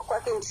ndaenda mumba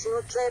kwake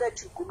ndichinotsvaira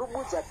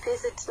chigudubudza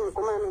pese tiri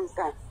mukomana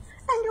nomusikana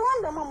and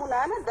wanda munhu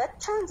haana that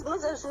chance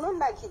unoziva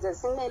zvinonakidza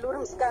simeli uri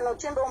musikana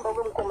uchienda kumba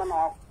kwemukomana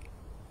wako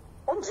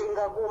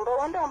ujinga kumba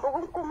wandaamba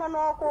kwemukomana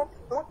wako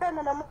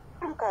modanana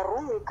muri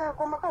mukarumi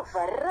kako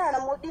makavharirana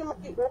modi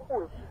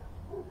wokuyo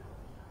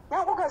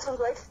nyange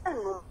ukazonzwa aifita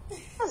nhumbu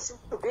azi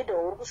mubhedha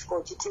wauri kusvika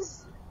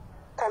uchitizi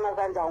kana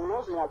kanzi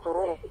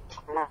haunozonyatsorora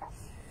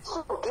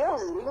so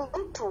girls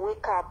need to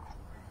wake up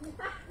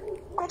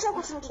kwete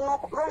kuti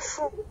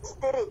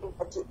ndinokuvashoostereki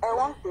but I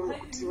want them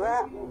kuti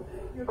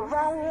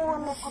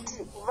vaone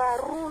kuti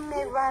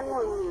varume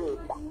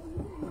vanonyekwa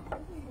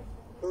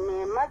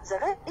nhema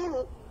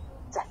dzakadini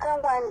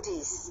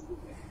dzakawandisa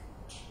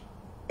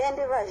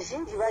ende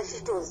vazhinji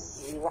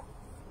vachitoziva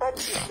but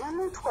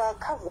vanoitwa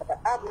cover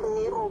up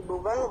nerudo,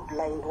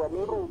 vanoblindwa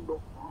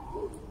nerudo.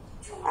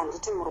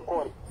 Handiti muri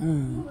kuona.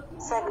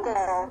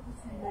 Saka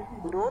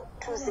ndo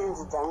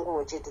tusenzi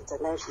dzangu chete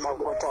dzandinoda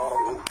kungotaura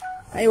nadzo.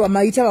 Aiwa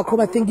maita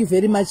vakoma, thank you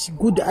very much,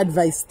 good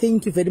advice,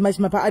 thank you very much,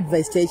 mapa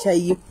advice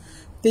chaichaiyo,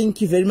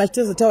 thank you very much.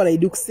 Tozotaura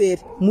idu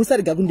kuseri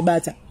musarega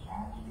kundibata.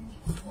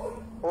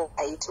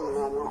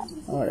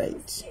 All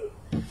right,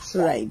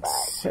 right,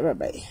 bye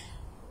bye.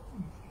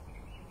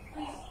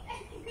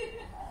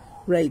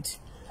 Right,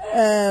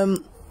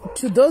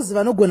 to those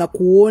vanogona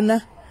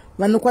kuona,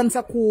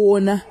 vanokwanisa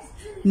kuona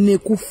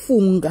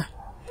nekufunga,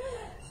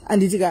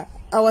 anditika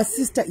our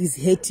sister is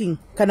hating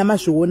kana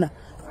mazviona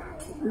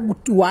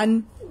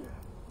 1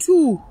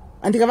 2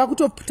 andikava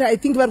kutopita. I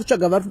think vari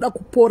kutsvaga vari kuda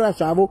kupora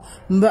zvavo.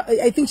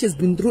 I think she's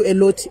been through a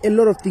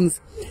lot of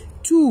things.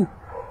 2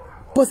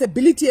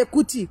 possibility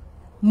yekuti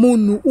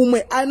munhu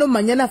umwe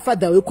anomhanya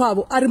nafather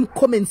wekwavo ari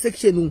mucomment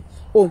section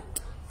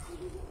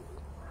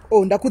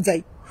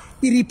ndakudzai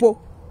iripo.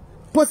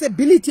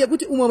 Possibility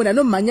yekuti umwe munhu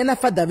anomhanya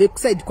nafather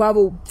vekuside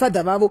kwavo,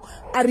 father vavo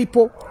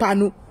aripo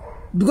pano,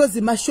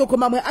 because mashoko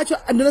mamwe acho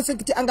andinosa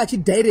kuti anga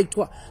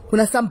achidirectwa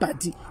kuna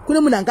somebody. Kune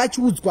munhu anga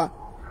achiudzwa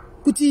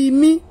kuti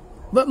imi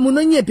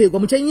munonyeperwa,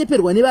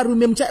 muchanyeperwa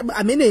nevarume,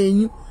 amene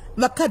henyu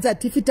vakadzi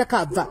hatifi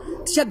takabva,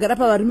 tichagara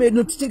pavarume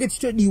vedu tichinge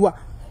tichitodiwa.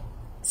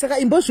 Saka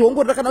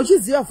imbozviongorora kana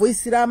uchiziva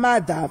voice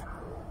ramadha,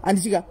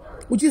 andichika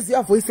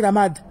uchiziva voice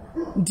ramadha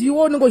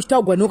ndiwo unenge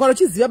uchitaugwa nawo. Kana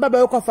uchiziva baba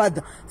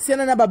wekwafadha,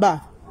 siyana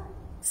nababa,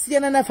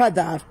 siyana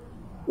nafadha,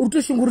 uri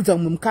kutoshungurudza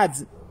mumwe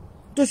mukadzi,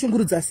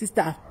 kutoshungurudza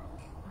sister,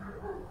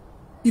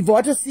 ibva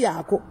watosiya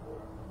hako.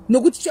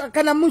 Nokuti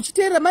kana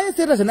muchiteera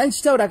mayeserera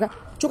zvanandichitaura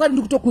chokati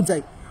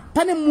ndikutokudzai,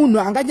 pane munhu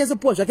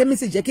anganyatsopuwa zvake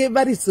message yake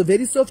very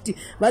soft,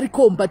 very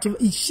combative.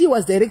 She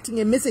was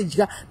directing a message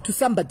to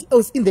somebody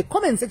else in the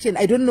comment section.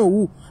 I don't know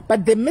who,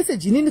 but the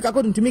message inini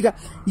according to me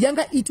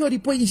yanga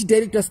itoripo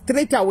ichidirectwa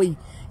straight away.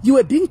 You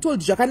were being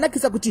told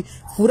zvakanakisa kuti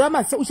vhura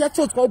masa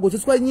uchatsotswa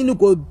ugotsotswa nyini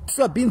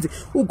ugotswa bhinzi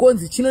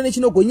ugonzi chino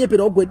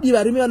nechinogonyepera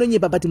ugodiva rume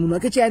vanonyepa, but munhu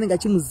wake chaanenge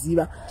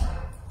achimuziva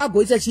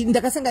agoita chi.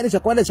 Ndakasangana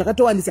zvakawanda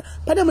zvakatowandisa.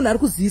 Pane munhu ari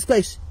kuziviswa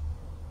izvi,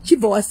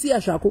 chibva wasiya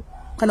zvako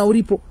kana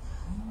uripo,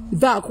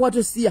 bva hako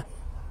watosiya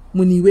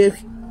munhu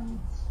iwewe.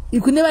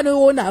 Kune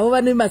vanoona havo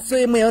vane maso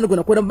emweya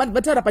vanogona kuona,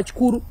 vataura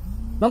pachikuru,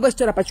 vanga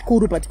vachitaura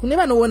pachikuru, but kune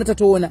vanoona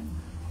tatoona.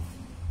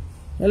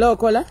 Hello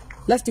caller,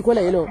 last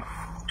caller. Hello.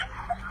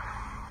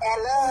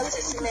 Hello,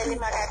 SIS MELLY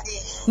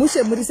makati.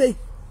 Mushe muri sei?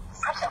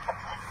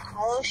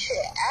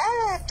 Mushe,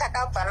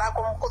 takabva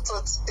nako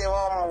mukutsotsi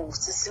wa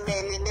SIS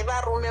MELLY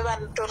nevarume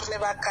vanotori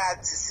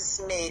nevakadzi SIS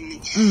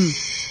MELLY.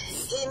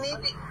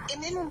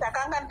 Inini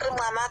ndakanga ndiri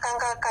mwana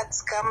akanga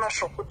akadzikama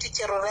zvokuti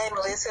chero raini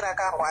rese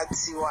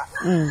rakarwadziwa.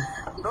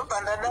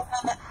 Ndobva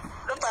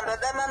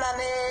ndadanana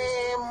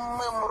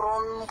nemumwe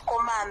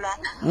mukomana.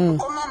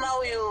 Mukomana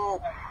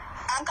uyu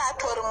anga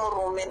atori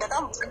murume,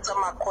 ndakamubvunza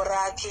makore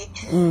ake,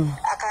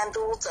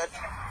 akandiudza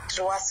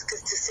kuti wa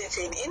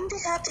 67.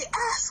 Ndikati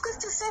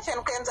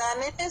 67 kuenzana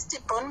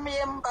nefirst born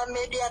yemumba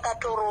medu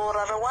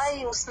yakatoroora,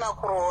 rwai usina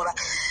kuroora?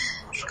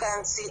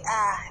 Zvikanzi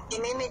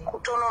inini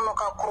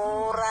kutononoka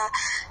kuroora,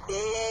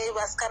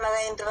 vasikana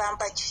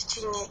vaindiramba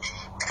chichinyi.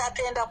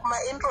 Tikatoenda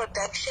kuma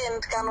introduction,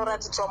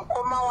 ndikanoratidzwa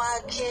mukoma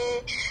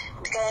wake,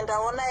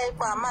 ndikaendaona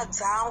kwahama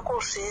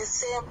dzangu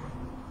zvese.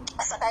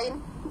 Saka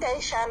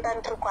ndaishanda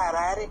ndiri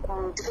kuHarare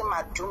ndiri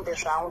madhumbe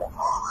zvangu.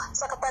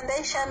 Saka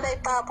pandaishanda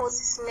ipapo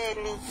SIS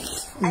MELLY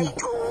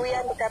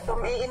aitouya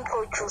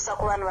ndikatomuintrodusa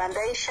kuvanhu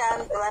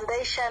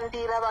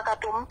vandaishandira,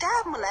 vakatomuti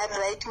munhu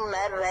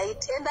ari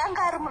right, ende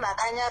anga ari munhu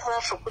akanyarara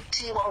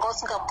zvokuti wanga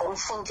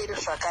usingambomufungiri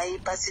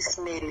zvakaipa SIS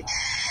MELLY.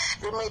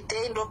 Rimwe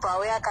day ndobva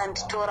auya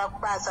akanditora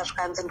kubasa,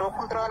 zvikanzi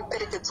ndokumbira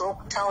ndiperekedzewo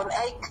kutauni.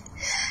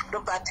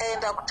 Ndobva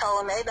taenda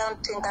kutauni, aida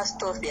kutenga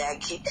stove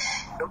yake,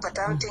 ndobva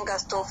tamutenga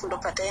stove,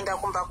 ndobva taenda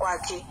kumba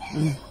kwake.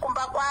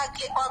 Kumba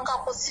kwake kwanga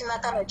kusina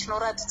kana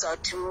chinoratidza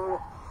kuti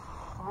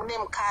mune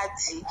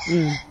mukadzi.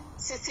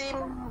 Sisi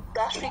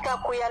ndasvika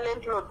kuya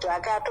landlord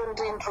wake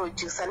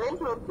atondiintrodusa.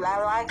 Landlord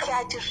wake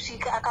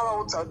achisvika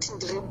akavaudza kuti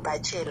ndiri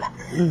bachela.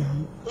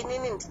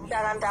 Inini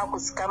ndidanga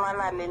ndakuzikama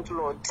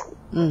nalandlord.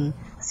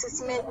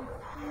 SIS MELLY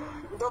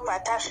ndobva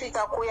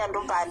tasvika kuya,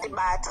 ndobva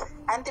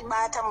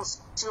andibata musi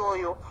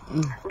iyoyo,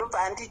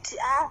 ndobva anditi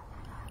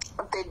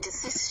the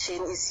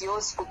decision is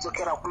yours,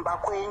 kudzokera kumba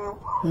kwenyu,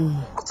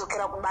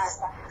 kudzokera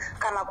kubasa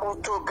kana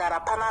kutogara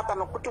panapa,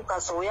 nokuti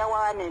ukazouya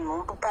wava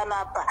nenhumbu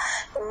panapa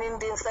inini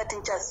ndisati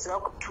ndichaziva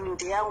kuti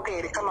ndiyangu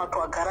here kana kuti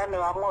wagara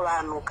nevamwe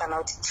vanhu kana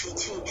kuti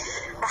chichi.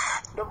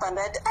 Ndobva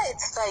ndati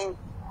it's fine,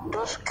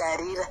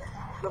 ndozvigarira.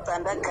 Ndobva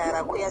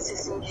ndagara kuya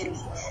SIS MELLY.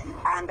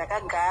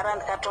 Ndakagara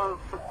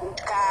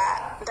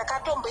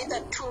ndakatomboita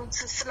 2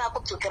 weeks sina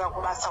kudzokera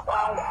kubasa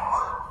kwangu.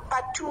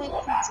 pa2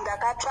 weeks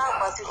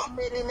ndakatsvagwa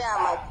sechimeli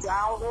nehama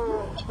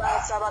dzangu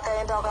basa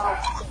vakaenda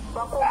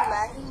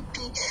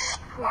vakomunaipi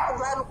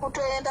vari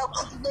kutoenda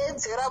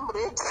kutidedzera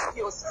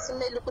muredhiyo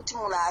sisimeli kuti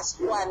munhu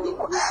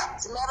asiwanikwa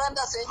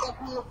dzimaranda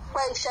zoenda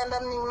kwaishanda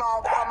munin'ina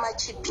wangu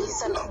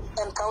kwamachipisa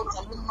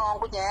ndikaudza munin'ina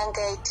wangu nyaya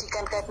yanga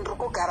yaitika ndikati ndiri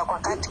kugara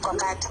kwakati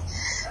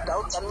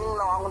ndaudza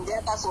munin'ina wangu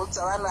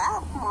ndiyakazoudza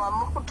vanhu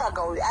muri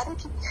kutsvaga uyu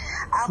aripi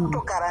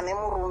akutogara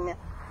nemurume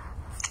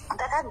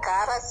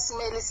ndakagara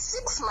simeli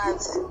 6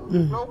 months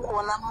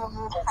nokuona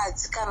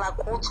mukadzi kana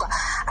kutsva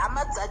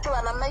hama dzacho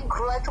vana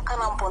maiguru vacho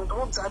kana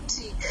mbondiudza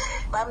kuti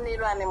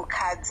vamirwa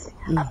nemukadzi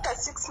after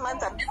 6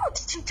 months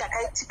handinoti chii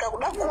chakaitika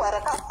kuda kuwa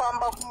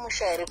rakafamba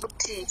kumusha here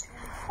kuti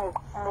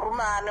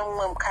murume ane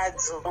mumwe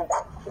mukadzi uku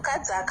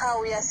mukadzi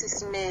akauya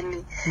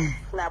sisimeli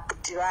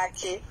nabhudhi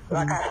vake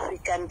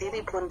vakasvika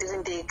ndiripo ndiri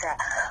ndega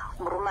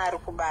murume ari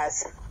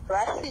kubasa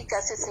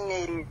vasvika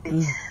sisimeli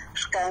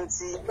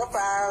zvikanzi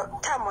ndobva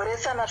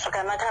tamhoresana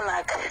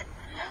zvakanaka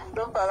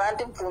ndobva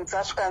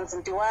vandibvunza zvikanzi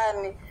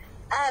ndiwani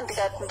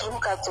ndikati ndiri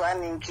mukadzi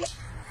wanhingi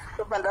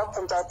ndobva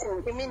ndabvunza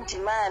kuti imi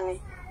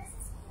ndimani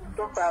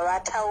ndobva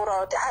vataura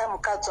kuti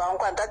mukadzi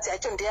wangu hanzvadzi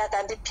yacho ndiye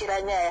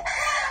akandipira nyaya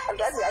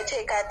hanzvadzi yacho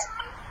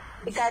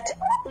ikati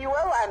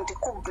iwewo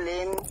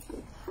handikublame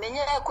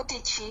nenyaya yekuti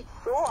chi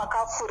iwo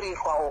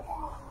wakafurirwawo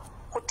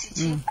kuti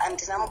chi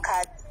handina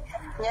mukadzi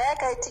nyaya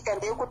yakaitika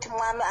ndeyekuti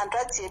mwana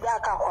hanzvadzi yedu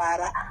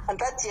akarwara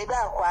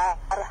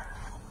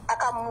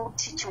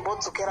akamuti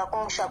chimbodzokera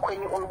kumusha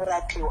kwenyu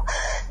unorapiwa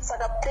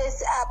saka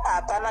pesi apa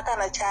hapana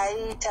kana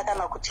chaiita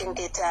kana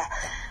kuchengeta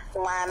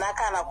mwana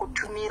kana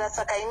kutumira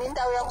saka ini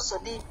ndauya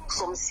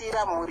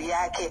kuzomusiyira mhuri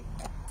yake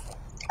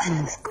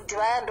kuti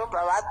vaya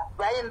ndobva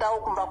vaendawo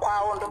kumba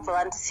kwavo ndobva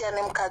vandisiya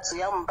nemukadzi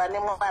uya mumba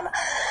nemwana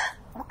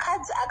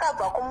mukadzi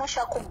akabva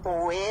kumusha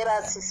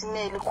kubhowera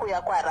sisimeli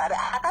kuya kwaRare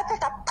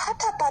akapfeka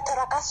patapata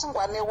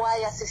rakasungwa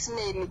newaya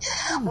sisimeli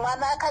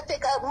mwana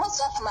akapfeka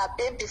most of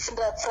mabhebhi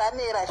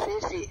franera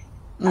zvezvi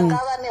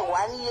angava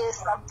ne1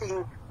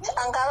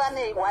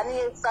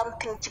 year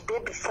something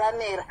chibhebhi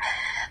franera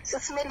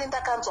sisimeli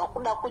ndakanzwa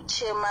kuda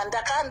kuchema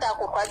ndakanda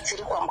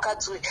kurwadzirwa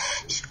mukadzi uyu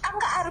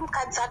anga ari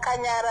mukadzi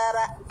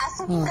akanyarara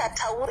asi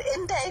ndingatauri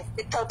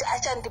endaita kuti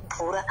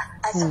achandibvura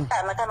asi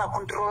kana kana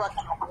kundirova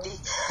kana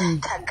kudii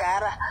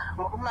tagara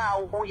murume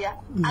auya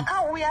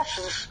akauya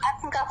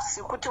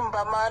asingazivi kuti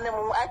mumba mane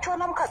mumwe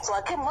achiona mukadzi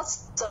wake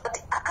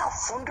mozoti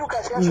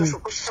akavhunduka zviyazvo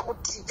zvokusha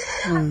kuti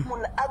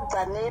munhu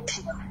abva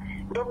nepi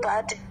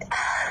ndobva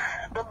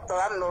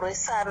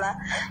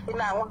vanhuroresana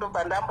ina hangu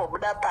ndobva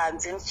ndambobuda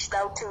panze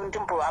ndichida kuti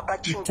ndimbovapa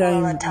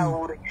chinguva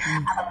vataure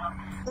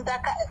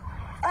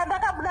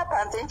pandakabuda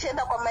panze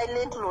ndichienda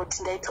kwamailandlord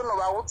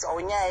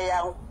ndaitonovaudzawo nyaya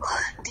yangu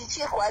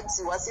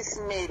ndichirwadziwa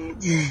sisimeli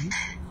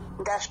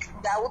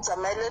ndaudza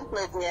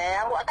mailandlord nyaya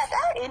yangu akati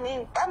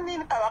ini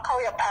pamini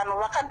pavakauya pano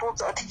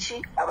vakandiudza kuti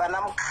chi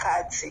havana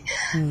mukadzi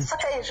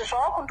saka izvi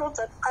zvava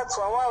kundiudza mukadzi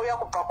wavo auya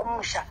kubva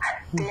kumusha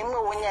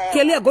ndeimwewo nyaya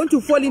Kelly, you're going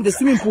to fall in the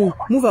swimming pool.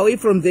 Move away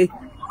from there.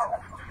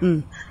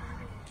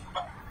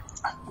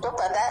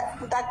 ndobva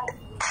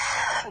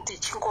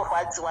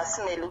ndichingorwadziwa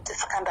simeli kuti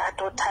saka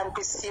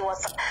ndatotambisiwa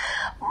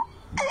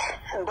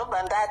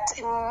ndobva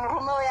ndati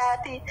murume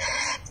uyati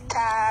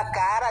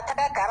takagara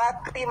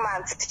 3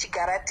 months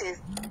tichigara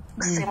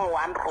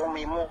semu1 room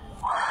imo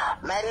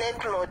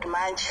mailandlord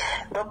manje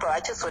ndobva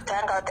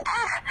vachizotanga kuti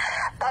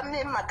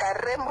pamwe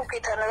magarire muri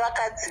kuita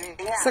nevakadzi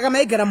saka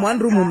maigara mu1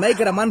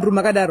 room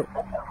akadaro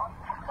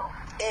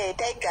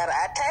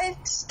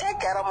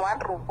taigara mu1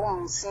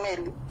 room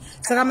simeli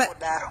saka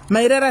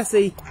mairara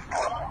sei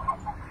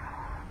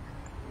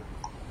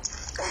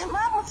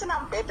musina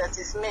mubhedha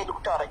sisimeli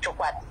kutaura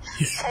chokwadi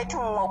taiti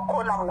mumwe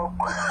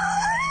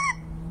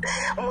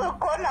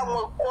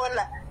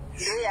kona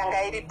ndiyo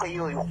yanga iripo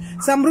iyoyo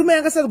saka murume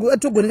yanga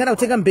atogonekana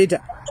kutenga mubhedha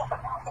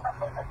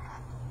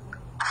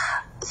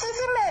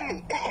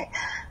sisimeli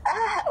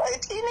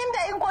ini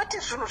ndaingoti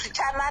zvinhu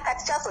zvichanaka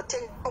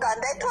tichazotenga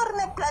ndaitori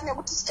neplan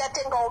yekuti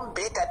tichatengawo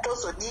mubhedha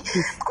tozodii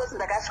because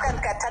ndakasvika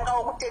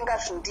ndikatangawo kutenga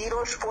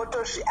zvindiro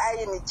zvipoto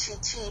zviaini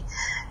chichi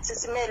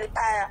sisimeli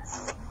paya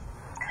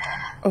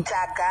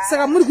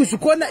saka muri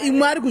kuzvikona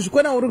imwe ari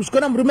kuzvikona uri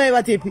kuzvikona murume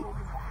aivatepi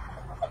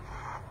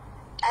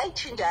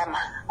aichinjana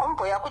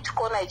umboya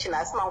kuchikona ichi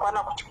nhasi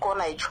mangwana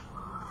kuchikona icho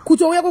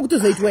kutouya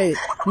kwekutozoitwa here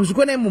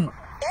muzvikona imomo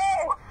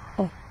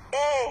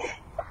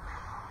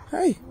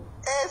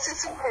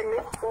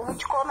sisimeli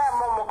muchikona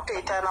imomo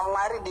kutoitana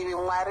mwari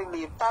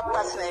divi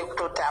papasinai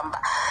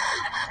kutotamba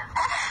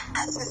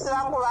sisi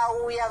vangu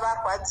vauya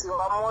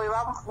varwadziwa mwoyo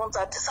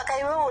vamubvunza kuti saka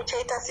iwewo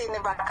uchaita sei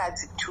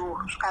nevakadzi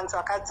 2 zvikanzi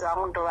vakadzi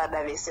vangu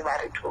ndovada vese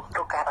vari 2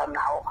 togara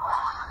navo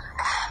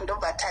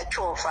ndobva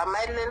tachovha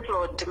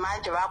mailandlord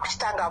manje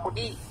vakuchitanga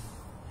kudii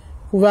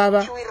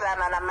kuvava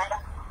kuwirirana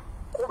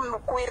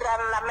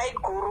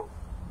namaiguru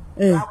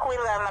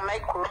vakuwirirana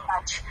namaiguru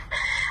acho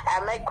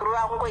maiguru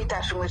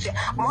vangoita zvimwe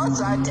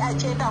mozoti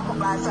achienda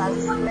kubasa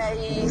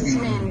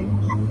simeni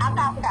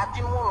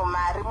akangapi munhu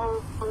mari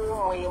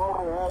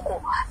muruoko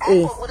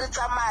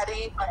aingoburitsa mari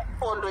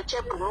pondo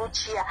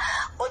chebhunuchiya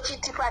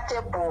ochiti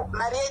patebho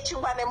mari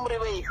yechingwa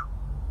nemuriwo iyo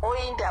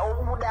oinda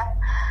obuda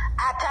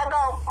atanga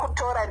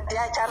kutora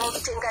ndiye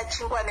achanotenga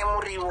chingwa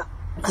nemuriwo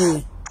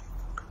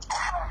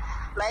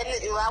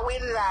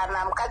vawirirana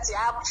mukadzi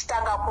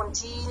akuchitanga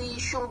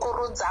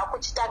kundishungurudza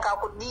akuchitanga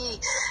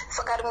kudii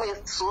saka rimwe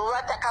zuva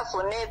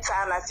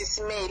takazonetsana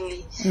sisimeli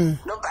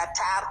ndobva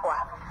tarwa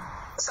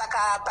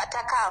saka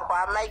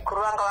patakarwa mai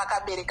guru vanga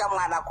vakabereka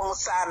mwana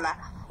kumusana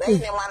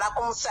vaine mwana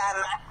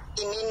kumusana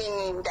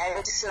inini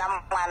ndisina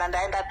mwana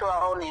ndaenda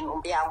tovawo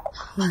nenhumbi yangu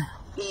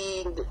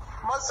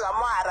moziva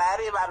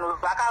muharare vanhu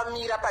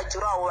vakamira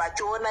pajuraho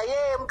vachiona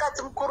ye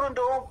mukadzi mukuru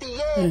ndoupi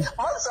ye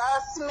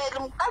moziva simeri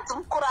mukadzi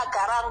mukuru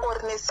agara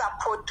angori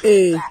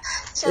nesapoti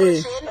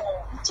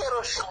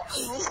chero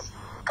zviini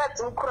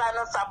mukadzi mukuru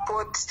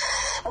anosapoti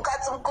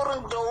mukadzi mukuru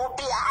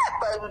ndoupi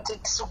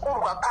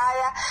tikurwa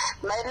paya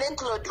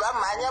malandlord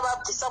vamhanya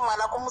vabvisa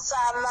mwana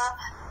kumusana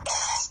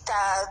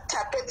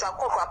tapedza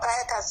kurwa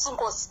paya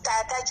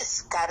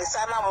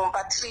tachisigarisana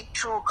mumba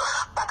 3-2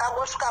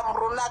 pakangosvika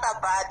murume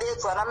akabva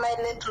adedzwa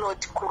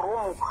namalandlord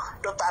kurumu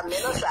ndobva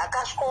mheno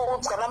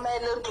zvaakasvoudzwa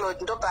namalandlord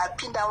ndobva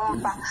apinda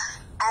mumba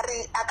ari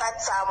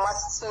akatsamwa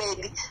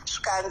smedi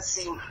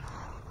zvikanzi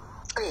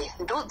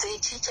ndudze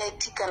ichi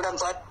chaitika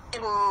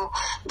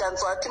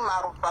ndanzwa kuti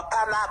maruva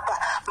panapa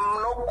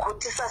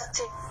munogutisa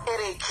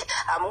stereki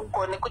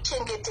hamugoni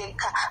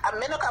kuchengeteka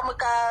hameno kamwe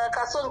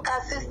kasongi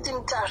kasystem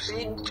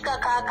tazvitya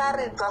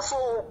kaakaredza so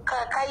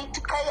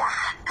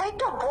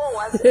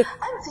kaitobohwa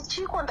hanzi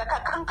chiko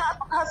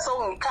ndakakangapo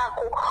kasongi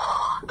kako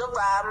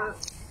ndobva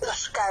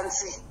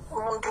zvikanzi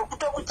munhu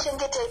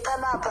kutokuchengetei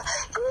panapa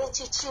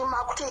chichima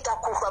kutoita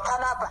kurwa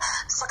panapa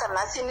saka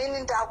nhasi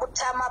inini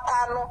ndakutama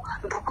pano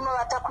ndiri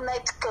kunovata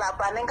kunight club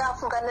anenge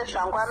afunga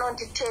nezvangu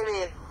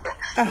anonditevera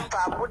ndobva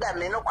abuda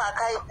mheno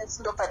kwaakaita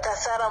ndobva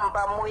tasara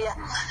mumba muya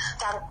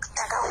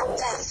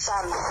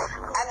takafutarisana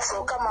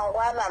adzoka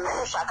mangwana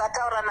mheno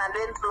zvakataura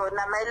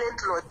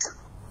namailandlord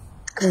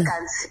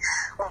zvikanzi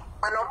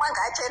mwana umwe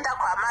ngaachienda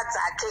kwahama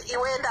dzake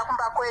iwe enda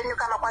kumba kwenyu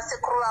kana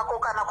kwasekuru vako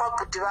kana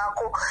kwabhudhi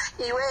vako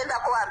iwe enda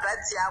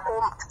kuhanzvadzi yako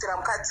kubvira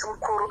mukadzi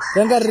mukuru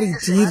ranga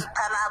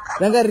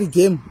riri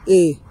game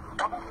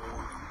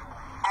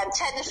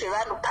handichadi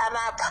zvevanhu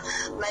panapa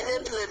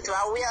malandlord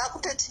vauya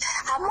vakutoti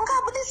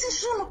hamungabudisi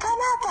zvinhu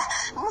panapa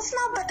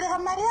musina kubhadhara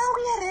mari yangu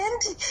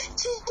yerendi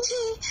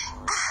chichi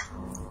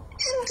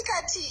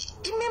ndikati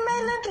imi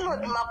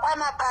malandlord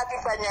makwana papi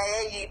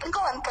panyaya iyi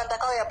ingawani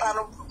pandakauya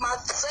pano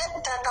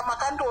mazekutanga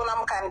makandiona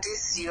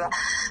mukandiziva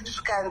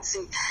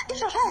zvikanzi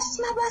izvo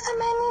zvazvisina basa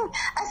manini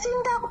asi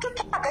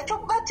ndakutotsvaga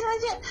chokubatira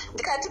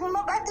ndikati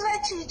munobatira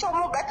chii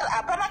chomubatira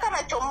hapana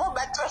kana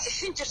chomubatira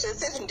zvizhinji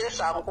zvese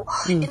zvindezvangu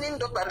inini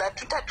ndobva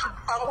ndatuta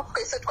twangu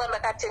kwese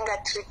twandakatenga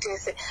tiri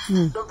tese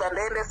ndobva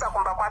ndaendesa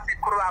kumba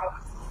kwasekuru vangu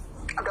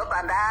ndobva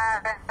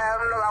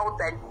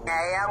ndanovaudza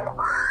nyaya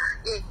yangu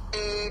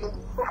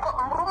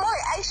murume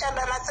uyu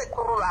aishanda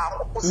nasekuru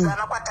vangu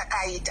kuzivana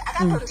kwatakaita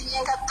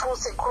akatondinyenga through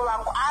sekuru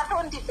vangu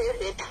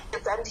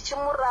atondivhevhetedza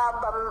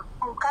ndichimuramba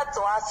mukadzi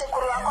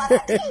wasekuru vangu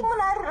akati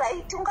munhu ari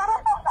raiti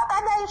ungaramba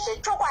zvakadai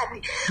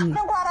zvechokwadi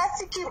unenge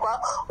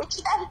warasikirwa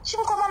uchida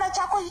chimukomana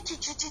chako ichi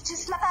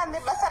chisina kana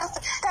nebasa rese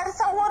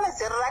tarisa uone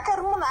zero rake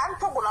rimunhu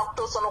anotogona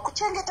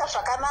kutozonokuchengeta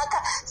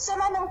zvakanaka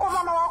sena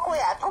nemukomana wako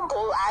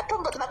uyu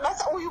hatomborina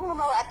basa uyu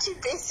munhu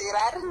atibve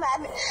zera ari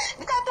nani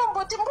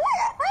ndikatomboti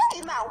mbuya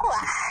inangu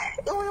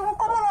uyu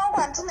mukomana wangu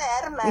handinaye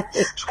ari nani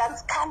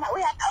zvikanzi kana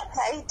uyu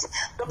akaudzaiti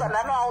ndobva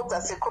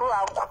ndanovaudza sekuru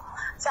vangu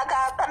saka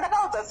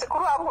pandakaudza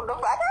sekuru vangu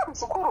ndobva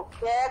muzukuru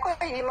nyaya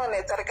yako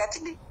inonetsa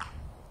rekatidi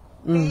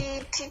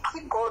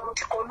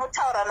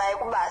tikonotaura naye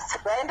kubasa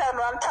vaenda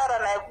vanotaura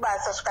naye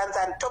kubasa zvikanzi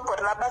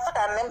handitomborina basa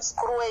kana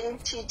nemuzukuru wenyu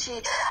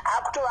chichi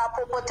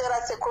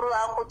akutovapopotera sekuru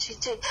vangu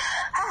chichi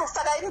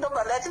saka ini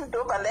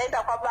ndobva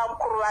ndaenda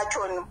kwabamukuru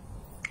vachoni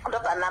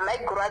ndobva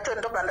namaiguru acho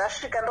ndobva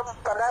ndasvika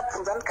ndobva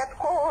ndabvunza ndikati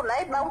ko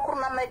nhai bamukuru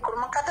namaiguru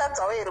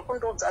makatadzawo here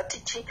kundiudza kuti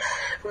chi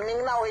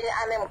munin'ina wenyu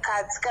ane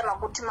mukadzi kana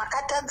kuti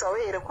makatadzawo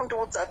here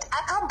kundiudza kuti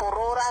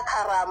akamboroora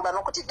akaramba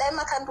nokuti dai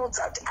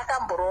makandiudza kuti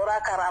akamboroora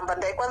akaramba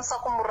ndaikwanisa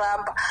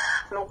kumuramba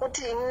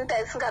nokuti ini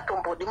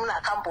ndaisingatombodi munhu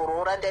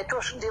akamboroora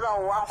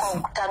ndaitozvidirawo wangu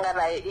wekutanga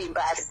naye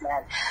imba ari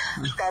nani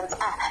zvikanzi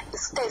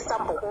isu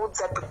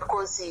taisambokuudza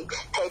because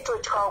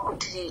taitotyawo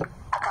kuti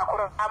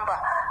akakuramba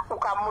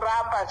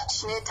ukamuramba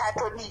chinoita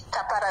atodi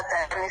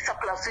taparadzanisa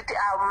plus kuti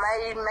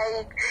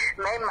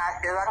mai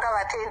mhazve vanga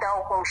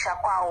vatoendawo kumusha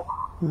kwawo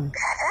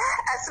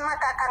asi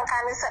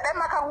makakanganisa dai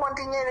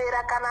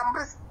makangondinyeverera kana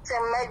muri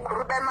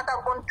semaiguru dai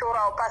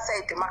makangonitorawo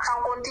pasaidi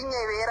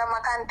makangondinyeverera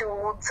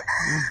makandiudza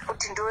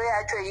kuti ndo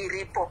yacho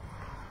iripo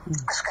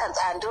zvikanzi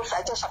ndo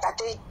zvacho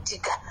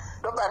zvakatoitika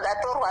ndobva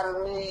ndatorwa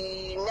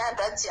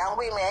nehanzvadzi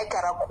yangu imwe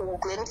yaigara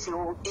kuglenville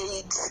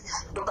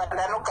 8 ndobva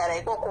ndanogara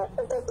ikoko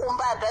uku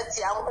kumba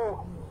hanzvadzi yangu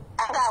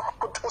anga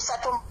kuti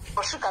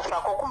usatombosvika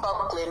zvako kumba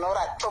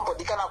kuglenora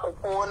tombodikana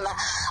kukuona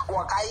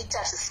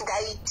wakaita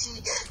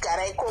zvisingaiti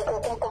gara ikoko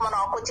kumukomana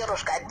wako chero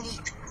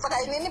zvikadii.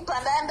 Saka inini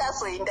pandaya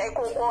ndazoenda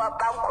ikoko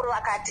bamukuru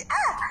vakati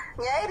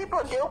nyaya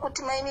iripo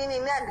ndeyekuti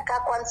mainini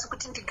handingakwanisi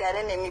kuti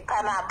ndigare nemi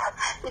panapa,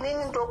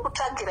 inini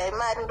ndokutsvagirai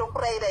mari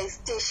ndokurayirai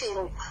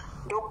station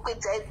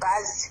ndokukwidzai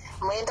bhazi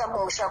moenda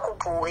kumusha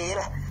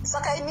kubhowera.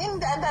 Saka inini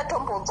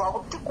ndandatombonzwa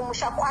kuti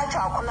kumusha kwacho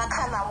hakuna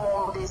kana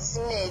mombe SIS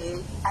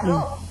MELLY.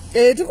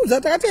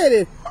 Tikudza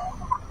takateerera.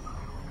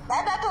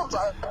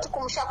 Ndatodzwa kuti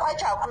kumusha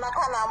kwacho hakuna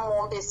kana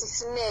mombe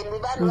SIS MELLY,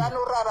 vanhu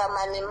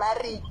vanorarama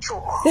nemaricho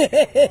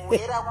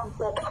kuwera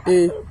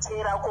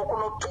kukotera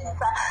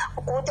kokunopisa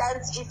kuti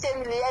hanzi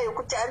ifamily yayo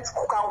kuti hanzi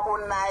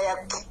kukangonaya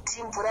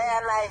kuti mvura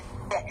yanaya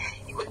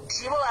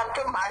ndivo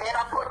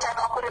vanotomhanyira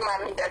kotaka kuri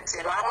maminda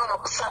dzevamwe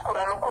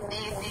nokusakura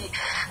nokudini.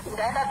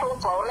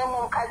 Ndandatodzwa une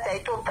mukadzi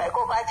aitobva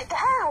ikoko achiti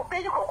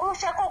upenyu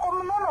kokumusha koko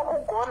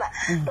munonokugona.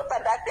 Ndobva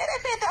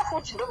ndaperepeta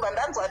futi ndobva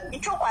ndanzwa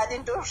ichokwadi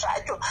ndo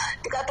zvacho.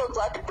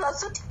 Ndikatonzwa kuti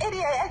plus kuti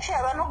area yacho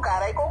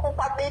yavanogara ikoko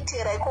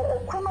kwabetera ikoko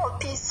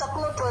kunopisa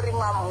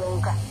kunotorimwa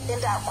mhunga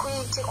ende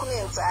hakuite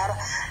kune nzara.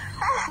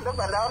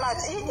 Ndobva ndaona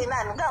kuti ina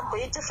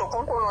handingamboiti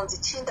zvokungononzi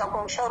chinda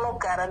kumusha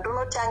unogara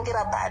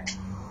ndonotangira bhapi.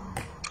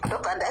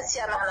 Ndobva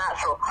ndasiyana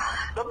nazvo.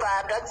 Ndobva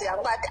hanzvadzi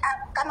yangu ati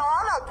kana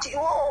waona kuti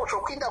iwowo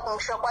zvokuinda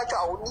kumusha kwacho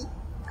haudi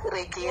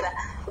regera.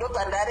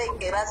 Ndobva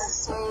ndaregera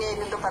SIS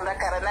MELLY. Ndobva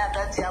ndagara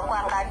nehanzvadzi yangu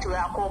angati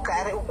yako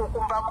ugare uku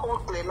kumba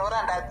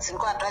kuglenora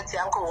ndadzingwa hanzvadzi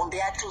yangu hombe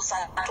yati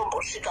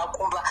usatombosvika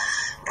kumba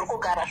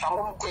ndokugara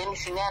zvangu mugweni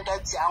zvine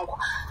hanzvadzi yangu.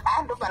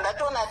 Ndobva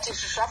ndatoona kuti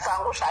izvi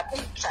zvabvangu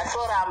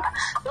zvatoramba.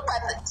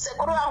 Ndobva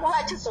sekuru vangu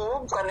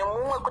vachizoudzwa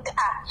nemumwe kuti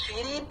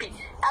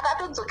zviripi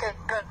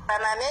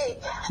akatodzokerana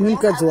nei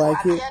nemukadzi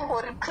wake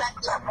yangori plan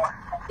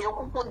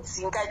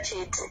yokukudzinga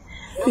chete.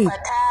 Ndobva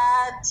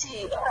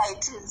tati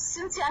right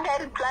since yanga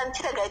iri plan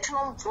chiregai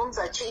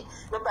tinomubvunza chi.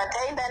 Ndobva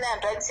taenda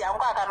nehanzvadzi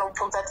yangu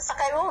akanobvunza kuti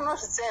saka iwe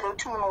unozviziva here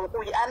kuti munhu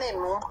uyu ane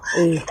nhumbu.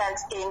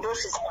 Ikanzi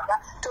ndozviziva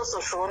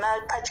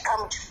tozozviona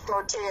pachikamu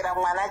chinoteera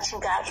mwana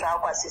achinge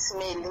azvakwa SIS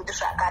MELLY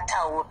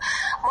ndizvakataura.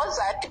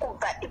 Mozati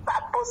kubva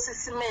ipapo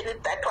SIS MELLY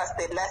that was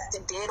the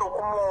last day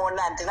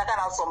rokumuona. Handina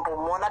kana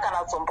kuzombomuona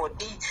kana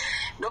kuzombodii.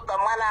 Ndobva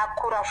mwana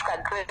akura kusvika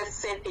grade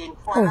 7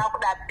 mwana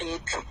akuda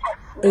bheti.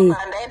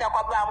 Ndobva ndaenda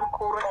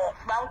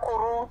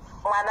kwabamukuru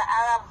mwana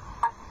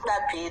akuda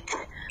bheti.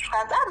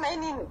 Zvikanzi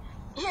mainini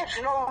iye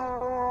zvino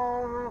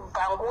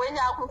bhangu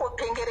wenyu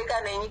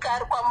akungopengereka nenyika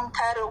ari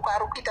kwamutare uko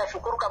ari kuita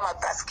zvokuruka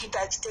mabhasikiti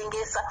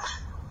achitengesa.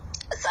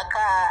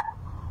 Saka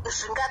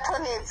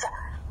zvingatonetsa.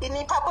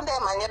 Ini ipapo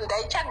ndaimhanyira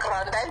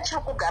ndaichagara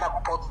ndaichiri kugara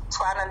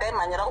kuBotswana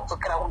ndaimhanyira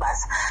kudzokera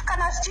kubasa.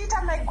 Kana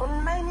zvichiita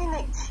maiguni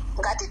mainini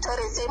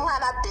ngatitoresei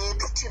mwana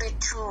bheti tiri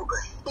 2.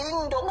 Ini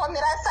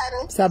ndongomira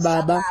sani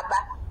sababa.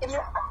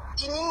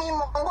 Inini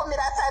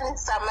mungomira sani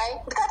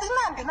samai. Ndikati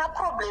handina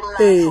problem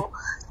nazvo.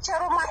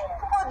 Chero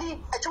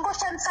makodi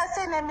achingoshandisa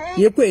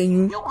senemei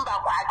yekwenyu yokumba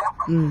kwake.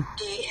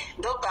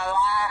 Ndobva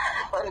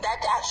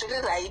ndati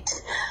hazviri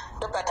right.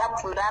 Ndobva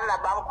tabvumirana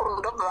nabamukuru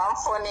ndobva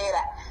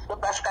vamufonera.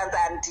 Ndobva zvikanzi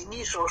handidi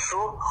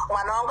izvozvo.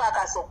 Mwana wangu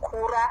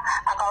akazokura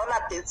akaona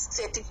birth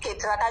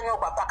certificate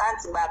rakanyorwa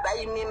pakanzi baba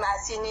imi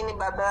masi inini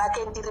baba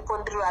vake ndiripo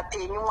ndiri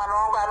vapenyu. Mwana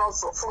wangu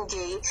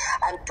anozofungei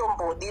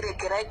handitombodi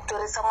regerai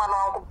kutoresa mwana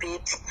wangu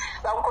bheti.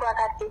 Bamukuru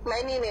akati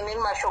mainini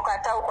inini mashoko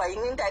ataurwa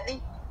ini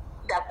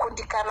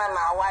ndakundikana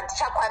nawo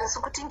handichakwanisi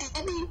kuti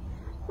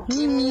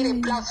ndimire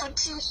plus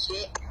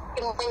kuti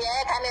nyaya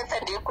yakanetsa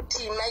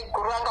ndeyekuti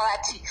maiguru vanga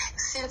vati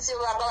since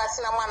vanga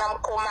vasina mwana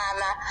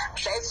mukomana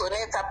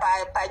zvaizonetsa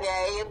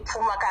panyaya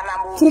yepfuma kana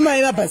pfuma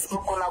yemabhasikiti.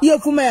 Iyo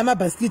pfuma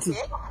yamabhasikiti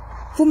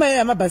pfuma iyo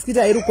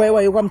yamabhasikiti airi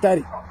kwaiwayo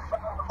kwamutare.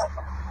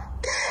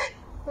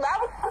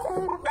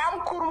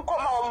 Bamukuru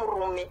mukoma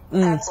womurume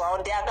mukadzi wawo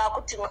ndianga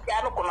kuti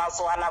anogona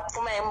kuzowana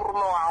pfuma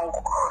yemurume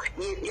wangu,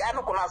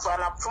 anogona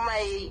kuzowana pfuma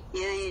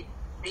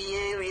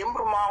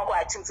yemurume wangu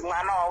achinzi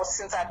mwana wawo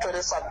since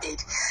atoreswa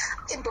bheti.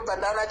 Ndobva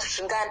ndaona kuti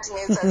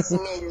zvingandinetsa SIS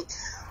MELLY.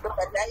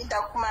 Ndobva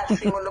ndaenda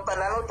kumasvingo ndobva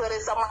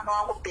ndanotoresa mwana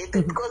wangu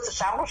bheti because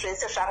zvangu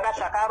zvese zvanga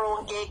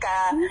zvakarongeka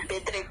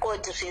bheti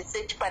rekodi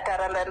zvese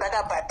chipatara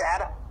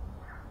ndandakabhadhara.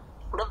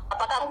 Ndobva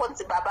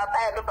pakangonzi baba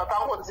paya ndobva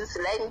pangonzi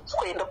zilaini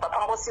tswe ndobva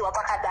pangosiwa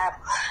pakadaro.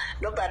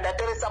 Ndobva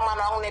ndatoresa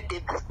mwana wangu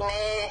nebheti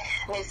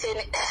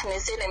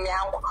nesenemi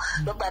yangu.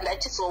 Ndobva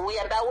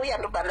ndachizouya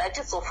ndobva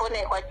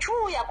ndachizofonekwa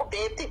chuya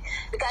kubheti.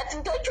 Ndikati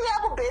ndochuya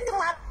kubheti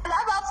mwana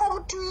ava form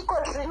 2 iko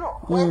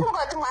zvino.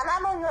 Waikungoti mwana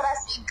anonyora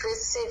grade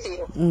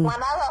 7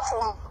 mwana ava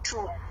form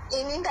 2.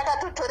 Ini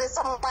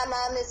ndakatotoresa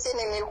mwana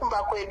nesenemi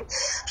yekumba kwedu.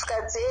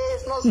 Zvikanzi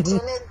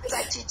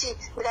zvinozonetsa chichi.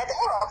 Ndikati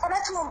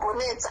hapana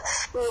chinombonetsa.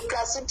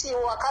 Plus kuti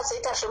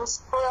wakazoita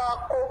zvemusoro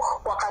wako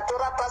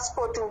wakatora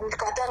passport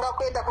ndikatanga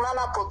kuenda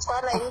kunana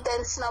Botswana ini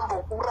ndisina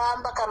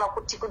mbokuramba kana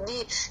kuti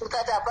kudii.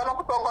 Ndikati hapana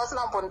kuti wanga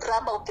usina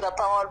mbondiramba kubvira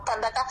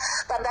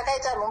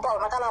pandakaita nhumba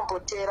hauna kana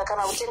mbotevera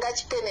kana kutenga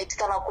chipeneti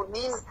kana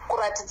kudini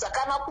kuratidza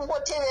kana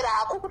kungotevera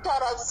hako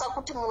kutaurasa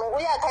kuti munhu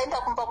uye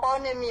akaenda kumba kwawo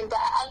nemimba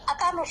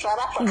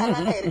akanozvara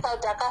zvakanaka here.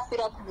 kuti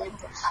akafira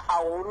kumedza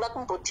hauna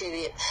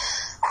kumbotevera.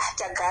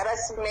 Tagara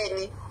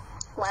simeni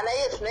mwana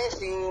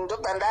yezvinezvi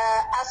ndobva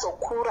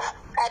azokura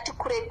ati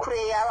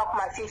kurei yava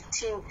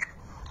kuma15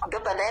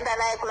 ndobva ndaenda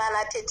naye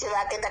kunana tete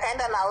vake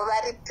ndakaenda navo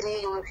vari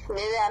 3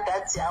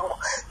 nevehandadzi yangu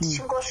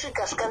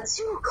tichingosvika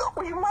zvikanzi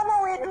uyu mwana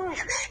wedu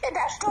uyu ende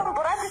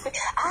hazvitomborambisi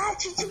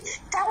chichi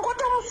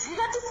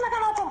tangotomuziva tisina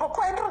kana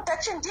kutombopuwa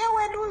introduction ndiye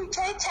wedu uyu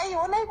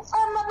chaionai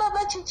fana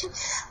baba chichi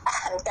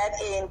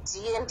ndikati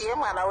ndiye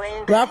mwana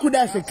wenyu.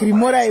 Vakuda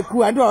zvekirimora yeku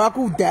handi wava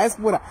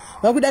kudiaspora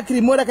vakuda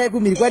kirimora kai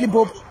kumhiri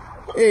kwaLimpopo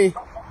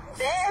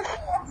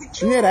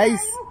zvine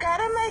raisi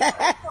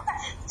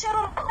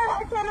chero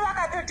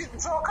vakatoti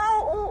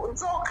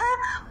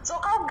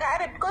dzoka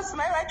ugare because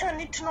mai vacho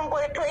ni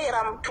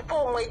tinongotoera mutupo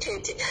umwe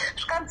chete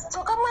zvikanzi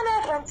dzoka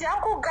mwana zvanzi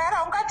yangu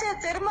ugara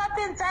ungateedzeri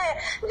mapenzi aya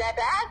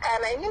ndikati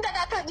kana ini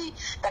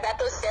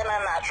ndakatosiyana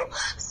nazvo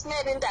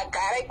sineri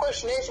ndagara iko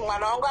zvinezvi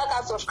mwana wangu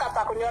akazosvika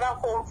pakunyora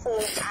form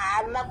 4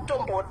 haana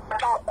kutomboona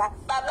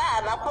baba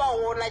haana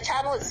kuvaona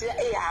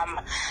chaanoziva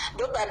ehama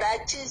ndobva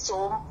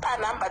ndachizopa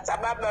nhamba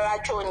dzababa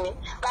vachoni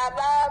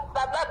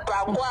baba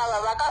bhangu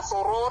ava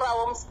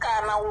vakazororawo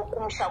musikana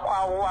wokumusha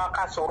kwavo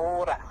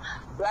vakazoroora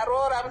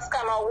varoora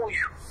musikana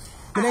uyu.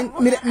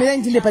 Mira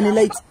ndinde pane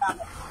light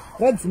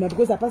radzima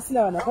because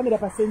hapasina vanhu vakamira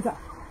pasensa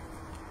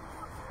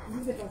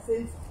ndinde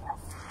pasensa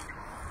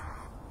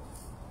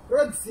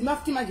rodzima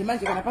futi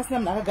manje kana pasina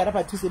munhu akagara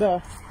padhuze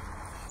rava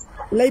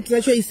light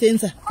racho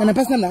isensa kana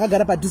pasina munhu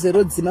akagara padhuze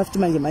rodzima futi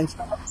manje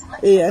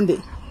hande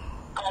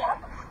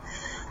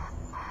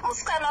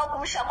musikana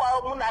wokumusha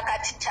kwavo munhu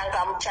akati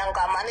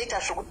changamu anoita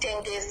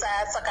zvokutengesa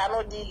saka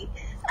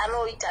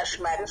anoita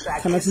zvimari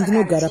zvake kana kuti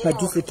ndinogara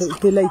padhuze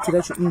pelight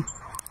racho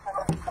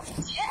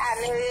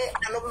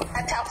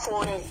anobata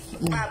foni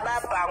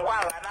baba bhangu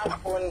havana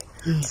foni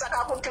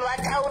saka kuti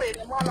vataure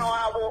nemwana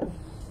wavo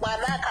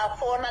mwana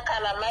akafona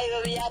kana mai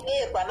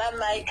yaderwa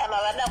namai kana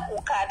vada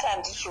kukata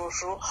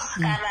ndizvozvo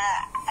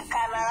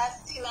kana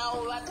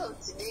vasinawo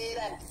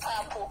vatodzidera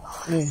ndipapo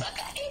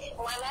saka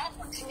mwana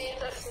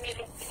akutinesa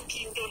sinedi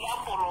kuti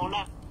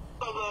ndodambonoona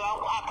baba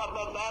vangu apa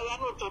baba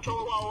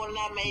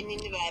vanototongwaona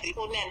mainini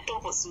varipo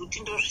nanitombozivi kuti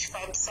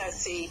ndozvifambisa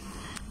sei.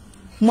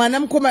 Mwana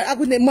mukoma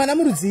akune mwana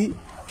murudzii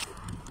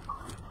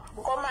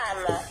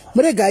mukomana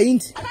murega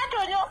indi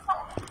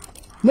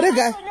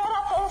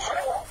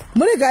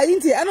murega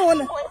indi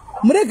anoona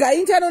murega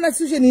indi anoona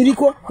situation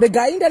iriko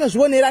rega indi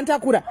anozvionera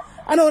antakura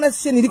anoona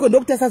situation iriko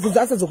ndokuti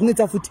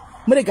asazokunetsa futi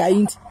murega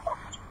indi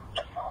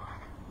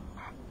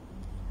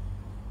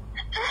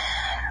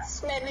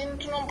sineni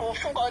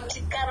ndinombofunga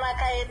kuti kana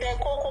akaenda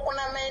ikoko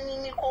kuna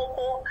mainini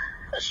ikoko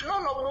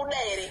zvinonobuda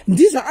here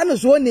ndizvo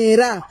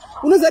anozvionera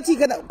unozati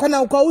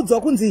kana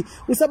ukaudzwa kunzi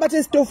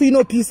usabate stofu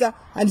inopisa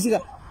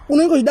handitika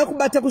unenge uchida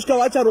kubata kusvika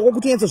wacharoko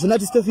kuti unyatsoziona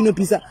kuti stofu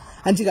inopisa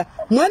handitika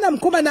mwana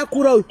mukomana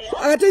akura uyu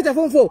akatoita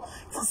form 4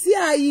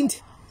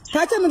 siaindi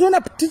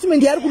paachanotoona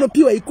treatment yaari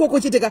kunopiwa ikoko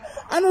cheteka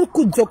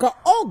anokudzoka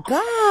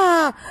oga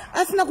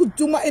asina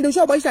kutumwa ende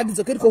uchauba chiti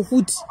handidzokeriko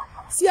futi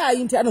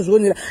siaindi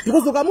anozvionera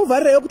because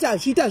ukamuvharirayo kuti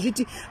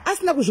hazviti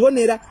asina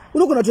kuzvionera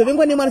unogona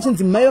kutovengwa nemwana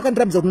chinzi mai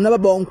vakandirambidza kunona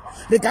baba vangu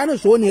rega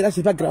anozvionera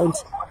zviri paground.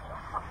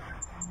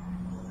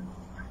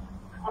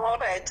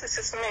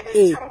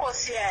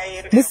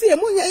 Musiye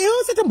munya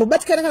yose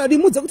tambobatikana kana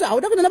dimudza kuti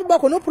hauda kunana baba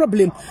wako no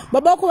problem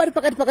baba wako vari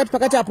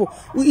pakati apo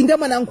inda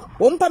mwanangu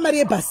womupa mari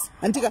yebhasi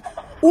handika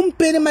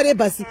umpene mari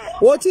yebhasi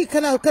woti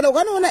kana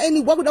ukanoona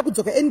eni wakuda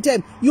kudzoka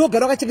anytime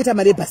yogara wakachengeta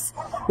mari yebhasi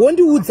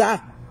wondiudza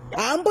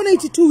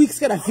haambonoiti 2 weeks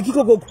kana vhiki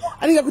kokoko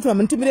anenge kuti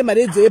mama nditumire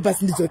mari yedzo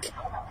yebhasi ndidzoke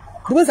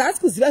because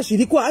haasi kuziva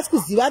zviriko haasi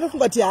kuziva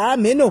anofunga kuti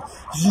mheno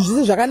zvinhu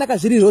zvese zvakanaka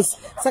zviri rose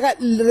saka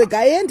rega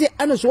aende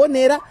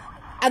anozvionera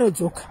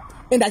anodzoka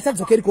ende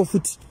achadzokeriko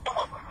futi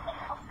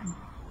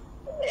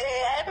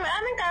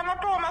anenge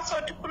anotoona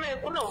soti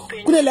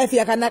kune life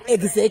yakanaka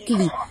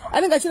exactly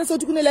anenge achinasa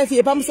kuti kune life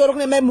yepamusoro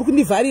kune mai muri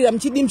kundivharira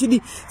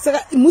muchidi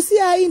saka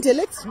musiye ainde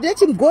let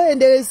him go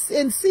and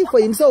see for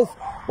himself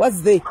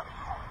what's there.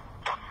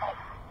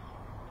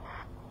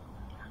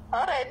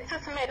 Alright,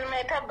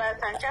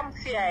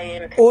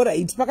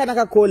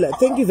 pakanaka kola.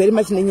 Thank you very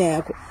much nenyaya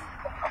yako.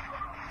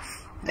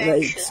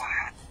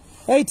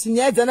 Right,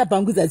 nyaya dzana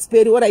bhangu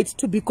dzadziperi. Alright,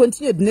 to be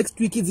continued next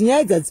week. Idzi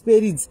nyaya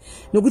dzadziperi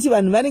nokuti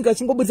vanhu vanenge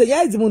vachingobudisa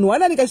nyaya idzi munhu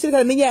wana anenge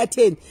achirikana nenyaya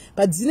 10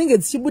 but dzinenge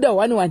dzichibuda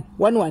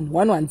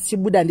 11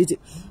 dzichibuda nditi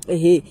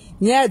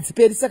nyaya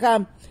dziperi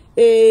saka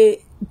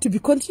to be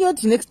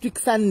continued next week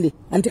Sunday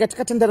andika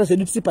tikatandara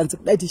zvedu tiri panze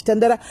kudai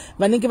tichitandara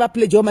vanenge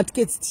vapledgewa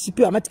matiketi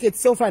tichipiwa matiketi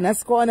so far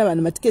nhasi kwawana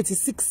vanhu matiketi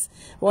 6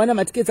 vawana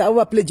matiketi avo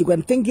vapledgegwa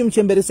and thank you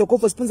Mchembere Soko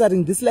for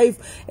sponsoring this live.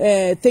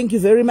 Thank you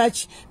very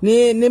much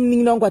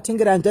nemunin'ina wangu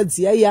atengera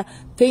hanzvadzi yaiya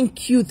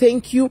thank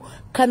you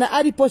kana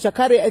aripo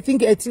zvakare I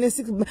think tine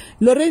 6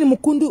 Lorraine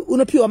Mukundu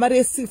unopiwa mari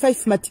 5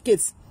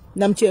 matiketi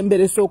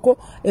naMchembere Soko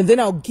and then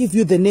I'll give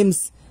you the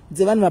names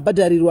dzevanhu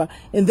vabhadharirwa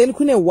and then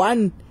kune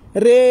 1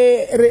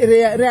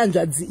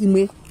 rehanzvadzi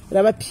imwe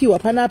ravapiwa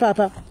panapa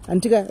apa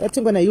antika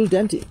yatengwa naHilda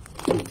andi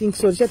I think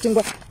so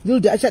richatengwa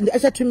Hilda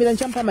achatumira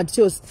ndichamupa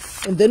madetails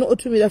and then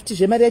otumira futi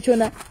zvemari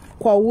yachona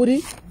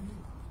kwauri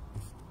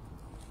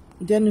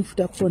ndani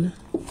futa kona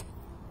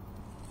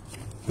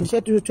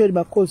ndichatotori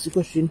makozi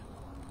ko zvino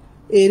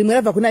rimwe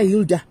rabva kuna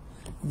Hilda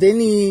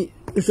then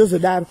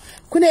zvozodaro.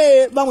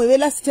 Kune vamwe ve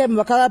last time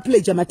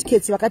vakapledge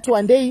matickets vakati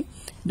wandei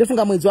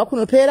ndofunga mwedzi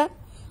wakunopera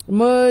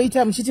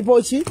moita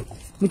muchitipochi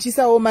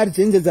muchisawo mari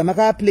dzenze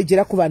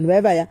dzamakapledgera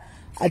kuvanhu vaya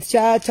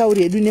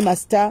atichatauri hedu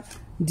nemastar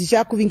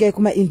ndichakuvingai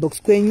kuma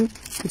inbox kwenyu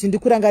kuti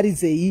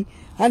ndikurangaridzei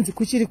hanzi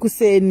kuchiri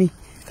kuseni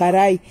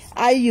karai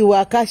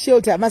aiwa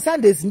kashelter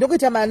masundays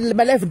ndokuita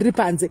malive ndiri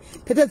panze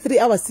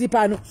 33 hours tiri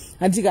pano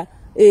handika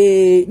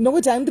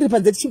nokuti ndiri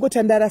panze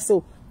tichingotandara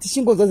so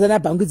tichingozadzana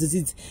bhangu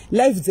idzidzi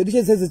live dzedu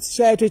chezedzo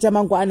tichaya toita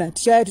mangwana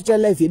tichaya toita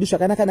live yedu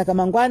zvakanaka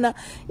mangwana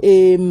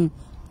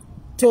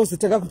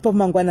tozotaka kupa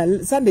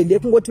mangwana Sunday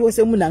ndekungoti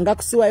wose munhu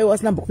angakusiwayo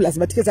wasina plus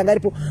matickets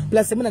angaripo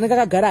plus munhu anenge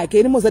akagara hake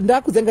ini moza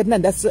ndakudzenga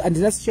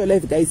andina social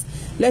life guys.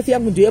 Life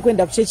yangu ndiyo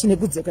kwenda kuchechi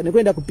nekudzoka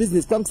nekwenda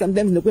kubusiness kwangu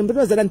sometimes nekwenda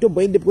ndinozara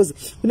ntomboende because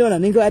kune vanhu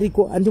vanenge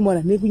variko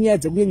andimona nekunyaya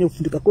dzekunyanya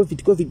kuvhunduka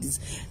covid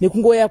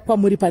nekungoya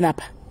kwamuri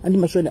panapa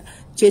andimashona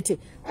chete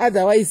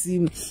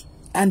otherwise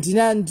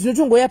andina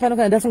ndinotongoya pano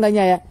kana ndafunga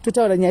nyaya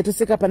totaura nyaya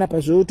toseka panapa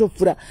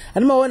zvotopfura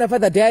anomaona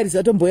father diaries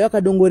vatomboya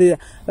vakadongorera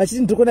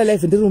vachiti ndikona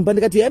live ndiri mumba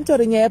ndikati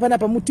yamtaure nyaya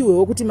panapa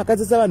mutiwewo kuti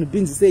makadzisa vanhu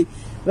binzi sei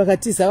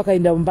vakatiza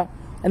vakaenda mumba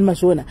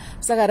animazviona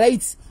saka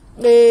right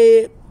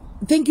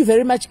thank you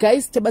very much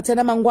guys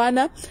tobatsana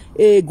mangwana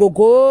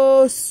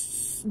gogo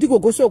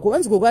ndigogosoko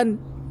vanzi gogani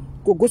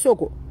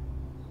gogosoko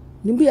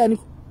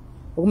ndimbuyaniko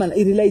okumana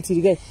iri light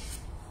iri kai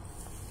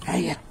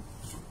haya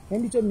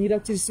nditomira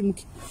kuti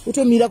risimuke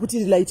utomira kuti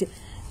rilaite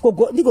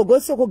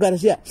ndigogosoko gara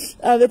zviya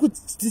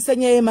vekudzidzisa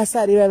nyaya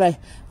yemasari vavaya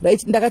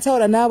right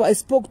ndakataura navo I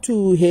spoke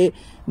to her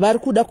vari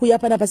kuda kuya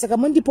panapa saka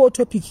mundipo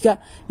topic ka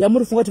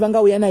yamuri funga kuti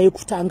vangauya nayo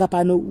kutanga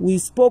pano we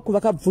spoke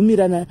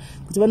vakabvumirana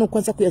kuti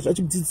vanokwanisa kuya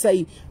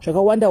zvachidzidzisai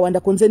zvakawanda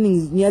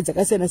concerning nyaya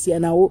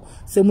dzakasiyana-siyanawo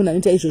semunhu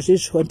anoita izvozvo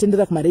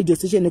vanotendera kumaradio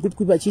station nekuti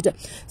kuipa chiita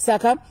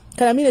saka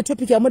kana mine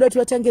topic yamuda kuti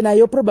vatange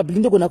nayo probably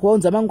ndogona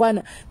kuvaunza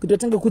mangwana kuti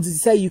vatange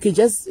kudzidzisai you can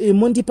just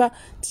mundipa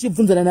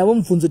tichibvunzana navo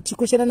mubvunzo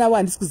tichikoshana navo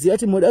handisi kuziva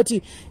kuti munoda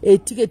kuti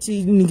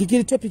tiketi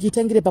ningikiri topic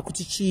itangire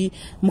pakuti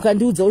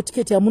mukandiudzawo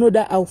tiketi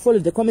yamunoda I'll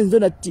follow the comments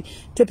ndona kuti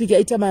topic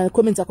yaita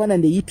comments akwana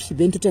ndeipi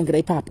then totangira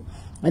ipapo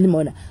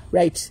animaona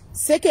right.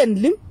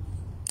 Secondly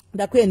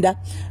ndakwenda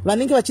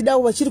vanenge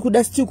vachidawo vachiri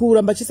kuda still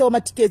kuramba chisawo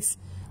matickets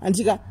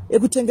andika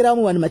ekutengera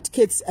vanhu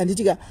matickets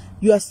anditika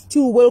you are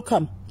still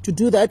welcome to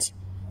do that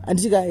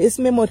andika yes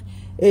memory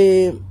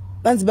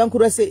vanzi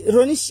bankuru say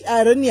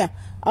Ronia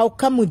I'll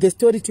come with the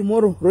story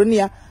tomorrow.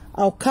 Ronia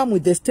I'll come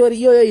with the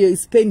story yo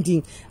is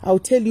pending. I'll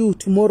tell you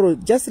tomorrow.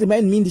 Just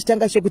remind me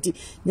nditanga shekuti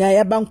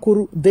nyaya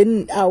bankuru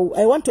then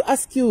I want to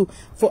ask you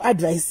for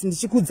advice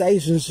ndichikudzai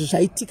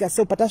zvaitika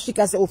so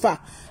patasvika so far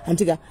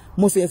antika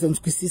mose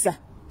yazonzwisisa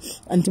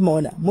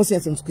antimaona mose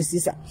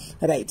yazonzwisisa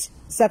right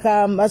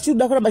saka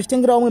vachida kuramba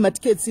vachitengera vamwe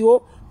matickets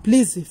iwo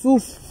please feel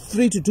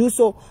free to do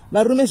so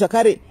varume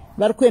zvakare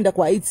vari kuenda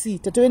kwaitsi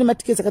tatoveni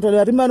matickets akati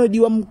varume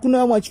vanodiwa kuna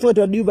vamwe vachifuna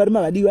kuti vadiwa varume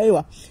vadiwa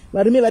aiwa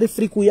varume vari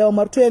free kuya vamwe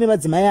vari kutoya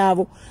nevadzimai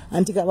avo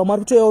andika vamwe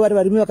vari kutoyawo vari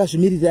varume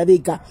vakazvimirira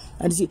vega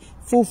anditi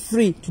feel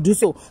free to do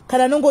so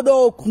kana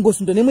nongodawo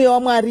kungosundwa nemweya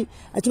waMwari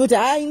achingoti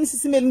ini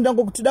SIS MELLY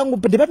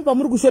ndipapi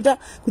pamuri kushota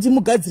kuti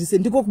mugadzirise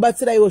ndiko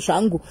kubatsiraiwo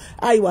zvangu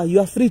aiwa you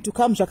are free to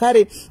come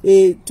zvakare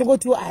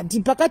tongotiwo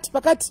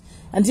pakati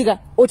andika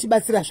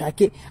otibatsira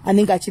zvake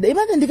anenge achida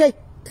imane ndikai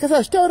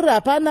tikasazvitaurira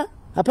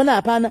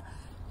hapana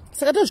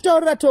saka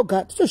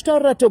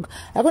tozvitaurira toga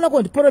hakuna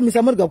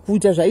kundipromisa murega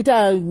kuita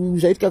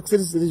zvaitika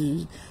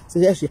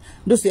kusezvazviya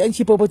ndozoya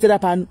ndichipopotera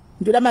pano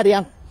ndoda mari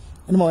yangu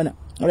anomaona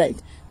right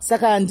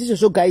saka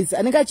ndizvozvo guys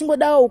anenge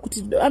achingodawo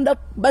kuti anoda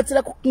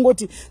kubatsira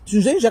kungoti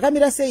zvinhu zvenyu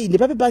zvakamira sei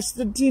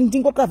ndepapi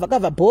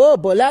ndingokavha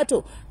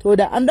bolato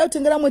toda anoda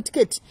kutengera mwe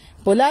ticket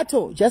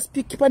bolato just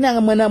pick pane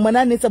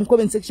mwana anetsa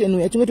mucomment section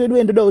uya chingoti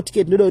wedu ndodawo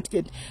ticket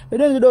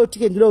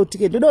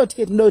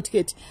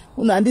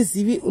unhu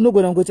handizivi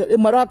unogona kungoti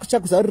mwari wako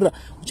chakuzarurira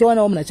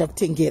uchawanawo munhu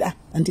achakutengera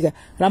andika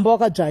ramba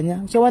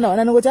wakadzvanya uchawana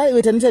wana anongoti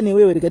weta nita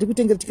newewe rega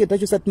tikutengera ticket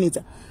racho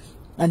satinetsa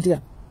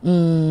andika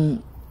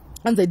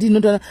anza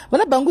ndinotona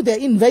vana bhangu they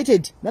are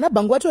invited vana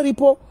bhangu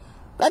vatoripo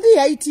kandi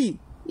yaiti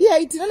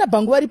vana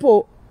bhangu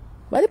varipo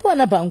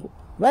vana bhangu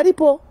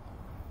varipo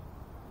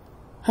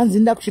hanzi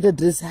nda kushita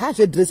dress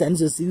zvedress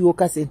handizoziviwo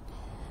kaseni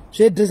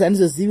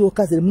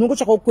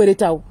munongotsvaka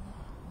kukweretawo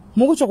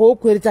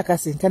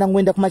kaseni kana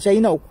ngoenda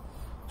kumachaina uko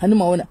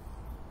handimaona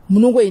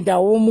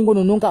munongoendawo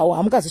mungononongawo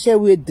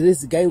hamukazoshayiwe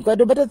dress guy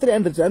ukatobata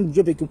 300 rand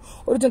jobeki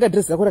ototenga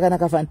dress rako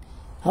rakanaka fani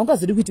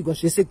haungazodi kuitigwa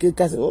zvese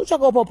kasi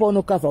otsvakawo papa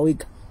unokavha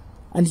wega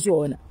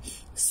andichiona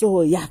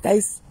so yeah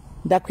guys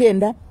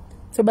ndakwenda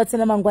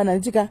tobatsana mangwana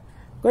nditika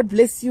God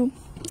bless you.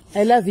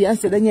 I love you.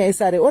 Answer danya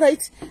esare. All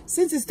right.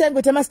 Since it's time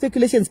to take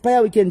speculations,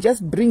 paya we can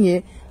just bring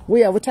here.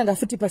 We have tanga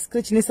futi pa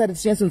scratch nesare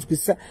tichance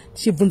nzwisisa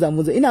tichibvunza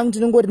mvunzo. Ina kuti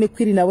ndongori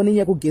nekwiri nawo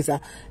nenya kugeza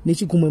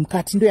nechigumwe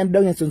mkati ndo yandoda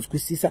unyatso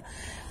nzwisisa.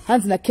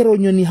 Hanzi na Carol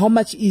Nyoni how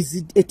much is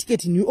it a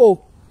ticket in you?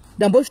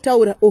 Dambo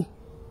shtaura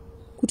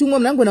kuti mwe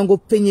mnango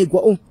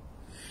nangopenyegwa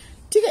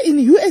tika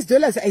in US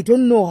dollars I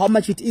don't know how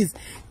much it is.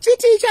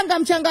 Chiti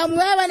changamu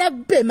vana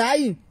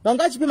kupemai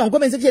vanga chipema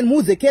comment section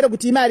muuzekere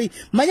kuti imari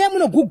manya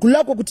muno google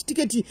lako kuti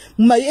tiketi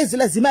muma US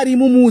dollars imari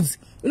mumudzi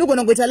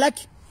unogona ngoita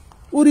lucky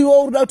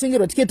uriwo urida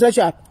kutengerwa tiketi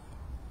racho apa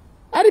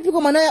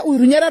aripiko mwana ya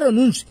runyararo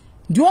nunzvi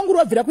ndiwangu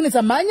wabvira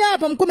kunetsa manya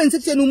apa mucomment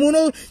section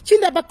muno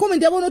chinda pa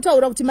comment yavo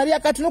unotaura kuti mari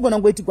yakati unogona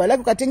ngoiti gwa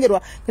lako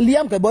katengerwa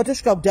Liam Gaiba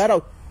tosvika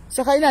kudhara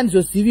saka ina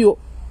handizoziviwo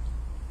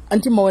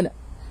antimaona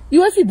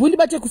iwe fibundi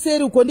bate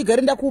kuseri uko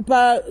ndigare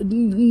ndakupa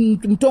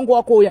mutongo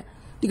wako uya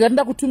ndigare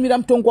ndakutumira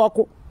mutongo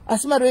wako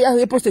asi mari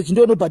yepostage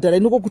ndio unobhadhara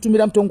inoko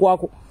kutumira mutongo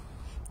wako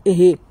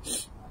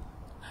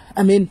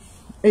amen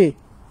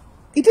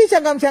iti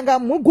changa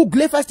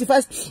mugoogle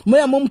fast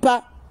moya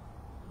mumpa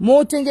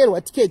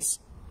motengerwa ticket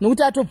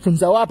nokuti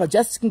atobvunza wapa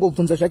just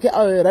kungobvunza zvake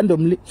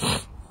randomly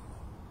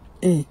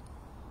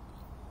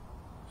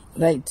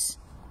right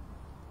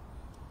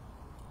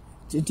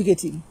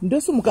ticket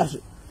ndosumukazve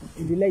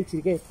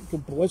ndilaitirike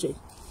kubhuwacha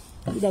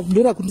ida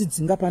kundora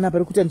kundidzinga pana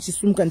pari kuti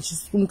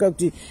ndichisumuka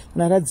kuti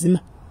naradzima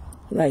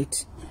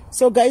right.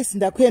 So guys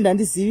ndakuenda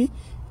ndizivi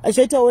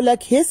achaitawo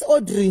lucky yes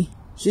Audrey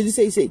zviri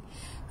sei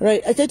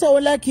right achaitawo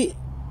lucky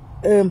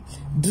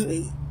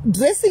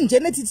dressing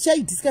Janet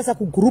tichaidiscussa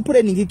kugroup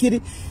learning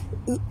kiri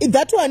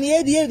that one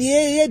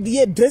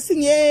ye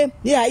dressing ye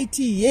IT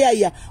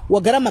ye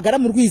wagara magara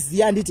muri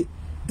kuiziya anditi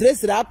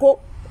dress rako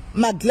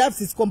my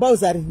gloves is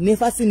compulsory ne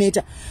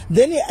fascinator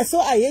then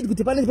so I had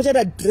kuti pane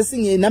pachata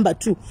dressing ye number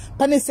 2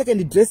 pane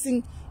second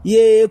dressing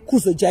ye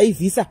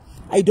kuzojaivisa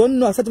I don't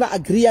know asati va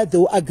agree they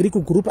will agree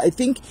ku group I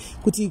think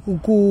kuti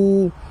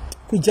ku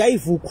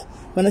jaivuku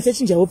vana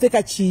chechinja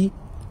vopfeka chi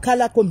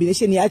color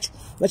combination yacho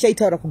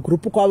vachaitaura ku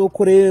group kwavo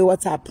kure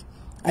WhatsApp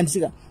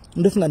andika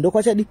ndofunga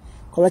ndokwachadi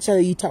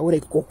kwavachaitaura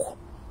ikoko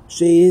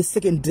zve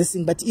second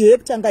dressing but iyo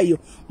yekutanga iyo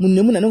munhu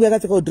nemunhu anenge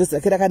akapfeka dress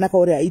rake rakanaka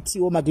uri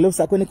haitiwo magloves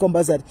ako ne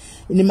compulsory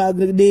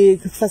ne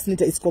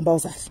fascinator is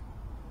compulsory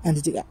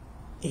anditika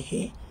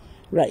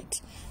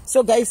right.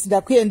 So guys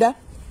ndakuenda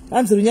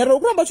hanzi runyararo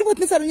kuramba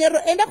uchingotinesa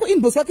runyararo enda ku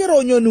inbox wake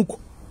ronyonuko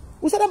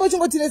usaramba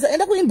uchingotinesa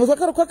enda ku inbox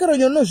wake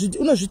ronyono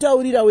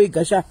unozvitaurira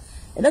wega sha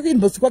enda ku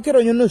inbox kwake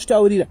ronyono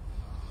unozvitaurira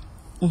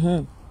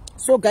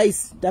so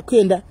guys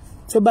ndakuenda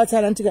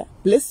tobatsana ntika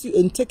bless you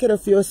and take care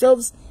of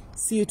yourselves.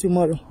 See you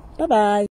tomorrow. Bye bye.